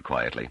 He said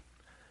quietly,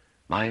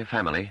 "My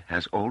family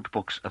has old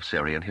books of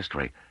Syrian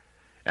history.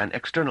 An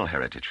external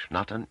heritage,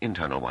 not an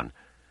internal one.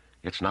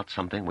 It's not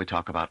something we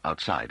talk about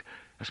outside,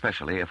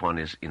 especially if one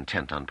is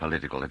intent on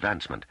political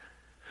advancement.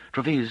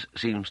 Trevize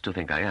seems to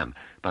think I am,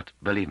 but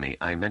believe me,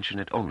 I mention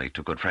it only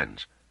to good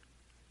friends."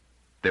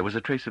 There was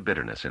a trace of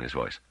bitterness in his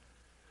voice.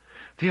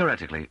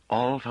 "Theoretically,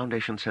 all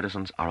Foundation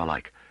citizens are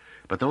alike,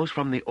 but those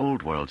from the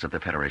old worlds of the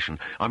Federation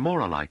are more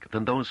alike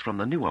than those from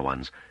the newer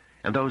ones,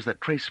 and those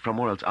that trace from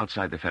worlds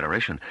outside the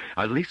Federation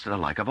are least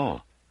alike of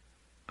all.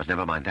 But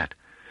never mind that.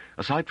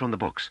 Aside from the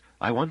books,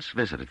 I once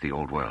visited the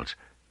old worlds.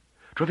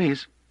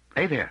 Trevize,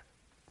 hey there!"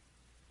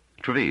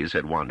 Trevize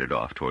had wandered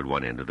off toward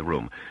one end of the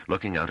room,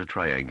 looking out a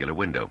triangular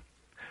window.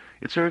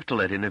 It served to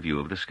let in a view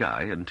of the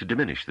sky and to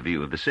diminish the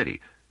view of the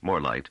city,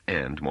 more light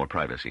and more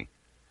privacy.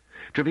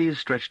 Trevize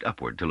stretched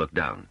upward to look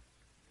down.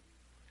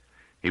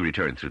 He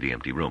returned through the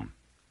empty room.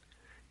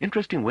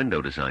 "Interesting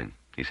window design,"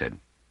 he said.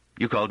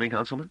 "You called me,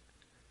 Councilman?"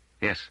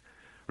 "Yes.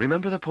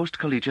 Remember the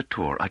post-collegiate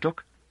tour I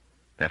took?"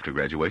 "After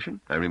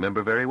graduation? I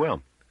remember very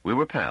well. We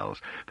were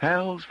pals.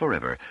 Pals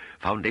forever.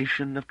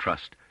 Foundation of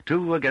trust.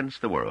 Two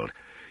against the world.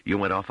 You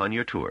went off on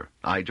your tour.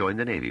 I joined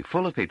the Navy,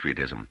 full of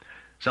patriotism.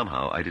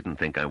 Somehow I didn't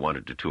think I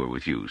wanted to tour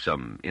with you.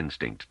 Some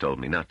instinct told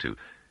me not to.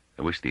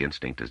 I wish the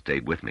instinct had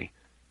stayed with me."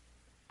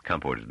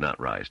 Compor did not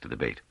rise to the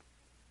bait.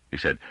 He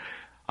said,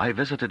 "I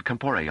visited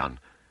Comporion.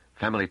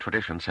 Family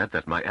tradition said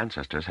that my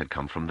ancestors had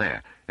come from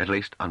there, at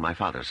least on my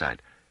father's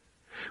side.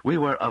 We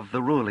were of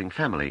the ruling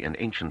family in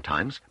ancient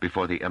times,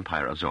 before the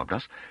Empire absorbed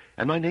us,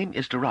 and my name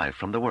is derived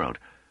from the world,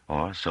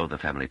 or so the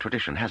family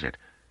tradition has it.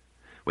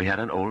 We had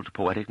an old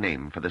poetic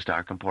name for the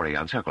star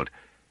Comporion circled,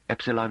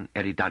 Epsilon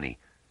Eridani."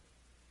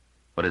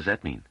 "What does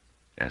that mean?"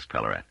 asked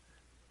Pelorat.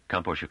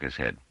 Compor shook his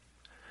head.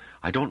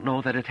 "I don't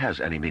know that it has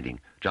any meaning,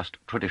 just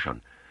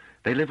tradition.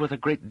 They live with a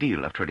great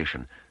deal of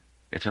tradition.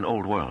 It's an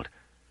old world.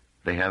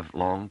 They have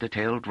long,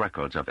 detailed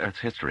records of Earth's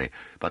history,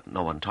 but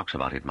no one talks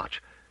about it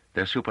much.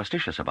 They're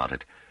superstitious about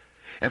it.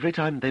 Every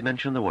time they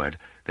mention the word,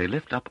 they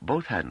lift up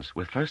both hands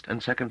with first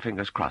and second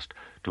fingers crossed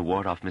to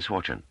ward off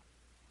misfortune."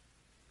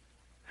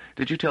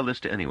 "Did you tell this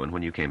to anyone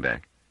when you came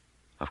back?"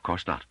 "Of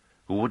course not.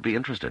 Who would be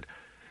interested?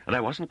 And I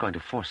wasn't going to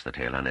force the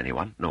tale on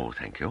anyone. No,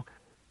 thank you.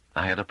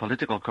 I had a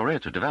political career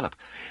to develop,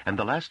 and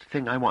the last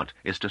thing I want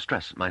is to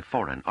stress my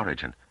foreign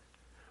origin."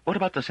 "What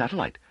about the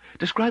satellite?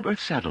 Describe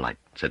Earth's satellite,"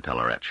 said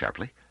Pelorat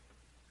sharply.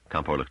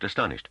 Compor looked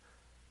astonished.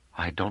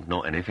 I don't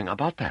know anything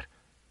about that.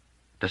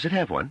 Does it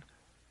have one?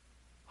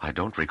 I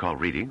don't recall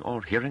reading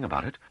or hearing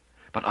about it,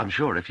 but I'm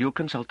sure if you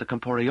consult the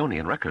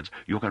Comporionian records,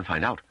 you can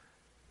find out.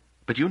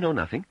 But you know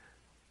nothing?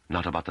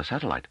 Not about the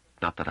satellite,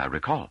 not that I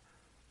recall.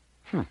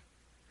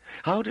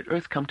 How did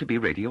Earth come to be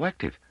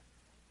radioactive?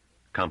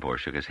 Compor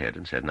shook his head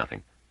and said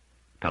nothing.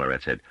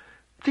 Pelorat said,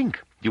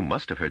 Think, you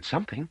must have heard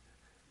something.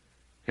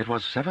 It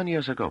was 7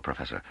 years ago,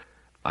 Professor.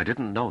 I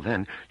didn't know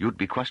then you'd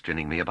be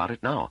questioning me about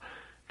it now.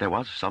 There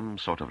was some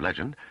sort of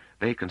legend.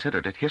 They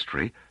considered it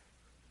history.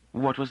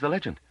 What was the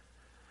legend?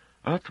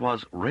 Earth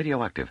was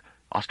radioactive,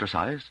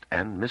 ostracized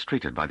and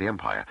mistreated by the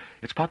Empire,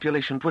 its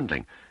population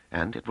dwindling,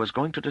 and it was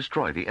going to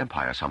destroy the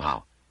Empire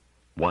somehow.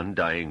 One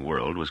dying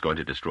world was going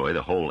to destroy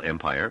the whole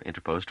Empire,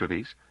 interposed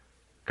Trevize.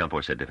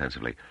 Compor said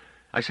defensively,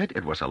 I said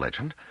it was a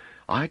legend.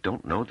 I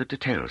don't know the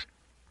details.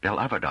 Bel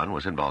Averdan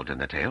was involved in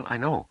the tale, I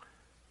know.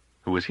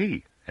 Who was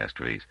he? Asked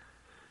Trevize.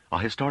 A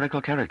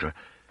historical character.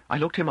 I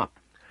looked him up.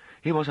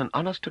 He was an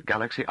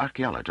honest-to-galaxy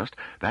archaeologist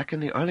back in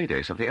the early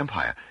days of the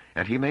Empire,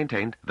 and he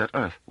maintained that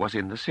Earth was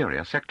in the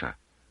Syria sector.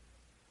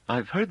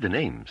 I've heard the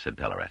name, said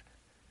Pelorat.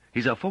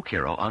 He's a folk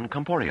hero on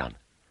Comporion.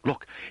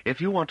 Look,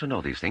 if you want to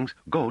know these things,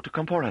 go to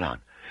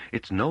Comporion.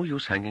 It's no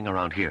use hanging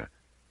around here.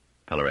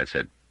 Pelorat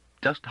said,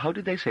 Just how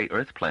did they say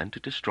Earth planned to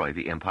destroy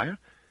the Empire?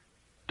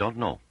 Don't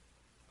know.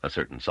 A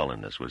certain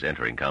sullenness was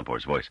entering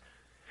Compor's voice.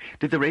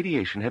 Did the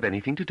radiation have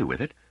anything to do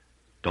with it?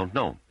 Don't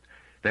know.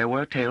 There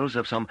were tales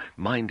of some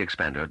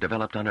mind-expander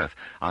developed on Earth,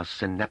 a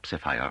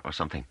synapsifier or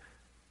something.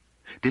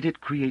 Did it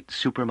create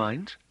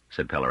superminds?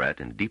 Said Pelorat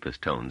in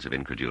deepest tones of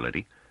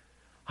incredulity.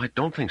 I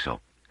don't think so.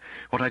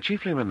 What I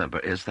chiefly remember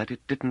is that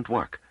it didn't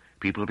work.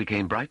 People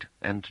became bright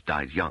and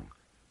died young.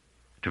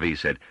 Trevize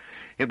said,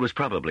 It was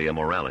probably a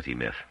morality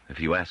myth. If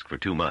you ask for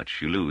too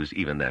much, you lose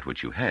even that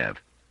which you have.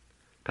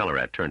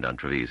 Pelorat turned on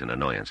Trevize in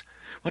annoyance.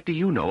 What do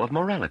you know of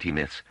morality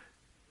myths?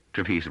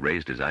 Trevize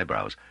raised his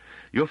eyebrows.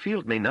 Your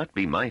field may not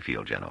be my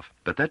field, Janov,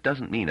 but that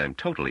doesn't mean I'm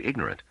totally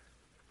ignorant.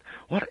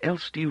 What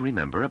else do you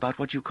remember about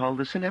what you call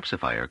the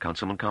synapsifier,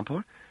 Councilman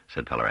Compor?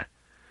 Said Pelorat.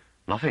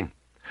 Nothing,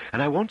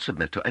 and I won't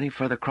submit to any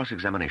further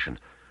cross-examination.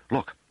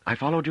 Look, I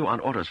followed you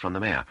on orders from the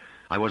mayor.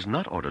 I was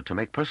not ordered to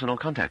make personal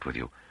contact with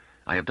you.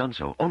 I have done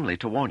so only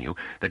to warn you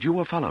that you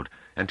were followed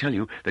and tell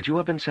you that you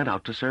have been sent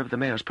out to serve the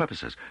mayor's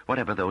purposes,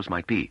 whatever those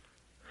might be.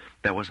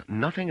 There was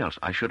nothing else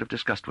I should have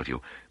discussed with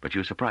you, but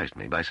you surprised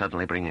me by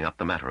suddenly bringing up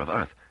the matter of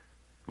Earth.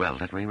 Well,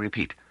 let me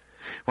repeat.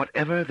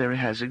 Whatever there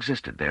has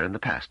existed there in the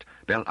past,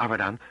 Bel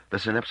Averdan, the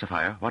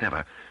synapsifier,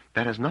 whatever,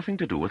 that has nothing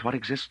to do with what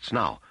exists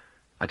now.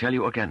 I tell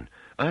you again,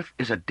 Earth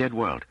is a dead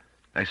world.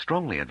 I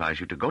strongly advise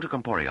you to go to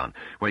Comporion,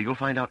 where you'll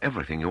find out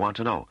everything you want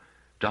to know.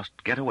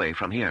 Just get away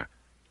from here.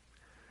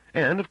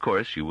 And, of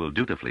course, you will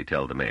dutifully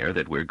tell the mayor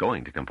that we're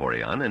going to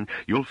Comporion, and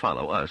you'll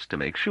follow us to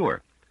make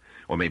sure.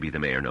 Or maybe the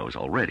mayor knows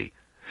already.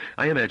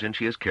 I imagine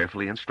she has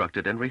carefully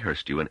instructed and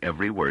rehearsed you in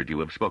every word you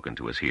have spoken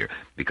to us here,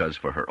 because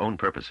for her own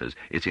purposes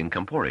it's in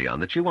Comporion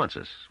that she wants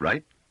us,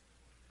 right?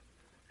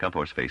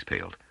 Compor's face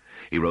paled.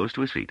 He rose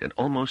to his feet and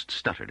almost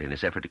stuttered in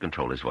his effort to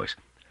control his voice.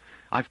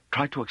 I've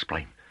tried to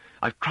explain.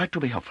 I've tried to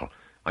be helpful.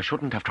 I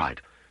shouldn't have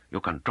tried. You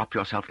can drop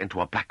yourself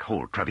into a black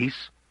hole,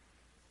 Trevize.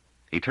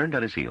 He turned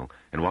on his heel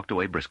and walked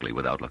away briskly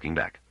without looking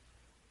back.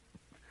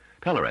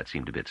 Pelorat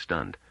seemed a bit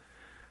stunned.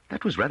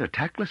 That was rather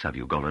tactless of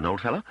you, Golan,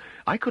 old fellow.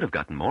 I could have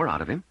gotten more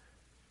out of him.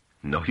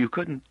 No, you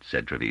couldn't,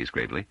 said Trevize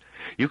gravely.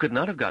 You could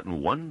not have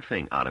gotten one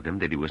thing out of him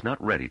that he was not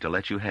ready to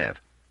let you have.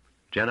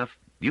 Janov,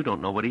 you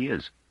don't know what he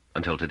is.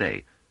 Until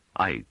today,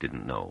 I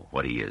didn't know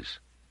what he is.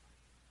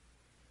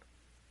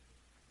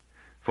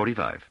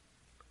 45.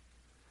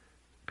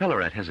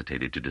 Pelorat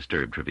hesitated to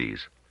disturb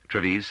Trevize.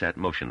 Trevize sat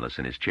motionless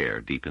in his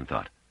chair, deep in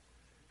thought.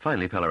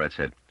 Finally, Pelorat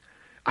said,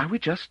 Are we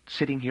just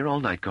sitting here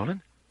all night,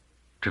 Golan?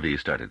 Trevize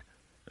started.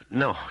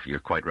 No, you're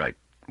quite right.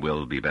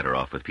 We'll be better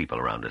off with people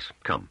around us.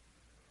 Come.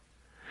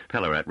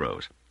 Pelorat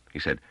rose. He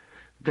said,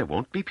 There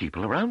won't be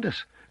people around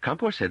us.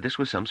 Compor said this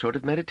was some sort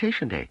of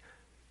meditation day.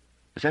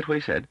 Is that what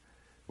he said?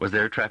 Was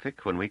there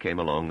traffic when we came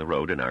along the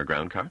road in our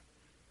ground car?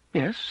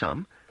 Yes,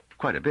 some.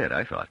 Quite a bit,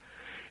 I thought.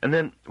 And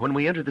then, when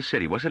we entered the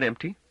city, was it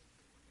empty?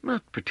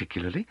 Not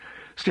particularly.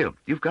 Still,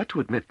 you've got to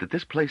admit that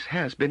this place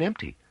has been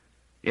empty.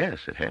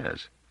 Yes, it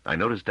has. I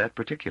noticed that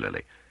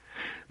particularly.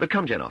 But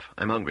come, Janov,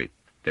 I'm hungry.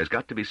 There's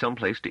got to be some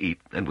place to eat,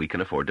 and we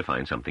can afford to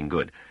find something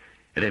good.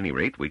 At any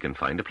rate, we can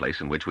find a place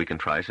in which we can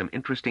try some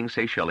interesting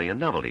Seychellian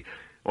novelty,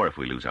 or if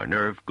we lose our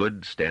nerve,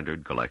 good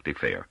standard galactic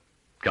fare.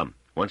 Come,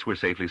 once we're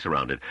safely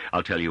surrounded,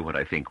 I'll tell you what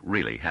I think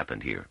really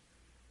happened here.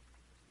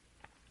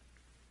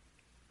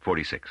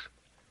 46.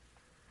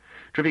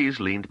 Trevize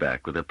leaned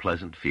back with a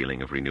pleasant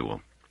feeling of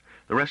renewal.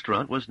 The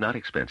restaurant was not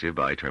expensive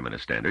by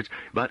Terminus standards,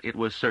 but it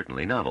was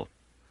certainly novel.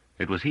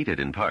 It was heated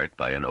in part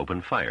by an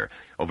open fire,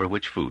 over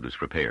which food was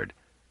prepared.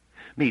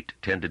 Meat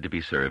tended to be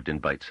served in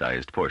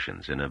bite-sized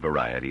portions in a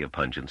variety of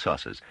pungent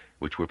sauces,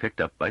 which were picked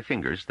up by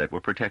fingers that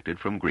were protected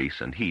from grease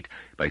and heat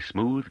by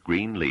smooth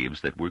green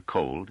leaves that were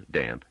cold,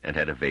 damp, and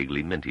had a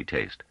vaguely minty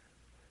taste.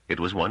 It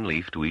was one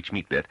leaf to each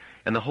meat bit,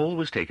 and the whole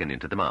was taken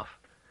into the mouth.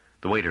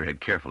 The waiter had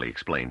carefully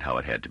explained how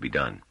it had to be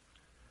done.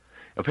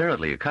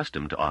 Apparently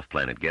accustomed to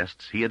off-planet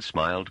guests, he had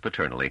smiled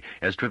paternally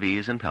as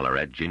Trevize and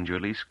Pelorat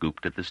gingerly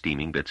scooped at the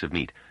steaming bits of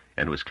meat,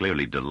 and was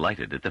clearly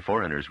delighted at the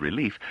foreigner's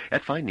relief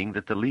at finding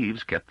that the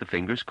leaves kept the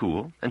fingers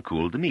cool and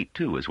cooled the meat,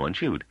 too, as one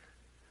chewed.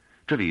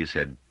 Trevize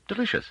said,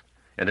 "Delicious,"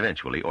 and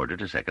eventually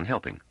ordered a second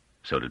helping.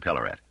 So did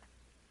Pelorat.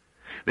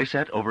 They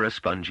sat over a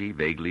spongy,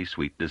 vaguely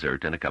sweet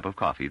dessert and a cup of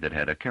coffee that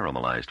had a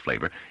caramelized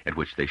flavor, at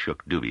which they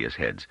shook dubious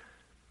heads.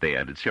 They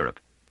added syrup,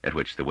 at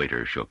which the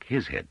waiter shook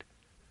his head.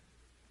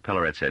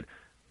 Pelorat said,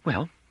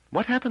 "Well,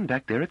 what happened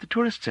back there at the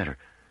tourist center?"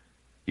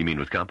 "You mean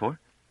with Compor?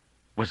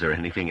 Was there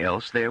anything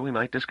else there we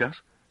might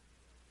discuss?"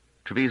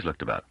 Trevize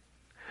looked about.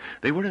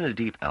 They were in a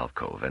deep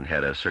alcove and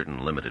had a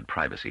certain limited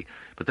privacy,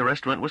 but the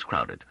restaurant was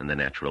crowded, and the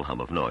natural hum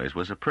of noise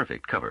was a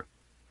perfect cover.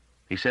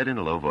 He said in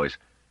a low voice,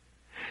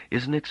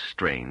 "Isn't it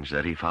strange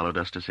that he followed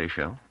us to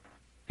Seychelles?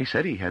 He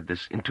said he had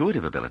this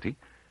intuitive ability.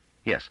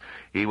 Yes,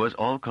 he was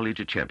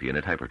all-collegiate champion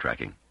at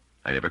hypertracking.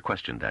 I never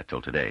questioned that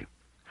till today.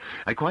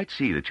 I quite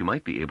see that you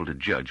might be able to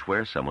judge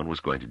where someone was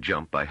going to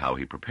jump by how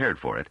he prepared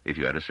for it if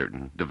you had a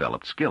certain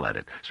developed skill at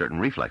it, certain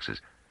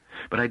reflexes.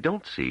 But I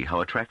don't see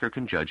how a tracker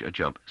can judge a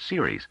jump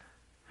series.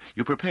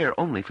 You prepare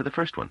only for the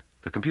first one.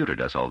 The computer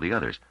does all the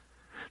others.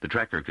 The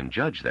tracker can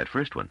judge that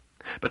first one.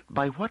 But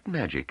by what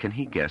magic can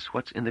he guess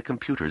what's in the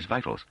computer's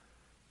vitals?"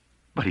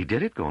 "But he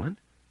did it, Golan."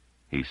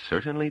 "He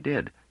certainly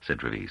did," said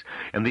Trevize,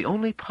 "and the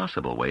only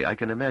possible way I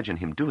can imagine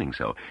him doing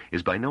so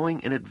is by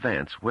knowing in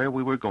advance where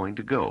we were going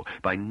to go,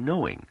 by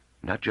knowing,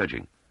 not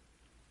judging."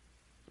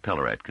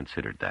 Pelorat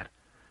considered that.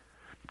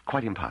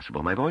 "Quite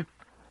impossible, my boy.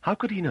 How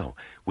could he know?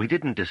 We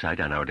didn't decide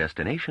on our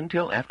destination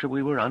till after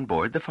we were on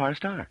board the Far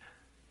Star."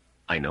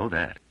 "I know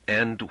that.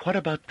 And what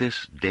about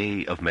this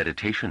day of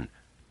meditation?"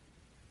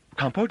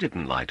 "Compor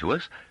didn't lie to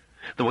us.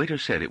 The waiter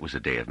said it was a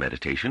day of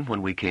meditation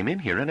when we came in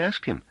here and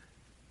asked him."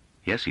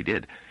 "Yes, he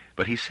did.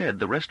 But he said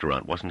the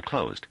restaurant wasn't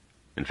closed.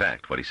 In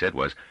fact, what he said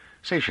was,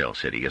 Seychelles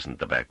City isn't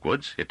the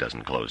backwoods. It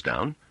doesn't close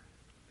down.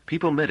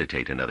 People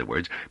meditate, in other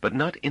words, but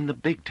not in the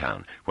big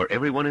town, where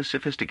everyone is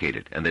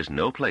sophisticated, and there's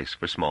no place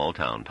for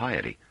small-town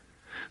piety.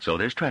 So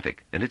there's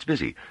traffic, and it's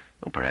busy.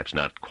 Well, perhaps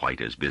not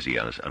quite as busy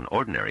as on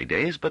ordinary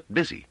days, but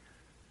busy."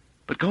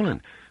 "But,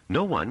 Golan,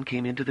 no one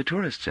came into the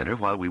tourist center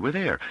while we were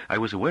there. I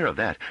was aware of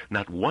that.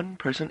 Not one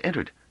person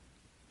entered."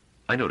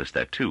 "I noticed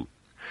that, too.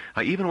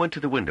 I even went to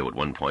the window at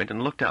one point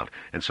and looked out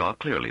and saw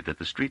clearly that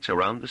the streets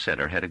around the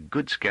center had a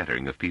good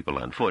scattering of people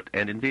on foot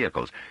and in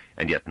vehicles,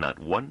 and yet not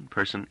one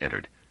person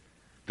entered.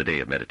 The day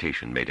of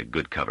meditation made a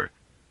good cover.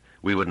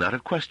 We would not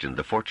have questioned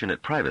the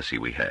fortunate privacy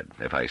we had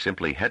if I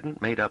simply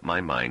hadn't made up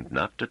my mind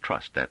not to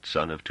trust that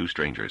son of two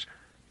strangers."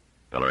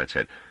 Pelorat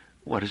said,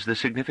 "What is the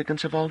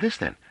significance of all this,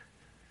 then?"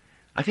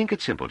 "I think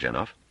it's simple,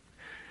 Janov.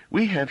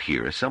 We have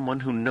here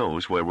someone who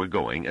knows where we're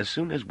going as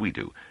soon as we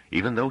do,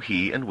 even though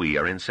he and we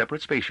are in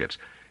separate spaceships,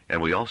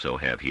 and we also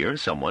have here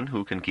someone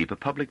who can keep a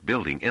public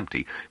building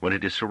empty when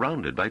it is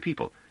surrounded by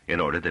people,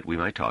 in order that we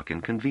might talk in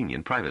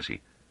convenient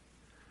privacy."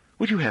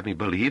 "Would you have me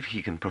believe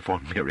he can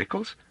perform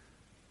miracles?"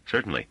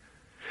 "Certainly.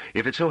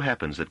 If it so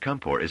happens that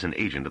Compor is an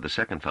agent of the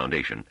Second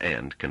Foundation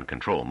and can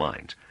control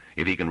minds,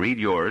 if he can read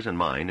yours and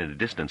mine in a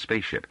distant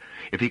spaceship,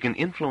 if he can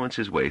influence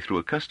his way through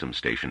a customs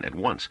station at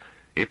once,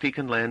 if he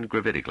can land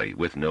gravitically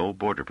with no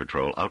border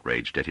patrol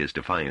outraged at his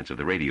defiance of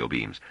the radio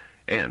beams,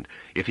 and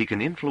if he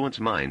can influence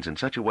minds in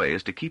such a way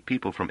as to keep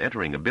people from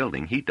entering a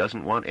building he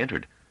doesn't want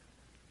entered."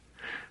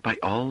 "By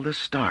all the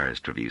stars,"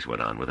 Trevize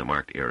went on with a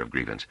marked air of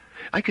grievance,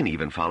 "I can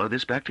even follow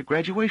this back to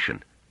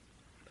graduation.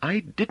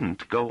 I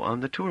didn't go on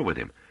the tour with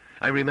him.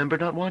 I remember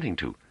not wanting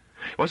to.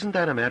 Wasn't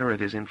that a matter of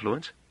his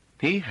influence?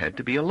 He had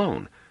to be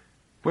alone.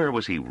 Where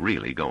was he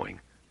really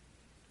going?"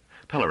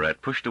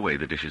 Pelorat pushed away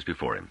the dishes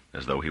before him,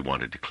 as though he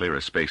wanted to clear a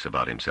space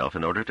about himself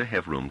in order to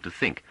have room to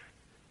think.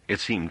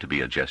 It seemed to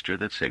be a gesture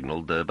that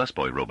signaled the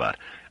busboy robot,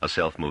 a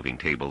self-moving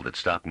table that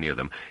stopped near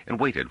them and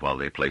waited while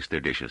they placed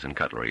their dishes and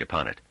cutlery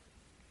upon it.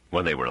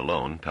 When they were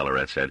alone,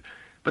 Pelorat said,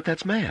 "But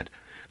that's mad.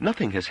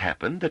 Nothing has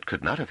happened that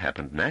could not have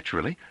happened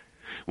naturally.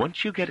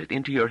 Once you get it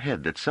into your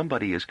head that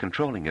somebody is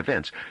controlling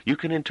events, you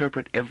can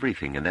interpret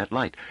everything in that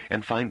light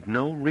and find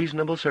no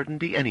reasonable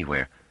certainty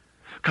anywhere.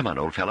 Come on,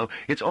 old fellow,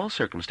 it's all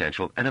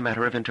circumstantial and a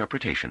matter of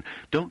interpretation.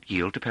 Don't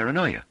yield to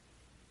paranoia."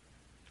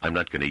 "I'm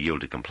not going to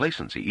yield to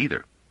complacency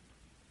either."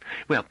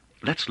 "Well,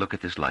 let's look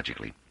at this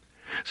logically.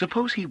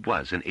 Suppose he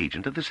was an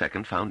agent of the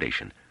Second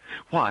Foundation.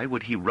 Why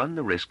would he run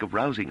the risk of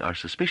rousing our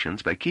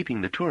suspicions by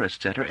keeping the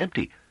tourist center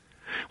empty?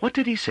 What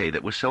did he say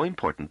that was so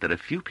important that a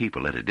few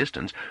people at a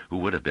distance, who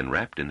would have been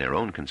wrapped in their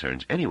own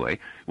concerns anyway,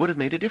 would have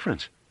made a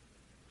difference?"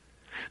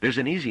 "There's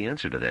an easy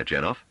answer to that,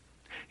 Janov.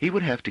 He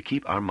would have to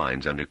keep our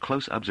minds under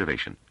close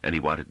observation, and he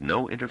wanted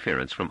no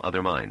interference from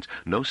other minds,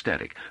 no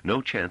static,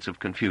 no chance of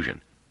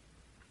confusion."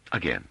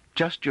 "Again,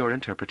 just your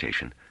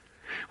interpretation.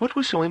 What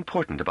was so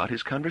important about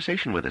his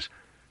conversation with us?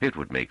 It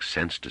would make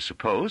sense to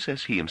suppose,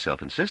 as he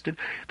himself insisted,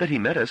 that he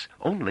met us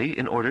only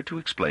in order to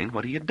explain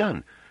what he had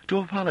done, to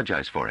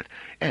apologize for it,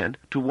 and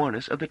to warn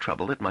us of the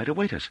trouble that might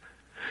await us.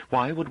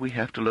 Why would we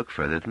have to look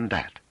further than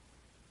that?"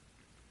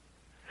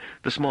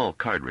 The small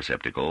card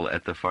receptacle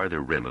at the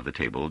farther rim of the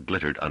table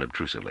glittered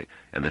unobtrusively,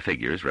 and the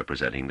figures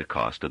representing the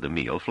cost of the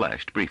meal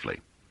flashed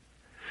briefly.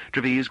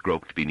 Trevize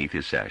groped beneath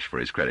his sash for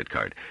his credit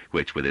card,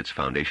 which with its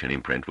Foundation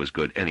imprint was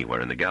good anywhere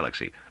in the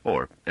galaxy,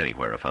 or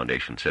anywhere a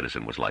Foundation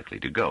citizen was likely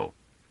to go.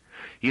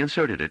 He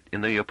inserted it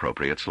in the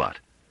appropriate slot.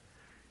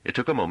 It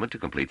took a moment to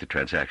complete the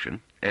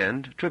transaction,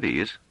 and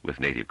Trevize, with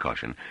native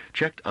caution,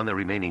 checked on the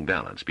remaining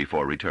balance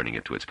before returning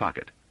it to its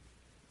pocket.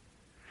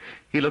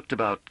 He looked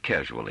about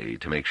casually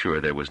to make sure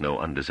there was no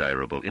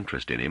undesirable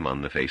interest in him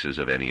on the faces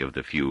of any of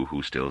the few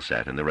who still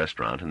sat in the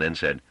restaurant, and then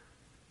said,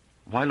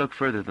 "Why look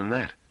further than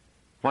that?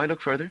 Why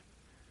look further?"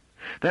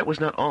 That was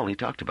not all he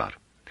talked about.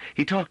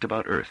 He talked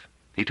about Earth.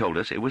 He told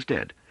us it was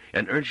dead,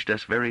 and urged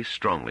us very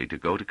strongly to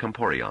go to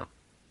Comporion.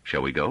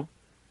 Shall we go?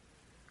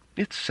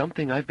 "It's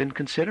something I've been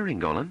considering,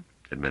 Golan,"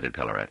 admitted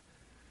Pelorat.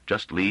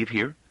 "Just leave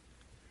here?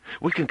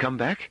 We can come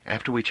back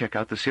after we check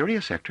out the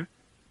Syria sector."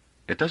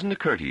 "It doesn't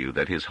occur to you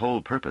that his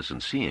whole purpose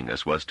in seeing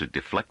us was to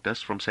deflect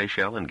us from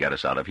Seychelles and get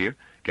us out of here?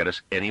 Get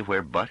us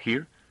anywhere but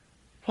here?"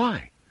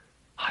 "Why?"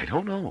 "I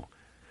don't know.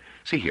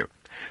 See here,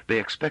 they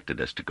expected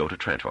us to go to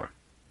Trantor.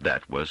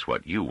 That was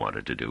what you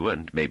wanted to do,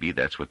 and maybe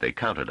that's what they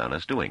counted on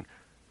us doing.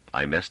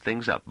 I messed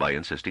things up by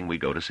insisting we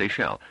go to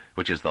Seychelles,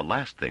 which is the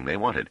last thing they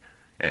wanted,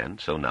 and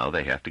so now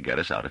they have to get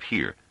us out of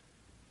here."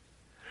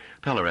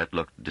 Pelorat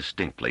looked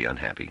distinctly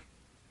unhappy.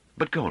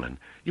 "But Golan,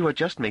 you are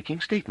just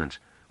making statements.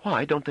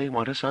 Why don't they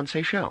want us on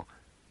Seychelles?"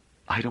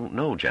 "I don't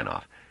know,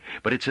 Janov,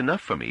 but it's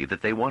enough for me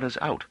that they want us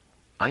out.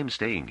 I'm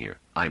staying here.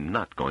 I'm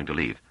not going to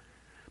leave."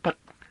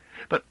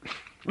 But,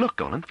 look,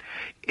 Golan,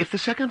 if the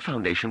Second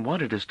Foundation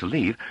wanted us to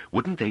leave,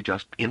 wouldn't they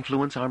just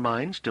influence our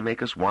minds to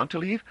make us want to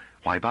leave?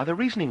 Why bother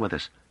reasoning with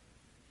us?"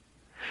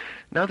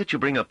 "Now that you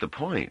bring up the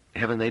point,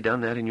 haven't they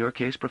done that in your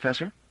case,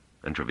 Professor?"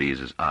 And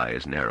Trevize's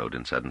eyes narrowed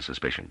in sudden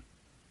suspicion.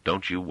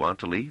 "Don't you want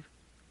to leave?"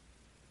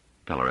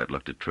 Pelorat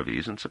looked at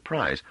Trevize in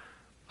surprise.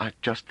 "I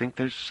just think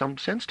there's some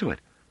sense to it."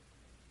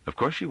 "Of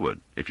course you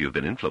would, if you've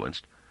been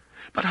influenced."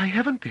 "But I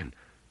haven't been."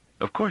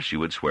 "Of course you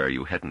would swear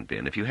you hadn't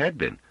been if you had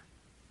been."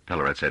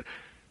 Pelorat said,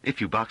 "If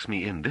you box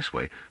me in this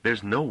way,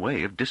 there's no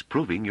way of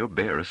disproving your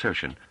bare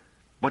assertion.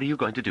 What are you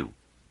going to do?"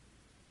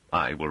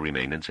 "I will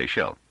remain in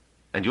Seychelles,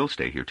 and you'll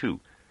stay here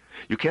too.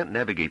 You can't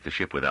navigate the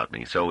ship without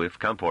me, so if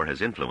Compor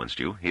has influenced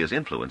you, he has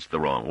influenced the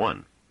wrong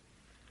one."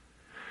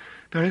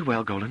 "Very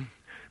well, Golan.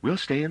 We'll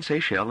stay in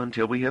Seychelles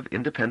until we have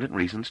independent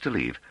reasons to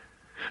leave.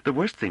 The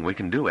worst thing we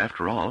can do,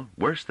 after all,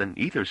 worse than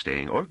either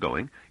staying or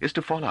going, is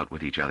to fall out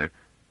with each other.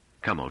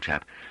 Come, old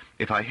chap,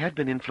 if I had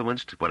been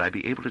influenced, would I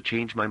be able to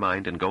change my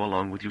mind and go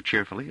along with you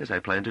cheerfully, as I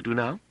plan to do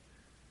now?"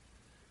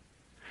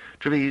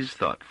 Trevize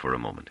thought for a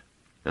moment,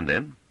 and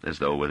then, as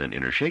though with an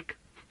inner shake,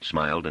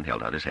 smiled and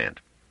held out his hand.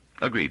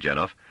 "Agreed,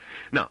 Janov.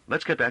 Now,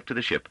 let's get back to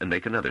the ship and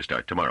make another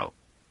start tomorrow,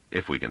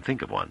 if we can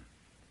think of one."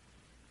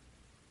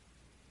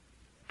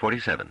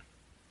 47.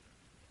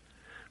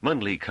 Munn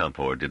Li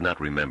Compor did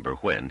not remember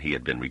when he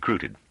had been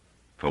recruited.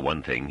 For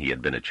one thing, he had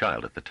been a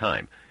child at the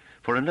time.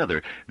 For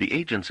another, the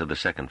agents of the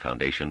Second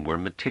Foundation were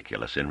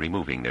meticulous in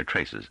removing their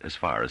traces as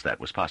far as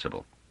that was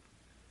possible.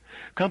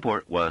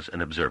 Compor was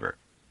an observer,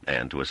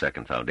 and to a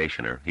Second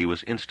Foundationer he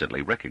was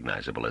instantly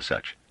recognizable as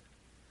such.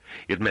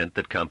 It meant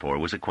that Compor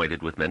was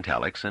acquainted with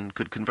mentalics and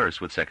could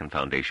converse with Second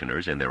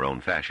Foundationers in their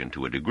own fashion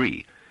to a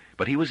degree,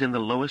 but he was in the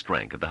lowest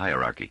rank of the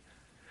hierarchy.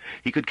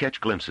 He could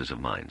catch glimpses of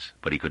minds,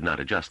 but he could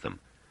not adjust them.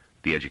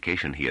 The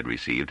education he had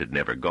received had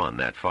never gone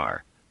that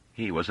far.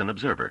 He was an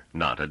observer,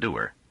 not a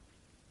doer.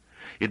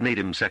 It made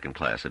him second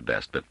class at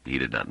best, but he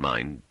did not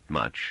mind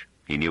much.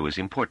 He knew his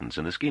importance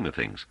in the scheme of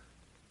things.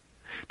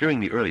 During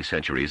the early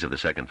centuries of the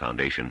Second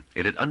Foundation,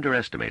 it had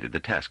underestimated the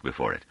task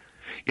before it.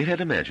 It had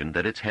imagined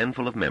that its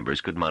handful of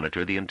members could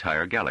monitor the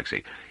entire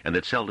galaxy, and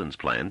that Seldon's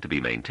plan to be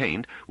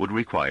maintained would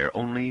require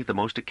only the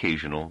most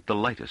occasional, the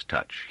lightest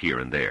touch, here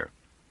and there.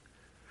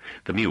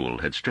 The mule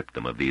had stripped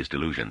them of these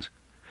delusions.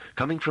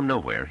 Coming from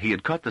nowhere, he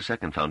had caught the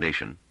Second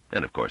Foundation,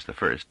 and of course the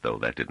First, though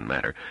that didn't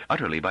matter,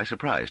 utterly by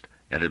surprise,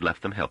 and had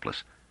left them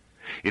helpless.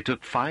 It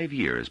took 5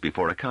 years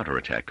before a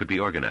counterattack could be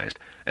organized,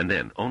 and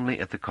then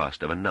only at the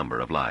cost of a number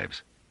of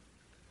lives.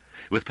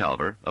 With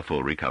Palver, a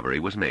full recovery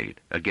was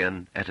made,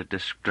 again at a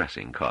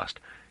distressing cost,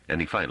 and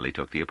he finally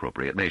took the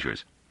appropriate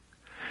measures.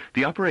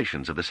 The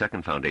operations of the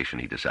Second Foundation,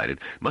 he decided,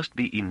 must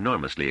be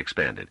enormously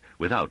expanded,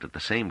 without at the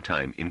same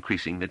time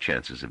increasing the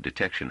chances of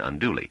detection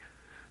unduly,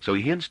 so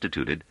he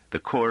instituted the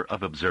Corps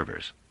of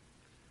Observers.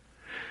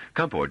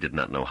 Compor did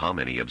not know how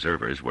many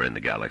observers were in the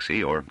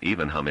galaxy, or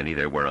even how many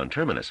there were on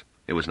Terminus.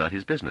 It was not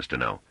his business to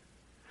know.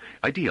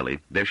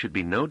 Ideally, there should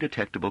be no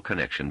detectable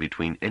connection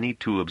between any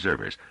two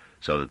observers,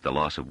 so that the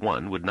loss of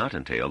one would not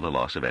entail the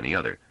loss of any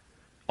other.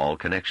 All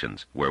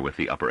connections were with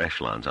the upper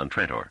echelons on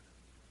Trantor.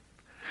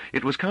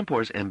 It was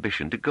Compor's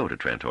ambition to go to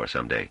Trantor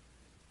someday.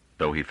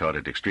 Though he thought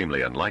it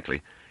extremely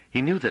unlikely,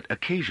 he knew that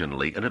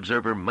occasionally an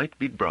observer might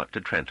be brought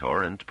to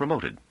Trantor and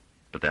promoted,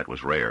 but that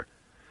was rare.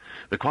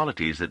 The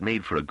qualities that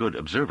made for a good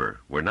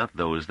observer were not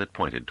those that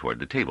pointed toward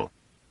the table.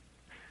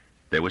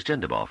 There was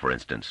Gendibal, for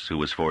instance, who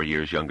was 4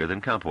 years younger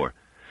than Compor.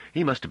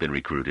 He must have been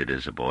recruited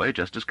as a boy,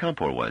 just as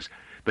Compor was,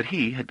 but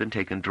he had been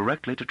taken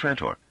directly to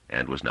Trantor,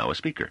 and was now a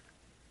speaker.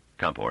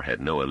 Compor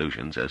had no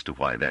illusions as to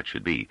why that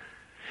should be.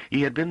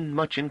 He had been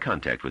much in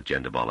contact with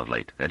Gendibal of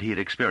late, and he had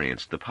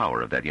experienced the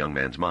power of that young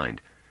man's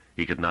mind.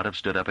 He could not have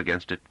stood up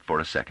against it for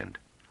a second.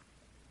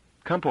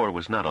 Compor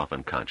was not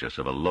often conscious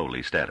of a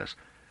lowly status.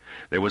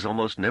 There was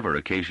almost never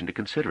occasion to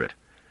consider it.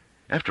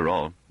 After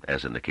all,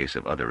 as in the case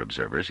of other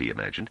observers, he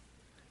imagined,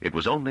 it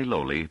was only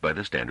lowly by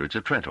the standards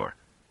of Trantor.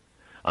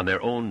 On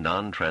their own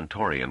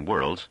non-Trantorian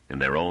worlds, in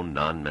their own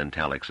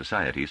non-mentalic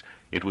societies,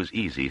 it was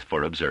easy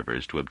for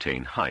observers to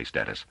obtain high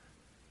status.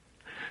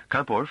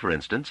 Compor, for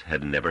instance,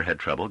 had never had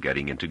trouble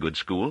getting into good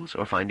schools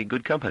or finding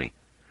good company.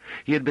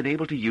 He had been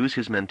able to use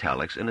his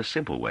mentalics in a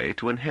simple way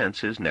to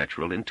enhance his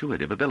natural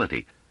intuitive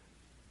ability.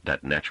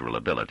 That natural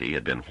ability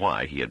had been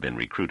why he had been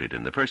recruited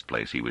in the first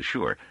place, he was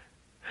sure,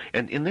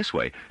 and in this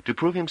way to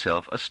prove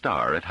himself a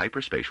star at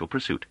hyperspatial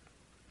pursuit.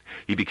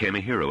 He became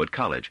a hero at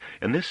college,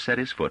 and this set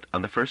his foot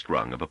on the first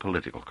rung of a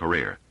political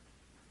career.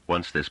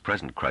 Once this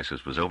present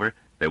crisis was over,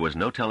 there was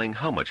no telling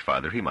how much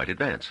farther he might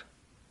advance.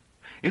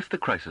 If the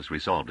crisis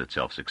resolved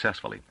itself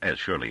successfully, as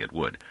surely it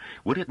would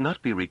it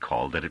not be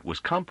recalled that it was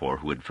Compor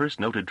who had first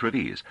noted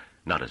Trevize,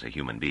 not as a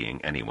human being,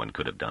 anyone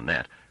could have done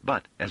that,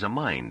 but as a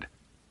mind?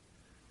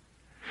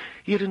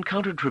 He had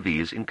encountered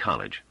Trevize in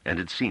college, and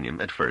had seen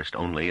him at first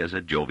only as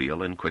a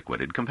jovial and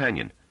quick-witted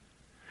companion.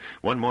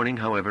 One morning,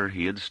 however,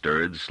 he had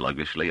stirred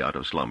sluggishly out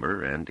of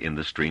slumber, and in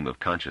the stream of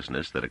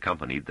consciousness that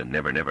accompanied the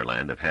never-never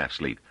land of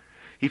half-sleep,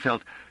 he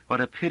felt what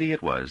a pity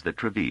it was that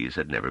Trevize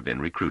had never been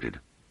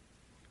recruited.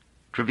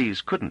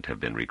 Trevize couldn't have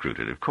been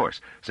recruited, of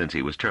course, since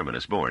he was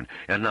Terminus born,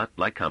 and not,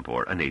 like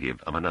Compor, a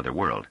native of another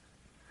world.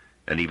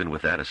 And even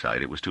with that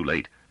aside, it was too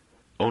late.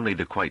 Only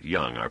the quite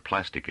young are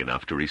plastic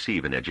enough to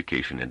receive an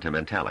education into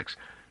mentalics.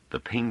 The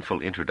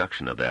painful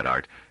introduction of that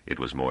art, it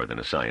was more than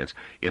a science,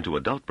 into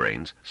adult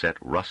brains set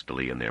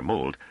rustily in their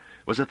mold,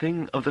 was a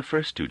thing of the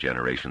first two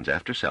generations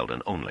after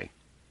Seldon only.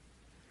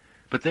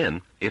 But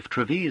then, if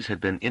Trevize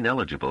had been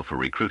ineligible for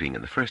recruiting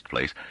in the first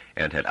place,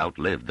 and had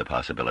outlived the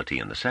possibility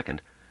in the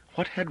second,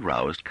 what had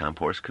roused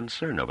Compor's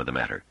concern over the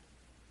matter?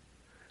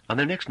 On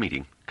their next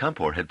meeting,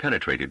 Compor had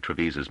penetrated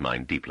Trevize's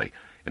mind deeply,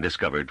 and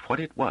discovered what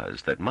it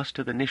was that must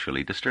have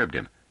initially disturbed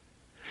him.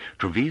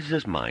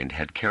 Trevize's mind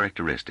had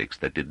characteristics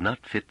that did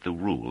not fit the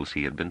rules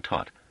he had been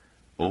taught.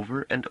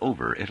 Over and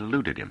over it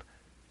eluded him.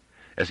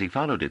 As he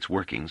followed its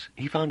workings,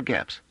 he found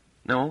gaps.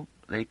 No,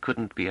 they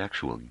couldn't be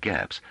actual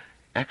gaps,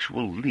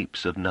 actual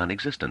leaps of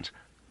non-existence.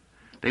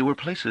 They were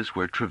places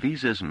where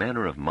Trevize's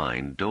manner of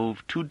mind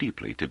dove too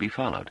deeply to be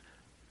followed.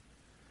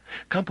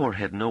 Compor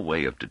had no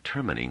way of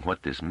determining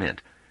what this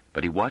meant,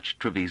 but he watched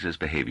Trevize's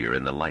behavior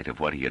in the light of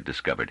what he had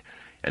discovered,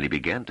 and he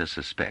began to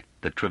suspect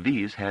that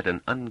Trevize had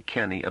an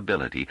uncanny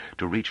ability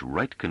to reach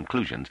right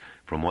conclusions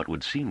from what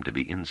would seem to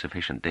be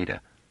insufficient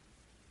data.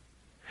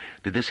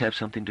 Did this have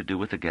something to do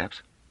with the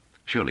gaps?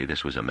 Surely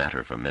this was a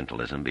matter for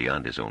mentalism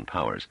beyond his own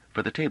powers,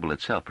 for the table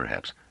itself,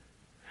 perhaps.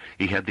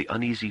 He had the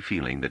uneasy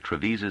feeling that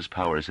Trevize's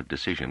powers of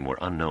decision were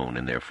unknown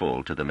in their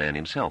full to the man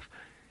himself,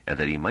 and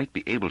that he might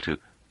be able to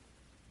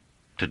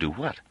do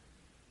what?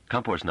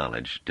 Compor's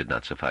knowledge did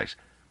not suffice.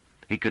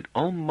 He could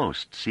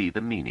almost see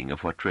the meaning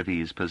of what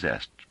Trevize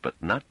possessed, but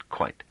not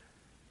quite.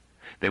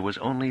 There was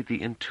only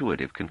the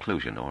intuitive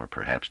conclusion, or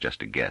perhaps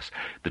just a guess,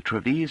 that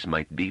Trevize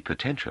might be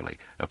potentially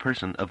a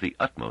person of the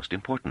utmost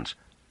importance.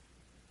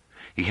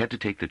 He had to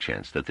take the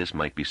chance that this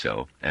might be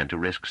so, and to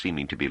risk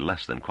seeming to be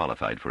less than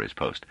qualified for his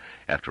post.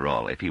 After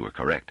all, if he were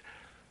correct,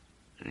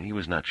 he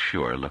was not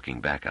sure, looking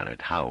back on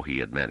it, how he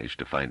had managed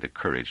to find the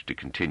courage to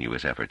continue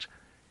his efforts.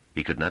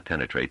 He could not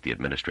penetrate the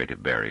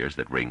administrative barriers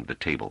that ringed the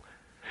table.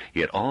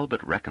 He had all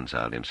but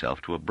reconciled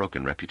himself to a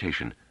broken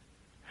reputation.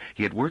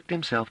 He had worked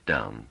himself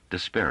down,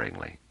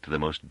 despairingly, to the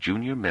most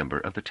junior member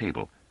of the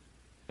table,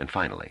 and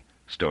finally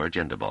Stor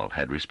Gendibal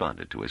had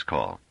responded to his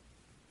call.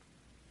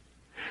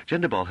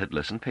 Gendibal had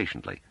listened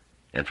patiently,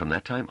 and from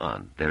that time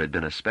on there had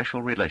been a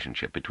special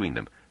relationship between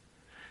them.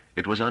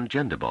 It was on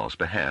Gendibal's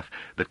behalf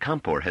that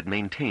Compor had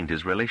maintained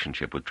his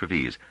relationship with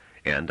Trevize,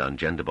 and on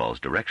Gendibal's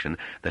direction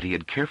that he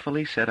had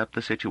carefully set up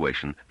the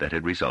situation that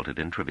had resulted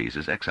in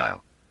Trevize's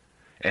exile.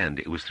 And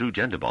it was through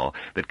Gendibal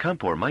that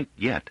Compor might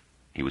yet,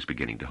 he was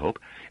beginning to hope,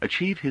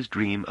 achieve his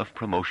dream of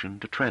promotion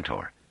to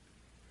Trantor.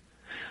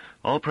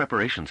 All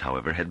preparations,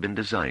 however, had been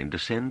designed to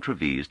send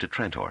Trevize to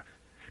Trantor.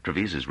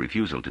 Trevize's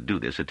refusal to do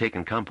this had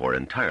taken Compor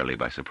entirely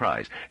by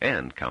surprise,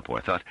 and,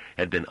 Compor thought,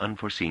 had been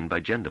unforeseen by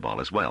Gendibal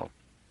as well.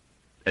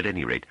 At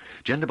any rate,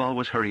 Gendibal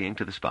was hurrying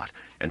to the spot,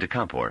 and to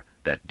Compor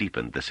that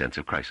deepened the sense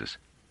of crisis.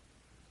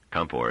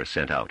 Compor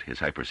sent out his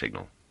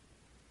hypersignal.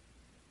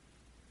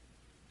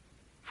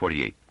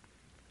 48.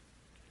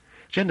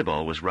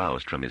 Gendibal was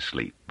roused from his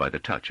sleep by the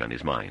touch on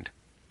his mind.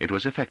 It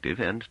was effective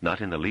and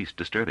not in the least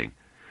disturbing.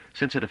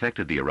 Since it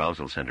affected the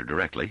arousal center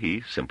directly,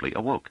 he simply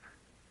awoke.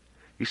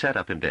 He sat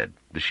up in bed,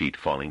 the sheet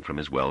falling from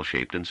his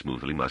well-shaped and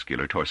smoothly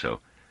muscular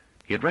torso.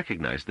 He had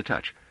recognized the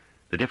touch.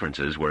 The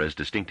differences were as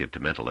distinctive to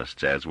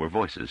mentalists as were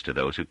voices to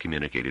those who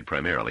communicated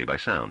primarily by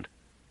sound.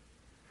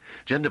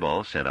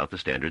 Gendibal sent out the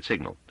standard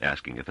signal,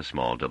 asking if a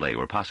small delay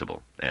were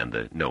possible, and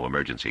the no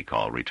emergency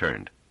call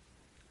returned.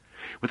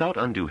 Without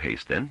undue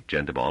haste, then,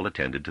 Gendibal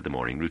attended to the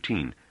morning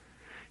routine.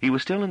 He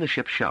was still in the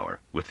ship's shower,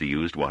 with the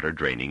used water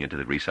draining into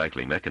the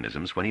recycling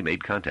mechanisms when he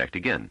made contact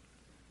again.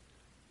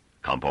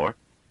 Compor?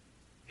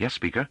 Yes,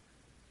 Speaker?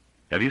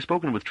 Have you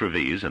spoken with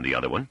Trevize and the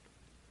other one?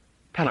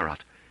 Pelorat.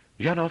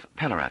 Janov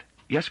Pelorat.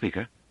 Yes,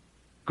 Speaker.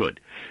 Good.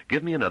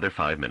 Give me another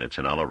 5 minutes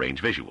and I'll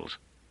arrange visuals.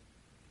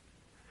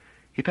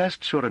 He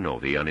passed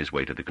Suranovi on his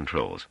way to the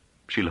controls.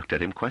 She looked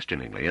at him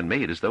questioningly and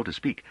made as though to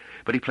speak,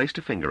 but he placed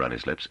a finger on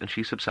his lips and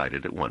she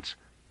subsided at once.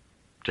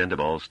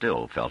 Gendibal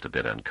still felt a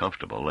bit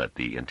uncomfortable at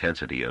the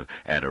intensity of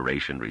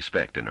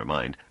adoration-respect in her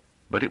mind,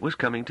 but it was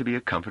coming to be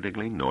a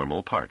comfortingly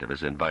normal part of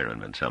his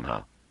environment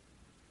somehow.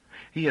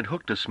 He had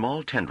hooked a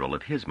small tendril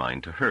of his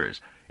mind to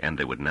hers, and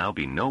there would now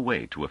be no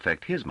way to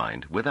affect his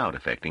mind without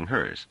affecting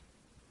hers.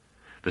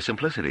 The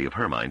simplicity of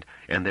her mind,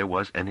 and there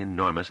was an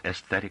enormous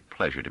aesthetic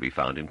pleasure to be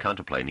found in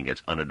contemplating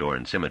its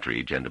unadorned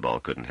symmetry,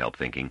 Gendibal couldn't help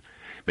thinking,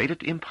 made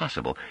it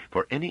impossible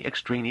for any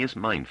extraneous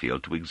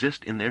minefield to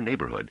exist in their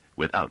neighborhood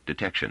without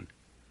detection.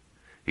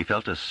 He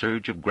felt a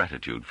surge of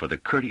gratitude for the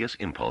courteous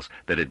impulse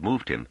that had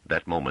moved him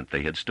that moment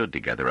they had stood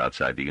together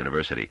outside the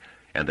university,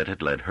 and that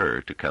had led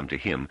her to come to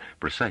him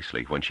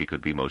precisely when she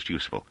could be most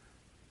useful.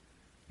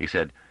 He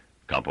said,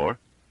 Compor?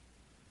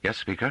 Yes,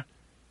 Speaker?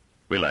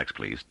 Relax,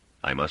 please.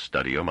 I must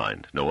study your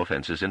mind. No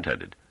offenses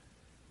intended.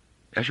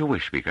 As you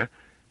wish, Speaker.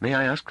 May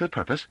I ask the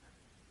purpose?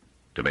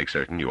 To make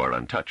certain you are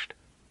untouched.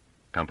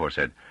 Compor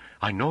said,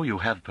 I know you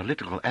have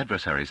political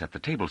adversaries at the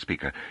table,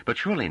 Speaker, but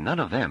surely none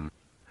of them...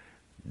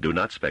 Do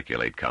not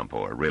speculate,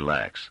 Compor.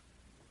 Relax.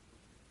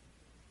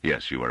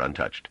 Yes, you are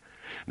untouched.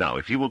 Now,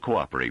 if you will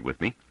cooperate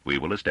with me, we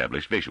will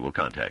establish visual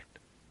contact.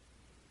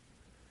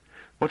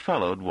 What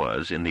followed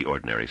was, in the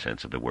ordinary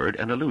sense of the word,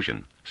 an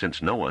illusion,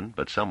 since no one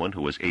but someone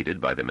who was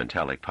aided by the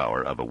mentalic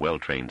power of a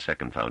well-trained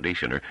second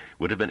foundationer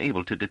would have been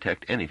able to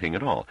detect anything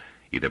at all,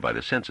 either by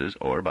the senses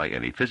or by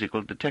any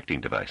physical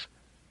detecting device.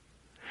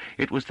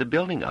 It was the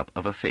building up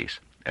of a face,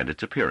 and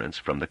its appearance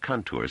from the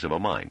contours of a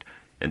mind,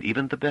 and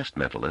even the best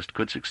mentalist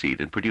could succeed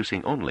in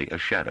producing only a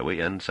shadowy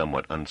and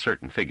somewhat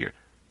uncertain figure.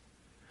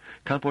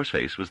 Compor's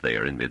face was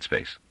there in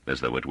mid-space,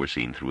 as though it were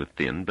seen through a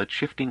thin but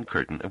shifting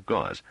curtain of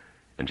gauze,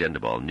 and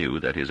Gendibal knew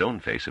that his own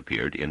face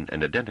appeared in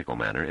an identical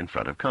manner in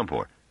front of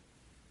Compor.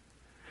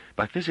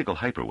 By physical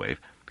hyperwave,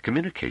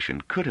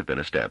 communication could have been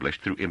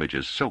established through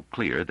images so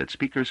clear that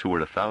speakers who were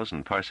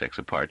 1,000 parsecs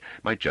apart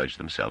might judge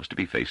themselves to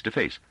be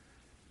face-to-face.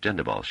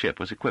 Gendibal's ship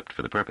was equipped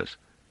for the purpose.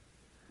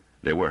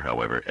 There were,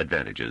 however,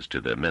 advantages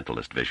to the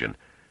mentalist vision.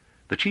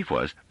 The chief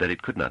was that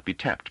it could not be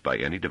tapped by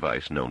any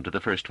device known to the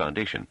First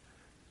Foundation,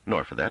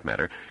 nor, for that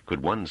matter,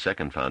 could one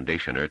second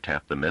foundationer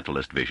tap the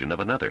mentalist vision of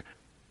another.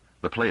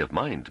 The play of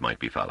minds might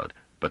be followed,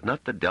 but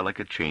not the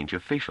delicate change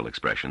of facial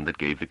expression that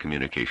gave the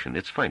communication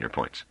its finer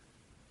points.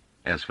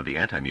 As for the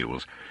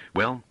anti-mules,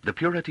 well, the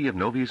purity of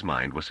Novi's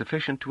mind was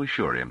sufficient to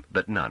assure him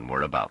that none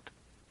were about.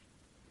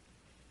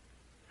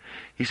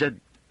 He said,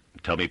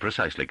 Tell me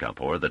precisely,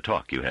 Compor, the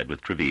talk you had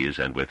with Trevize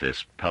and with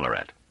this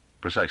Pelorat,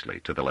 precisely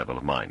to the level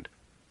of mind.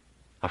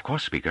 Of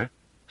course, Speaker,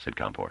 said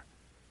Compor.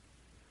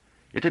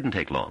 It didn't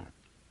take long.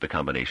 The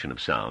combination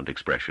of sound,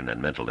 expression,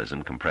 and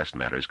mentalism compressed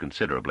matters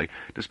considerably,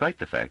 despite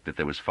the fact that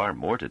there was far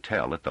more to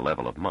tell at the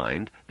level of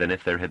mind than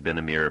if there had been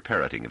a mere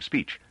parroting of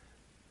speech.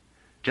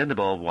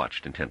 Gendibal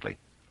watched intently.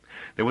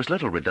 There was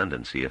little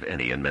redundancy, if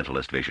any, in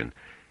mentalist vision.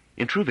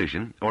 In true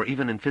vision, or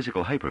even in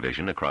physical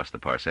hypervision across the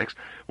parsecs,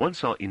 one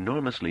saw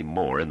enormously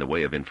more in the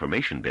way of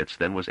information bits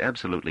than was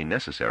absolutely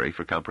necessary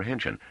for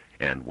comprehension,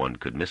 and one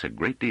could miss a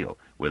great deal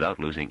without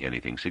losing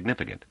anything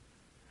significant.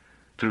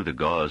 Through the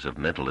gauze of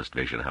mentalist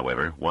vision,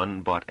 however,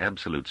 one bought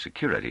absolute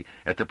security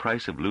at the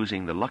price of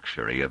losing the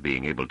luxury of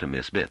being able to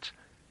miss bits.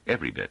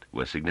 Every bit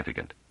was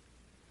significant.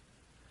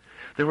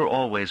 There were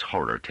always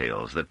horror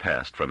tales that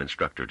passed from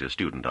instructor to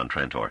student on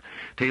Trantor,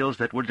 tales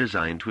that were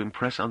designed to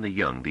impress on the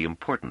young the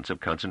importance of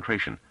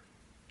concentration.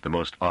 The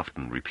most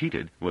often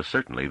repeated was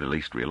certainly the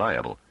least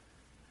reliable.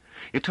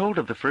 It told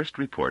of the first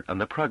report on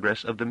the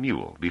progress of the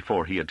mule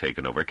before he had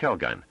taken over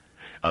Calgan,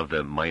 of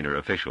the minor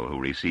official who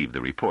received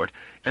the report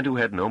and who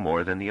had no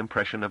more than the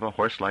impression of a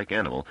horse-like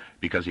animal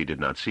because he did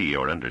not see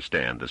or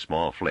understand the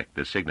small flick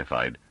that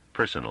signified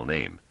personal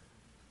name.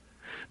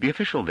 The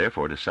official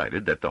therefore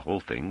decided that the whole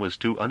thing was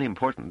too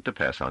unimportant to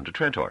pass on to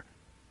Trantor.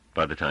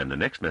 By the time the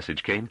next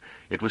message came,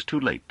 it was too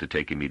late to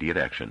take immediate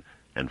action,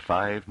 and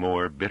 5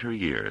 more bitter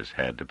years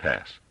had to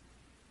pass.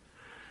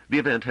 The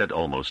event had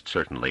almost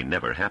certainly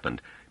never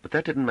happened, but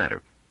that didn't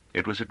matter.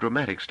 It was a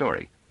dramatic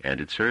story,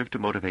 and it served to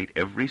motivate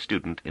every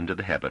student into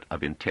the habit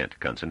of intent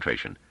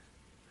concentration.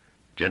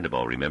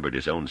 Gendibal remembered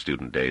his own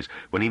student days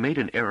when he made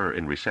an error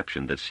in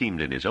reception that seemed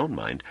in his own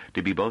mind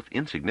to be both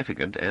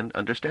insignificant and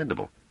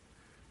understandable.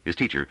 His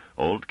teacher,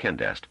 old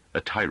Kendast, a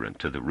tyrant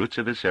to the roots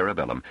of his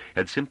cerebellum,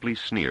 had simply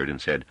sneered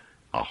and said,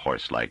 "A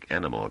horse-like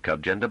animal,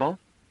 cub Gendibal?"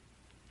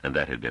 And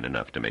that had been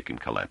enough to make him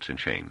collapse in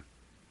shame.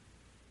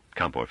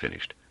 Compor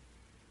finished.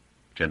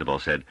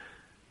 Gendibal said,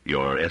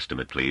 Your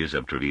estimate, please,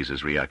 of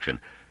Trevize's reaction.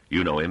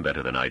 You know him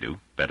better than I do,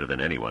 better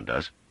than anyone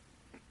does.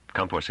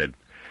 Compor said,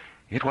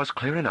 "It was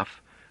clear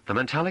enough. The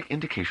mentalic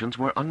indications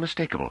were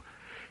unmistakable.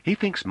 He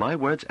thinks my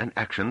words and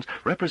actions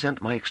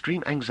represent my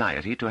extreme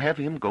anxiety to have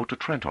him go to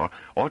Trantor,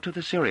 or to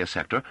the Syria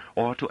sector,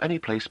 or to any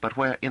place but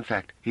where, in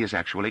fact, he is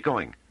actually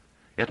going.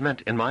 It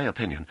meant, in my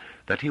opinion,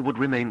 that he would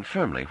remain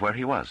firmly where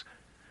he was.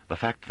 The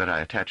fact that I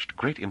attached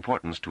great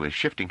importance to his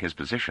shifting his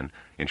position,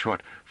 in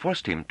short,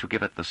 forced him to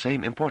give it the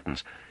same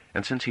importance,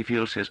 and since he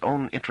feels his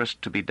own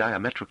interest to be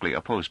diametrically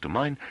opposed to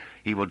mine,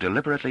 he will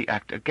deliberately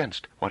act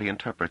against what he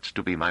interprets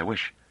to be my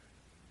wish."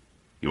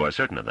 "You are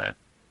certain of that?"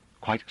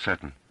 "Quite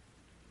certain."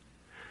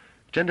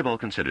 Gendibal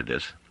considered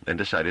this, and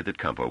decided that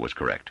Compor was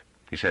correct.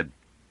 He said,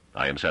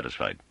 "I am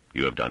satisfied.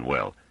 You have done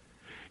well.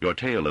 Your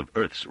tale of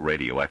Earth's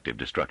radioactive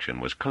destruction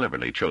was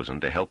cleverly chosen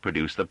to help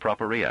produce the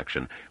proper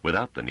reaction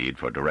without the need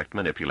for direct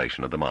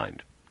manipulation of the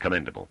mind.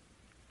 Commendable."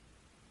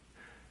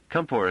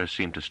 Compor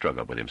seemed to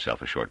struggle with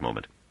himself a short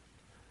moment.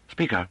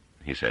 "Speaker,"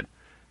 he said,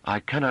 "I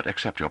cannot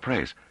accept your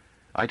praise.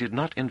 I did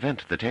not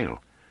invent the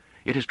tale.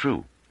 It is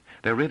true.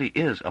 There really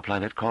is a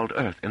planet called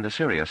Earth in the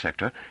Syria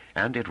sector,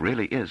 and it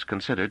really is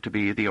considered to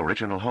be the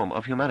original home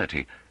of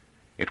humanity.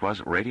 It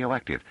was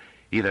radioactive,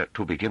 either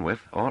to begin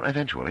with or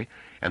eventually,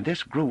 and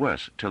this grew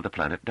worse till the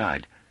planet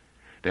died.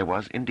 There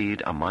was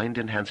indeed a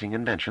mind-enhancing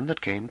invention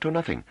that came to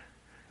nothing.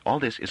 All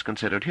this is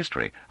considered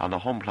history on the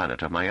home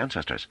planet of my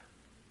ancestors."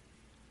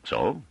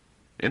 "So?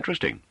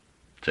 Interesting,"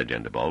 said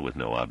Gendibal with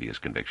no obvious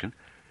conviction.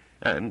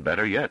 "And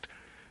better yet,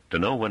 to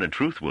know when a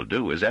truth will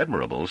do is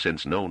admirable,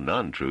 since no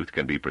non-truth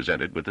can be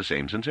presented with the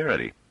same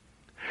sincerity.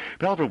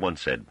 Palver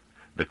once said,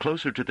 'The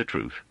closer to the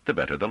truth, the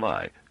better the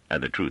lie,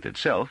 and the truth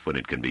itself, when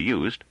it can be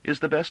used, is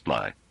the best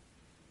lie.'"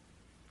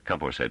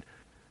 Compor said,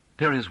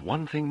 "There is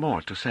one thing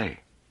more to say.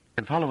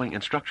 In following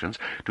instructions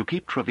to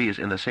keep Trevize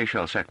in the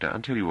Seychelles sector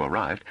until you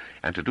arrived,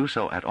 and to do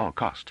so at all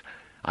costs,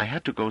 I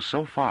had to go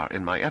so far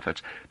in my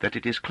efforts that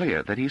it is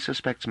clear that he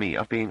suspects me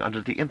of being under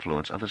the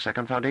influence of the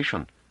Second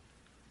Foundation."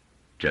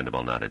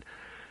 Gendibal nodded.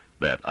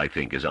 "That, I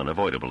think, is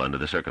unavoidable under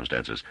the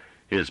circumstances.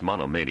 His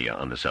monomania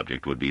on the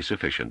subject would be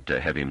sufficient to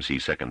have him see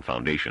Second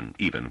Foundation,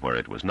 even where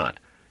it was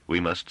not. We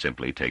must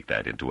simply take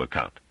that into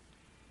account."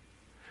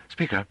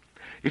 "Speaker,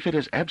 if it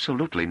is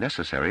absolutely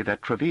necessary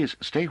that Trevize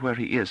stay where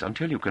he is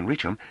until you can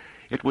reach him,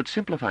 it would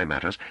simplify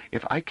matters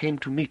if I came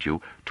to meet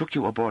you, took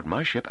you aboard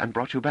my ship, and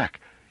brought you back.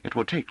 It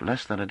would take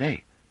less than a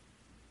day."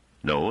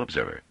 "No,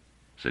 observer,"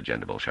 said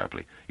Gendibal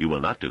sharply. "You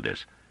will not do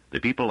this. The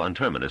people on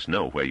Terminus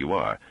know where you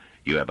are.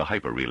 You have a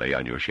hyper-relay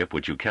on your ship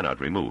which you cannot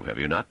remove, have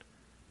you not?"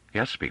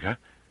 "Yes, Speaker."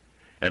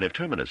 "And if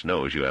Terminus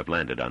knows you have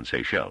landed on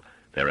Seychelles,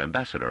 their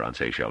ambassador on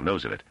Seychelles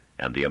knows of it,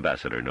 and the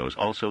ambassador knows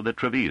also that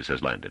Trevize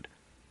has landed.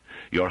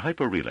 Your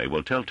hyper-relay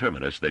will tell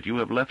Terminus that you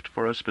have left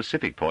for a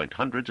specific point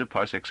hundreds of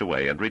parsecs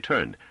away and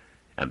returned,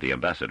 and the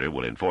ambassador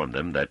will inform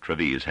them that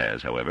Trevize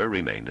has, however,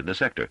 remained in the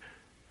sector.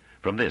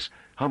 From this,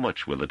 how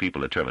much will the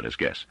people at Terminus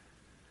guess?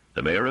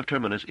 The mayor of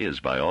Terminus is,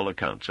 by all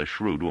accounts, a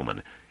shrewd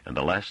woman, and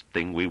the last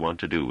thing we want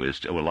to do is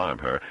to alarm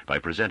her by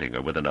presenting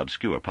her with an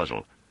obscure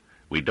puzzle.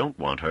 We don't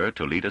want her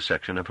to lead a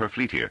section of her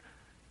fleet here.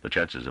 The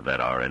chances of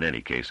that are, in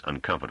any case,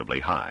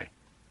 uncomfortably high."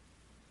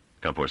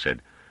 Compor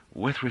said,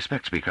 "With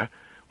respect, Speaker,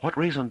 what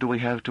reason do we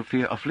have to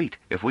fear a fleet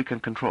if we can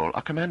control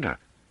a commander?"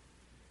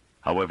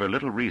 "However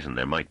little reason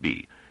there might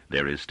be,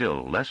 there is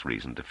still less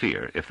reason to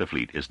fear if the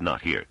fleet is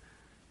not here.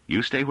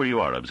 You stay where you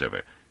are,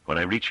 observer. When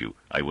I reach you,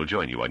 I will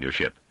join you on your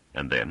ship.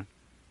 And then?"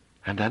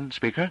 "And then,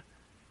 Speaker?"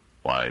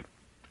 "Why,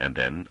 and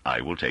then I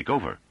will take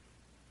over."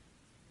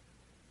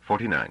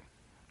 49.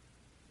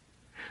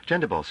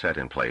 Gendibal sat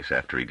in place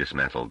after he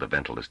dismantled the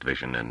Ventilist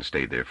division and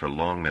stayed there for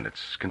long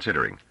minutes,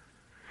 considering.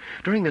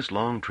 During this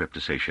long trip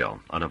to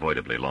Seychelles,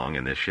 unavoidably long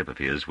in this ship of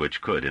his,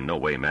 which could in no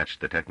way match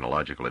the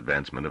technological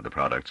advancement of the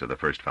products of the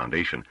First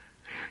Foundation,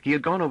 he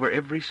had gone over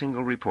every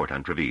single report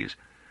on Trevize.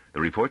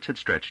 The reports had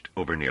stretched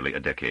over nearly a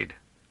decade.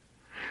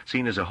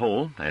 Seen as a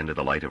whole, and in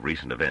the light of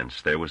recent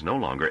events, there was no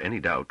longer any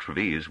doubt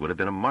Trevize would have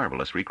been a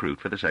marvelous recruit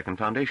for the Second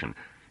Foundation,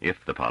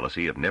 if the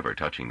policy of never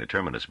touching the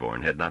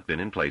Terminus-born had not been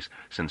in place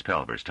since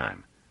Palver's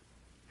time.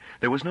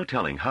 There was no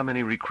telling how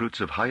many recruits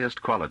of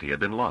highest quality had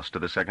been lost to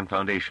the Second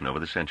Foundation over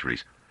the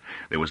centuries.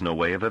 There was no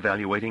way of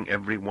evaluating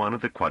every one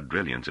of the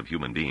quadrillions of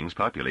human beings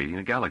populating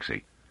the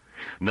galaxy.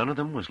 None of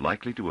them was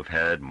likely to have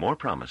had more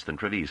promise than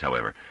Trevize,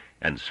 however,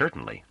 and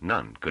certainly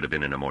none could have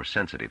been in a more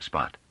sensitive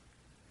spot.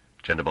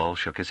 Gendibal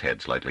shook his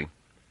head slightly.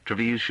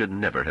 Trevize should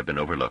never have been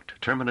overlooked,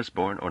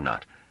 Terminus-born or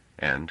not,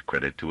 and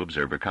credit to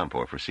Observer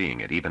Compor for seeing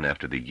it, even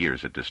after the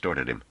years had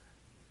distorted him.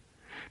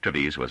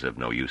 Trevize was of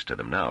no use to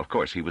them now. Of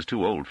course, he was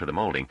too old for the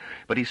molding,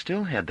 but he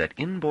still had that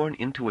inborn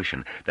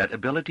intuition, that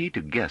ability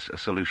to guess a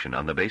solution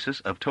on the basis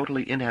of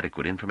totally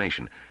inadequate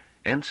information,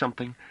 and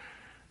something...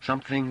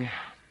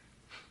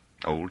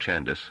 Old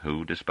Chandos,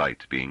 who,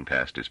 despite being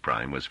past his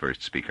prime, was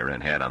first speaker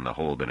and had on the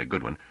whole been a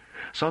good one,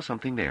 saw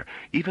something there,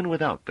 even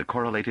without the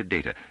correlated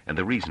data and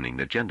the reasoning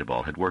that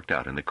Gendibal had worked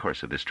out in the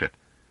course of this trip.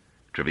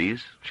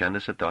 Trevize,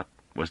 Chandos had thought,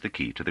 was the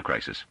key to the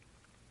crisis.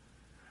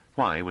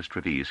 Why was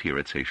Trevize here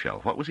at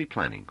Seychelles? What was he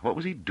planning? What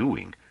was he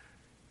doing?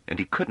 And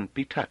he couldn't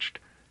be touched.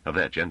 Of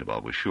that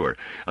Gendibal was sure.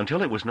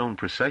 Until it was known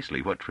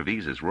precisely what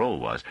Trevize's role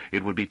was,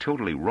 it would be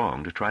totally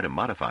wrong to try to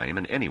modify him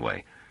in any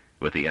way.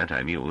 With the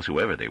anti-mules,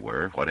 whoever they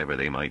were, whatever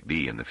they might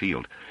be in the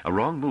field, a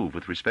wrong move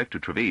with respect to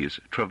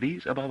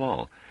Trevize above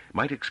all,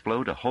 might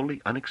explode a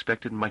wholly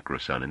unexpected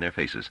microsun in their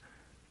faces.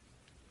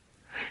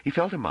 He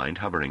felt a mind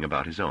hovering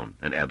about his own,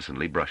 and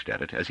absently brushed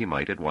at it, as he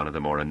might at one of the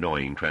more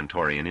annoying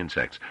Trantorian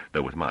insects,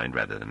 though with mind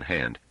rather than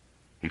hand.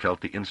 He felt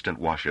the instant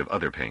wash of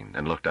other pain,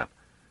 and looked up.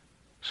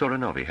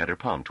 Soranovi had her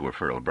palm to her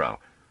furrowed brow.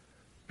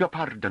 "Your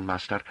pardon,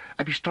 master.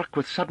 I be struck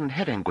with sudden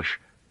head anguish."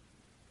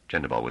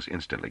 Gendibal was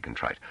instantly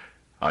contrite.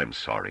 "I'm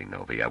sorry,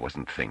 Novi. I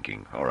wasn't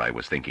thinking, or I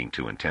was thinking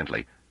too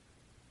intently."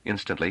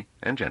 Instantly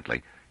and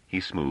gently, he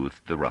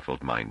smoothed the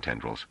ruffled mind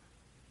tendrils.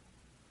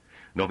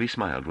 Novi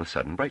smiled with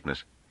sudden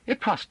brightness.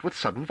 "It passed with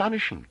sudden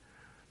vanishing.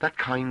 That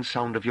kind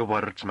sound of your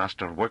words,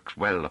 master, works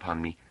well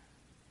upon me."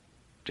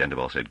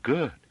 Gendibal said,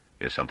 "Good.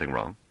 Is something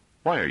wrong?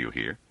 Why are you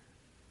here?"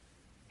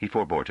 He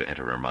forbore to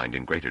enter her mind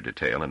in greater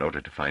detail in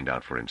order to find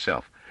out for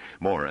himself.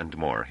 More and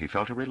more he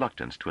felt a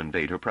reluctance to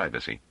invade her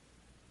privacy.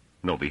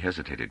 Novi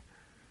hesitated.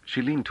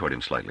 She leaned toward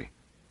him slightly.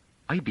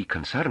 "I be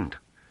concerned.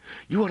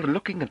 You are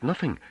looking at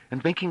nothing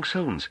and making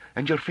sounds,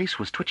 and your face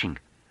was twitching.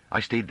 I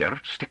stayed there,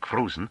 stick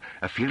frozen,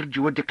 afeared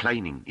you were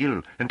declining,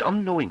 ill, and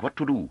unknowing what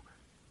to do."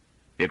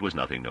 "It was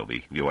nothing,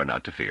 Novi. You are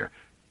not to fear."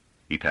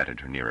 He patted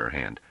her nearer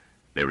hand.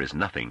 "There is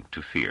nothing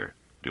to fear.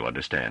 Do you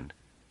understand?"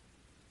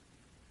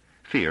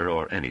 Fear,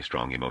 or any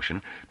strong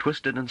emotion,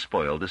 twisted and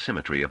spoiled the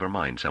symmetry of her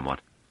mind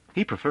somewhat.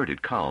 He preferred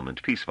it calm and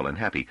peaceful and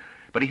happy,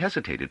 but he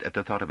hesitated at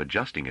the thought of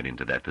adjusting it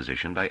into that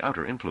position by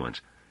outer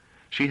influence.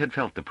 She had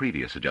felt the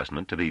previous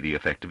adjustment to be the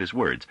effect of his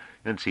words,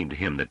 and it seemed to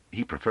him that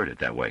he preferred it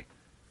that way.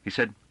 He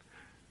said,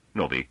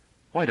 "Novi,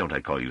 why don't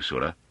I call you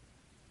Sura?"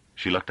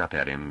 She looked up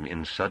at him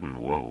in sudden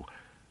woe.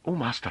 "Oh,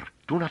 master,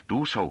 do not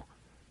do so."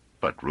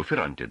 "But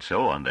Rufiran did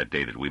so on that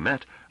day that we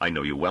met. I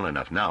know you well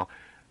enough now."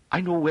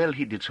 "I know well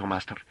he did so,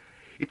 master.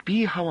 It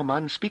be how a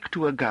man speak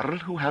to a girl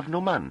who have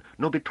no man,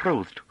 no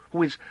betrothed,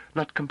 who is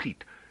not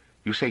complete.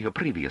 You say her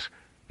previous.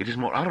 It is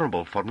more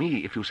honorable for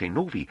me if you say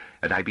Novi,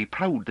 and I be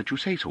proud that you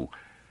say so.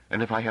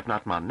 And if I have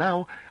not man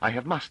now, I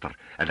have master,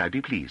 and I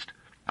be pleased.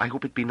 I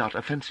hope it be not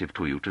offensive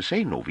to you to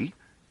say Novi."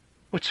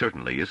 "It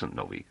certainly isn't,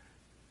 Novi."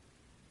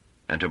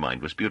 And her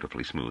mind was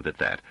beautifully smooth at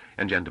that,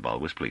 and Gendibal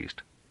was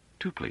pleased.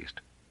 Too pleased.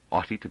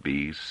 Ought he to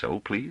be so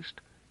pleased?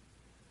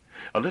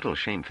 A little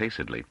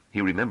shamefacedly,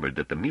 he remembered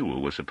that the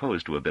mule was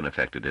supposed to have been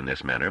affected in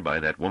this manner by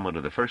that woman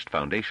of the first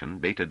Foundation,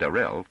 Beta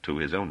Darrell, to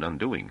his own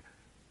undoing.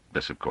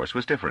 This, of course,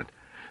 was different.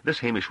 This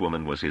Hamish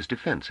woman was his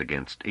defense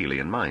against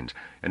alien minds,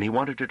 and he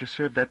wanted her to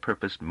serve that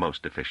purpose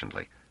most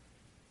efficiently.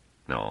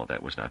 No,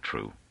 that was not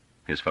true.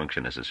 His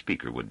function as a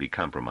speaker would be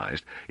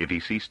compromised if he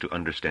ceased to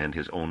understand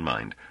his own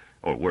mind,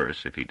 or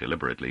worse, if he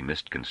deliberately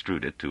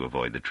misconstrued it to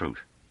avoid the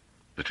truth.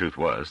 The truth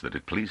was that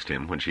it pleased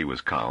him when she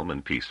was calm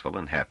and peaceful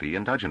and happy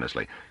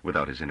endogenously,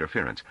 without his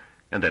interference,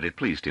 and that it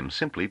pleased him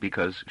simply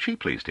because she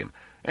pleased him,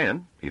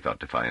 and, he thought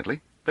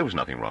defiantly, there was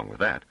nothing wrong with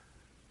that.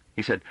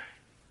 He said,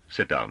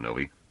 "Sit down,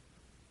 Novi."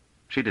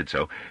 She did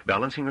so,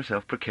 balancing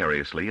herself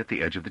precariously at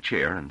the edge of the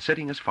chair and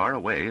sitting as far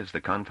away as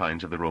the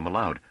confines of the room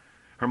allowed.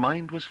 Her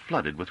mind was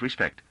flooded with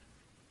respect.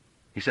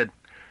 He said,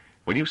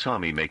 "When you saw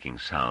me making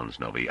sounds,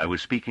 Novi, I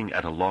was speaking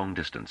at a long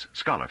distance,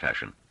 scholar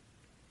fashion."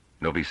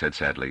 Novi said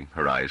sadly,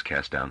 her eyes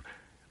cast down,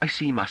 "I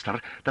see, master,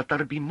 that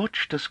there be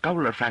much to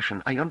scholar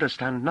fashion I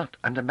understand not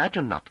and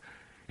imagine not.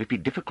 It be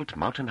difficult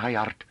mountain high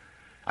art.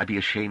 I be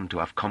ashamed to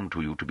have come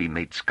to you to be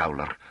made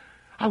scholar.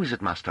 How is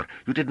it, master,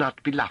 you did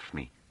not belaugh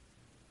me?"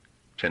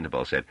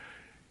 Gendibal said,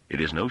 "It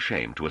is no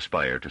shame to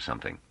aspire to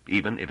something,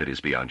 even if it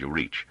is beyond your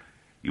reach.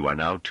 You are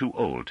now too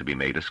old to be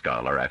made a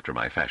scholar after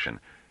my fashion,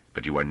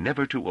 but you are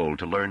never too old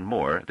to learn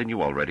more than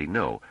you already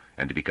know,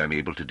 and to become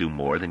able to do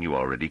more than you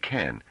already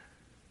can.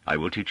 I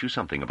will teach you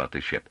something about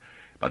this ship.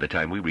 By the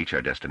time we reach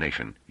our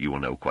destination, you will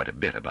know quite a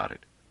bit about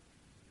it."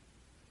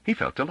 He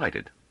felt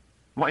delighted.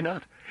 Why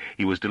not?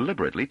 He was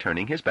deliberately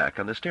turning his back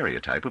on the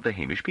stereotype of the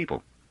Hamish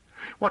people.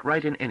 What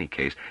right, in any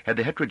case, had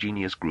the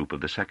heterogeneous group of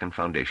the Second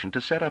Foundation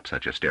to set up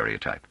such a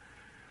stereotype?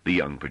 The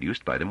young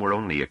produced by them were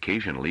only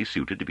occasionally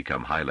suited to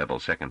become high-level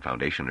Second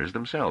Foundationers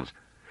themselves.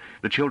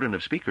 The children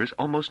of speakers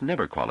almost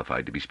never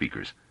qualified to be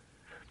speakers.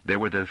 There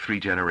were the 3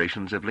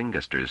 generations of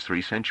linguisters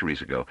 3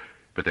 centuries ago,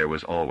 but there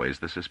was always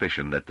the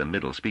suspicion that the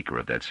middle speaker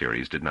of that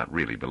series did not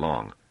really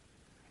belong.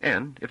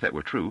 And, if that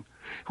were true,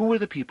 who were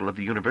the people of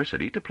the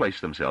university to place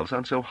themselves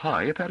on so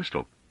high a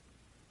pedestal?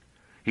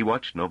 He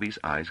watched Novi's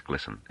eyes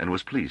glisten, and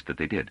was pleased that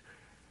they did.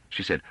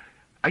 She said,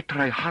 "I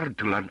try hard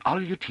to learn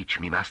all you teach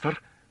me, master."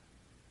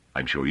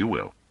 "I'm sure you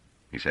will,"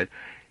 he said,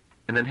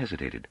 and then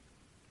hesitated.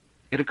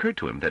 It occurred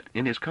to him that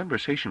in his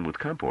conversation with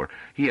Compor,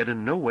 he had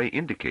in no way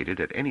indicated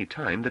at any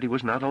time that he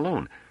was not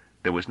alone.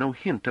 There was no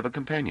hint of a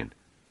companion.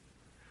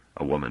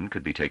 A woman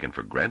could be taken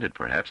for granted,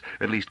 perhaps.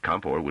 At least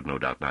Compor would no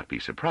doubt not be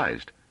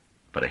surprised.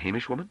 But a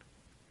Hamish woman?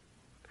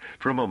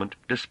 For a moment,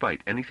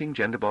 despite anything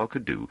Gendibal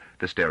could do,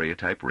 the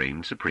stereotype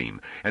reigned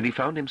supreme, and he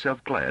found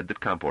himself glad that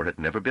Compor had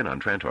never been on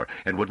Trantor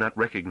and would not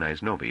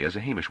recognize Novi as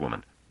a Hamish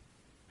woman.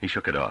 He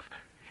shook it off.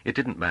 It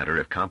didn't matter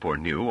if Compor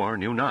knew or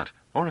knew not,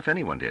 or if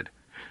anyone did.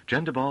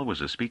 Gendibal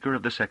was a speaker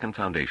of the Second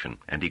Foundation,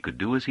 and he could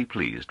do as he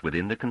pleased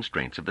within the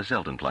constraints of the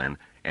Seldon plan,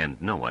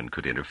 and no one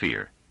could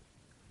interfere.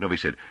 Novi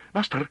said,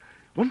 "Master,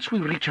 once we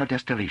reach our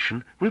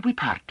destination, will we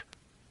part?"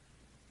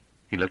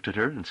 He looked at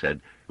her and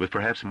said, with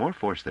perhaps more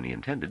force than he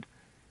intended,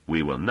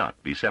 "We will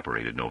not be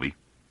separated, Novi."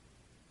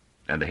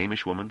 And the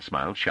Hamish woman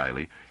smiled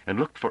shyly and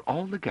looked for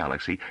all the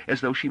galaxy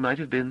as though she might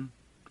have been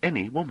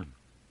any woman.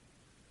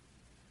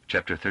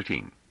 Chapter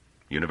 13.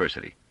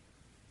 University.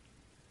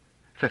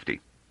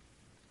 50.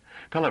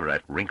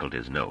 Pelorat wrinkled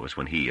his nose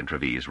when he and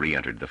Trevize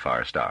re-entered the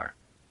far star.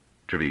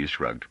 Trevize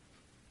shrugged.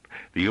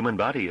 The human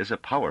body is a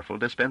powerful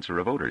dispenser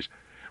of odors.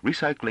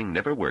 Recycling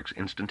never works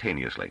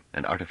instantaneously,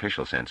 and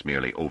artificial scents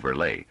merely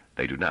overlay.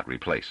 They do not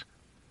replace.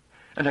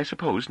 And I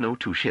suppose no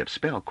two ships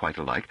smell quite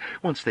alike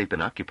once they've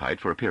been occupied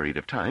for a period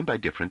of time by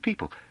different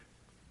people.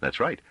 That's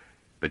right.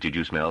 But did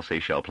you smell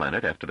Seychelles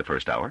Planet after the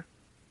first hour?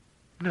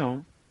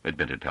 No,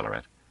 admitted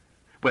Pelorat.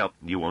 Well,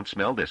 you won't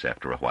smell this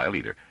after a while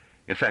either.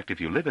 In fact,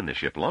 if you live in the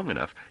ship long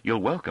enough,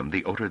 you'll welcome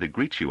the odor that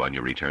greets you on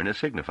your return as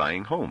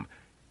signifying home.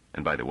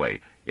 And by the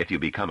way, if you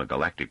become a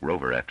galactic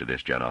rover after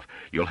this, Janov,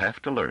 you'll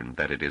have to learn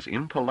that it is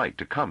impolite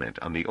to comment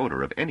on the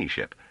odor of any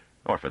ship,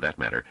 or for that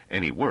matter,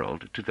 any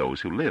world, to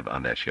those who live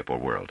on that ship or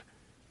world.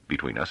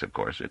 Between us, of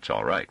course, it's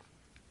all right.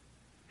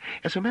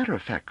 As a matter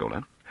of fact,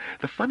 Golan,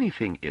 the funny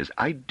thing is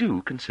I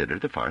do consider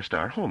the Far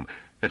Star home.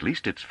 At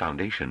least it's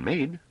Foundation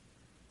made.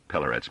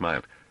 Pelorat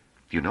smiled.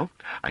 You know,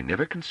 I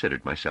never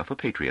considered myself a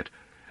patriot.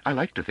 I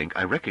like to think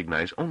I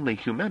recognize only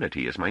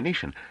humanity as my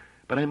nation,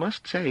 but I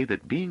must say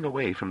that being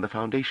away from the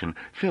Foundation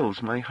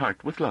fills my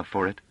heart with love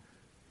for it.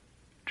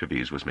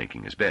 Trevize was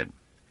making his bed.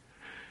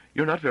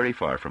 You're not very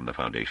far from the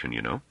Foundation,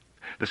 you know.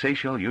 The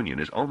Seychelles Union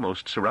is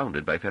almost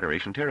surrounded by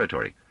Federation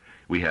territory.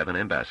 We have an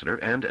ambassador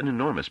and an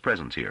enormous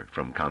presence here,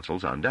 from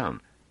consuls on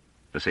down.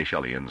 The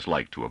Seychellians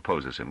like to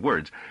oppose us in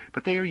words,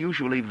 but they are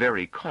usually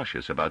very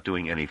cautious about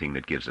doing anything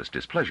that gives us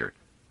displeasure.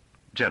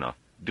 Janov,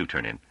 do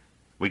turn in.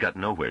 We got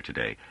nowhere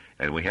today,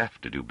 and we have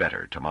to do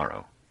better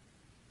tomorrow.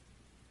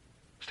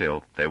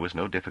 Still, there was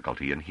no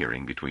difficulty in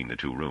hearing between the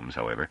two rooms,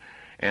 however,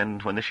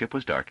 and when the ship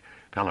was dark,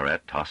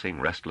 Pelorat,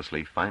 tossing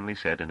restlessly, finally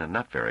said in a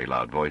not very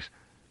loud voice,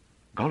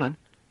 "Golan?"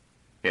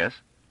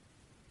 "Yes?"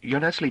 "You're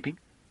not sleeping?"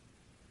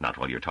 "Not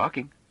while you're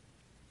talking."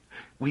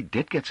 "We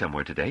did get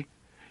somewhere today.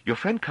 Your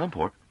friend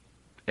Compor—"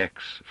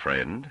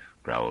 "Ex-friend,"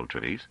 growled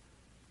Trevize.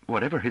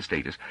 "Whatever his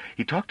status,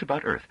 he talked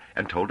about Earth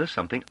and told us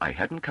something I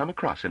hadn't come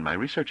across in my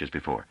researches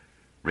before.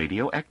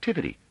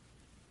 Radioactivity."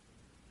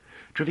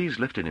 Trevize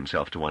lifted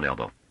himself to one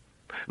elbow.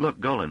 "Look,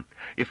 Golan,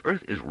 if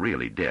Earth is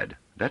really dead,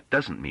 that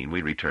doesn't mean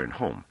we return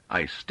home.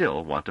 I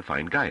still want to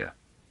find Gaia."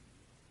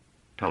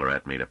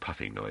 Pelorat made a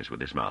puffing noise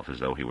with his mouth as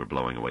though he were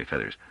blowing away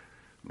feathers.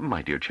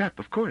 "My dear chap,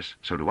 of course,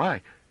 so do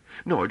I.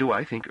 Nor do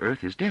I think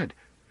Earth is dead.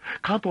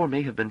 Compor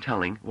may have been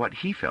telling what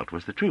he felt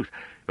was the truth,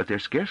 but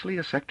there's scarcely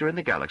a sector in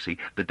the galaxy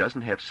that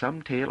doesn't have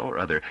some tale or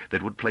other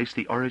that would place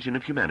the origin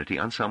of humanity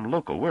on some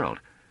local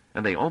world,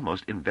 and they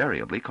almost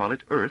invariably call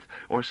it Earth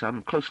or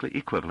some closely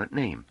equivalent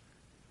name.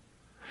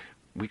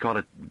 We call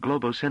it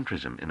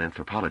globocentrism in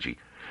anthropology.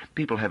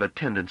 People have a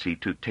tendency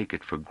to take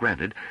it for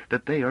granted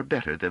that they are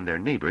better than their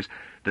neighbors,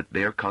 that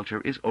their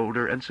culture is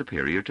older and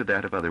superior to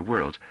that of other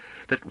worlds,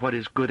 that what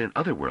is good in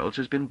other worlds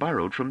has been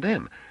borrowed from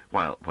them,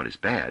 while what is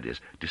bad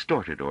is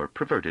distorted or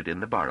perverted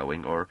in the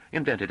borrowing or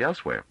invented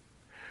elsewhere.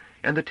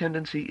 And the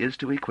tendency is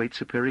to equate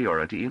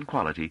superiority in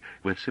quality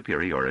with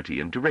superiority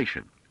in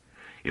duration.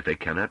 If they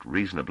cannot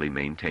reasonably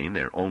maintain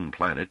their own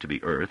planet to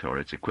be Earth or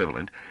its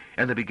equivalent,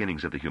 and the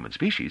beginnings of the human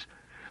species,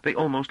 they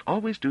almost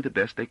always do the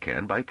best they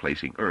can by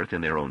placing Earth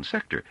in their own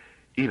sector,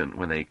 even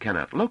when they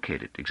cannot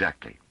locate it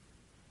exactly."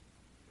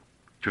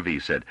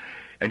 Trevize said,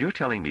 "And you're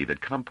telling me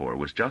that Compor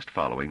was just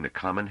following the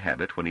common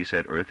habit when he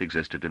said Earth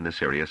existed in the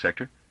Syria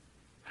sector?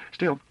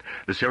 Still,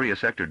 the Syria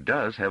sector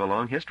does have a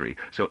long history,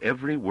 so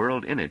every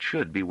world in it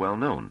should be well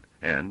known,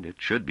 and it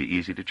should be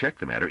easy to check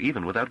the matter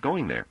even without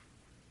going there."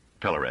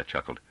 Pelorat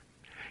chuckled.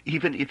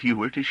 "Even if you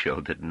were to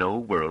show that no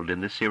world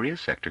in the Syria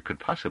sector could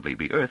possibly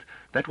be Earth,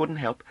 that wouldn't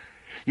help.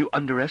 You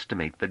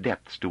underestimate the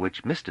depths to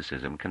which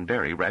mysticism can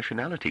bury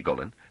rationality,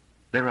 Golan.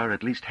 There are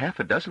at least half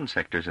a dozen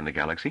sectors in the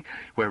galaxy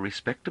where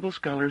respectable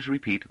scholars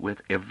repeat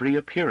with every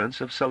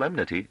appearance of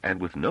solemnity and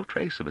with no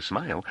trace of a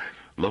smile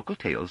local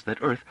tales that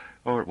Earth,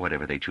 or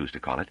whatever they choose to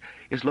call it,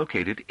 is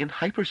located in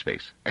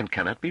hyperspace and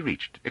cannot be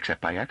reached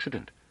except by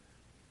accident."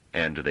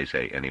 "And do they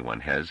say anyone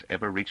has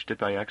ever reached it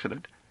by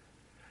accident?"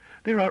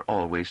 "There are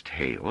always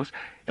tales,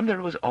 and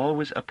there was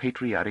always a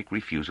patriotic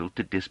refusal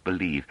to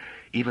disbelieve,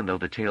 even though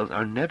the tales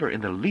are never in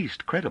the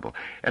least credible,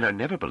 and are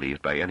never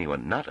believed by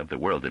anyone not of the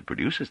world that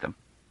produces them."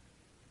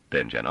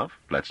 "Then, Janov,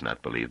 let's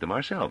not believe them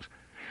ourselves.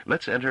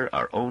 Let's enter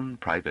our own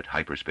private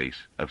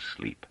hyperspace of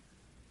sleep."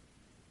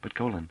 "But,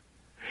 Golan,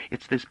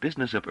 it's this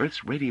business of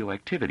Earth's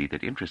radioactivity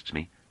that interests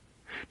me.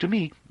 To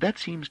me, that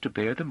seems to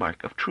bear the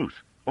mark of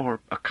truth, or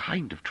a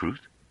kind of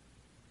truth.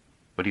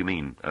 What do you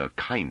mean, a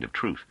kind of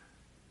truth?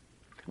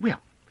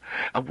 Well,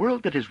 a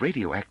world that is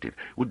radioactive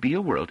would be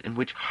a world in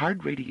which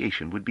hard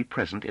radiation would be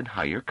present in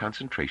higher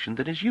concentration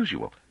than is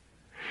usual.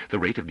 The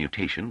rate of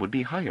mutation would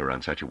be higher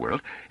on such a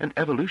world, and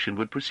evolution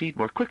would proceed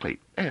more quickly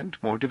and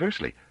more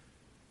diversely.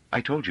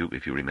 I told you,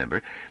 if you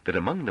remember, that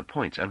among the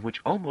points on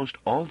which almost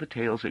all the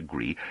tales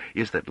agree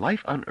is that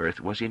life on Earth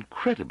was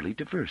incredibly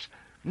diverse,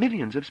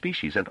 millions of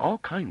species and all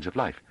kinds of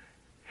life.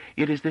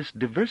 It is this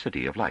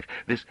diversity of life,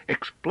 this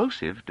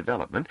explosive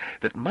development,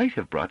 that might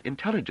have brought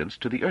intelligence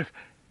to the Earth,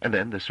 and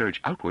then the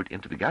surge outward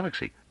into the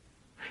galaxy.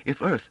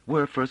 If Earth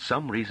were for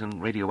some reason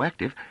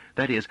radioactive,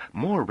 that is,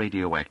 more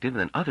radioactive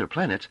than other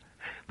planets,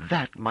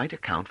 that might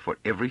account for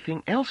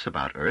everything else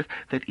about Earth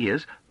that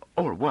is,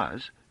 or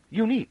was,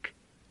 unique.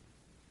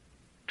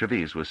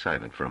 Trevize was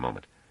silent for a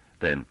moment.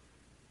 Then,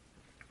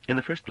 in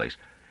the first place,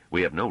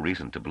 we have no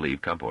reason to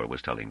believe Compor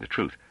was telling the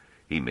truth.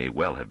 He may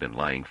well have been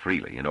lying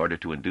freely in order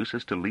to induce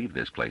us to leave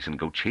this place and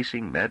go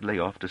chasing madly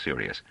off to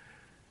Sirius.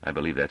 I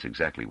believe that's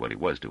exactly what he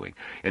was doing.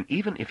 And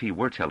even if he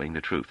were telling the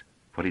truth,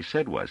 what he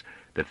said was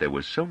that there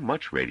was so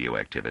much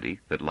radioactivity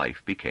that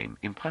life became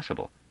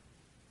impossible.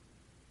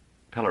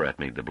 Pelorat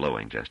made the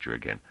blowing gesture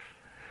again.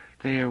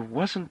 There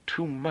wasn't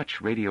too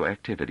much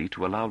radioactivity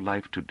to allow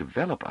life to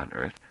develop on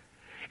Earth,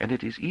 and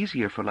it is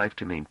easier for life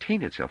to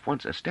maintain itself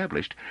once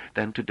established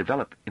than to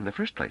develop in the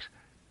first place.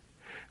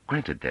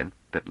 Granted, then,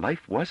 that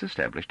life was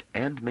established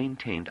and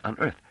maintained on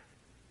Earth.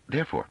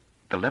 Therefore,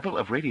 the level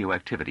of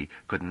radioactivity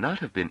could not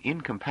have been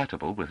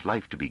incompatible with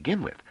life to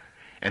begin with,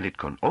 and it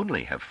can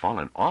only have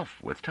fallen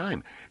off with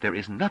time. There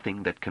is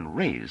nothing that can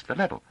raise the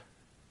level.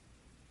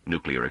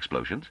 Nuclear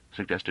explosions,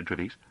 suggested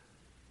Trevize.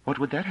 What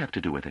would that have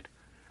to do with it?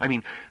 I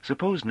mean,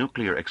 suppose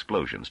nuclear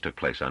explosions took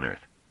place on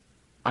Earth.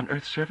 On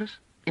Earth's surface?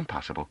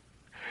 Impossible.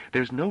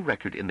 There's no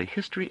record in the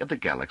history of the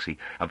galaxy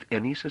of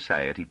any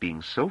society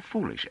being so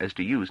foolish as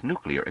to use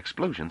nuclear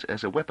explosions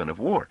as a weapon of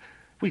war.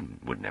 We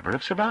would never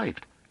have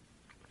survived.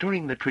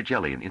 During the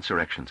Trigelian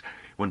insurrections,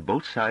 when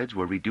both sides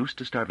were reduced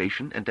to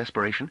starvation and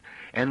desperation,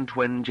 and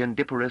when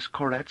Gendibal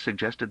Korat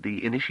suggested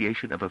the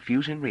initiation of a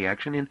fusion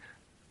reaction in...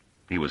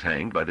 He was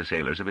hanged by the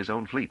sailors of his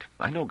own fleet.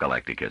 I know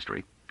galactic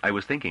history. I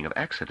was thinking of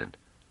accident.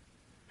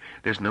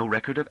 There's no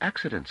record of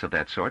accidents of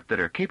that sort that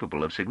are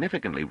capable of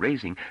significantly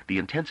raising the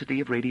intensity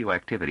of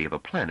radioactivity of a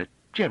planet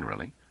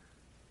generally.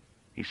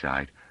 He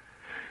sighed.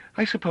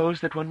 I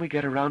suppose that when we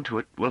get around to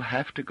it, we'll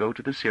have to go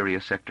to the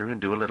Sirius sector and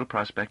do a little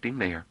prospecting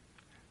there.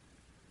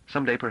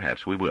 Someday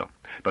perhaps we will.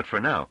 But for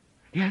now...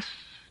 Yes,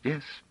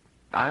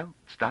 I'll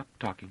stop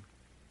talking.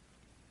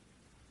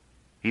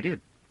 He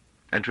did.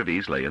 And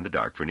Trevize lay in the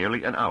dark for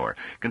nearly an hour,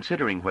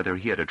 considering whether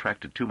he had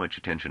attracted too much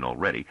attention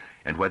already,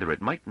 and whether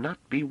it might not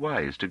be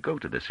wise to go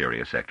to the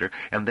Sirius sector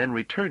and then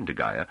return to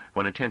Gaia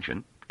when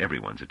attention,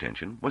 everyone's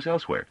attention, was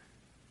elsewhere.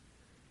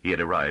 He had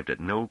arrived at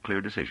no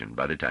clear decision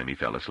by the time he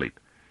fell asleep.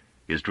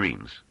 His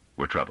dreams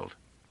were troubled.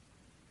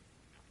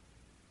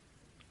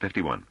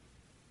 51.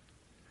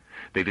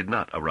 They did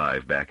not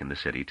arrive back in the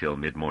city till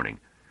mid-morning.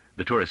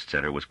 The tourist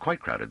center was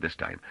quite crowded this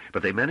time,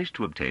 but they managed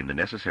to obtain the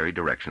necessary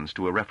directions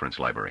to a reference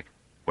library,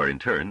 where in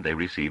turn they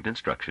received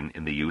instruction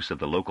in the use of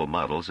the local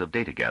models of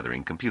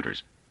data-gathering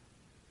computers.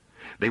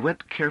 They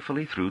went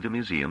carefully through the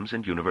museums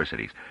and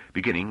universities,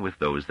 beginning with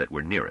those that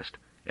were nearest,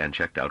 and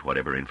checked out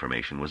whatever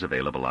information was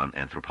available on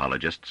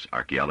anthropologists,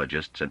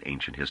 archaeologists, and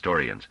ancient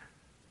historians.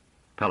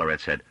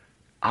 Pelorat said,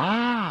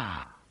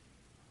 Ah,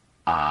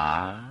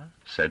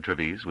 said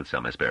Trevize with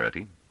some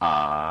asperity.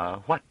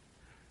 What?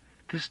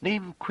 This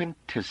name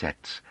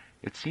Quintessence.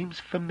 It seems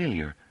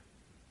familiar.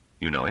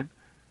 You know him?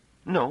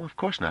 No, of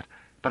course not.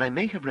 But I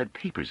may have read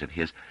papers of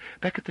his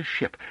back at the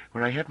ship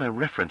where I have my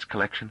reference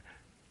collection.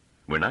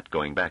 We're not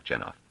going back,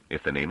 Janov.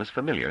 If the name is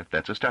familiar,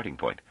 that's a starting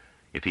point.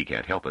 If he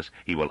can't help us,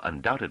 he will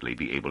undoubtedly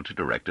be able to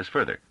direct us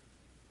further.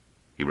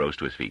 He rose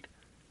to his feet.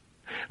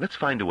 Let's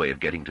find a way of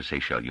getting to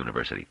Seychelles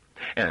University.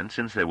 And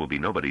since there will be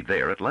nobody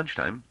there at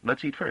lunchtime,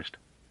 let's eat first.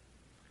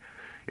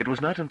 It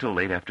was not until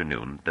late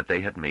afternoon that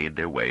they had made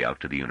their way out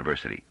to the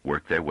university,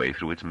 worked their way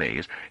through its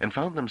maze, and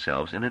found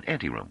themselves in an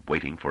anteroom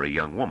waiting for a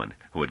young woman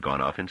who had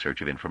gone off in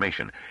search of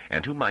information,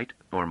 and who might,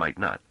 or might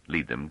not,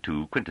 lead them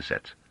to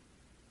Quintessence.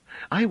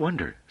 I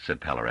wonder,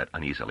 said Pelorat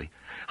uneasily,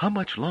 how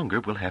much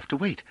longer we'll have to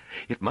wait.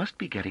 It must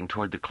be getting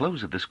toward the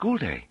close of the school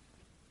day.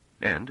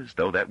 And, as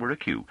though that were a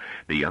cue,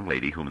 the young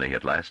lady whom they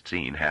had last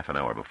seen half an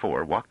hour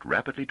before walked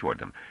rapidly toward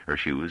them, her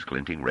shoes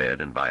glinting red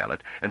and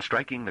violet, and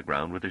striking the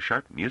ground with a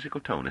sharp musical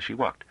tone as she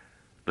walked.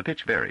 The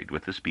pitch varied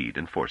with the speed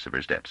and force of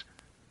her steps.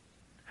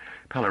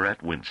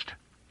 Pelorat winced.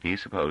 He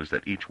supposed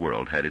that each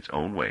world had its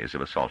own ways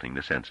of assaulting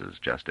the senses,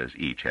 just as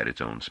each had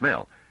its own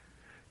smell.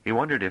 He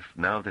wondered if,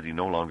 now that he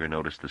no longer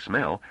noticed the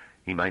smell,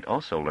 he might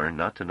also learn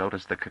not to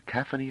notice the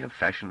cacophony of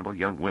fashionable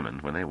young women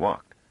when they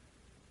walked.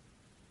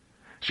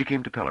 She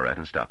came to Pelorat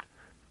and stopped.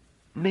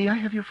 May I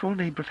have your full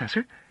name,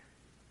 Professor?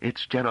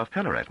 It's Janov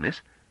Pelorat,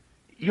 miss.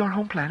 Your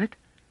home planet?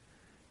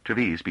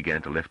 Trevize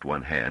began to lift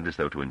one hand as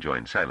though to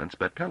enjoin silence,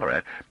 but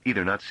Pelorat,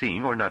 either not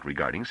seeing or not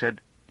regarding,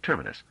 said,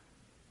 "Terminus."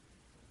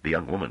 The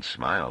young woman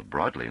smiled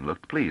broadly and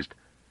looked pleased.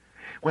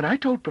 "When I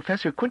told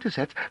Professor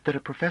Quintessence that a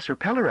Professor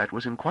Pelorat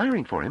was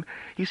inquiring for him,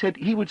 he said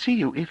he would see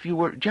you if you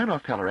were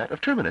Janov Pelorat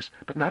of Terminus,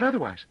 but not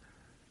otherwise."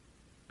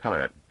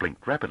 Pelorat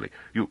blinked rapidly.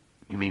 You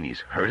mean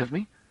he's heard of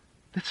me?"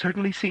 "It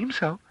certainly seems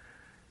so."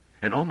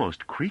 And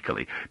almost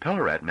creakily,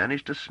 Pelorat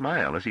managed to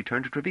smile as he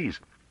turned to Trevize.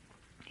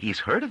 "He's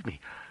heard of me.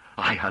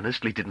 I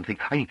honestly didn't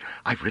think...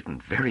 I've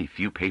written very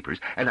few papers,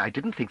 and I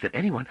didn't think that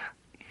anyone..."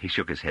 He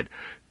shook his head.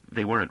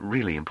 "They weren't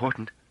really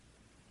important."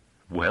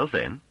 "Well,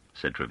 then,"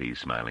 said Trevize,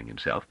 smiling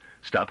himself,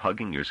 "stop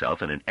hugging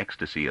yourself in an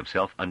ecstasy of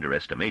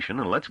self-underestimation,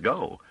 and let's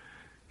go."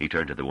 He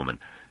turned to the woman.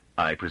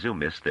 "I presume,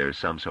 miss, there's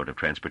some sort of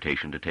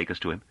transportation to take us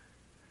to him?"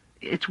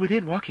 "It's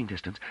within walking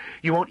distance.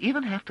 You won't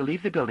even have to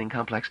leave the building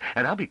complex,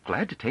 and I'll be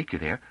glad to take you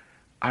there.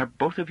 Are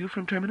both of you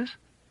from Terminus?"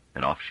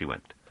 And off she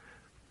went.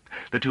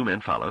 The two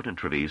men followed, and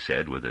Trevize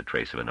said with a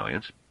trace of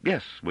annoyance,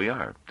 "Yes, we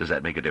are. Does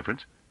that make a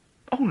difference?"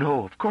 "Oh,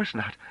 no, of course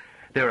not.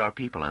 There are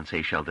people on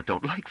Seychelles that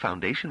don't like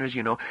foundationers,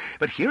 you know,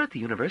 but here at the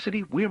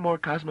university we're more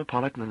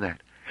cosmopolitan than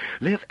that.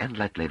 Live and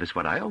let live is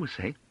what I always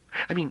say.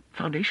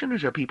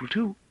 Foundationers are people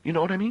too. You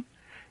know what I mean?"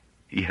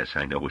 "Yes,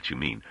 I know what you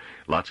mean.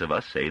 Lots of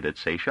us say that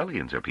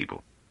Seychellians are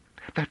people."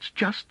 "That's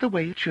just the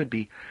way it should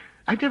be.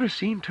 I've never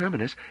seen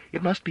Terminus.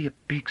 It must be a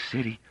big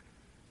city."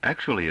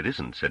 "Actually, it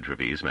isn't," said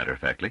Trevize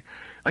matter-of-factly.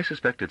 "I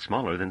suspect it's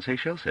smaller than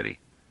Seychelles City."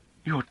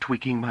 "You're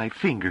tweaking my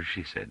finger,"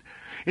 she said.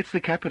 "It's the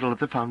capital of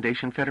the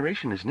Foundation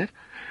Federation, isn't it?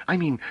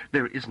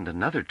 There isn't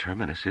another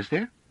Terminus, is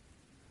there?"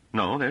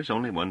 "No, there's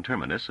only one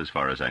Terminus, as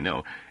far as I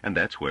know, and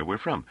that's where we're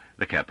from,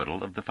 the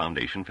capital of the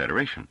Foundation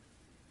Federation."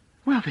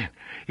 "Well, then,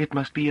 it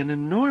must be an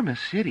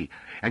enormous city,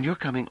 and you're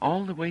coming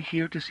all the way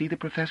here to see the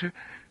professor?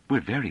 We're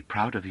very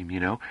proud of him, you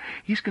know.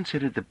 He's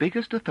considered the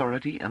biggest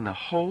authority in the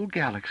whole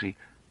galaxy."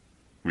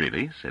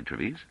 "Really?" said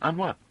Trevize. "On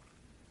what?"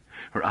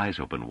 Her eyes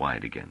opened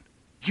wide again.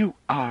 "You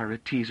are a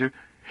teaser.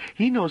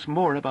 He knows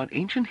more about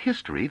ancient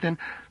history than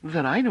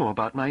I know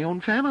about my own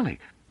family."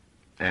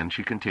 And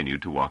she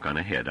continued to walk on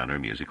ahead on her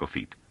musical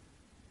feet.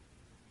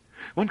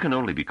 One can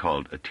only be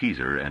called a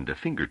teaser and a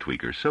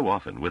finger-tweaker so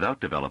often without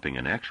developing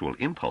an actual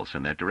impulse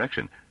in that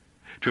direction.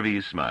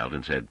 Trevize smiled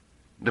and said,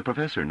 "The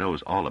professor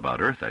knows all about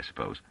Earth, I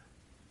suppose."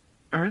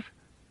 "Earth?"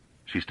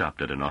 She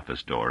stopped at an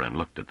office door and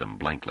looked at them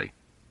blankly.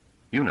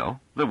 "You know,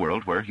 the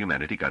world where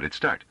humanity got its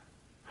start."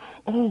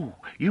 "Oh,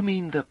 you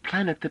mean the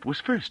planet that was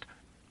first?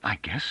 I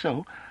guess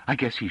so. I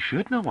guess he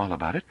should know all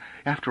about it.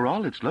 After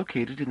all, it's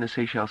located in the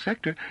Seychelles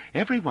sector.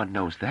 Everyone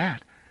knows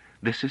that.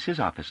 This is his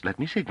office. Let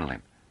me signal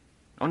him."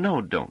 "Oh,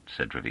 no, don't,"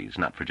 said Trevize,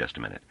 "not for just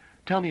a minute.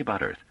 Tell me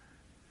about Earth."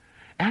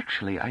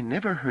 "Actually, I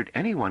never heard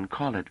anyone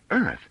call it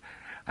Earth.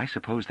 I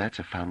suppose that's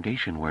a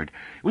Foundation word.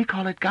 We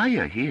call it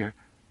Gaia here."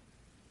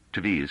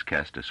 Trevize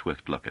cast a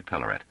swift look at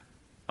Pelorat.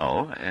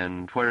 "Oh,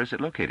 and where is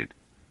it located?"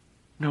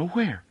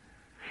 "Nowhere.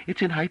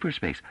 It's in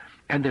hyperspace,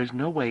 and there's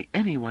no way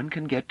anyone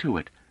can get to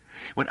it.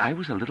 When I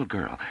was a little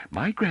girl,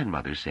 my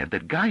grandmother said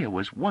that Gaia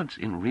was once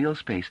in real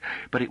space,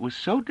 but it was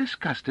so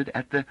disgusted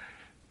at the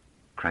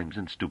crimes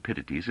and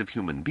stupidities of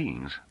human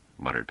beings,"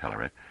 muttered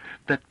Pelorat,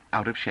 "that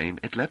out of shame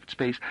it left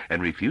space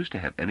and refused to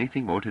have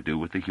anything more to do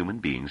with the human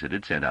beings it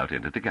had sent out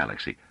into the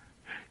galaxy."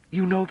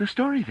 You know the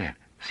story, then.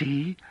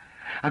 See?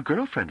 A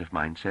girlfriend of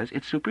mine says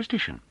it's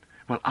superstition.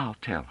 Well, I'll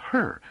tell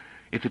her,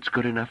 if it's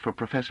good enough for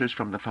professors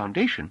from the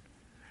Foundation."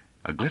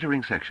 A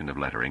glittering section of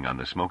lettering on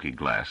the smoky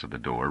glass of the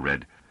door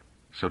read,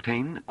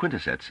 "Sotain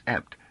Quintessence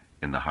Abt,"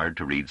 in the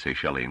hard-to-read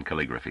Seychellian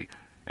calligraphy,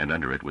 and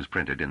under it was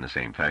printed in the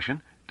same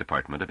fashion,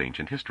 Department of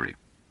Ancient History.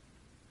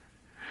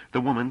 The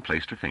woman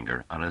placed her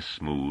finger on a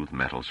smooth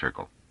metal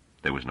circle.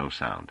 There was no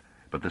sound,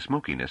 but the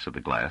smokiness of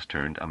the glass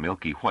turned a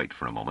milky white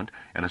for a moment,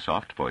 and a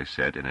soft voice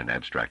said in an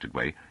abstracted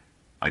way,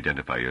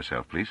 "Identify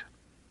yourself, please."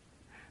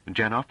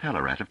 "Janov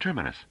Pelorat of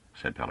Terminus,"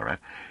 said Pelorat,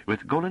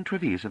 "with Golan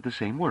Trevize of the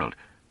same world."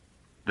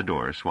 The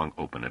door swung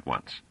open at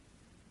once.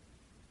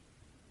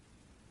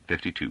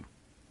 52.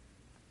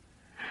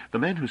 The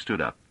man who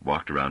stood up,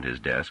 walked around his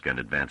desk, and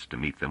advanced to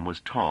meet them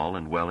was tall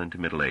and well into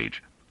middle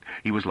age.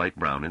 He was light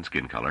brown in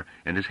skin color,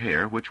 and his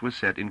hair, which was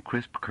set in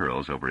crisp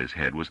curls over his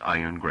head, was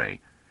iron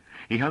gray.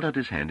 He held out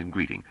his hand in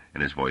greeting,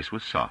 and his voice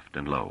was soft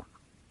and low.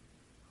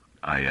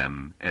 "I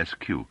am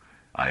SQ.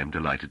 I am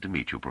delighted to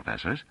meet you,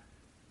 professors."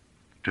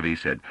 Trevize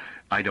said,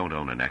 "I don't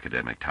own an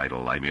academic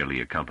title. I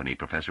merely accompany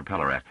Professor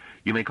Pelorat.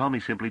 You may call me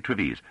simply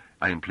Trevize.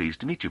 I am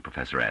pleased to meet you,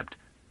 Professor Abt."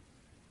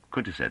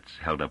 Quintessence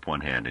held up one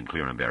hand in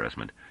clear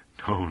embarrassment.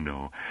 "Oh,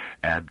 no.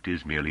 Abt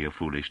is merely a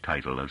foolish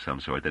title of some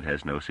sort that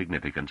has no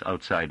significance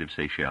outside of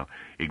Seychelles.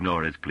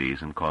 Ignore it,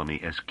 please, and call me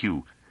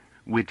SQ.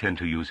 We tend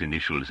to use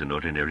initials in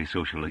ordinary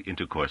social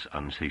intercourse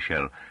on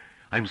Seychelles.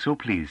 I'm so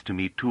pleased to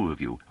meet two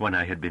of you when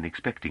I had been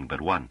expecting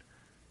but one."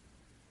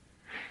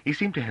 He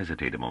seemed to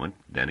hesitate a moment,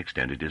 then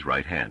extended his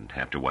right hand,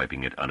 after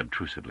wiping it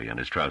unobtrusively on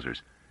his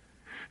trousers.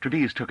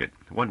 Trevize took it,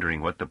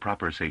 wondering what the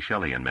proper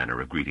Seychellian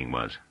manner of greeting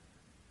was.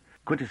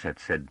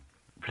 Quintessence said,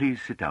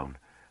 "Please sit down.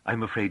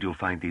 I'm afraid you'll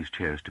find these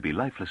chairs to be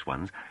lifeless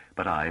ones,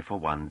 but I, for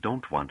one,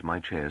 don't want my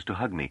chairs to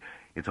hug me.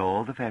 It's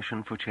all the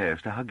fashion for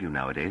chairs to hug you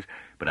nowadays,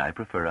 but I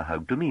prefer a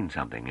hug to mean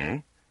something, eh?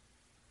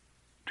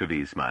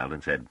 Trevize smiled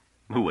and said,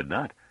 "Who would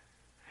not?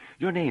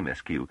 Your name,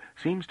 SQ,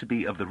 seems to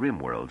be of the Rim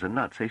worlds and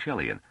not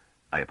Seychellian.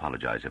 I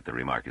apologize if the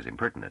remark is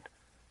impertinent."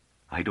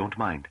 "I don't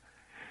mind.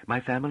 My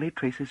family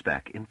traces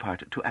back in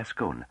part to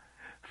Ascone.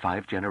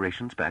 5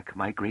 generations back,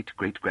 my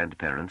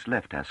great-great-grandparents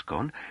left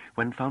Ascone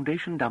when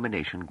Foundation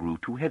domination grew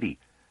too heavy."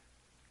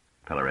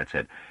 Pelorat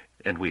said,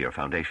 "And we are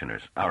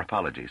Foundationers. Our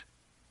apologies."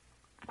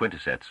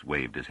 Quintessence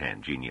waved his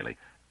hand genially.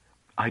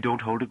 "I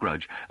don't hold a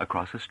grudge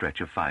across a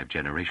stretch of 5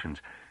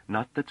 generations.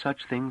 Not that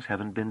such things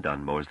haven't been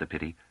done, more's the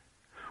pity.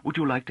 Would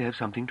you like to have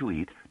something to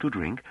eat, to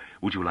drink?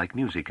 Would you like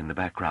music in the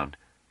background?"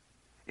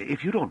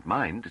 "If you don't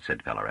mind,"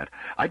 said Pelorat,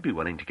 "I'd be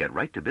willing to get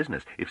right to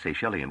business if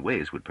Seychellian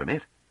ways would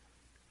permit."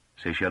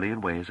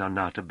 "Seychellian ways are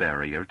not a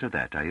barrier to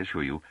that, I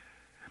assure you.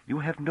 You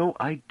have no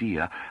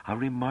idea how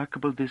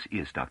remarkable this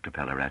is, Dr.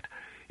 Pelorat.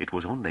 It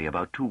was only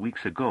about 2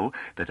 weeks ago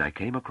that I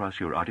came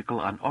across your article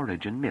on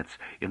origin myths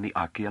in the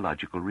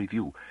Archaeological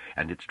Review,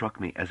 and it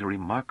struck me as a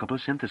remarkable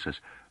synthesis,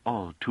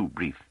 all too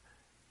brief."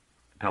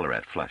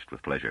 Pelorat flushed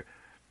with pleasure.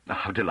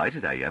 "How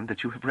delighted I am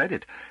that you have read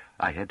it.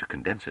 I had to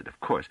condense it, of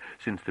course,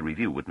 since the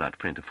review would not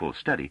print a full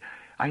study.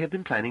 I have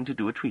been planning to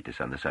do a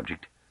treatise on the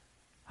subject."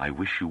 "I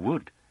wish you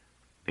would.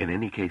 In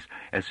any case,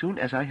 as soon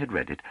as I had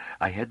read it,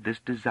 I had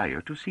this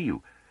desire to see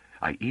you.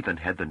 I even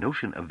had the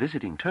notion of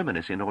visiting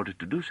Terminus in order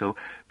to do so,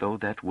 though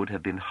that would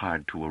have been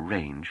hard to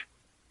arrange."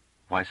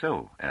 "Why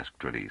so?" asked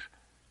Trevize.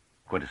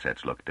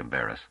 Quintessence looked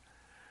embarrassed.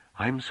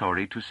 "I'm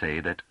sorry to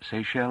say that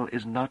Seychelles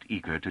is not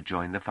eager to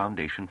join the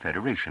Foundation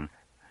Federation,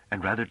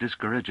 and rather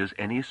discourages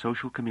any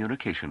social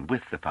communication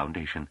with the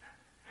Foundation.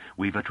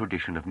 We've a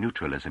tradition of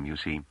neutralism, you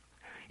see.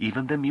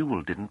 Even the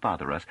mule didn't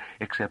bother us,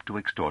 except to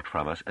extort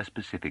from us a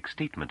specific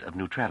statement of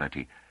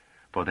neutrality.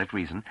 For that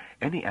reason,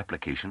 any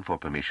application for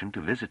permission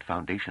to visit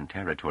Foundation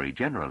territory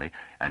generally,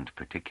 and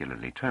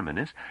particularly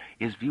Terminus,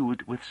 is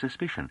viewed with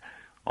suspicion,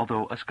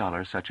 although a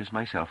scholar such as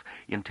myself,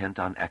 intent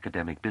on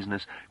academic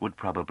business, would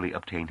probably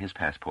obtain his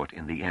passport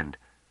in the end.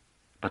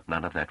 But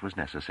none of that was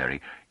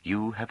necessary.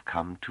 You have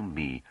come to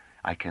me.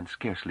 I can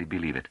scarcely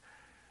believe it.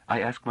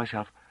 I ask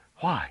myself,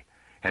 why?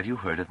 Have you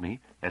heard of me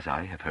as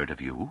I have heard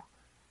of you?"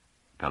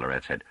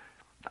 Pelorat said,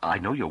 "I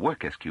know your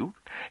work, SQ,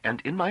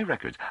 and in my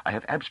records I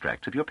have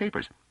abstracts of your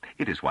papers.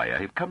 It is why I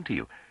have come to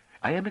you.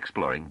 I am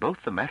exploring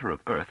both the matter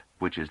of Earth,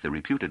 which is the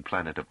reputed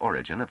planet of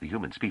origin of the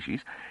human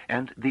species,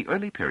 and the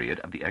early period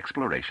of the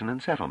exploration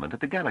and settlement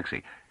of the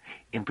galaxy.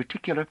 In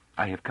particular,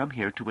 I have come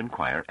here to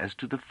inquire as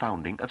to the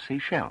founding of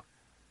Seychelles."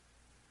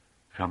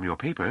 "From your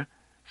paper,"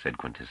 said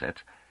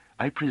Quintessence,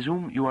 "I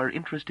presume you are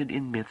interested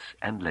in myths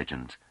and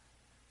legends."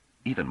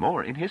 "Even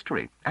more, in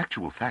history,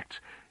 actual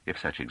facts, if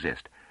such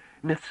exist.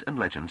 Myths and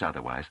legends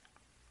otherwise."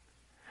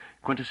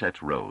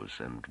 Quintessence rose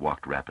and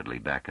walked rapidly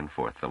back and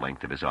forth the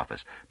length of his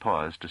office,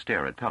 paused to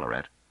stare at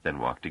Pelorat, then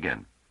walked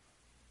again.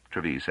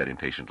 Trevize said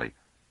impatiently,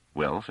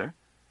 "Well, sir?"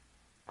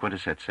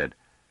 Quintessence said,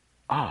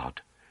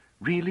 "Odd,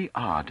 really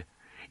odd.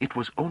 It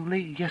was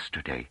only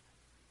yesterday."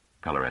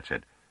 Pelorat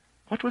said,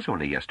 "What was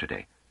only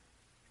yesterday?"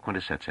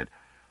 Quintessence said,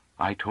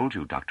 "I told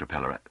you, Dr.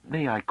 Pelorat.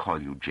 May I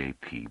call you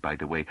J.P., by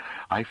the way?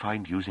 I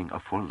find using a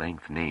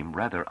full-length name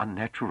rather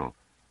unnatural."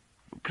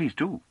 "Please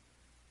do."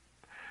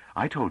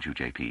 "I told you,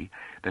 J.P.,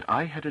 that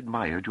I had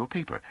admired your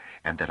paper,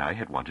 and that I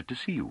had wanted to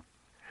see you.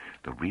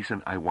 The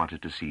reason I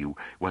wanted to see you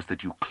was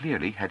that you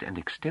clearly had an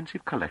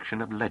extensive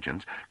collection of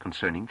legends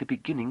concerning the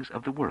beginnings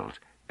of the worlds,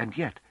 and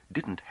yet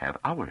didn't have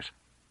ours.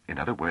 In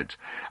other words,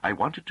 I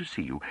wanted to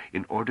see you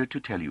in order to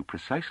tell you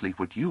precisely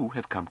what you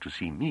have come to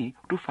see me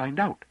to find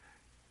out."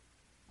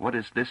 "What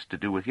is this to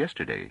do with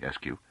yesterday,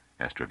 SQ?"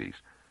 asked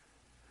Trevize.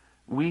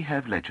 "We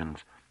have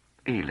legends.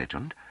 A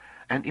legend,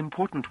 an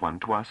important one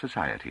to our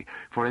society,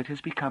 for it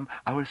has become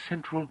our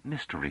central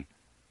mystery."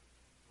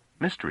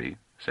 "Mystery?"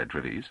 said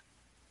Trevize.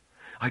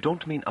 "I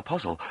don't mean a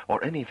puzzle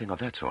or anything of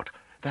that sort.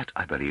 That,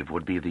 I believe,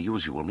 would be the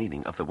usual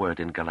meaning of the word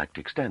in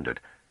Galactic Standard.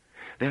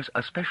 There's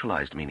a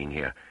specialized meaning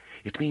here.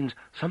 It means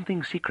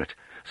something secret,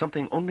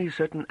 something only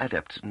certain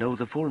adepts know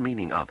the full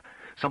meaning of,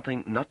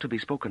 something not to be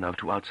spoken of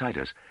to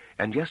outsiders,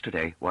 and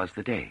yesterday was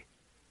the day."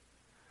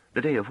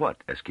 "The day of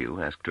what, SQ?"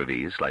 asked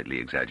Trevize, slightly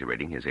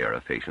exaggerating his air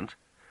of patience.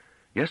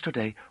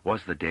 "Yesterday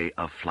was the day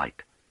of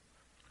flight."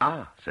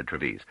 "Ah," said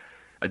Trevize,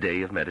 "a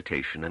day of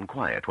meditation and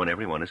quiet, when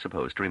everyone is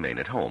supposed to remain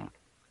at home."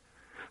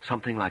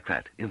 "Something like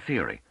that, in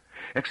theory,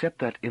 except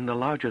that in the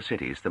larger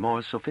cities, the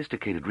more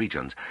sophisticated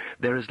regions,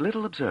 there is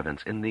little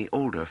observance in the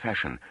older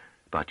fashion,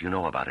 but you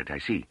know about it, I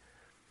see."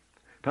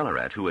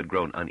 Pelorat, who had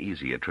grown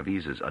uneasy at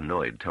Trevize's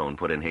annoyed tone,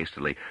 put in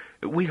hastily,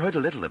 "We heard a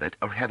little of it,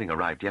 or having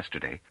arrived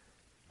yesterday."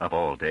 "Of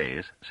all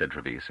days," said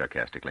Trevize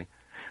sarcastically.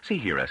 "See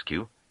here,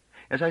 SQ.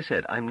 As I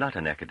said, I'm not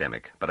an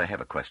academic, but I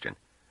have a question.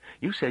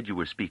 You said you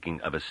were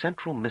speaking of a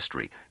central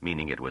mystery,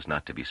 meaning it was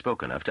not to be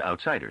spoken of to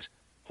outsiders.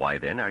 Why,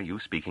 then, are you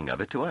speaking of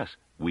it to us?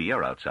 We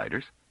are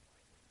outsiders."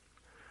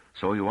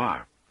 "So you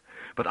are.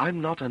 But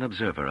I'm not an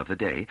observer of the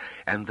day,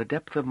 and the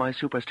depth of my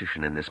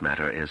superstition in this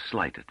matter is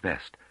slight at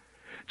best.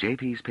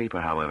 J.P.'s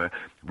paper, however,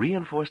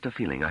 reinforced a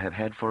feeling I have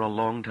had for a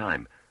long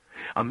time.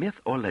 A myth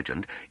or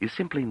legend is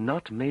simply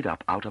not made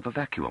up out of a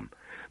vacuum.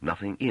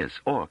 Nothing is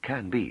or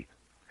can be.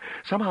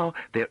 Somehow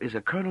there is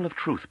a kernel of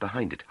truth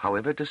behind it,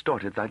 however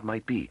distorted that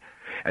might be,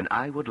 and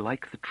I would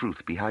like the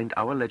truth behind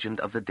our legend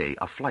of the day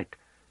of flight.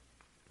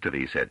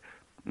 Trevize said,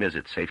 "Is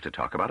it safe to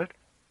talk about it?"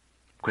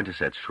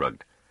 Quintessence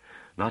shrugged.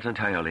 "Not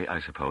entirely, I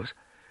suppose.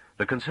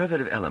 The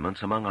conservative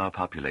elements among our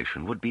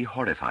population would be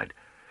horrified.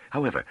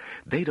 However,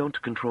 they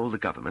don't control the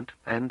government,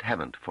 and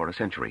haven't for a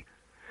century.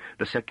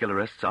 The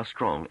secularists are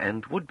strong,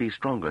 and would be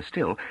stronger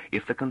still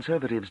if the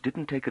conservatives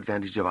didn't take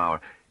advantage of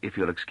our, if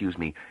you'll excuse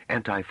me,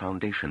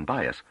 anti-Foundation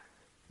bias.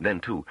 Then,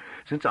 too,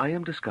 since I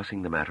am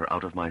discussing the matter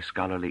out of my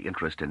scholarly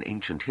interest in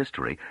ancient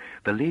history,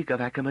 the League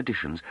of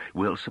Academicians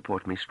will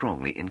support me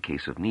strongly in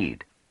case of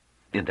need."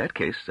 "In that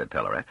case," said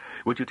Pelorat,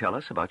 "would you tell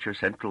us about your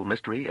central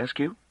mystery,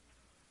 SQ?"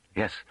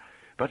 "Yes,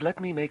 but let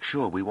me make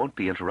sure we won't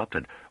be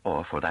interrupted,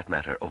 or, for that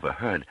matter,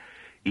 overheard.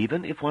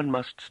 Even if one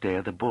must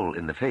stare the bull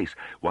in the face,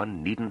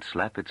 one needn't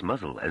slap its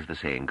muzzle, as the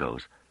saying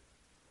goes."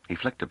 He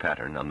flicked a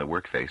pattern on the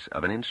work face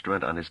of an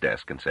instrument on his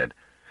desk and said,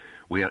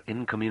 "We are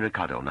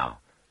incommunicado now."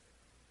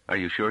 "Are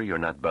you sure you're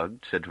not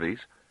bugged?" said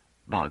Trevize.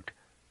 "Bugged?"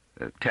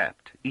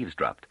 "Tapped,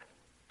 eavesdropped.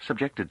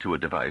 Subjected to a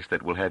device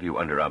that will have you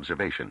under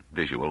observation,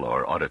 visual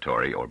or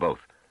auditory or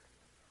both."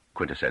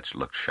 Quintessence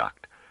looked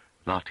shocked.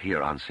 "Not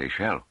here on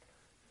Seychelles."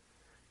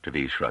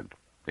 Trevize shrugged.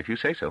 "If you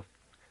say so."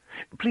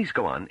 "Please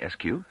go on,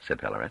 SQ," said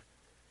Pelorat.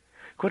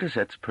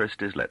 Quintessence pursed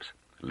his lips,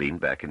 leaned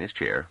back in his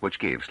chair, which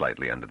gave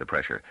slightly under the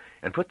pressure,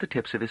 and put the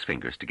tips of his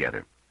fingers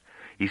together.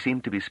 He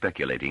seemed to be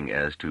speculating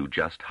as to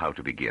just how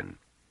to begin.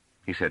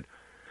 He said,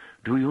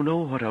 "Do you know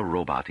what a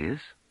robot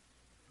is?"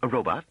 "A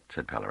robot?"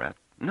 said Pelorat.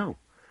 "No."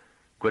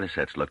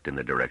 Quintessence looked in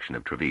the direction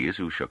of Trevize,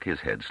 who shook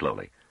his head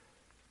slowly.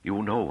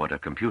 "You know what a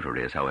computer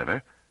is,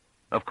 however."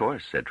 "Of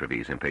course," said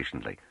Trevize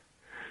impatiently.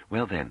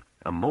 "Well then,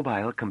 a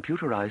mobile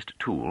computerized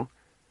tool—"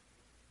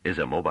 "Is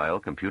a mobile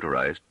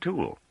computerized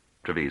tool?"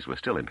 Trevize was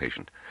still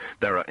impatient.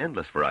 "There are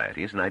endless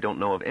varieties, and I don't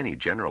know of any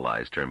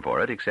generalized term for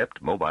it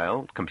except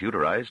mobile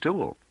computerized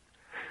tool."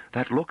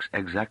 "That looks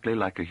exactly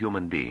like a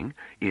human being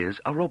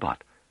is a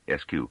robot."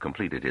 SQ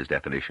completed his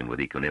definition with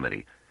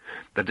equanimity.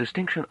 "The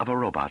distinction of a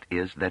robot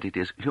is that it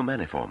is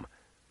humaniform."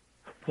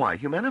 "Why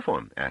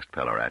humaniform?" asked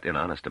Pelorat in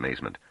honest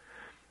amazement.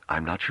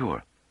 "I'm not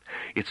sure.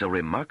 It's a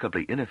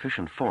remarkably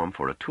inefficient form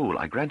for a tool,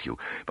 I grant you,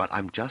 but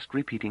I'm just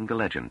repeating the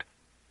legend.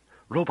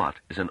 Robot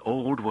is an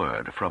old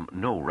word from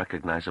no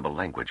recognizable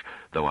language,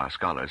 though our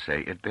scholars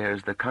say it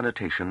bears the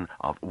connotation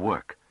of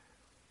work."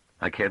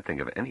 "I can't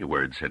think of any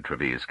word," said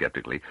Trevize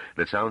skeptically,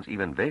 "that sounds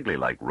even vaguely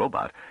like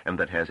robot and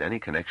that has any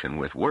connection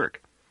with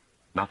work."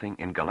 "Nothing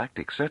in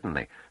galactic,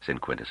 certainly,"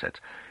 said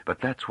Quintessence, "but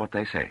that's what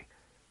they say."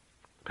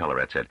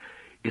 Pelorat said,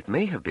 "It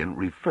may have been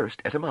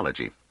reversed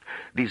etymology.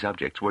 These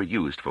objects were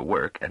used for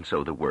work, and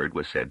so the word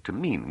was said to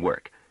mean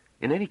work.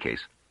 In any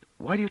case,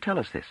 why do you tell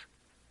us this?"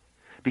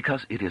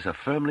 "Because it is a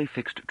firmly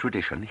fixed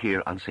tradition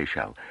here on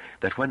Seychelles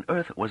that when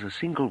Earth was a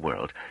single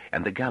world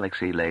and the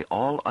galaxy lay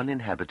all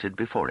uninhabited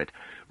before it,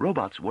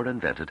 robots were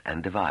invented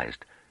and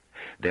devised.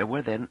 There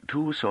were then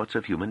two sorts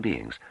of human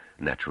beings,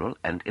 natural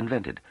and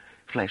invented,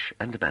 flesh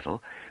and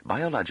metal,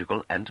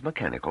 biological and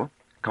mechanical,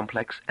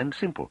 complex and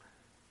simple."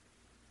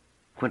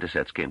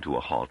 Quintessence came to a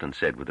halt and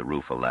said with a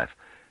rueful laugh,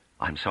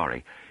 "I'm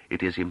sorry,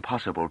 it is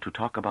impossible to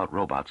talk about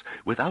robots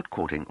without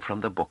quoting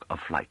from the Book of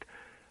Flight.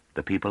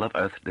 The people of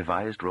Earth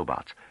devised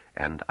robots,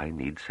 and I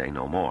need say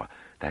no more.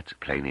 That's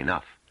plain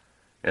enough."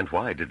 "And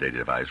why did they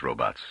devise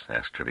robots?"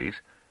 asked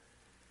Trevize.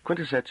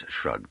 Quintessence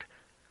shrugged.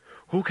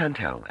 "Who can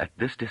tell at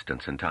this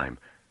distance in time?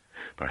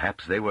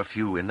 Perhaps they were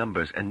few in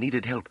numbers and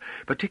needed help,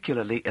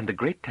 particularly in the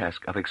great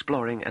task of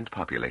exploring and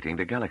populating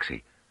the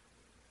galaxy."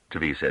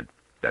 Trevize said,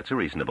 "That's a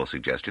reasonable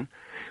suggestion.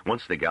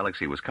 Once the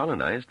galaxy was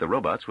colonized, the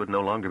robots would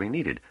no longer be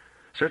needed.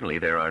 Certainly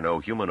there are no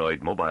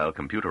humanoid mobile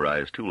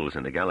computerized tools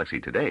in the galaxy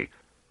today."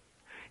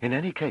 "In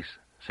any case,"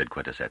 said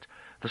Quintessence,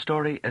 "the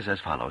story is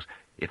as follows,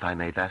 if I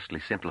may vastly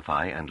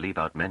simplify and leave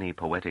out many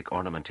poetic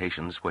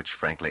ornamentations which,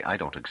 frankly, I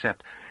don't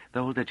accept,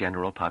 though the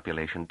general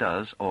population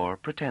does or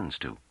pretends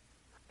to.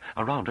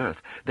 Around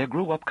Earth, there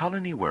grew up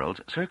colony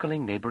worlds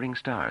circling neighboring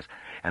stars,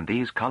 and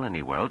these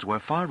colony worlds were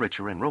far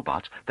richer in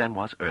robots than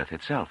was Earth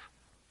itself.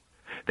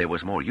 There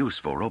was more use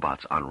for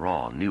robots on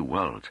raw, new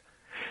worlds.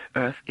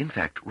 Earth, in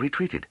fact,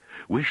 retreated,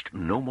 wished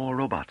no more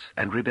robots,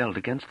 and rebelled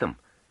against them."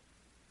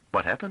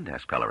 "What happened?"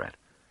 asked Pelorat.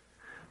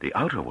 "The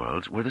outer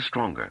worlds were the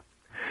stronger.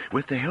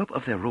 With the help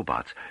of their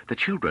robots, the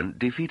children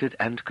defeated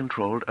and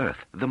controlled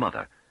Earth, the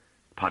mother.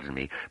 Pardon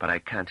me, but I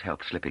can't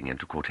help slipping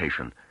into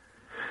quotation.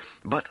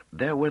 But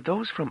there were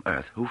those from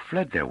Earth who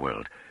fled their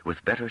world,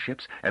 with better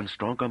ships and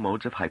stronger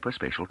modes of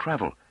hyperspatial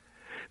travel.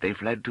 They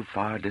fled to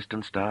far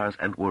distant stars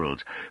and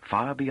worlds,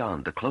 far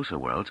beyond the closer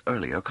worlds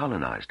earlier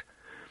colonized.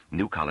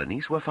 New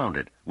colonies were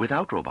founded,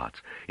 without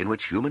robots, in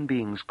which human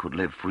beings could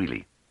live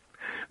freely.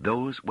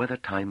 Those were the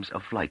times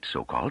of flight,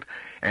 so-called,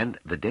 and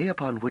the day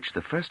upon which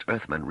the first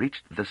Earthman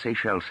reached the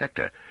Seychelles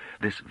sector,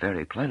 this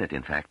very planet,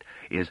 in fact,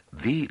 is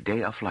the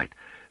day of flight,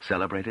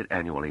 celebrated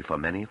annually for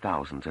many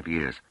thousands of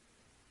years.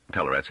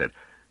 Pelorat said,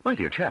 "My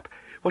dear chap,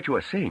 what you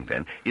are saying,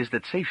 then, is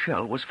that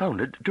Seychelles was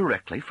founded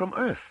directly from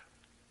Earth."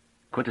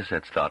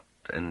 Quintessence thought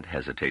and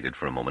hesitated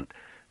for a moment.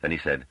 Then he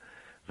said,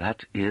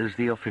 "That is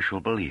the official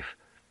belief."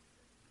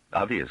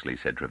 "Obviously,"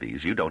 said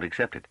Trevize, "you don't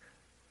accept it."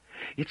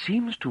 "It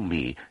seems to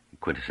me,"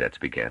 Quintessence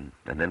began,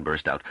 and then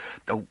burst out,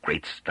 "Oh,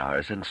 great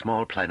stars and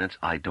small planets,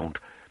 I don't.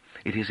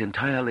 It is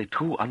entirely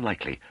too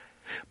unlikely.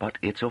 But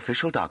it's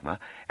official dogma,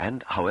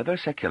 and however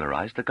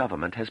secularized the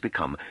government has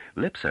become,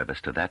 lip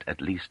service to that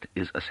at least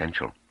is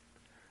essential.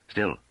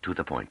 Still, to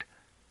the point.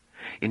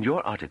 In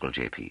your article,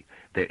 J.P.,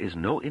 there is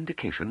no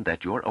indication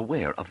that you're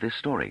aware of this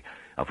story,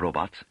 of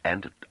robots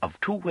and of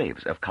two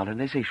waves of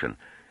colonization,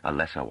 a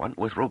lesser one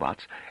with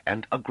robots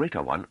and a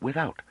greater one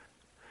without."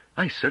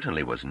 "I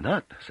certainly was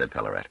not," said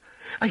Pelorat.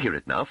 "I hear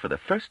it now for the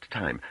first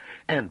time,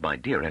 and, my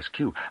dear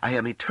S.Q., I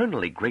am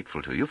eternally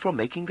grateful to you for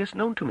making this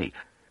known to me.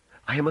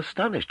 I am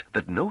astonished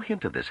that no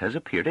hint of this has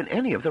appeared in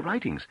any of the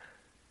writings."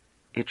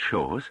 "It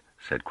shows,"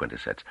 said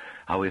Quintessence,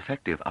 "how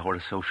effective our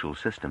social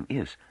system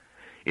is.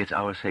 It's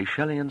our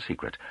Seychellian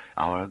secret,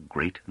 our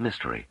great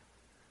mystery."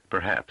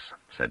 "Perhaps,"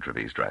 said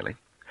Trevize dryly.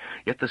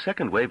 "Yet the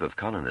second wave of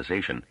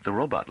colonization, the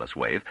robotless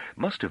wave,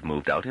 must have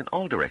moved out in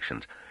all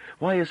directions.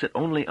 Why is it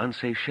only on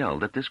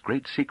Seychelles that this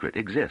great secret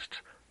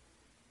exists?"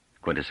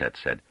 Quintessence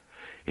said,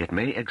 "It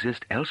may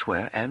exist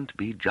elsewhere and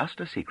be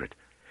just a secret.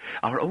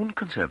 Our own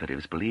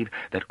conservatives believe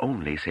that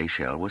only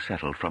Seychelles was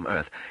settled from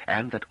Earth,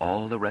 and that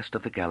all the rest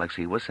of the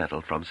galaxy was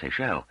settled from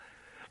Seychelles.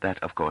 That,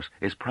 of course,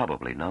 is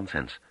probably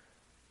nonsense."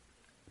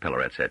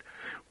 Pelorat said,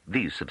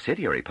 "These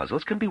subsidiary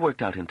puzzles can be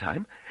worked out in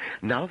time.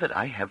 Now that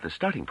I have the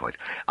starting point,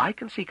 I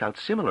can seek out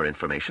similar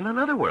information on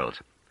other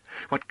worlds.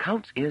 What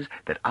counts is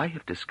that I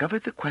have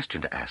discovered the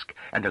question to ask,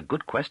 and a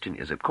good question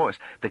is, of course,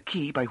 the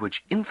key by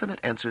which infinite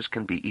answers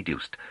can be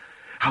educed.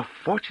 How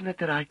fortunate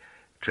that I—"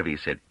 Trevize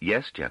said,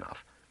 "Yes, Janov,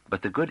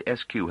 but the good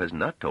SQ has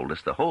not told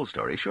us the whole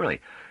story, surely.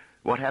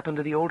 What happened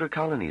to the older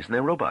colonies and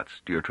their robots,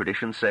 do your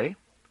traditions say?"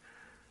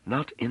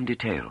 "Not in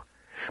detail,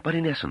 but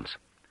in essence.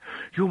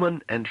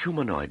 Human and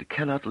humanoid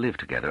cannot live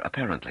together,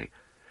 apparently.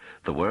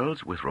 The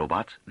worlds with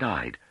robots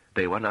died.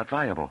 They were not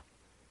viable."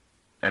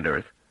 "And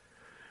Earth?"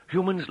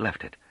 "Humans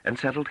left it and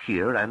settled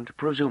here and,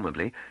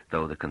 presumably,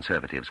 though the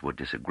conservatives would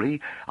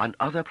disagree, on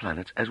other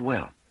planets as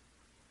well."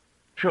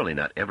 "Surely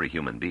not every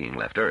human being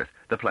left Earth.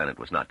 The planet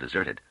was not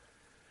deserted."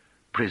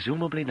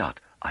 "Presumably not.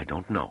 I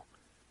don't know."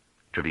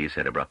 Trevize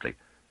said abruptly,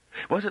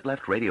 "Was it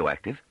left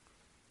radioactive?"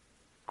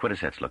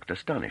 Quintessence looked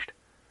astonished.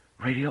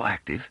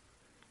 "Radioactive?"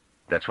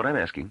 "That's what I'm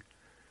asking."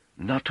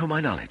 "Not to my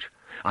knowledge.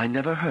 I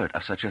never heard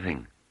of such a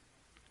thing."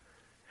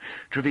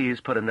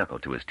 Trevize put a knuckle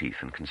to his teeth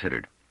and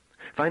considered.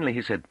 Finally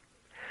he said,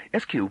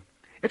 "SQ,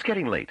 it's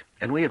getting late,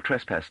 and we have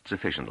trespassed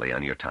sufficiently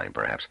on your time,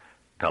 perhaps."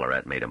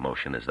 Pelorat made a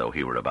motion as though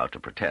he were about to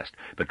protest,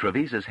 but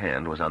Trevize's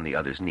hand was on the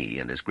other's knee,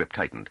 and his grip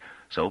tightened,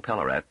 so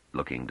Pelorat,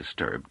 looking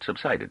disturbed,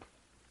 subsided.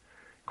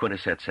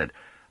 Quintessence said,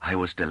 "I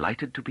was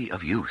delighted to be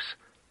of use."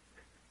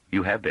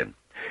 "You have been,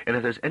 and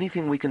if there's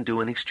anything we can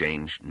do in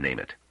exchange, name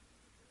it."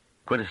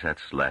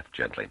 Quintessence laughed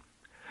gently.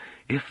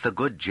 "If the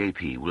good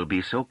J.P. will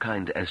be so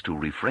kind as to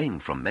refrain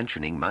from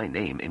mentioning my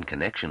name in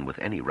connection with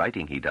any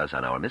writing he does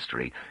on our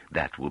mystery,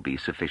 that will be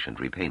sufficient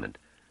repayment."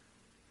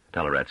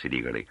 Pelorat said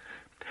eagerly,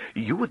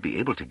 "You would be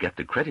able to get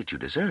the credit you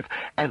deserve,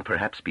 and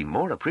perhaps be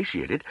more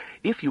appreciated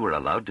if you were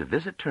allowed to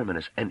visit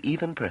Terminus and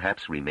even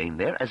perhaps remain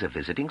there as a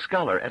visiting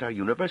scholar at our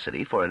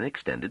university for an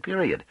extended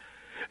period.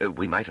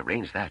 We might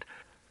arrange that.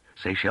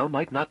 Seychelles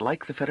might not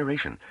like the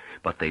Federation,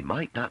 but they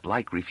might not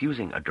like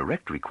refusing a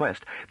direct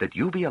request that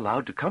you be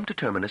allowed to come to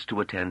Terminus to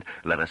attend,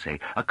 let us say,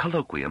 a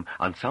colloquium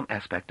on some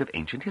aspect of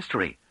ancient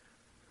history."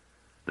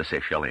 The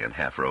Seychellian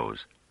half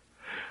rose.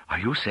 "Are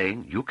you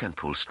saying you can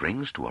pull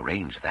strings to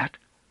arrange that?"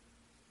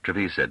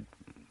 Trevize said,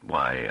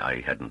 "Why, I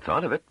hadn't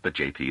thought of it, but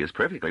J.P. is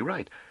perfectly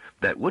right.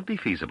 That would be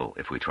feasible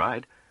if we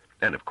tried.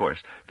 And, of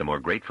course, the more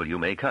grateful you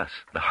make us,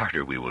 the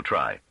harder we will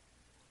try."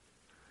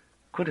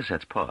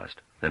 Quintessence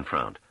paused, then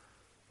frowned.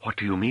 "What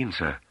do you mean,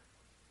 sir?"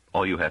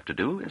 "All you have to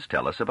do is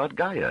tell us about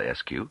Gaia,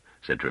 SQ,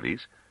 said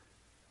Trevize.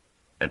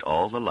 And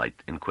all the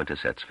light in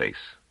Quintessence's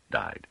face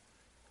died.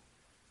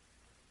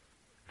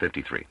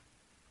 53.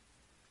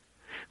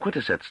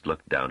 Quintessence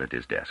looked down at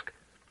his desk.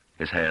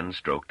 His hand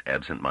stroked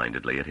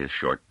absent-mindedly at his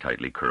short,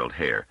 tightly curled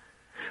hair.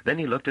 Then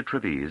he looked at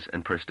Trevize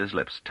and pursed his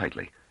lips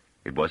tightly.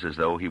 It was as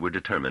though he were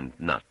determined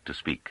not to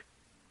speak.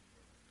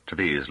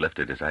 Trevize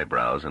lifted his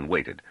eyebrows and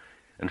waited,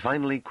 and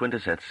finally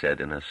Quintessence said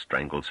in a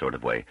strangled sort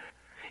of way,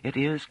 "It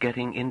is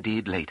getting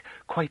indeed late,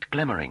 quite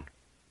glimmering."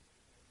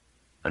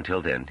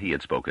 Until then he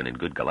had spoken in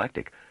good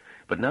Galactic,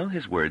 but now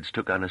his words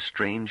took on a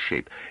strange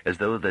shape, as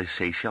though the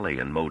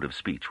Seychellian mode of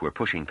speech were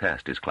pushing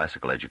past his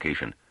classical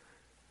education.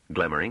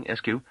 "Glimmering,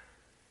 SQ?"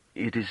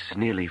 "It is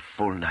nearly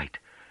full night."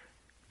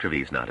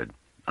 Trevize nodded.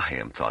 "I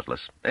am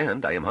thoughtless,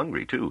 and I am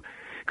hungry, too.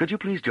 Could you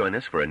please join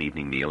us for an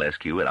evening meal,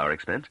 SQ, at our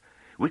expense?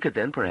 We could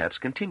then perhaps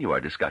continue our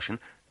discussion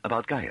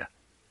about Gaia.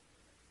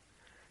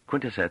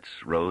 Quintessence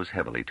rose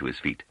heavily to his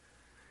feet.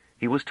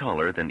 He was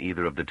taller than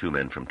either of the two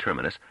men from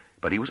Terminus,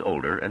 but he was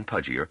older and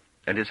pudgier,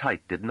 and his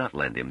height did not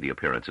lend him the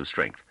appearance of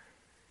strength.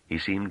 He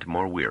seemed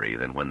more weary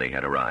than when they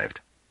had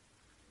arrived.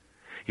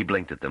 He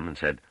blinked at them and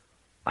said,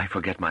 "I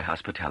forget my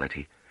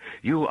hospitality.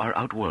 You are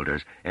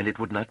outworlders, and it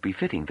would not be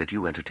fitting that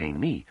you entertain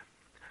me.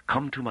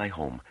 Come to my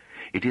home.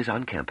 It is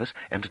on campus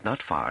and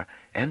not far,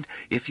 and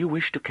if you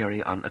wish to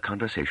carry on a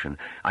conversation,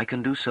 I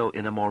can do so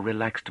in a more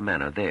relaxed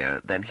manner there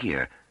than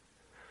here.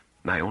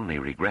 My only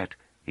regret,"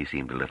 he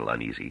seemed a little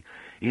uneasy,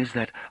 "is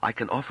that I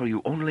can offer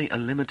you only a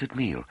limited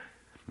meal.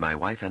 My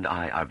wife and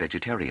I are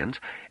vegetarians,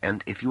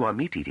 and if you are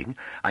meat-eating,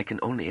 I can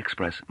only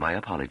express my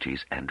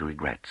apologies and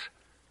regrets."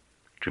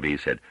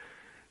 Trevize said,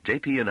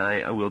 "J.P. and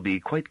I will be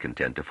quite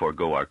content to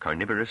forego our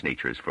carnivorous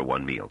natures for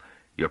one meal.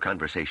 Your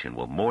conversation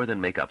will more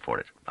than make up for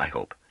it, I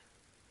hope."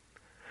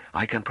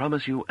 "I can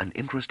promise you an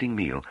interesting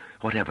meal,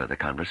 whatever the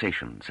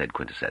conversation," said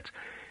Quintessence,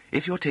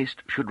 "if your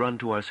taste should run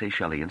to our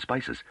Seychellian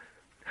spices.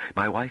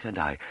 My wife and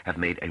I have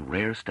made a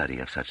rare study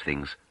of such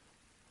things."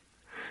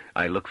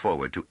 "I look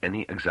forward to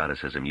any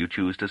exoticism you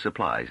choose to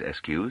supply,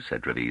 SQ,"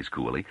 said Trevize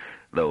coolly,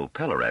 though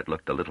Pelorat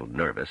looked a little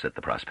nervous at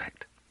the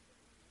prospect.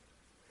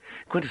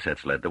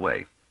 Quintessence led the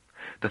way.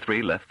 The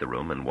three left the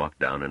room and walked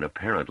down an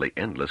apparently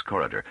endless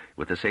corridor,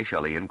 with the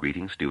Seychellian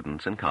greeting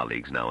students and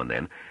colleagues now and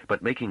then,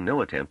 but making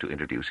no attempt to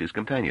introduce his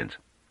companions.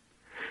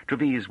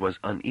 Trevize was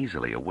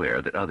uneasily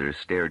aware that others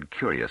stared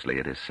curiously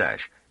at his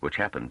sash, which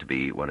happened to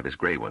be one of his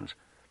gray ones.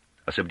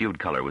 A subdued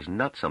color was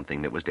not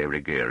something that was de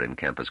rigueur in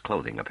campus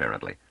clothing,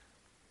 apparently.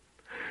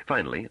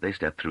 Finally, they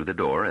stepped through the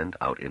door and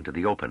out into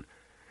the open.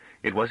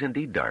 It was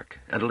indeed dark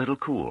and a little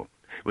cool,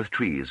 with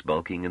trees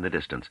bulking in the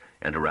distance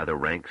and a rather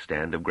rank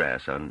stand of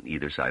grass on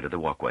either side of the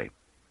walkway.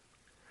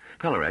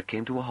 Pelorat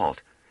came to a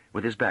halt,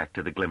 with his back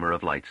to the glimmer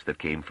of lights that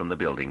came from the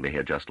building they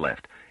had just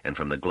left and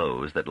from the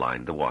glows that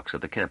lined the walks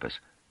of the campus.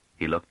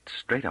 He looked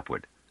straight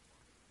upward.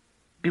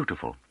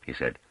 "Beautiful," he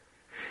said.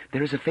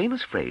 "There is a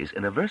famous phrase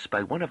in a verse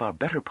by one of our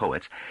better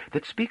poets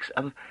that speaks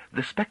of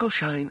the speckle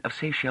shine of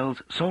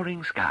Seychelles'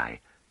 soaring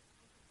sky."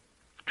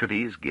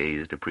 Trevize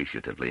gazed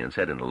appreciatively and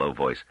said in a low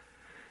voice,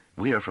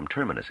 "We are from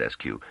Terminus,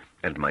 SQ,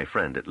 and my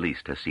friend at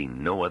least has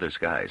seen no other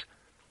skies.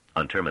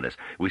 On Terminus,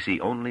 we see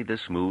only the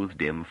smooth,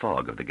 dim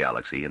fog of the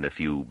galaxy and a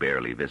few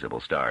barely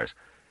visible stars.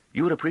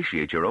 You would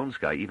appreciate your own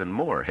sky even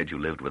more had you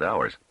lived with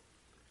ours."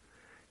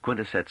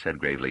 Quintessence said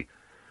gravely,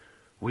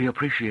 "We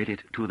appreciate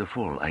it to the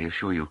full, I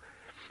assure you.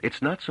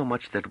 It's not so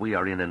much that we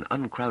are in an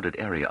uncrowded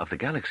area of the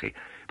galaxy,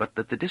 but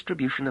that the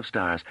distribution of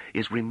stars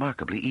is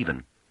remarkably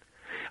even.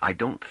 I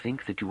don't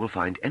think that you will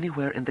find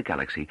anywhere in the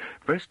galaxy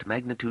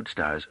first-magnitude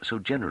stars so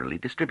generally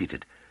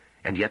distributed,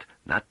 and yet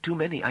not too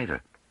many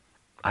either.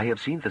 I have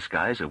seen the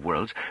skies of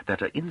worlds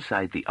that are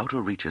inside the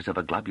outer reaches of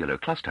a globular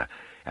cluster,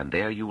 and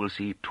there you will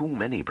see too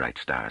many bright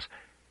stars.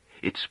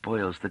 It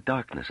spoils the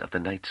darkness of the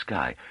night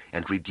sky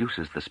and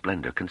reduces the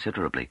splendor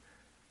considerably."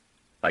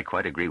 "I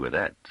quite agree with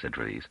that," said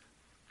Trevize.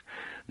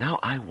 "Now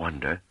I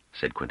wonder,"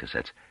 said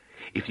Quintessence,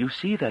 "if you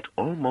see that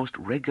almost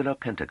regular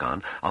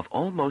pentagon of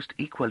almost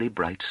equally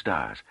bright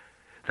stars,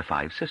 the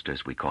Five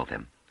Sisters we call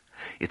them.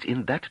 It's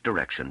in that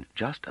direction,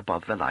 just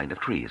above the line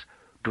of trees.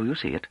 Do you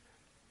see it?"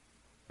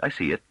 "I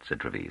see it," said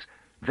Trevize.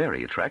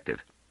 "Very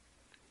attractive."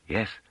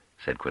 "Yes,"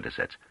 said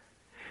Quintessence.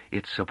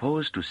 "It's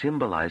supposed to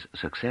symbolize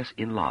success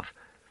in love,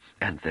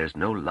 and there's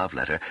no love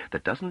letter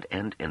that doesn't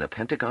end in a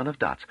pentagon of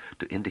dots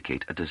to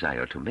indicate a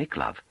desire to make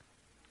love.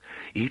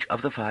 Each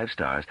of the 5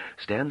 stars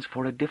stands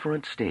for a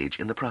different stage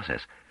in the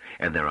process,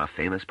 and there are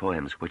famous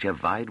poems which have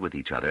vied with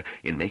each other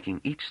in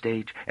making each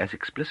stage as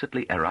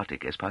explicitly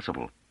erotic as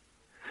possible.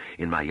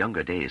 In my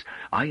younger days,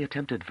 I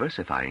attempted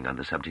versifying on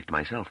the subject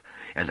myself,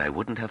 and I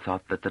wouldn't have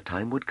thought that the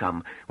time would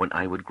come when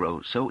I would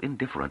grow so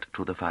indifferent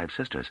to the 5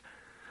 sisters,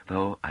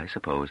 though I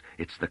suppose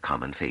it's the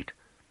common fate.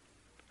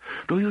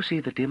 Do you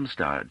see the dim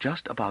star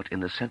just about in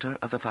the center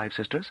of the 5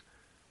 sisters?"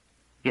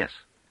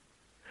 "Yes."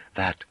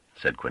 "That,"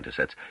 said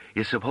Quintessence,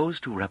 "is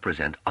supposed to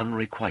represent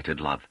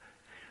unrequited love.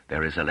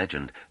 There is a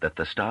legend that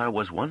the star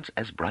was once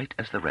as bright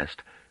as the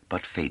rest,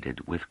 but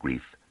faded with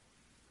grief."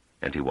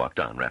 And he walked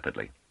on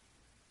rapidly.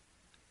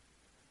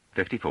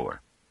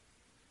 54.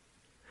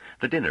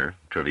 The dinner,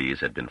 Trevize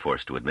had been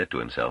forced to admit to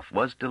himself,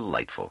 was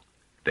delightful.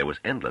 There was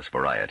endless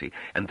variety,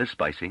 and the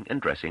spicing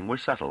and dressing were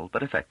subtle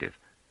but effective.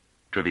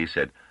 Trevize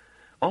said,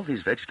 "All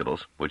these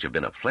vegetables, which have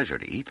been a pleasure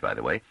to eat, by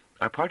the way,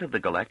 are part of the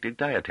galactic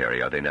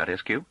dietary, are they not,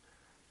 SQ?"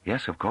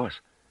 "Yes, of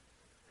course."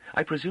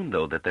 "I presume,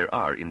 though, that there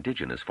are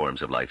indigenous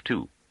forms of life,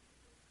 too."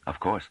 "Of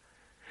course.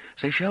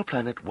 Seychelles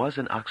Planet was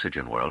an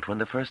oxygen world when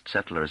the first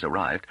settlers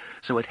arrived,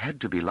 so it had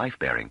to be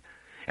life-bearing,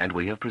 and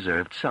we have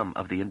preserved some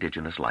of the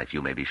indigenous life,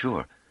 you may be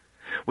sure.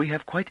 We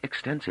have quite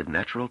extensive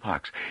natural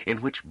parks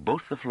in which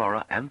both the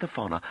flora and the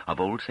fauna of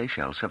old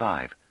Seychelles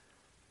survive."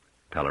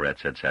 Pelorat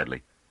said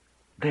sadly,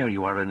 "There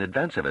you are in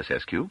advance of us,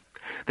 SQ.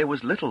 There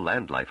was little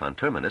land life on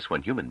Terminus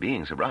when human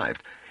beings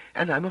arrived,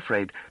 and I'm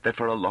afraid that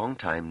for a long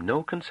time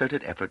no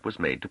concerted effort was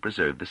made to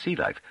preserve the sea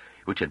life,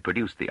 which had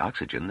produced the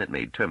oxygen that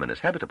made Terminus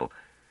habitable.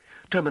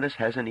 Terminus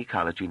has an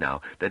ecology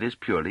now that is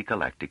purely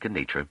galactic in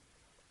nature.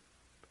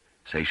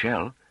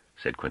 Seychelles,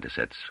 said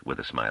Quintessence with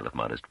a smile of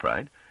modest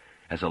pride,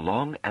 has a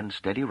long and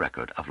steady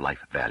record of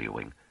life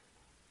valuing.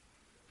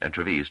 And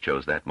Trevize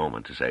chose that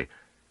moment to say,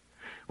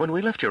 "When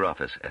we left your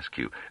office,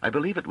 SQ, I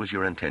believe it was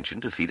your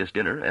intention to feed us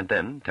dinner and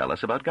then tell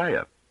us about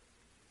Gaia."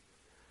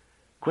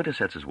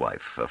 Quintessence's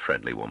wife, a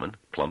friendly woman,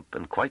 plump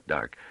and quite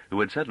dark, who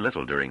had said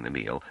little during the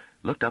meal,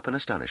 looked up in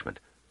astonishment,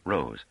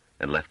 rose,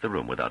 and left the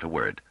room without a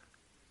word.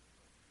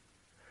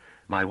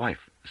 "My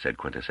wife," said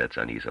Quintessence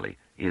uneasily,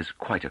 "is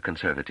quite a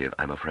conservative,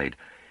 I'm afraid,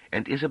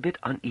 and is a bit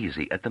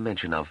uneasy at the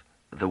mention of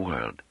the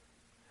world.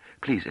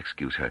 Please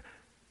excuse her,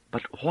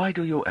 but why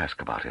do you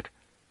ask about it?"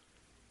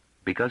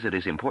 "Because it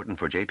is important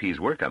for JP's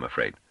work, I'm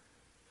afraid."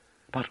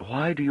 "But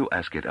why do you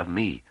ask it of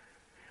me?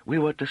 We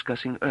were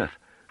discussing Earth,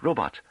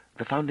 robots,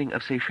 the founding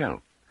of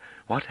Seychelles.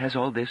 What has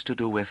all this to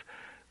do with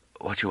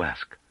what you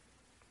ask?"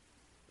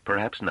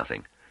 "Perhaps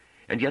nothing.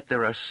 And yet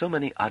there are so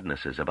many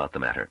oddnesses about the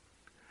matter.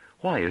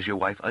 Why is your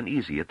wife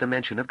uneasy at the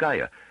mention of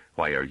Gaia?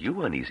 Why are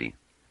you uneasy?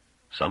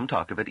 Some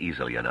talk of it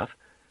easily enough.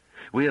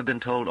 We have been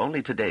told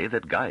only today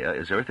that Gaia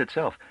is Earth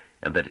itself,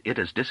 and that it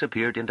has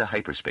disappeared into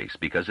hyperspace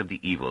because of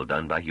the evil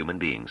done by human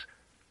beings."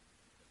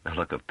 A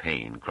look of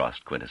pain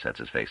crossed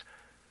Quintessence's face.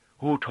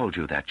 "Who told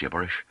you that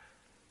gibberish?"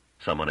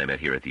 "Someone I met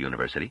here at the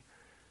university."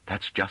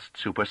 "That's just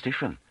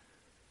superstition."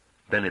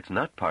 "Then it's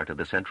not part of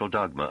the central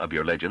dogma of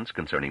your legends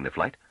concerning the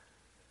flight?"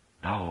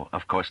 "No,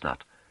 of course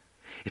not.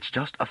 It's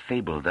just a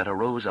fable that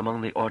arose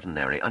among the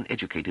ordinary,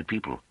 uneducated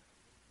people."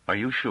 "Are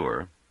you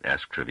sure?"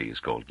 asked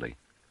Trevize coldly.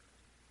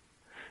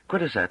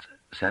 Quintessence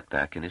sat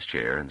back in his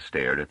chair and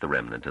stared at the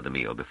remnant of the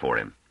meal before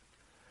him.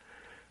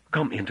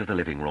 "Come into the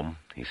living room,"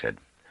 he said.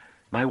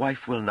 "My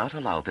wife will not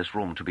allow this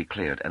room to be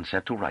cleared and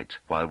set to rights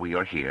while we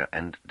are here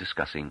and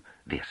discussing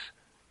this."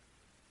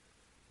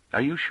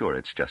 "Are you sure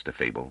it's just a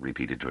fable?"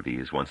 repeated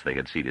Trevize, once they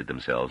had seated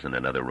themselves in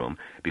another room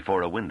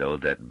before a window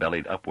that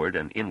bellied upward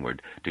and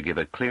inward to give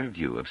a clear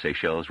view of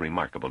Seychelles'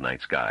 remarkable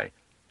night sky.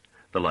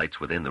 The lights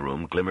within the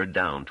room glimmered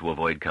down to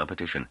avoid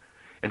competition,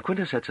 and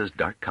Quintessence's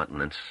dark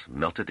countenance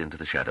melted into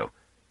the shadow.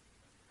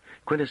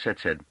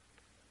 Quintessence said,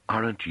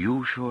 "Aren't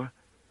you sure?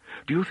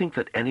 Do you think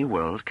that any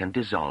world can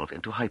dissolve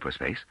into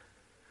hyperspace?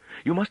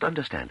 You must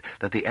understand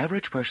that the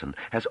average person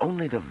has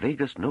only the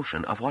vaguest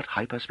notion of what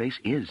hyperspace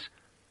is."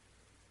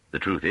 "The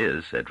truth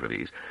is," said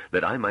Trevize,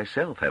 "that I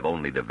myself have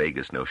only the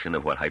vaguest notion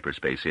of what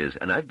hyperspace is,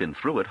 and I've been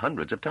through it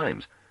hundreds of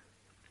times."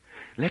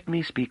 "Let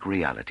me speak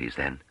realities,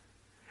 then.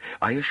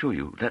 I assure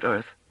you that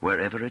Earth,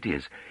 wherever it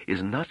is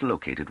not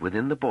located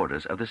within the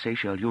borders of the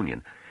Seychelles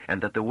Union,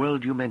 and that the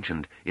world you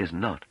mentioned is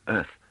not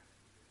Earth."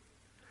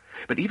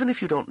 "But even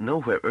if you don't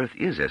know where Earth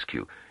is,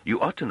 SQ,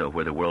 you ought to know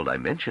where the world I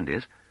mentioned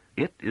is.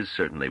 It is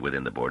certainly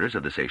within the borders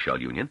of the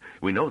Seychelles Union.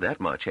 We know that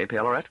much, eh,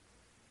 Pelorat?"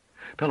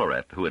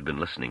 Pelorat, who had been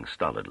listening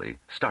stolidly,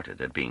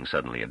 started at being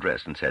suddenly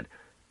addressed and said,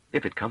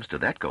 "If it comes to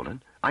that,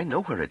 Golan, I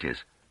know where it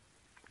is."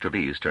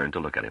 Trevize turned to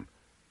look at him.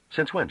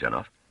 "Since when,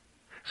 Janov?"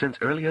 "Since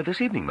earlier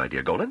this evening, my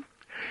dear Golan.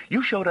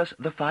 You showed us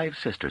the 5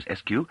 sisters,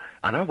 SQ,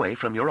 on our way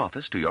from your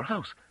office to your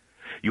house.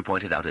 You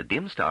pointed out a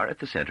dim star at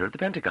the center of the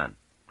Pentagon.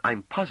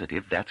 I'm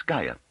positive that's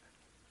Gaia."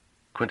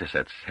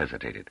 Quintessence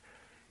hesitated.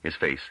 His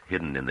face,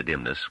 hidden in the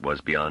dimness, was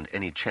beyond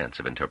any chance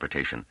of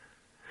interpretation.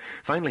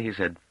 Finally he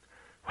said,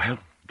 "Well,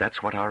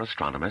 that's what our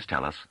astronomers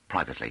tell us,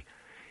 privately.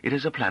 It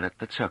is a planet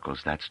that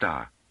circles that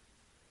star."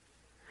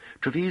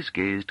 Trevize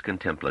gazed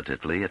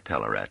contemplatively at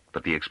Pelorat,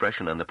 but the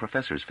expression on the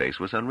professor's face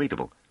was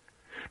unreadable.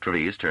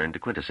 Trevize turned to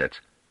Quintessence.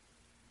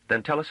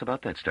 "Then tell us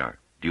about that star.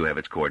 Do you have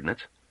its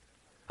coordinates?"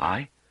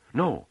 "I?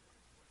 No."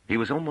 He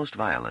was almost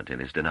violent in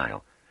his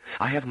denial.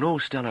 "I have no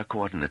stellar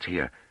coordinates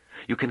here.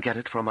 You can get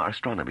it from our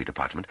astronomy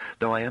department,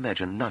 though I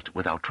imagine not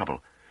without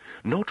trouble.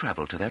 No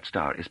travel to that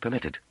star is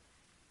permitted."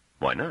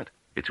 "Why not?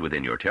 It's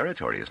within your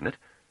territory, isn't it?"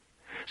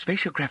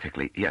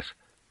 "Spatiographically, yes.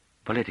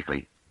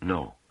 Politically,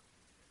 no."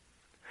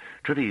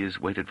 Trevize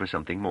waited for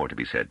something more to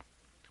be said.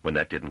 When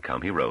that didn't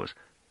come, he rose.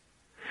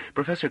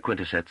 "Professor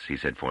Quintessence," he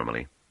said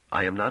formally,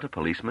 "I am not a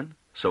policeman,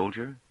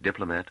 soldier,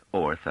 diplomat,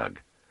 or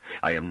thug.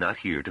 I am not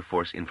here to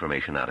force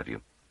information out of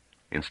you.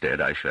 Instead,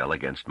 I shall,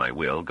 against my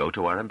will, go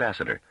to our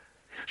ambassador.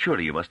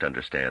 Surely you must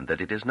understand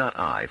that it is not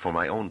I, for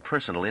my own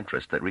personal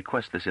interest, that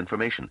request this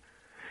information.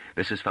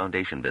 This is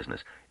Foundation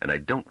business, and I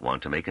don't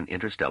want to make an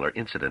interstellar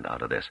incident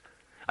out of this.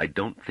 I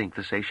don't think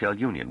the Seychelles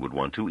Union would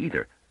want to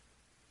either."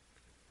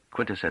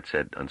 Quintessence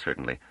said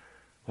uncertainly,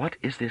 "What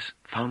is this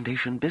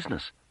Foundation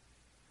business?"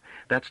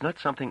 "That's not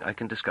something I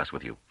can discuss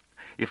with you.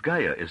 If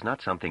Gaia is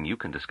not something you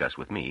can discuss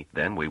with me,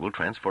 then we will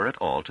transfer it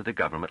all to the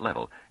government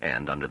level,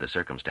 and under the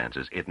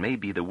circumstances, it may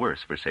be the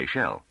worse for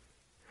Seychelles.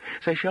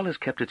 Seychelles has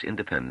kept its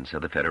independence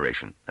of the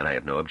Federation, and I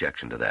have no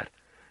objection to that.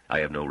 I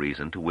have no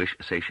reason to wish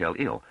Seychelles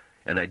ill,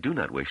 and I do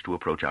not wish to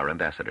approach our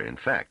ambassador. In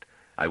fact,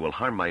 I will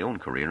harm my own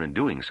career in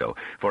doing so,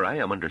 for I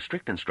am under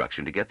strict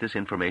instruction to get this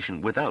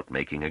information without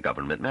making a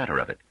government matter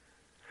of it.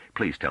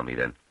 Please tell me,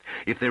 then,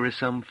 If there is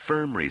some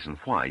firm reason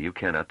why you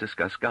cannot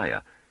discuss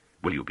Gaia,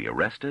 will you be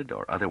arrested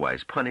or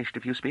otherwise punished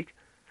if you speak?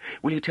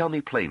 Will you tell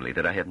me plainly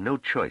that I have no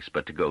choice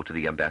but to go to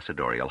the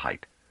ambassadorial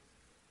height?"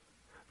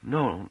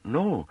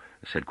 No,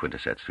 said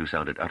Quintessence, who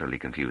sounded utterly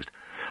confused.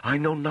 "I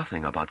know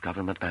nothing about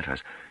government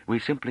matters. We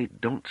simply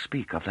don't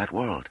speak of that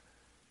world."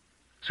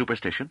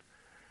 "Superstition?"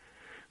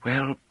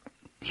 "Well,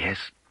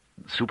 yes,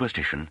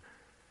 superstition.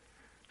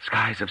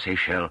 Skies of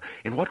Seychelles,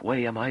 in what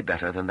way am I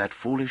better than that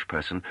foolish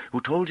person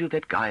who told you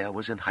that Gaia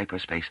was in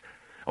hyperspace,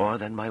 or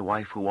than my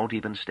wife who won't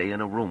even stay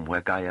in a room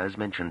where Gaia is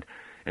mentioned,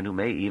 and who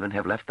may even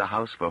have left the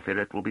house for fear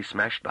it will be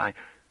smashed by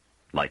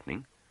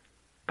lightning?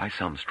 By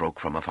some stroke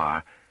from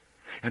afar.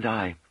 And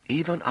I,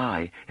 even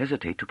I,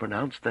 hesitate to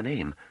pronounce the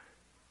name.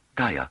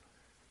 Gaia.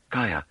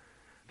 Gaia.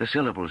 The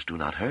syllables do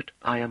not hurt.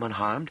 I am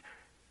unharmed.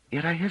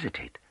 Yet I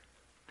hesitate.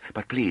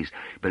 But please,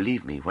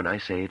 believe me when I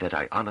say that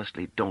I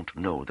honestly don't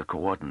know the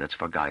coordinates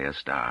for Gaia's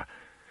star.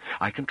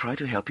 I can try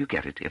to help you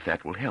get it, if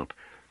that will help.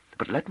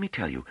 But let me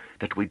tell you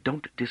that we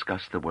don't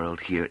discuss the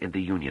world here in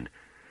the Union.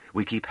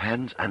 We keep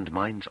hands and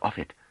minds off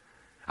it.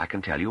 I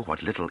can tell you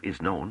what little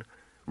is known,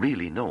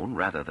 really known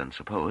rather than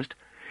supposed,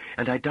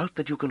 and I doubt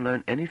that you can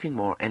learn anything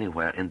more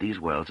anywhere in these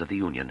worlds of the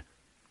Union.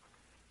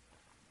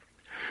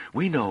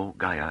 We know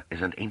Gaia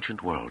is an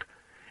ancient world,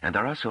 and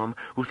there are some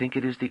who think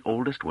it is the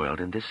oldest world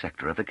in this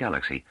sector of the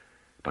galaxy,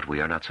 but we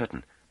are not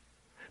certain.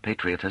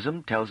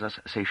 Patriotism tells us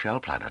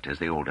Seychelles planet is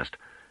the oldest.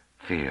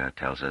 Fear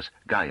tells us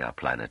Gaia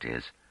planet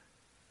is.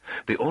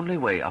 The only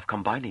way of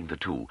combining the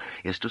two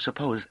is to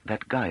suppose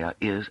that Gaia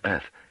is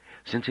Earth,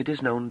 since it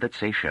is known that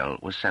Seychelles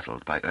was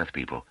settled by Earth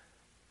people.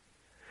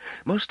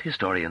 Most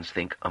historians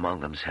think among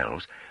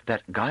themselves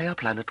that Gaia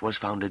planet was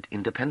founded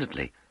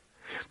independently.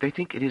 They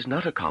think it is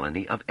not a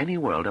colony of any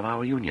world of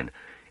our Union,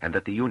 and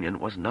that the Union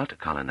was not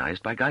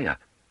colonized by Gaia.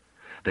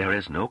 There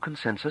is no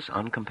consensus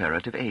on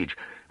comparative age,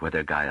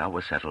 whether Gaia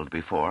was settled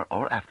before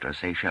or after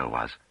Seychelles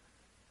was.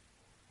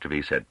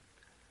 Trevize said,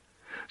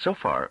 "So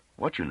far,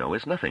 what you know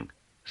is nothing,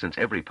 since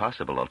every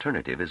possible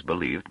alternative is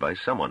believed by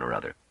someone or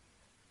other."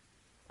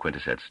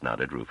 Quintessence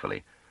nodded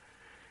ruefully.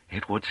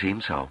 "It would seem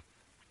so.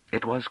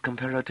 It was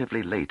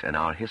comparatively late in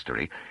our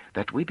history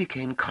that we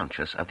became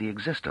conscious of the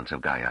existence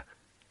of Gaia.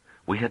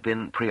 We had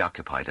been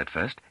preoccupied at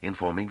first in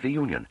forming the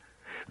Union,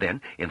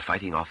 then in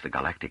fighting off the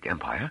Galactic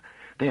Empire,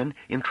 then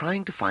in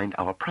trying to find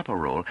our proper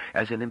role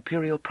as an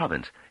imperial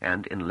province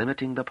and in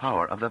limiting the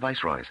power of the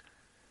viceroys.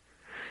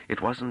 It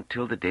wasn't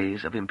till the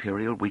days of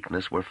imperial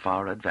weakness were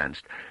far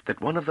advanced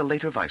that one of the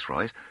later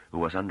viceroys, who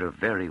was under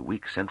very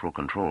weak central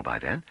control by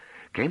then,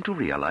 came to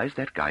realize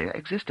that Gaia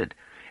existed,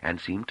 and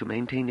seemed to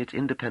maintain its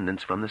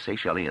independence from the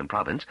Seychellian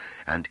province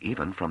and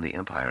even from the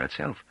empire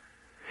itself.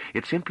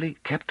 It simply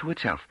kept to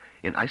itself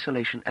in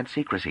isolation and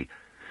secrecy,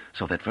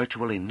 so that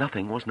virtually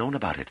nothing was known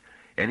about it,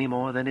 any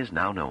more than is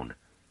now known.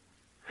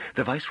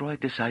 The viceroy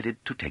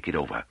decided to take it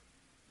over.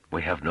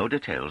 We have no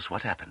details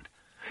what happened,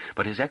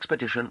 but his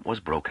expedition was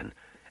broken,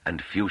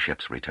 and few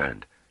ships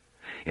returned.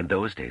 In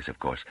those days, of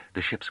course,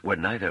 the ships were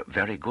neither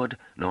very good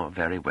nor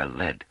very well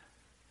led.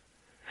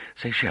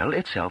 Seychelles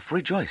itself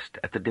rejoiced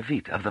at the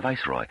defeat of the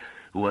viceroy,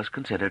 who was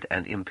considered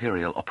an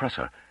imperial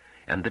oppressor,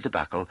 and the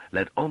debacle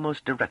led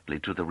almost directly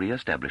to the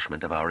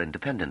re-establishment of our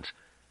independence.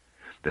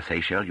 The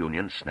Seychelles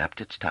Union snapped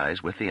its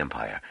ties with the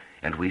Empire,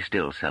 and we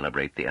still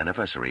celebrate the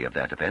anniversary of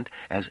that event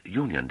as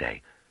Union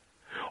Day.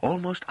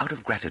 Almost out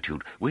of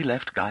gratitude, we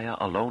left Gaia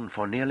alone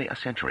for nearly a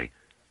century.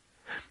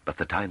 But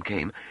the time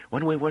came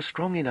when we were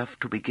strong enough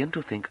to begin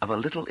to think of a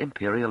little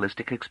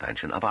imperialistic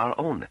expansion of our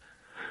own.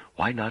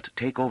 Why not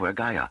take over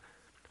Gaia?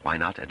 Why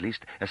not at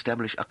least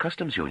establish a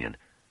customs union?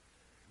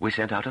 We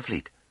sent out a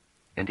fleet,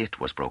 and it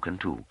was broken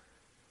too.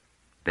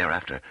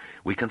 Thereafter,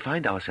 we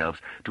confined ourselves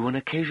to an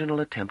occasional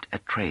attempt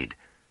at trade,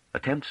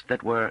 attempts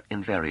that were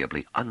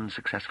invariably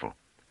unsuccessful.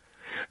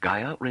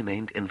 Gaia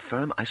remained in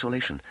firm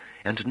isolation,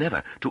 and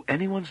never, to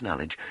anyone's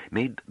knowledge,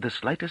 made the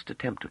slightest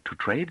attempt to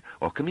trade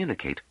or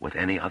communicate with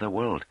any other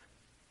world.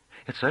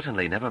 It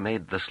certainly never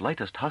made the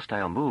slightest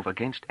hostile move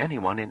against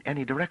anyone in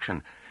any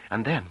direction,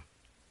 and then...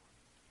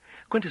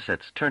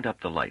 Quintessence turned up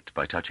the light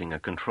by touching a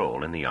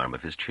control in the arm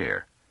of his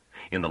chair.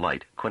 In the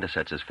light,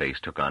 Quintessence's face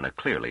took on a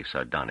clearly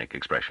sardonic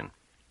expression.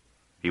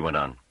 He went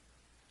on,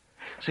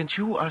 "Since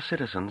you are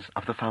citizens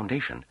of the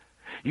Foundation,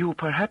 you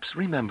perhaps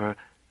remember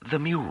the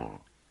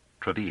mule."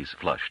 Trevize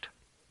flushed.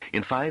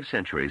 In 5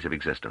 centuries of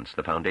existence,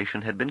 the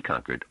Foundation had been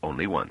conquered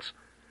only once.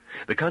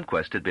 The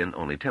conquest had been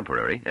only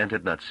temporary and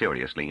had not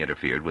seriously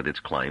interfered with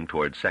its climb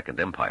towards Second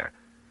Empire.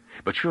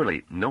 But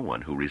surely no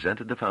one who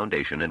resented the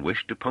Foundation and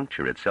wished to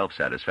puncture its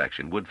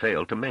self-satisfaction would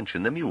fail to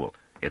mention the mule,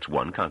 its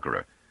one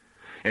conqueror.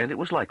 And it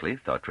was likely,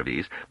 thought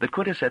Trevize, that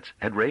Quintessence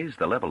had raised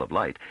the level of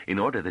light in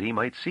order that he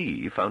might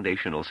see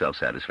foundational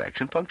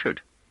self-satisfaction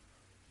punctured.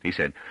 He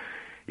said,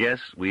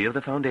 "Yes, we of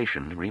the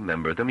Foundation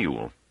remember the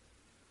mule."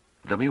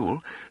 "The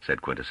mule,"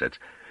 said Quintessence,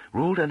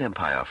 "ruled an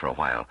empire for a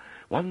while,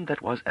 one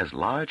that was as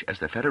large as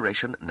the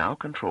Federation now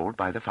controlled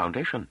by the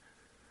Foundation.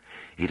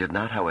 He did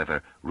not,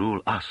 however,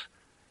 rule us.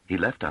 He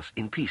left us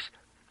in peace.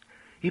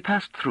 He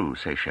passed through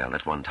Seychelles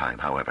at one time,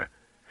 however.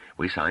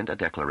 We signed a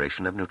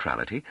declaration of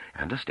neutrality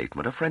and a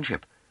statement of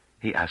friendship.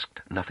 He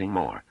asked nothing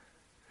more.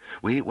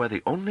 We were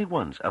the only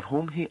ones of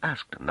whom he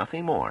asked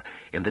nothing more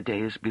in the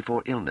days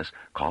before illness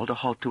called a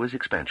halt to his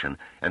expansion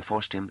and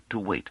forced him to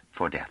wait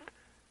for death.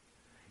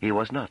 He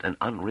was not an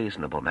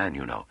unreasonable man,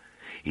 you know.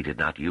 He did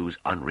not use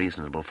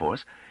unreasonable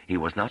force, he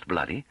was not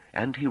bloody,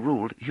 and he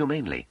ruled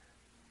humanely.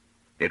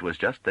 It was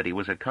just that he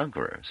was a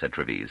conqueror, said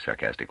Trevize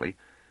sarcastically.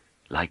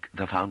 Like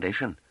the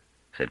Foundation,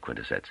 said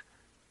Quintessence.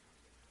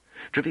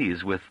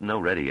 Trevize, with no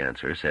ready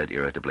answer, said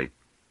irritably,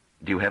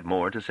 Do you have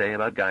more to say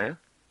about Gaia?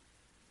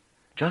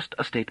 Just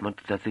a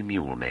statement that the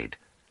mule made.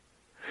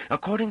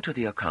 According to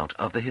the account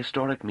of the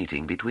historic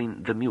meeting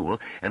between the mule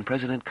and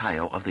President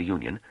Kaio of the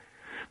Union,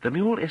 the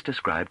mule is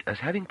described as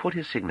having put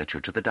his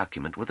signature to the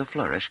document with a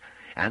flourish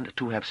and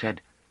to have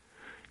said,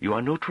 You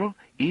are neutral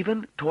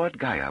even toward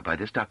Gaia by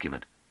this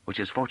document, which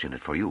is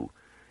fortunate for you.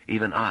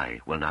 Even I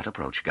will not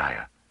approach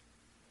Gaia.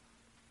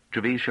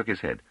 Trevize shook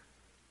his head.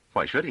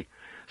 Why should he?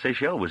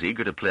 Seychelles was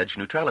eager to pledge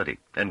neutrality,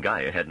 and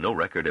Gaia had no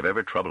record of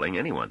ever troubling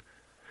anyone.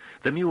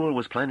 The mule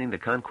was planning the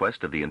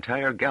conquest of the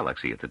entire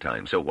galaxy at the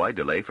time, so why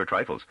delay for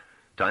trifles?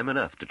 Time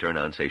enough to turn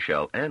on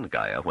Seychelles and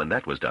Gaia when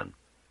that was done.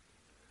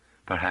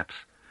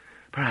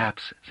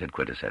 Perhaps, said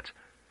Quintessence.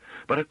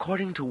 But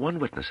according to one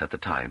witness at the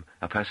time,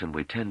 a person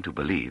we tend to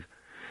believe,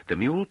 the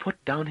mule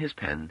put down his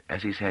pen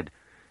as he said,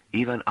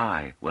 Even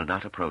I will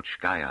not approach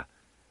Gaia.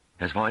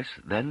 His voice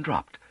then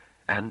dropped,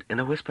 and in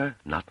a whisper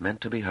not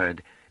meant to be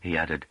heard, he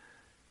added,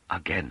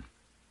 Again.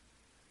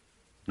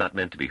 Not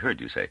meant to be heard,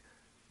 you say?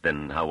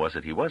 Then how was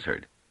it he was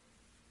heard?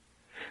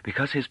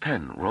 Because his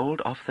pen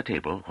rolled off the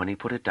table when he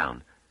put it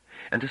down,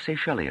 and a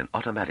Seychellian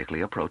automatically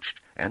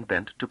approached and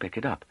bent to pick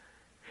it up.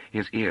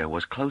 His ear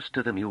was close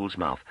to the mule's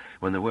mouth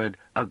when the word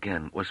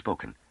again was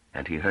spoken,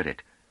 and he heard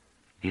it.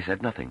 He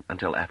said nothing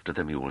until after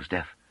the mule's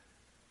death.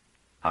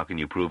 How can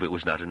you prove it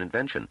was not an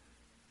invention?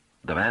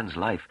 The man's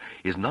life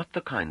is not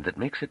the kind that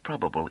makes it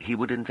probable he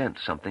would invent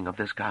something of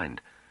this kind.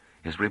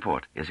 His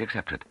report is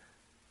accepted.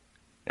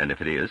 And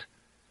if it is?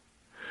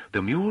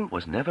 The mule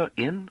was never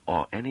in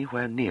or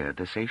anywhere near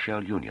the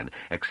Seychelles Union,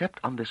 except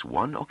on this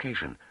one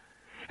occasion,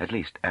 at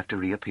least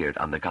after he appeared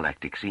on the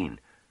galactic scene.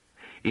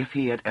 If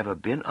he had ever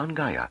been on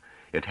Gaia,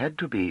 it had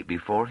to be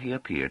before he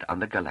appeared on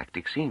the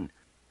galactic scene.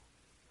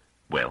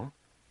 Well,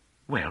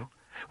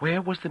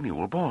 where was the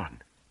mule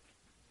born?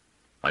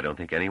 I don't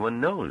think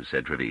anyone knows,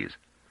 said Trevize.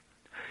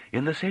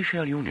 In the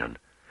Seychelles Union,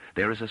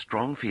 there is a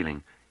strong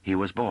feeling he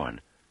was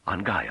born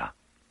on Gaia.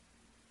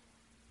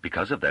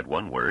 Because of that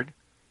one word?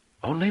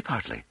 Only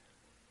partly.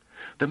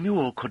 The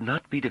mule could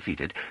not be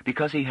defeated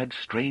because he had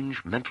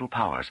strange mental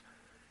powers.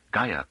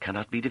 Gaia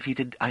cannot be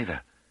defeated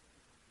either.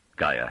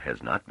 Gaia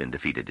has not been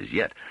defeated as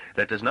yet.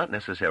 That does not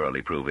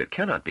necessarily prove it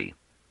cannot be.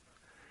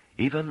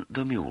 Even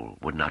the mule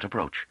would not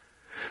approach.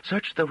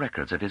 Search the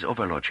records of his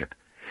overlordship.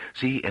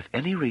 See if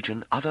any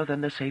region other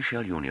than the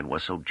Seychelles Union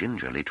was so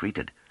gingerly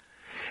treated.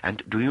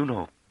 And do you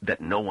know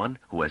that no one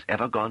who has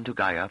ever gone to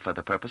Gaia for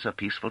the purpose of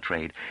peaceful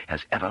trade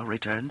has ever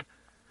returned?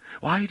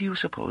 Why do you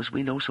suppose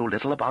we know so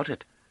little about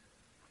it?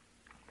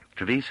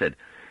 Trevize said,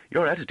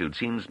 Your attitude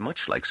seems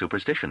much like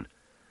superstition.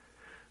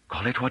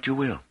 Call it what you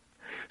will.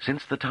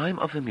 Since the time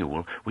of the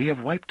mule, we have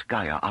wiped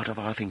Gaia out of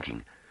our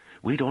thinking.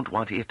 We don't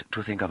want it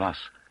to think of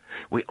us.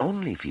 We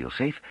only feel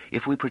safe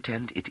if we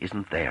pretend it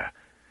isn't there.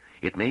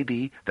 It may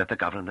be that the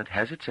government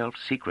has itself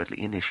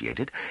secretly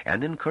initiated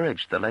and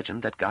encouraged the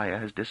legend that Gaia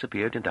has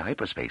disappeared into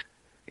hyperspace,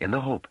 in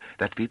the hope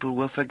that people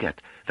will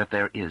forget that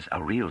there is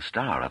a real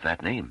star of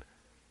that name.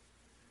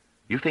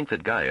 You think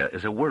that Gaia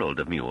is a world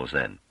of mules,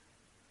 then?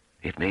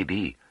 It may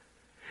be.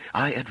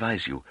 I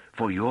advise you,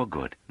 for your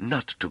good,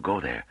 not to go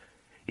there.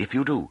 If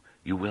you do,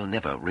 you will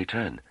never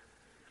return.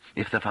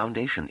 If the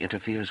Foundation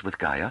interferes with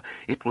Gaia,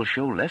 it will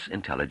show less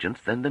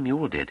intelligence than the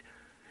mule did.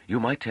 You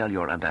might tell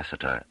your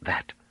ambassador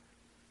that.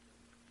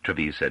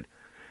 Trevize said,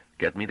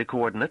 Get me the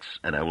coordinates,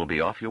 and I will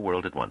be off your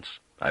world at once.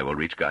 I will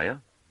reach Gaia,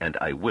 and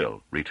I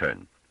will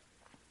return.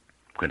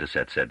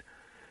 Quintessence said,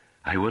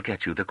 I will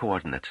get you the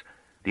coordinates.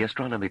 The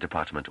astronomy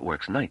department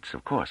works nights,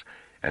 of course,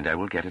 and I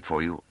will get it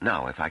for you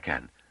now if I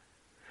can.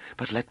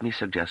 But let me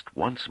suggest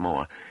once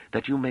more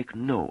that you make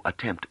no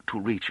attempt to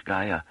reach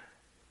Gaia.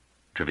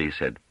 Trevize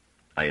said,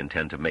 I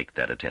intend to make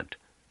that attempt.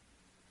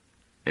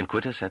 And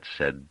Quintessence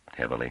said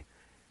heavily,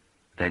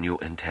 Then you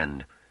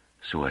intend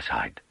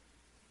suicide.